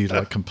probably be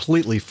like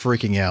completely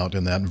freaking out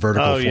in that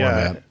vertical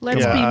format.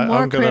 Let's be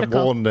more I'm going critical.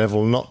 to warn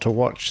Neville not to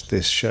watch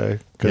this show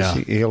because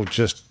he'll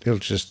just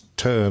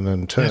turn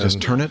and turn. Yeah,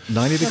 just turn it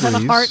 90 degrees.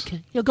 Have a heart.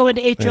 You'll go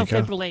into atrial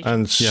fibrillation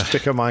and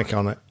stick a mic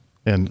on it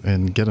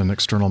and get an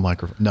external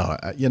microphone. No,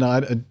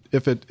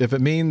 if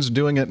it means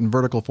doing it in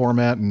vertical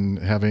format and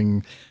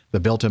having the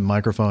built-in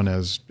microphone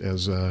as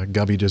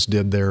Gubby just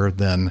did there,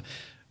 then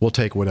we'll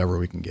take whatever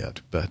we can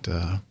get. But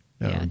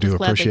do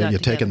appreciate you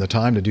taking the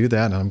time to do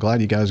that, and I'm glad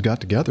you guys got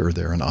together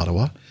there in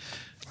Ottawa.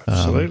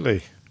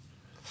 Absolutely.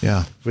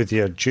 Yeah. With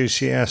your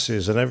juicy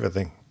asses and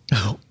everything.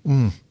 Oh,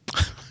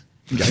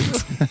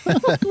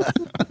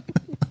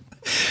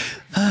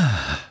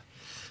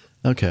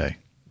 Okay.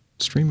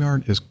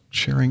 StreamYard is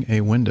sharing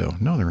a window.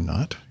 No, they're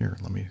not. Here,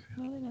 let me.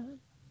 No, they're not.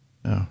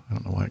 No, I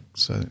don't know why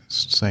it's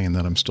saying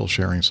that I'm still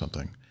sharing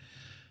something.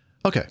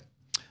 Okay.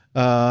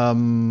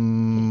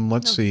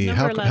 Let's see.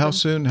 How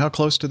soon? How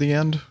close to the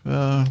end,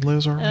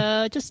 Liz?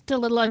 Are we? Just a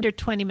little under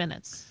 20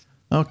 minutes.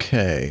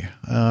 Okay.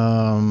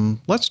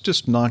 Let's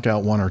just knock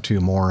out one or two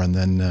more and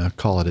then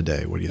call it a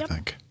day. What do you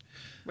think?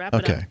 Wrap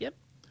it up. Yep.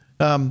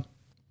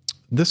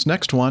 This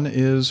next one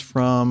is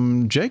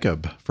from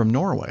Jacob from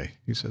Norway.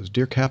 He says,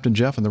 Dear Captain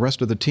Jeff and the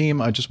rest of the team,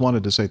 I just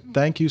wanted to say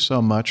thank you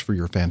so much for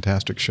your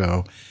fantastic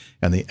show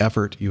and the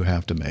effort you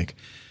have to make.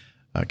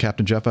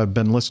 Captain Jeff, I've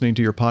been listening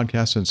to your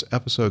podcast since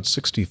episode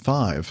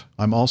 65.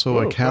 I'm also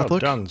a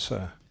Catholic. Well done,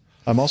 sir.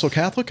 I'm also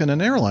Catholic and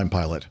an airline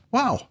pilot.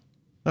 Wow,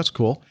 that's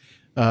cool.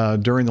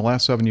 During the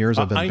last 7 years,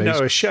 I've been based... I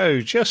know a show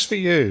just for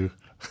you.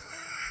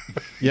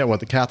 Yeah, what,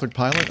 the Catholic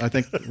pilot? I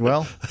think,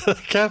 well... The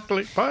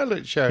Catholic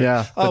pilot show.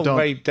 Yeah. Oh,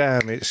 wait,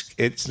 damn,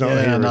 it's not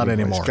yeah, here not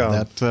anymore.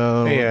 That,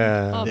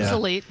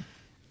 obsolete. Yeah.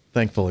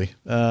 Thankfully.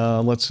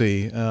 Let's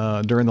see.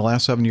 During the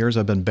last 7 years,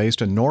 I've been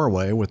based in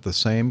Norway with the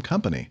same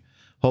company.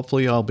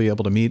 Hopefully, I'll be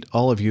able to meet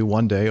all of you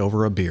one day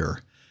over a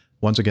beer.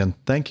 Once again,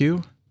 thank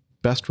you.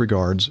 Best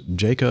regards,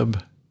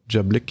 Jacob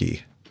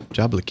Jablicki.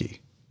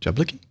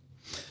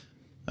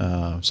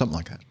 Something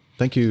like that.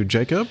 Thank you,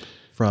 Jacob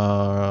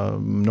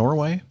from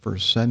Norway, for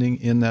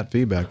sending in that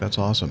feedback. That's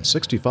awesome.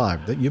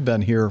 65. You've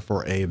been here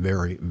for a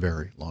very,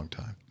 very long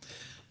time.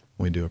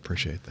 We do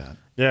appreciate that.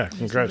 Yeah,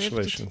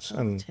 congratulations.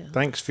 And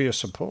thanks for your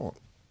support.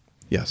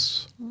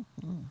 Yes.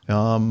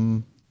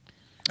 Gordy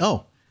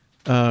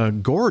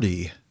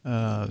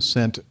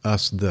sent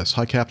us this.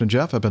 Hi, Captain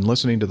Jeff. I've been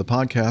listening to the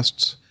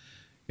podcasts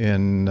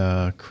in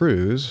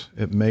cruise.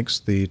 It makes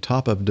the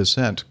top of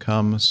descent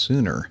come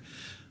sooner.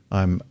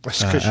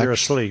 That's because you're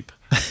asleep.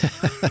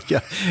 Yeah,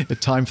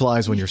 time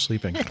flies when you're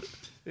sleeping.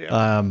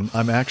 Yeah.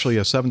 I'm actually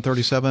a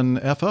 737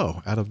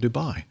 FO out of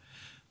Dubai.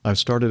 I've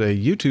started a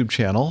YouTube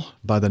channel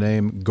by the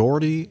name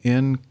Gordy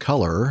in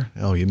Color.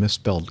 Oh, you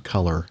misspelled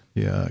color.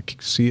 Yeah,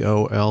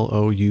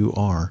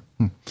 COLOUR.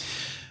 Yeah,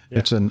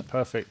 It's an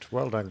perfect.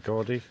 Well done,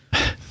 Gordy.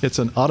 It's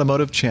an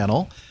automotive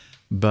channel,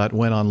 but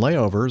when on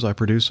layovers, I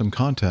produce some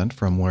content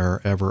from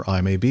wherever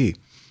I may be.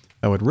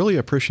 I would really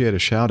appreciate a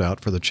shout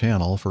out for the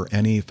channel for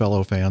any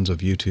fellow fans of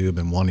YouTube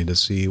and wanting to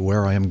see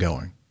where I am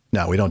going.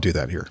 No, we don't do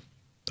that here.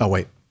 Oh,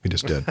 wait, we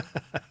just did.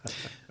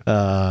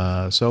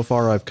 So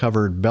far, I've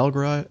covered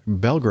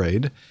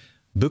Belgrade,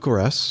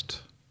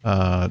 Bucharest,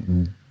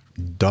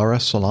 Dar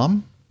es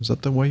Salaam. Is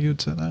that the way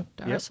you'd say that?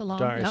 Dar es Salaam.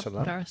 Dar es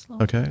Salaam. Dar es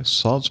Salaam. Okay,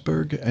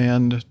 Salzburg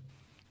and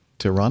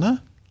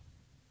Tirana.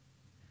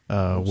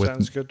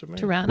 Sounds good to me.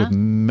 With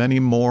many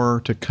more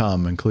to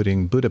come,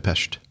 including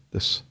Budapest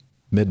this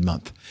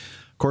mid-month.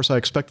 Of course, I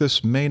expect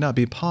this may not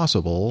be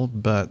possible,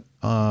 but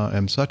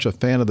I'm such a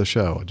fan of the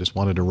show. I just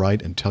wanted to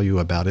write and tell you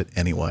about it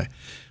anyway.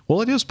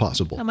 Well, it is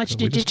possible. How much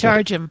did you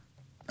charge him?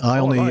 I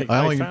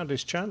found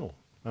his channel.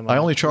 I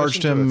only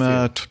charged him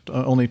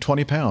only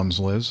 £20,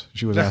 Liz.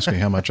 She was asking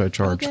how much I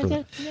charged for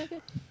that.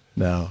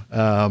 No,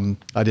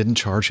 I didn't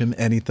charge him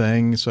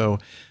anything. So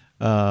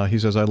he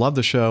says, I love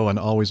the show and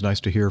always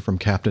nice to hear from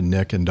Captain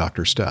Nick and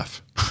Dr.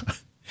 Steph.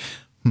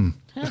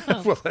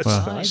 Well, that's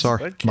nice.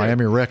 Sorry, Okay.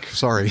 Miami Rick,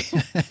 sorry.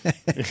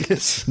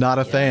 Not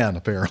a fan,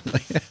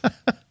 apparently.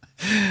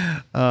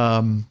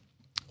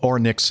 Or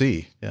Nick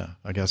C. Yeah,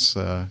 I guess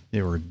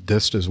you were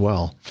dissed as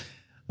well.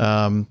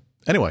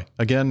 Anyway,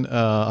 again,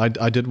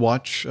 I did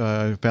watch,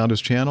 found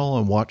his channel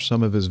and watched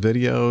some of his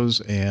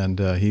videos, and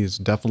he's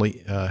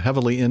definitely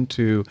heavily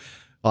into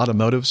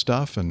automotive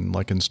stuff and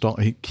like install.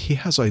 He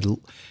has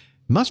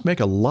must make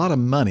a lot of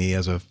money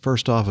as a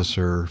first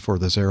officer for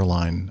this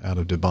airline out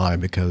of Dubai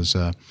because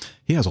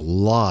he has a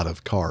lot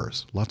of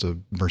cars, lots of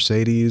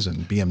Mercedes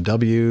and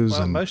BMWs.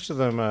 Well, and most of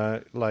them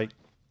are like,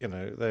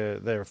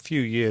 they're a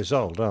few years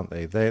old, aren't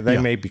they? They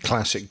may be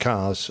classic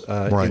cars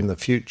in the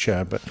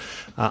future, but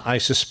I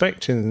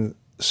suspect in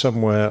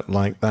somewhere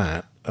like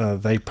that,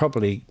 they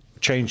probably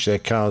change their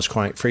cars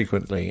quite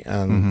frequently,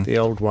 and the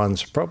old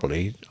ones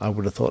probably, I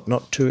would have thought,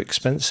 not too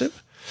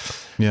expensive.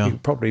 Yeah, you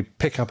could probably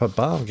pick up a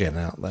bargain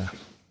out there.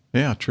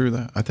 Yeah, true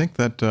that. I think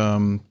that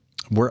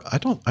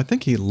I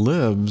think he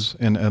lives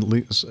in at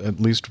least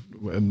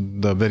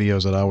in the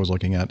videos that I was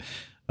looking at,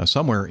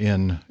 somewhere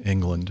in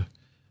England.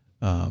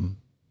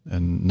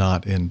 And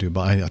not in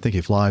Dubai. I think he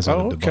flies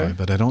out of Dubai,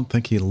 but I don't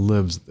think he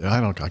lives.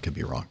 I could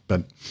be wrong,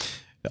 but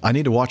I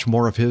need to watch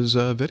more of his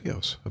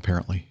videos.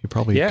 Apparently, he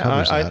probably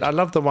covers that. I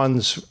love the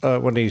ones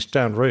when he's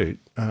down route.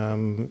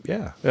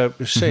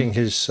 Seeing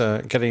his,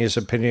 getting his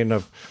opinion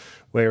of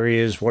where he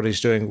is, what he's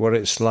doing, what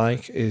it's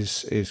like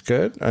is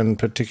good, and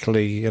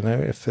particularly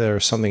if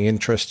there's something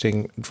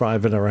interesting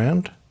driving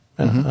around,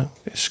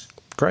 it's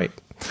great.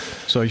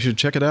 So you should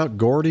check it out,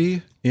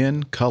 Gordy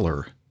in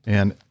Color,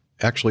 and.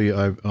 Actually,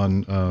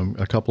 on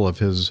a couple of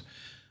his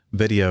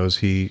videos,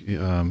 he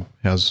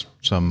has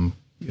some,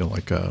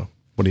 what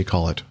do you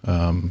call it?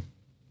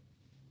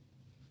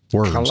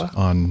 Words Color?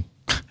 On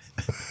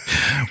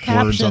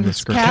words on the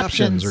screen,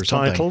 captions or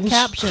something.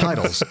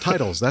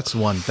 Titles. That's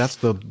one. That's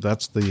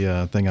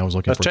the thing I was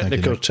looking for. A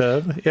technical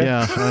term.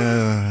 Yeah.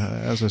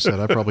 As I said,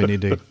 I probably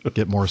need to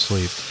get more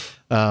sleep.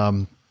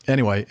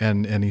 Anyway,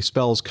 and he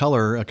spells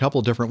color a couple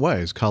different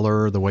ways.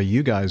 Color the way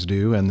you guys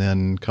do, and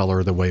then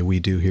color the way we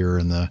do here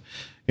in the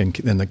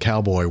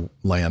cowboy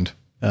land.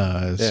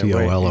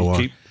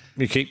 COLOR.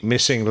 You keep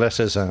missing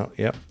letters out.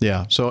 Yep.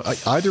 Yeah. So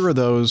either of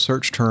those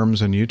search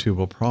terms in YouTube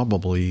will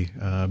probably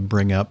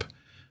bring up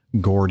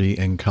Gordy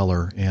in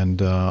color.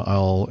 And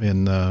I'll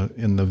in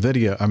the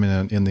video, I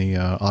mean in the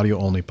audio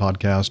only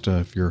podcast,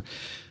 if your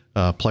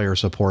player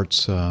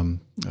supports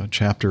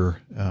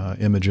chapter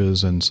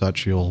images and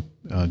such, you'll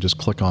just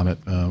click on it.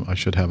 I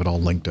should have it all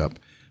linked up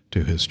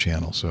to his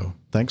channel. So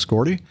thanks,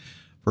 Gordy,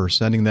 for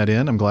sending that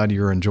in. I'm glad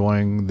you're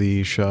enjoying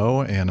the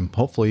show, and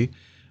hopefully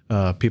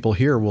people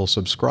here will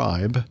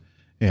subscribe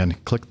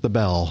and click the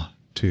bell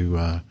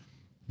to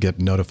get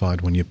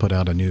notified when you put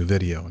out a new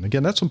video. And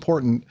again, that's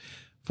important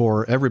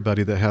for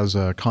everybody that has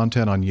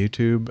content on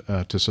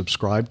YouTube to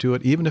subscribe to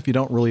it. Even if you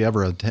don't really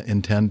ever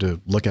intend to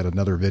look at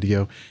another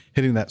video,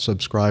 hitting that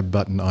subscribe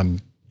button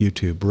on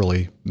YouTube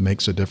really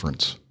makes a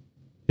difference.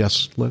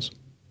 Yes, Liz?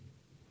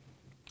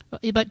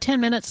 About 10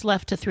 minutes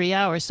left to 3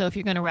 hours, so if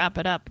you're going to wrap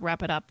it up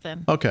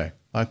then. Okay.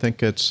 I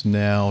think it's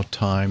now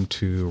time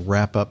to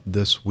wrap up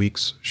this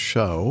week's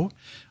show.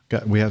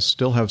 We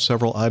still have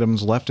several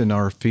items left in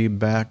our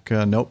feedback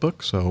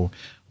notebook, so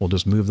we'll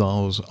just move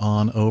those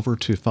on over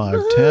to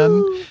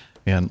 510.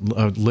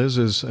 And Liz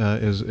is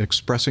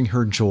expressing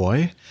her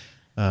joy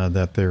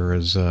that there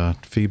is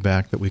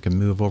feedback that we can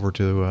move over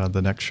to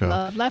the next show.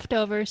 Love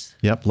leftovers.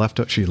 Yep,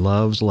 she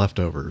loves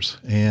leftovers.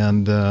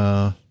 And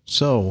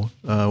so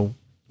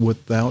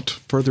without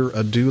further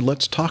ado,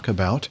 let's talk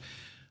about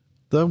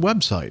the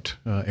website,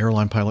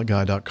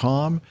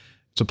 airlinepilotguy.com.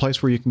 It's a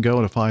place where you can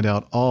go to find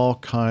out all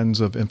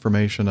kinds of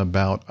information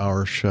about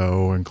our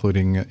show,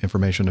 including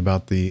information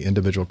about the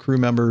individual crew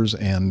members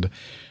and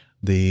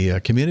the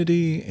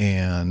community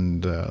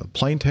and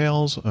Plane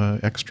Tales,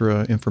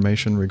 extra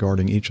information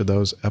regarding each of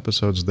those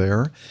episodes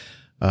there.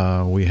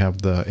 We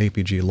have the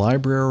APG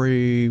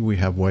library. We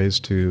have ways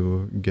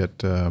to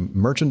get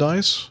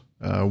merchandise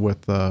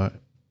with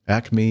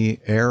Acme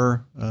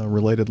Air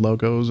related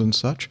logos and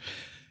such.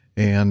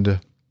 And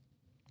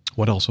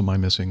what else am I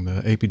missing?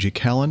 The APG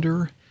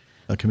calendar,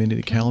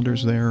 community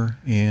calendars there,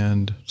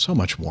 and so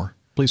much more.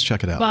 Please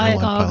check it out.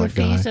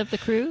 Biographies of the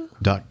crew.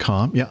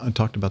 .com. Yeah, I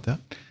talked about that.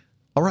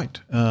 All right.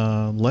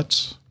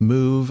 Let's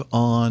move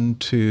on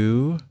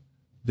to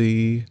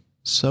the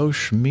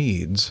social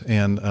meds.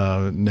 And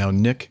now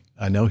Nick,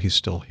 I know he's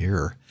still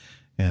here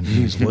and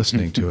he's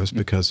listening to us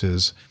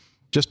because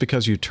just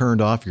because you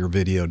turned off your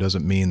video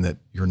doesn't mean that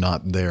you're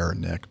not there,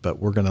 Nick. But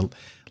we're going to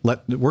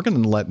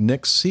let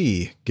Nick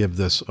C give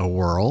this a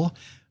whirl.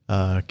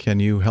 Can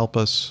you help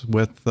us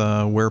with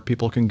where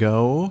people can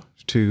go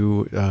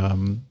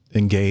to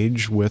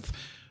engage with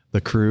the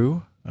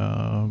crew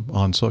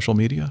on social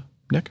media,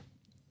 Nick?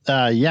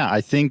 Yeah, I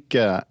think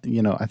I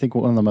think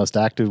one of the most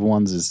active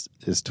ones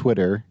is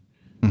Twitter.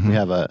 Mm-hmm. We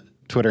have a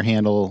Twitter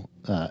handle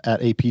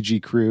at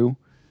APG Crew.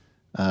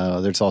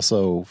 There's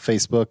also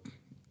Facebook,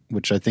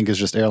 which I think is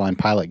just Airline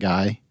Pilot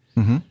Guy.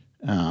 Mm-hmm.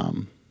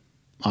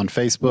 On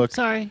Facebook.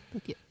 Sorry.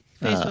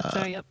 Facebook,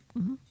 sorry, yep.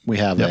 Mm-hmm. We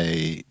have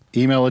a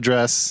email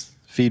address,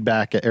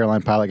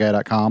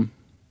 feedback@airlinepilotguy.com.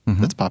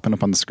 Mm-hmm. That's popping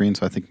up on the screen,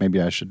 so I think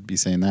maybe I should be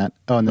saying that.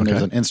 Oh, and then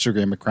there's an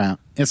Instagram account,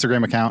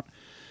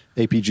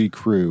 APG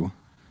Crew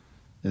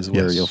is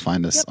where you'll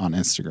find us on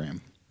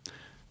Instagram.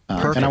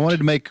 And I wanted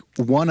to make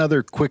one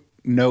other quick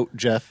note,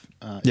 Jeff,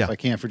 if I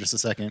can for just a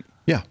second.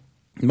 Yeah.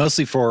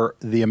 Mostly for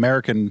the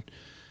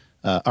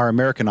our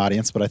American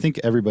audience, but I think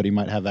everybody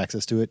might have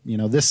access to it. You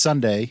know, this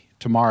Sunday,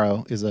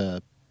 tomorrow, is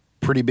a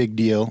pretty big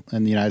deal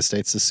in the United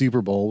States. The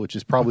Super Bowl, which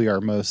is probably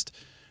our most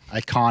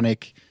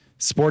iconic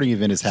sporting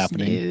event, is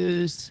happening.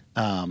 Snooze.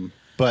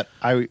 But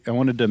I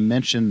wanted to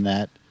mention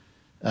that,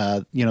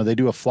 they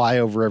do a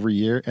flyover every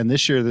year. And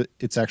this year,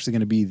 it's actually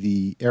going to be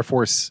the Air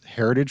Force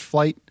Heritage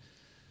Flight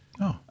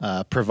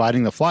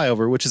providing the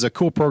flyover, which is a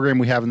cool program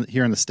we have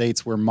here in the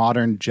States where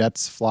modern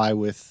jets fly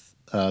with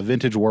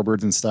vintage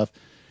warbirds and stuff.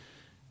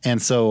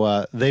 And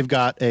so they've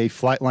got a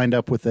flight lined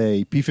up with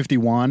a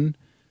P-51,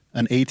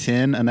 an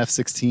A-10, an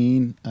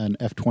F-16, an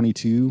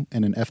F-22,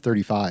 and an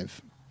F-35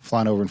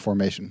 flying over in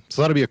formation.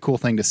 So that'll be a cool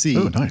thing to see.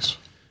 Oh, nice.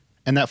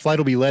 And that flight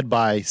will be led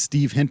by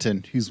Steve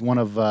Hinton, who's one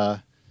of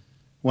our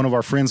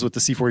friends with the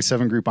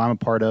C-47 group I'm a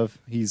part of.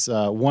 He's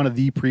one of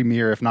the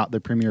premier, if not the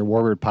premier,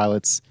 warbird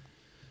pilots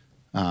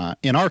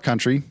in our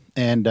country.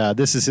 And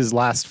this is his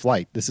last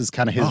flight. This is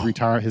kind of his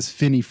his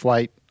Finney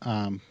flight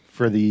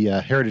for the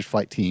Heritage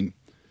Flight team.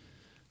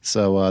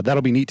 So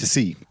that'll be neat to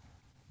see.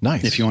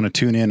 Nice. If you want to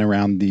tune in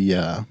around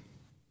the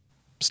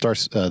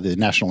the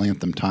national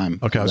anthem time.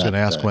 Okay, I was going to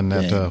ask when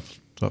that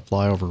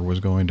flyover was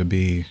going to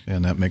be,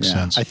 and that makes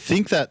sense. I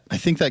think that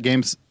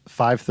game's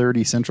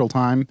 5:30 Central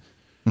Time.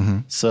 Mm-hmm.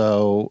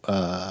 So,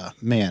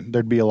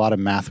 there'd be a lot of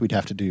math we'd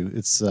have to do.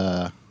 It's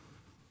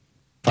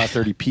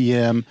 5:30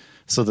 p.m.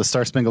 So the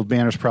Star Spangled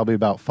Banner is probably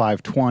about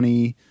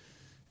 5:20,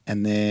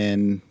 and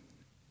then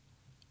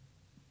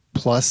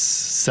plus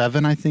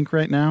 7, I think,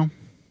 right now.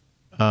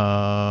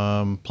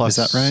 Plus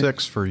is that right?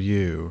 6 for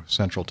you,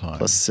 Central Time.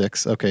 Plus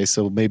 6. Okay,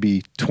 so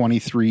maybe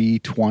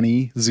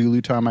 23:20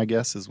 Zulu time, I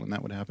guess, is when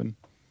that would happen.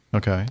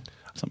 Okay.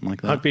 Something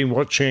like that. I've been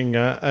watching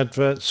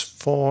adverts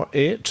for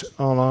it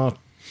on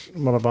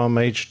one of our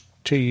major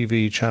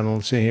TV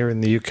channels here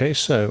in the UK,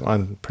 so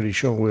I'm pretty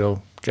sure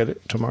we'll get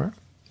it tomorrow.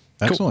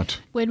 Excellent.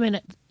 Cool. Wait a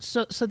minute.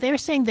 So they're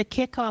saying the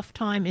kickoff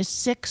time is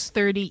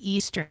 6:30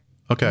 Eastern.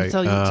 Okay.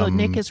 So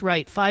Nick is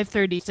right.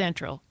 5:30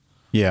 Central.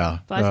 Yeah.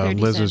 5:30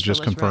 Liz Central is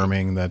just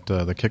confirming that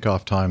the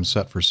kickoff time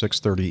set for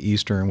 6:30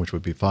 Eastern, which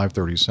would be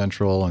 5:30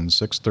 Central, and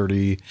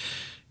 6:30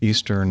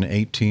 Eastern.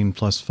 18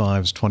 plus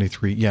 5 is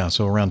 23. Yeah,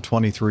 so around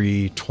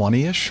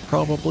 23:20-ish,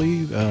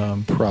 probably.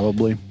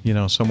 Probably.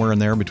 Somewhere in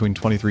there between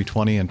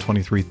 23:20 and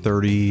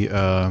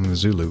 23:30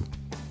 Zulu,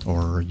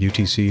 or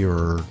UTC,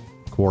 or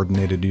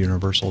Coordinated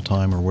Universal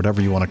Time, or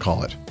whatever you want to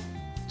call it.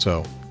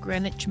 So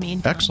Greenwich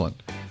Mean Time.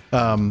 Excellent.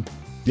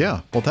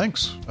 Yeah, well,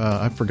 thanks.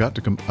 I've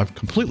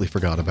completely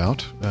forgot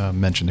about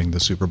mentioning the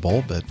Super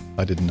Bowl, but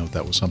I didn't know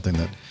that was something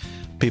that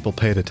people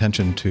paid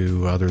attention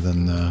to other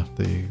than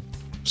the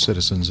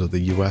citizens of the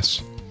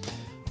U.S.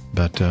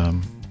 But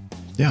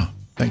yeah,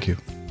 thank you.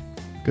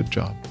 Good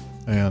job.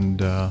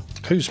 And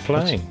who's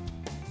playing?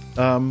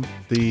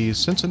 The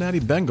Cincinnati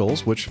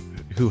Bengals,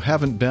 who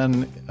haven't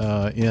been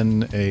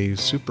in a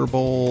Super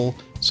Bowl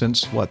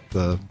since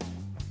the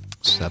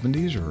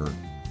 70s or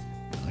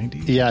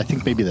 90s? Yeah, I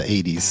think maybe the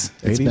 80s.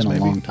 It's 80s, been a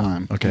maybe? long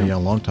time. Okay, yeah, a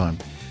long time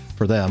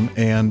for them.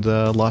 And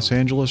Los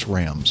Angeles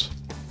Rams.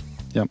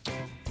 Yep.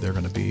 They're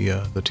going to be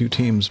the two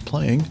teams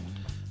playing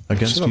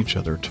against each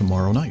other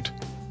tomorrow night,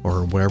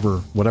 or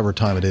whatever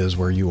time it is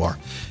where you are.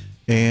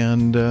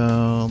 And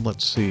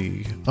let's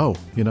see. Oh,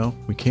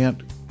 we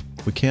can't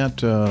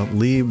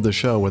leave the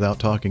show without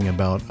talking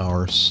about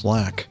our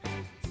Slack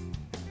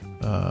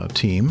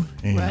team.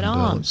 And right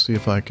on. Let's see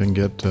if I can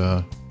get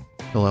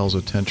Hillel's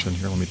attention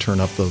here. Let me turn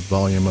up the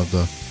volume of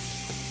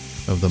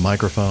the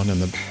microphone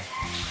and the.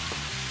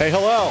 Hey,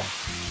 Hillel.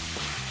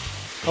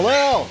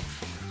 Hillel.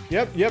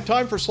 Yep. You have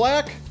time for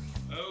Slack?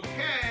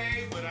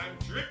 Okay, but I'm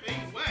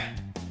dripping wet.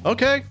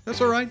 Okay,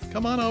 that's all right.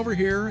 Come on over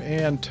here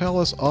and tell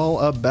us all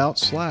about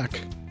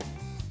Slack.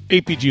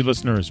 APG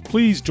listeners,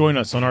 please join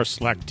us on our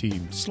Slack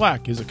team.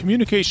 Slack is a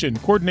communication,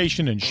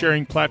 coordination, and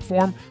sharing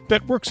platform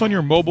that works on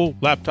your mobile,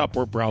 laptop,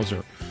 or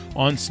browser.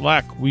 On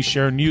Slack, we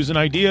share news and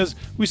ideas,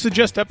 we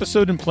suggest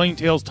episode and Plain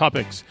Tales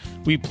topics,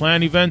 we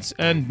plan events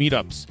and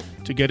meetups.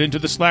 To get into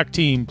the Slack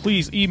team,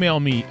 please email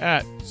me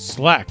at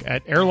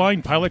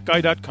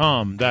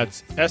slack@airlinepilotguy.com.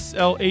 That's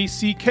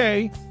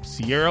SLACK,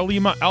 Sierra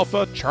Lima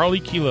Alpha Charlie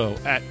Kilo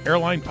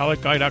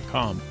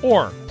 @airlinepilotguy.com.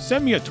 Or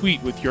send me a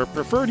tweet with your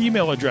preferred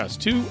email address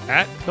to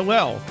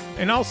 @Hillel,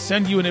 and I'll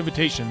send you an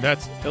invitation.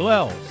 That's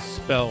Hillel,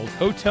 spelled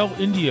Hotel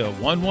India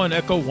 11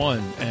 Echo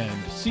 1, and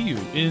see you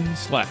in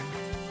Slack.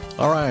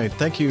 All right.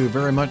 Thank you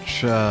very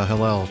much,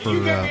 Hillel. Can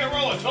you get me a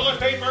roll of toilet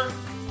paper?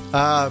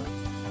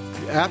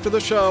 After the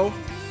show.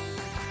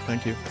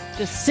 Thank you.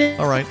 Just sit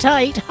all right.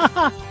 tight.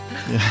 Yeah.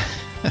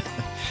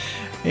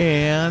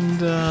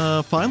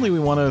 And finally, we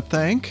want to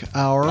thank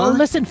our. Oh,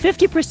 listen,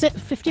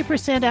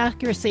 50%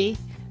 accuracy.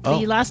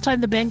 The last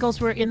time the Bengals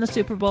were in the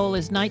Super Bowl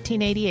is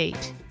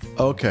 1988.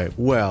 Okay,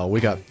 well, we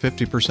got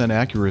 50%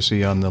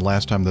 accuracy on the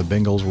last time the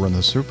Bengals were in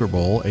the Super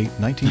Bowl,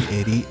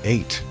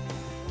 1988.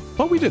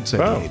 But we did say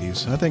the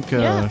 80s. I think,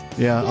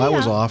 I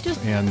was off,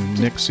 and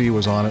Nick C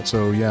was on it,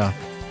 so yeah,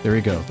 there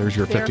you go. There's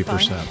your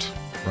 50%.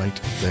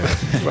 Right there.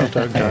 Well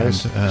done,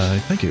 guys.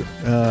 And, thank you.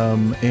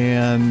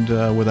 And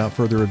without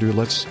further ado,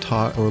 let's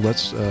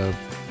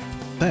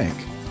thank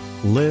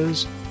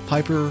Liz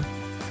Piper,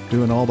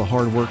 doing all the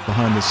hard work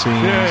behind the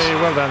scenes. Yay,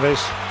 well done, Liz.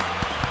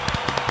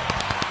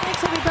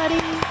 Thanks, everybody.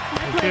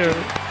 Thank you.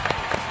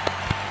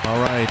 All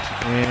right,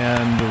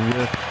 and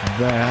with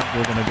that,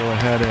 we're going to go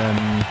ahead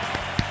and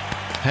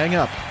hang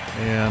up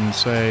and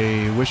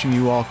say, wishing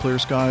you all clear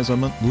skies,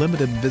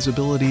 unlimited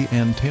visibility,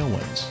 and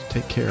tailwinds.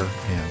 Take care,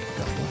 and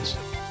God bless.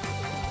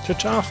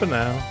 Ta-ta for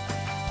now.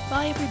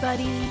 Bye,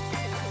 everybody.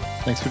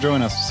 Thanks for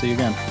joining us. See you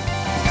again.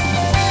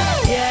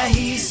 Yeah,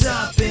 he's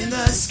up in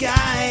the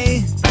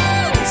sky. It's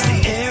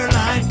the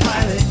airline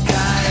pilot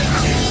guy.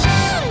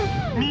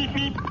 Meep,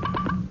 meep.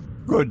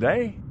 Good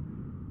day.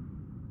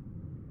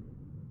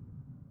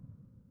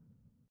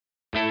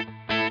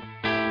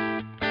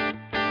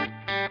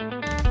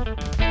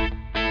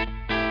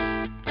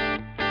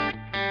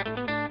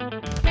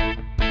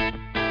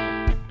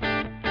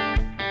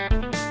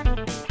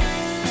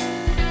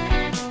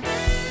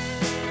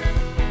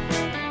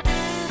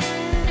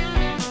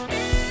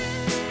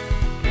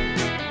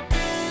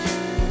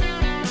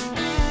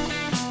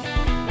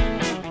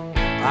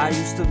 I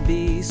used to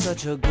be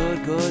such a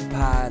good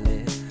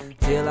pilot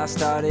till I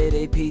started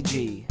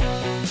APG.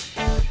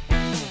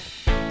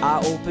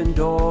 I opened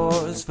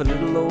doors for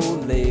little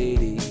old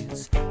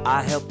ladies.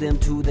 I helped them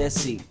to their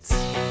seats.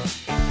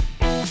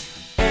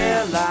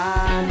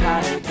 Airline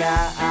pilot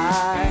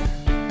guy,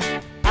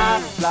 I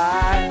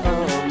fly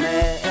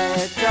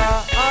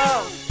America.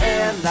 Oh,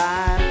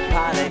 airline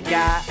pilot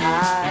guy,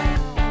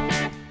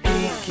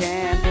 he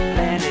can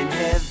land in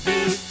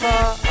heavy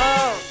fog.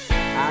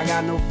 I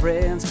got no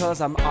friends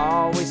 'cause I'm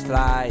always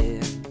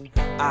flying.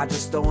 I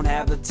just don't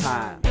have the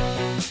time.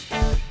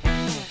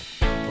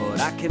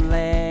 But I can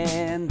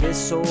land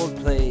this old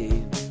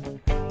plane.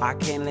 I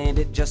can land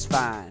it just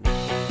fine.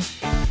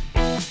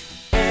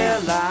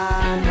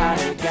 Airline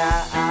pilot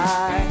guy,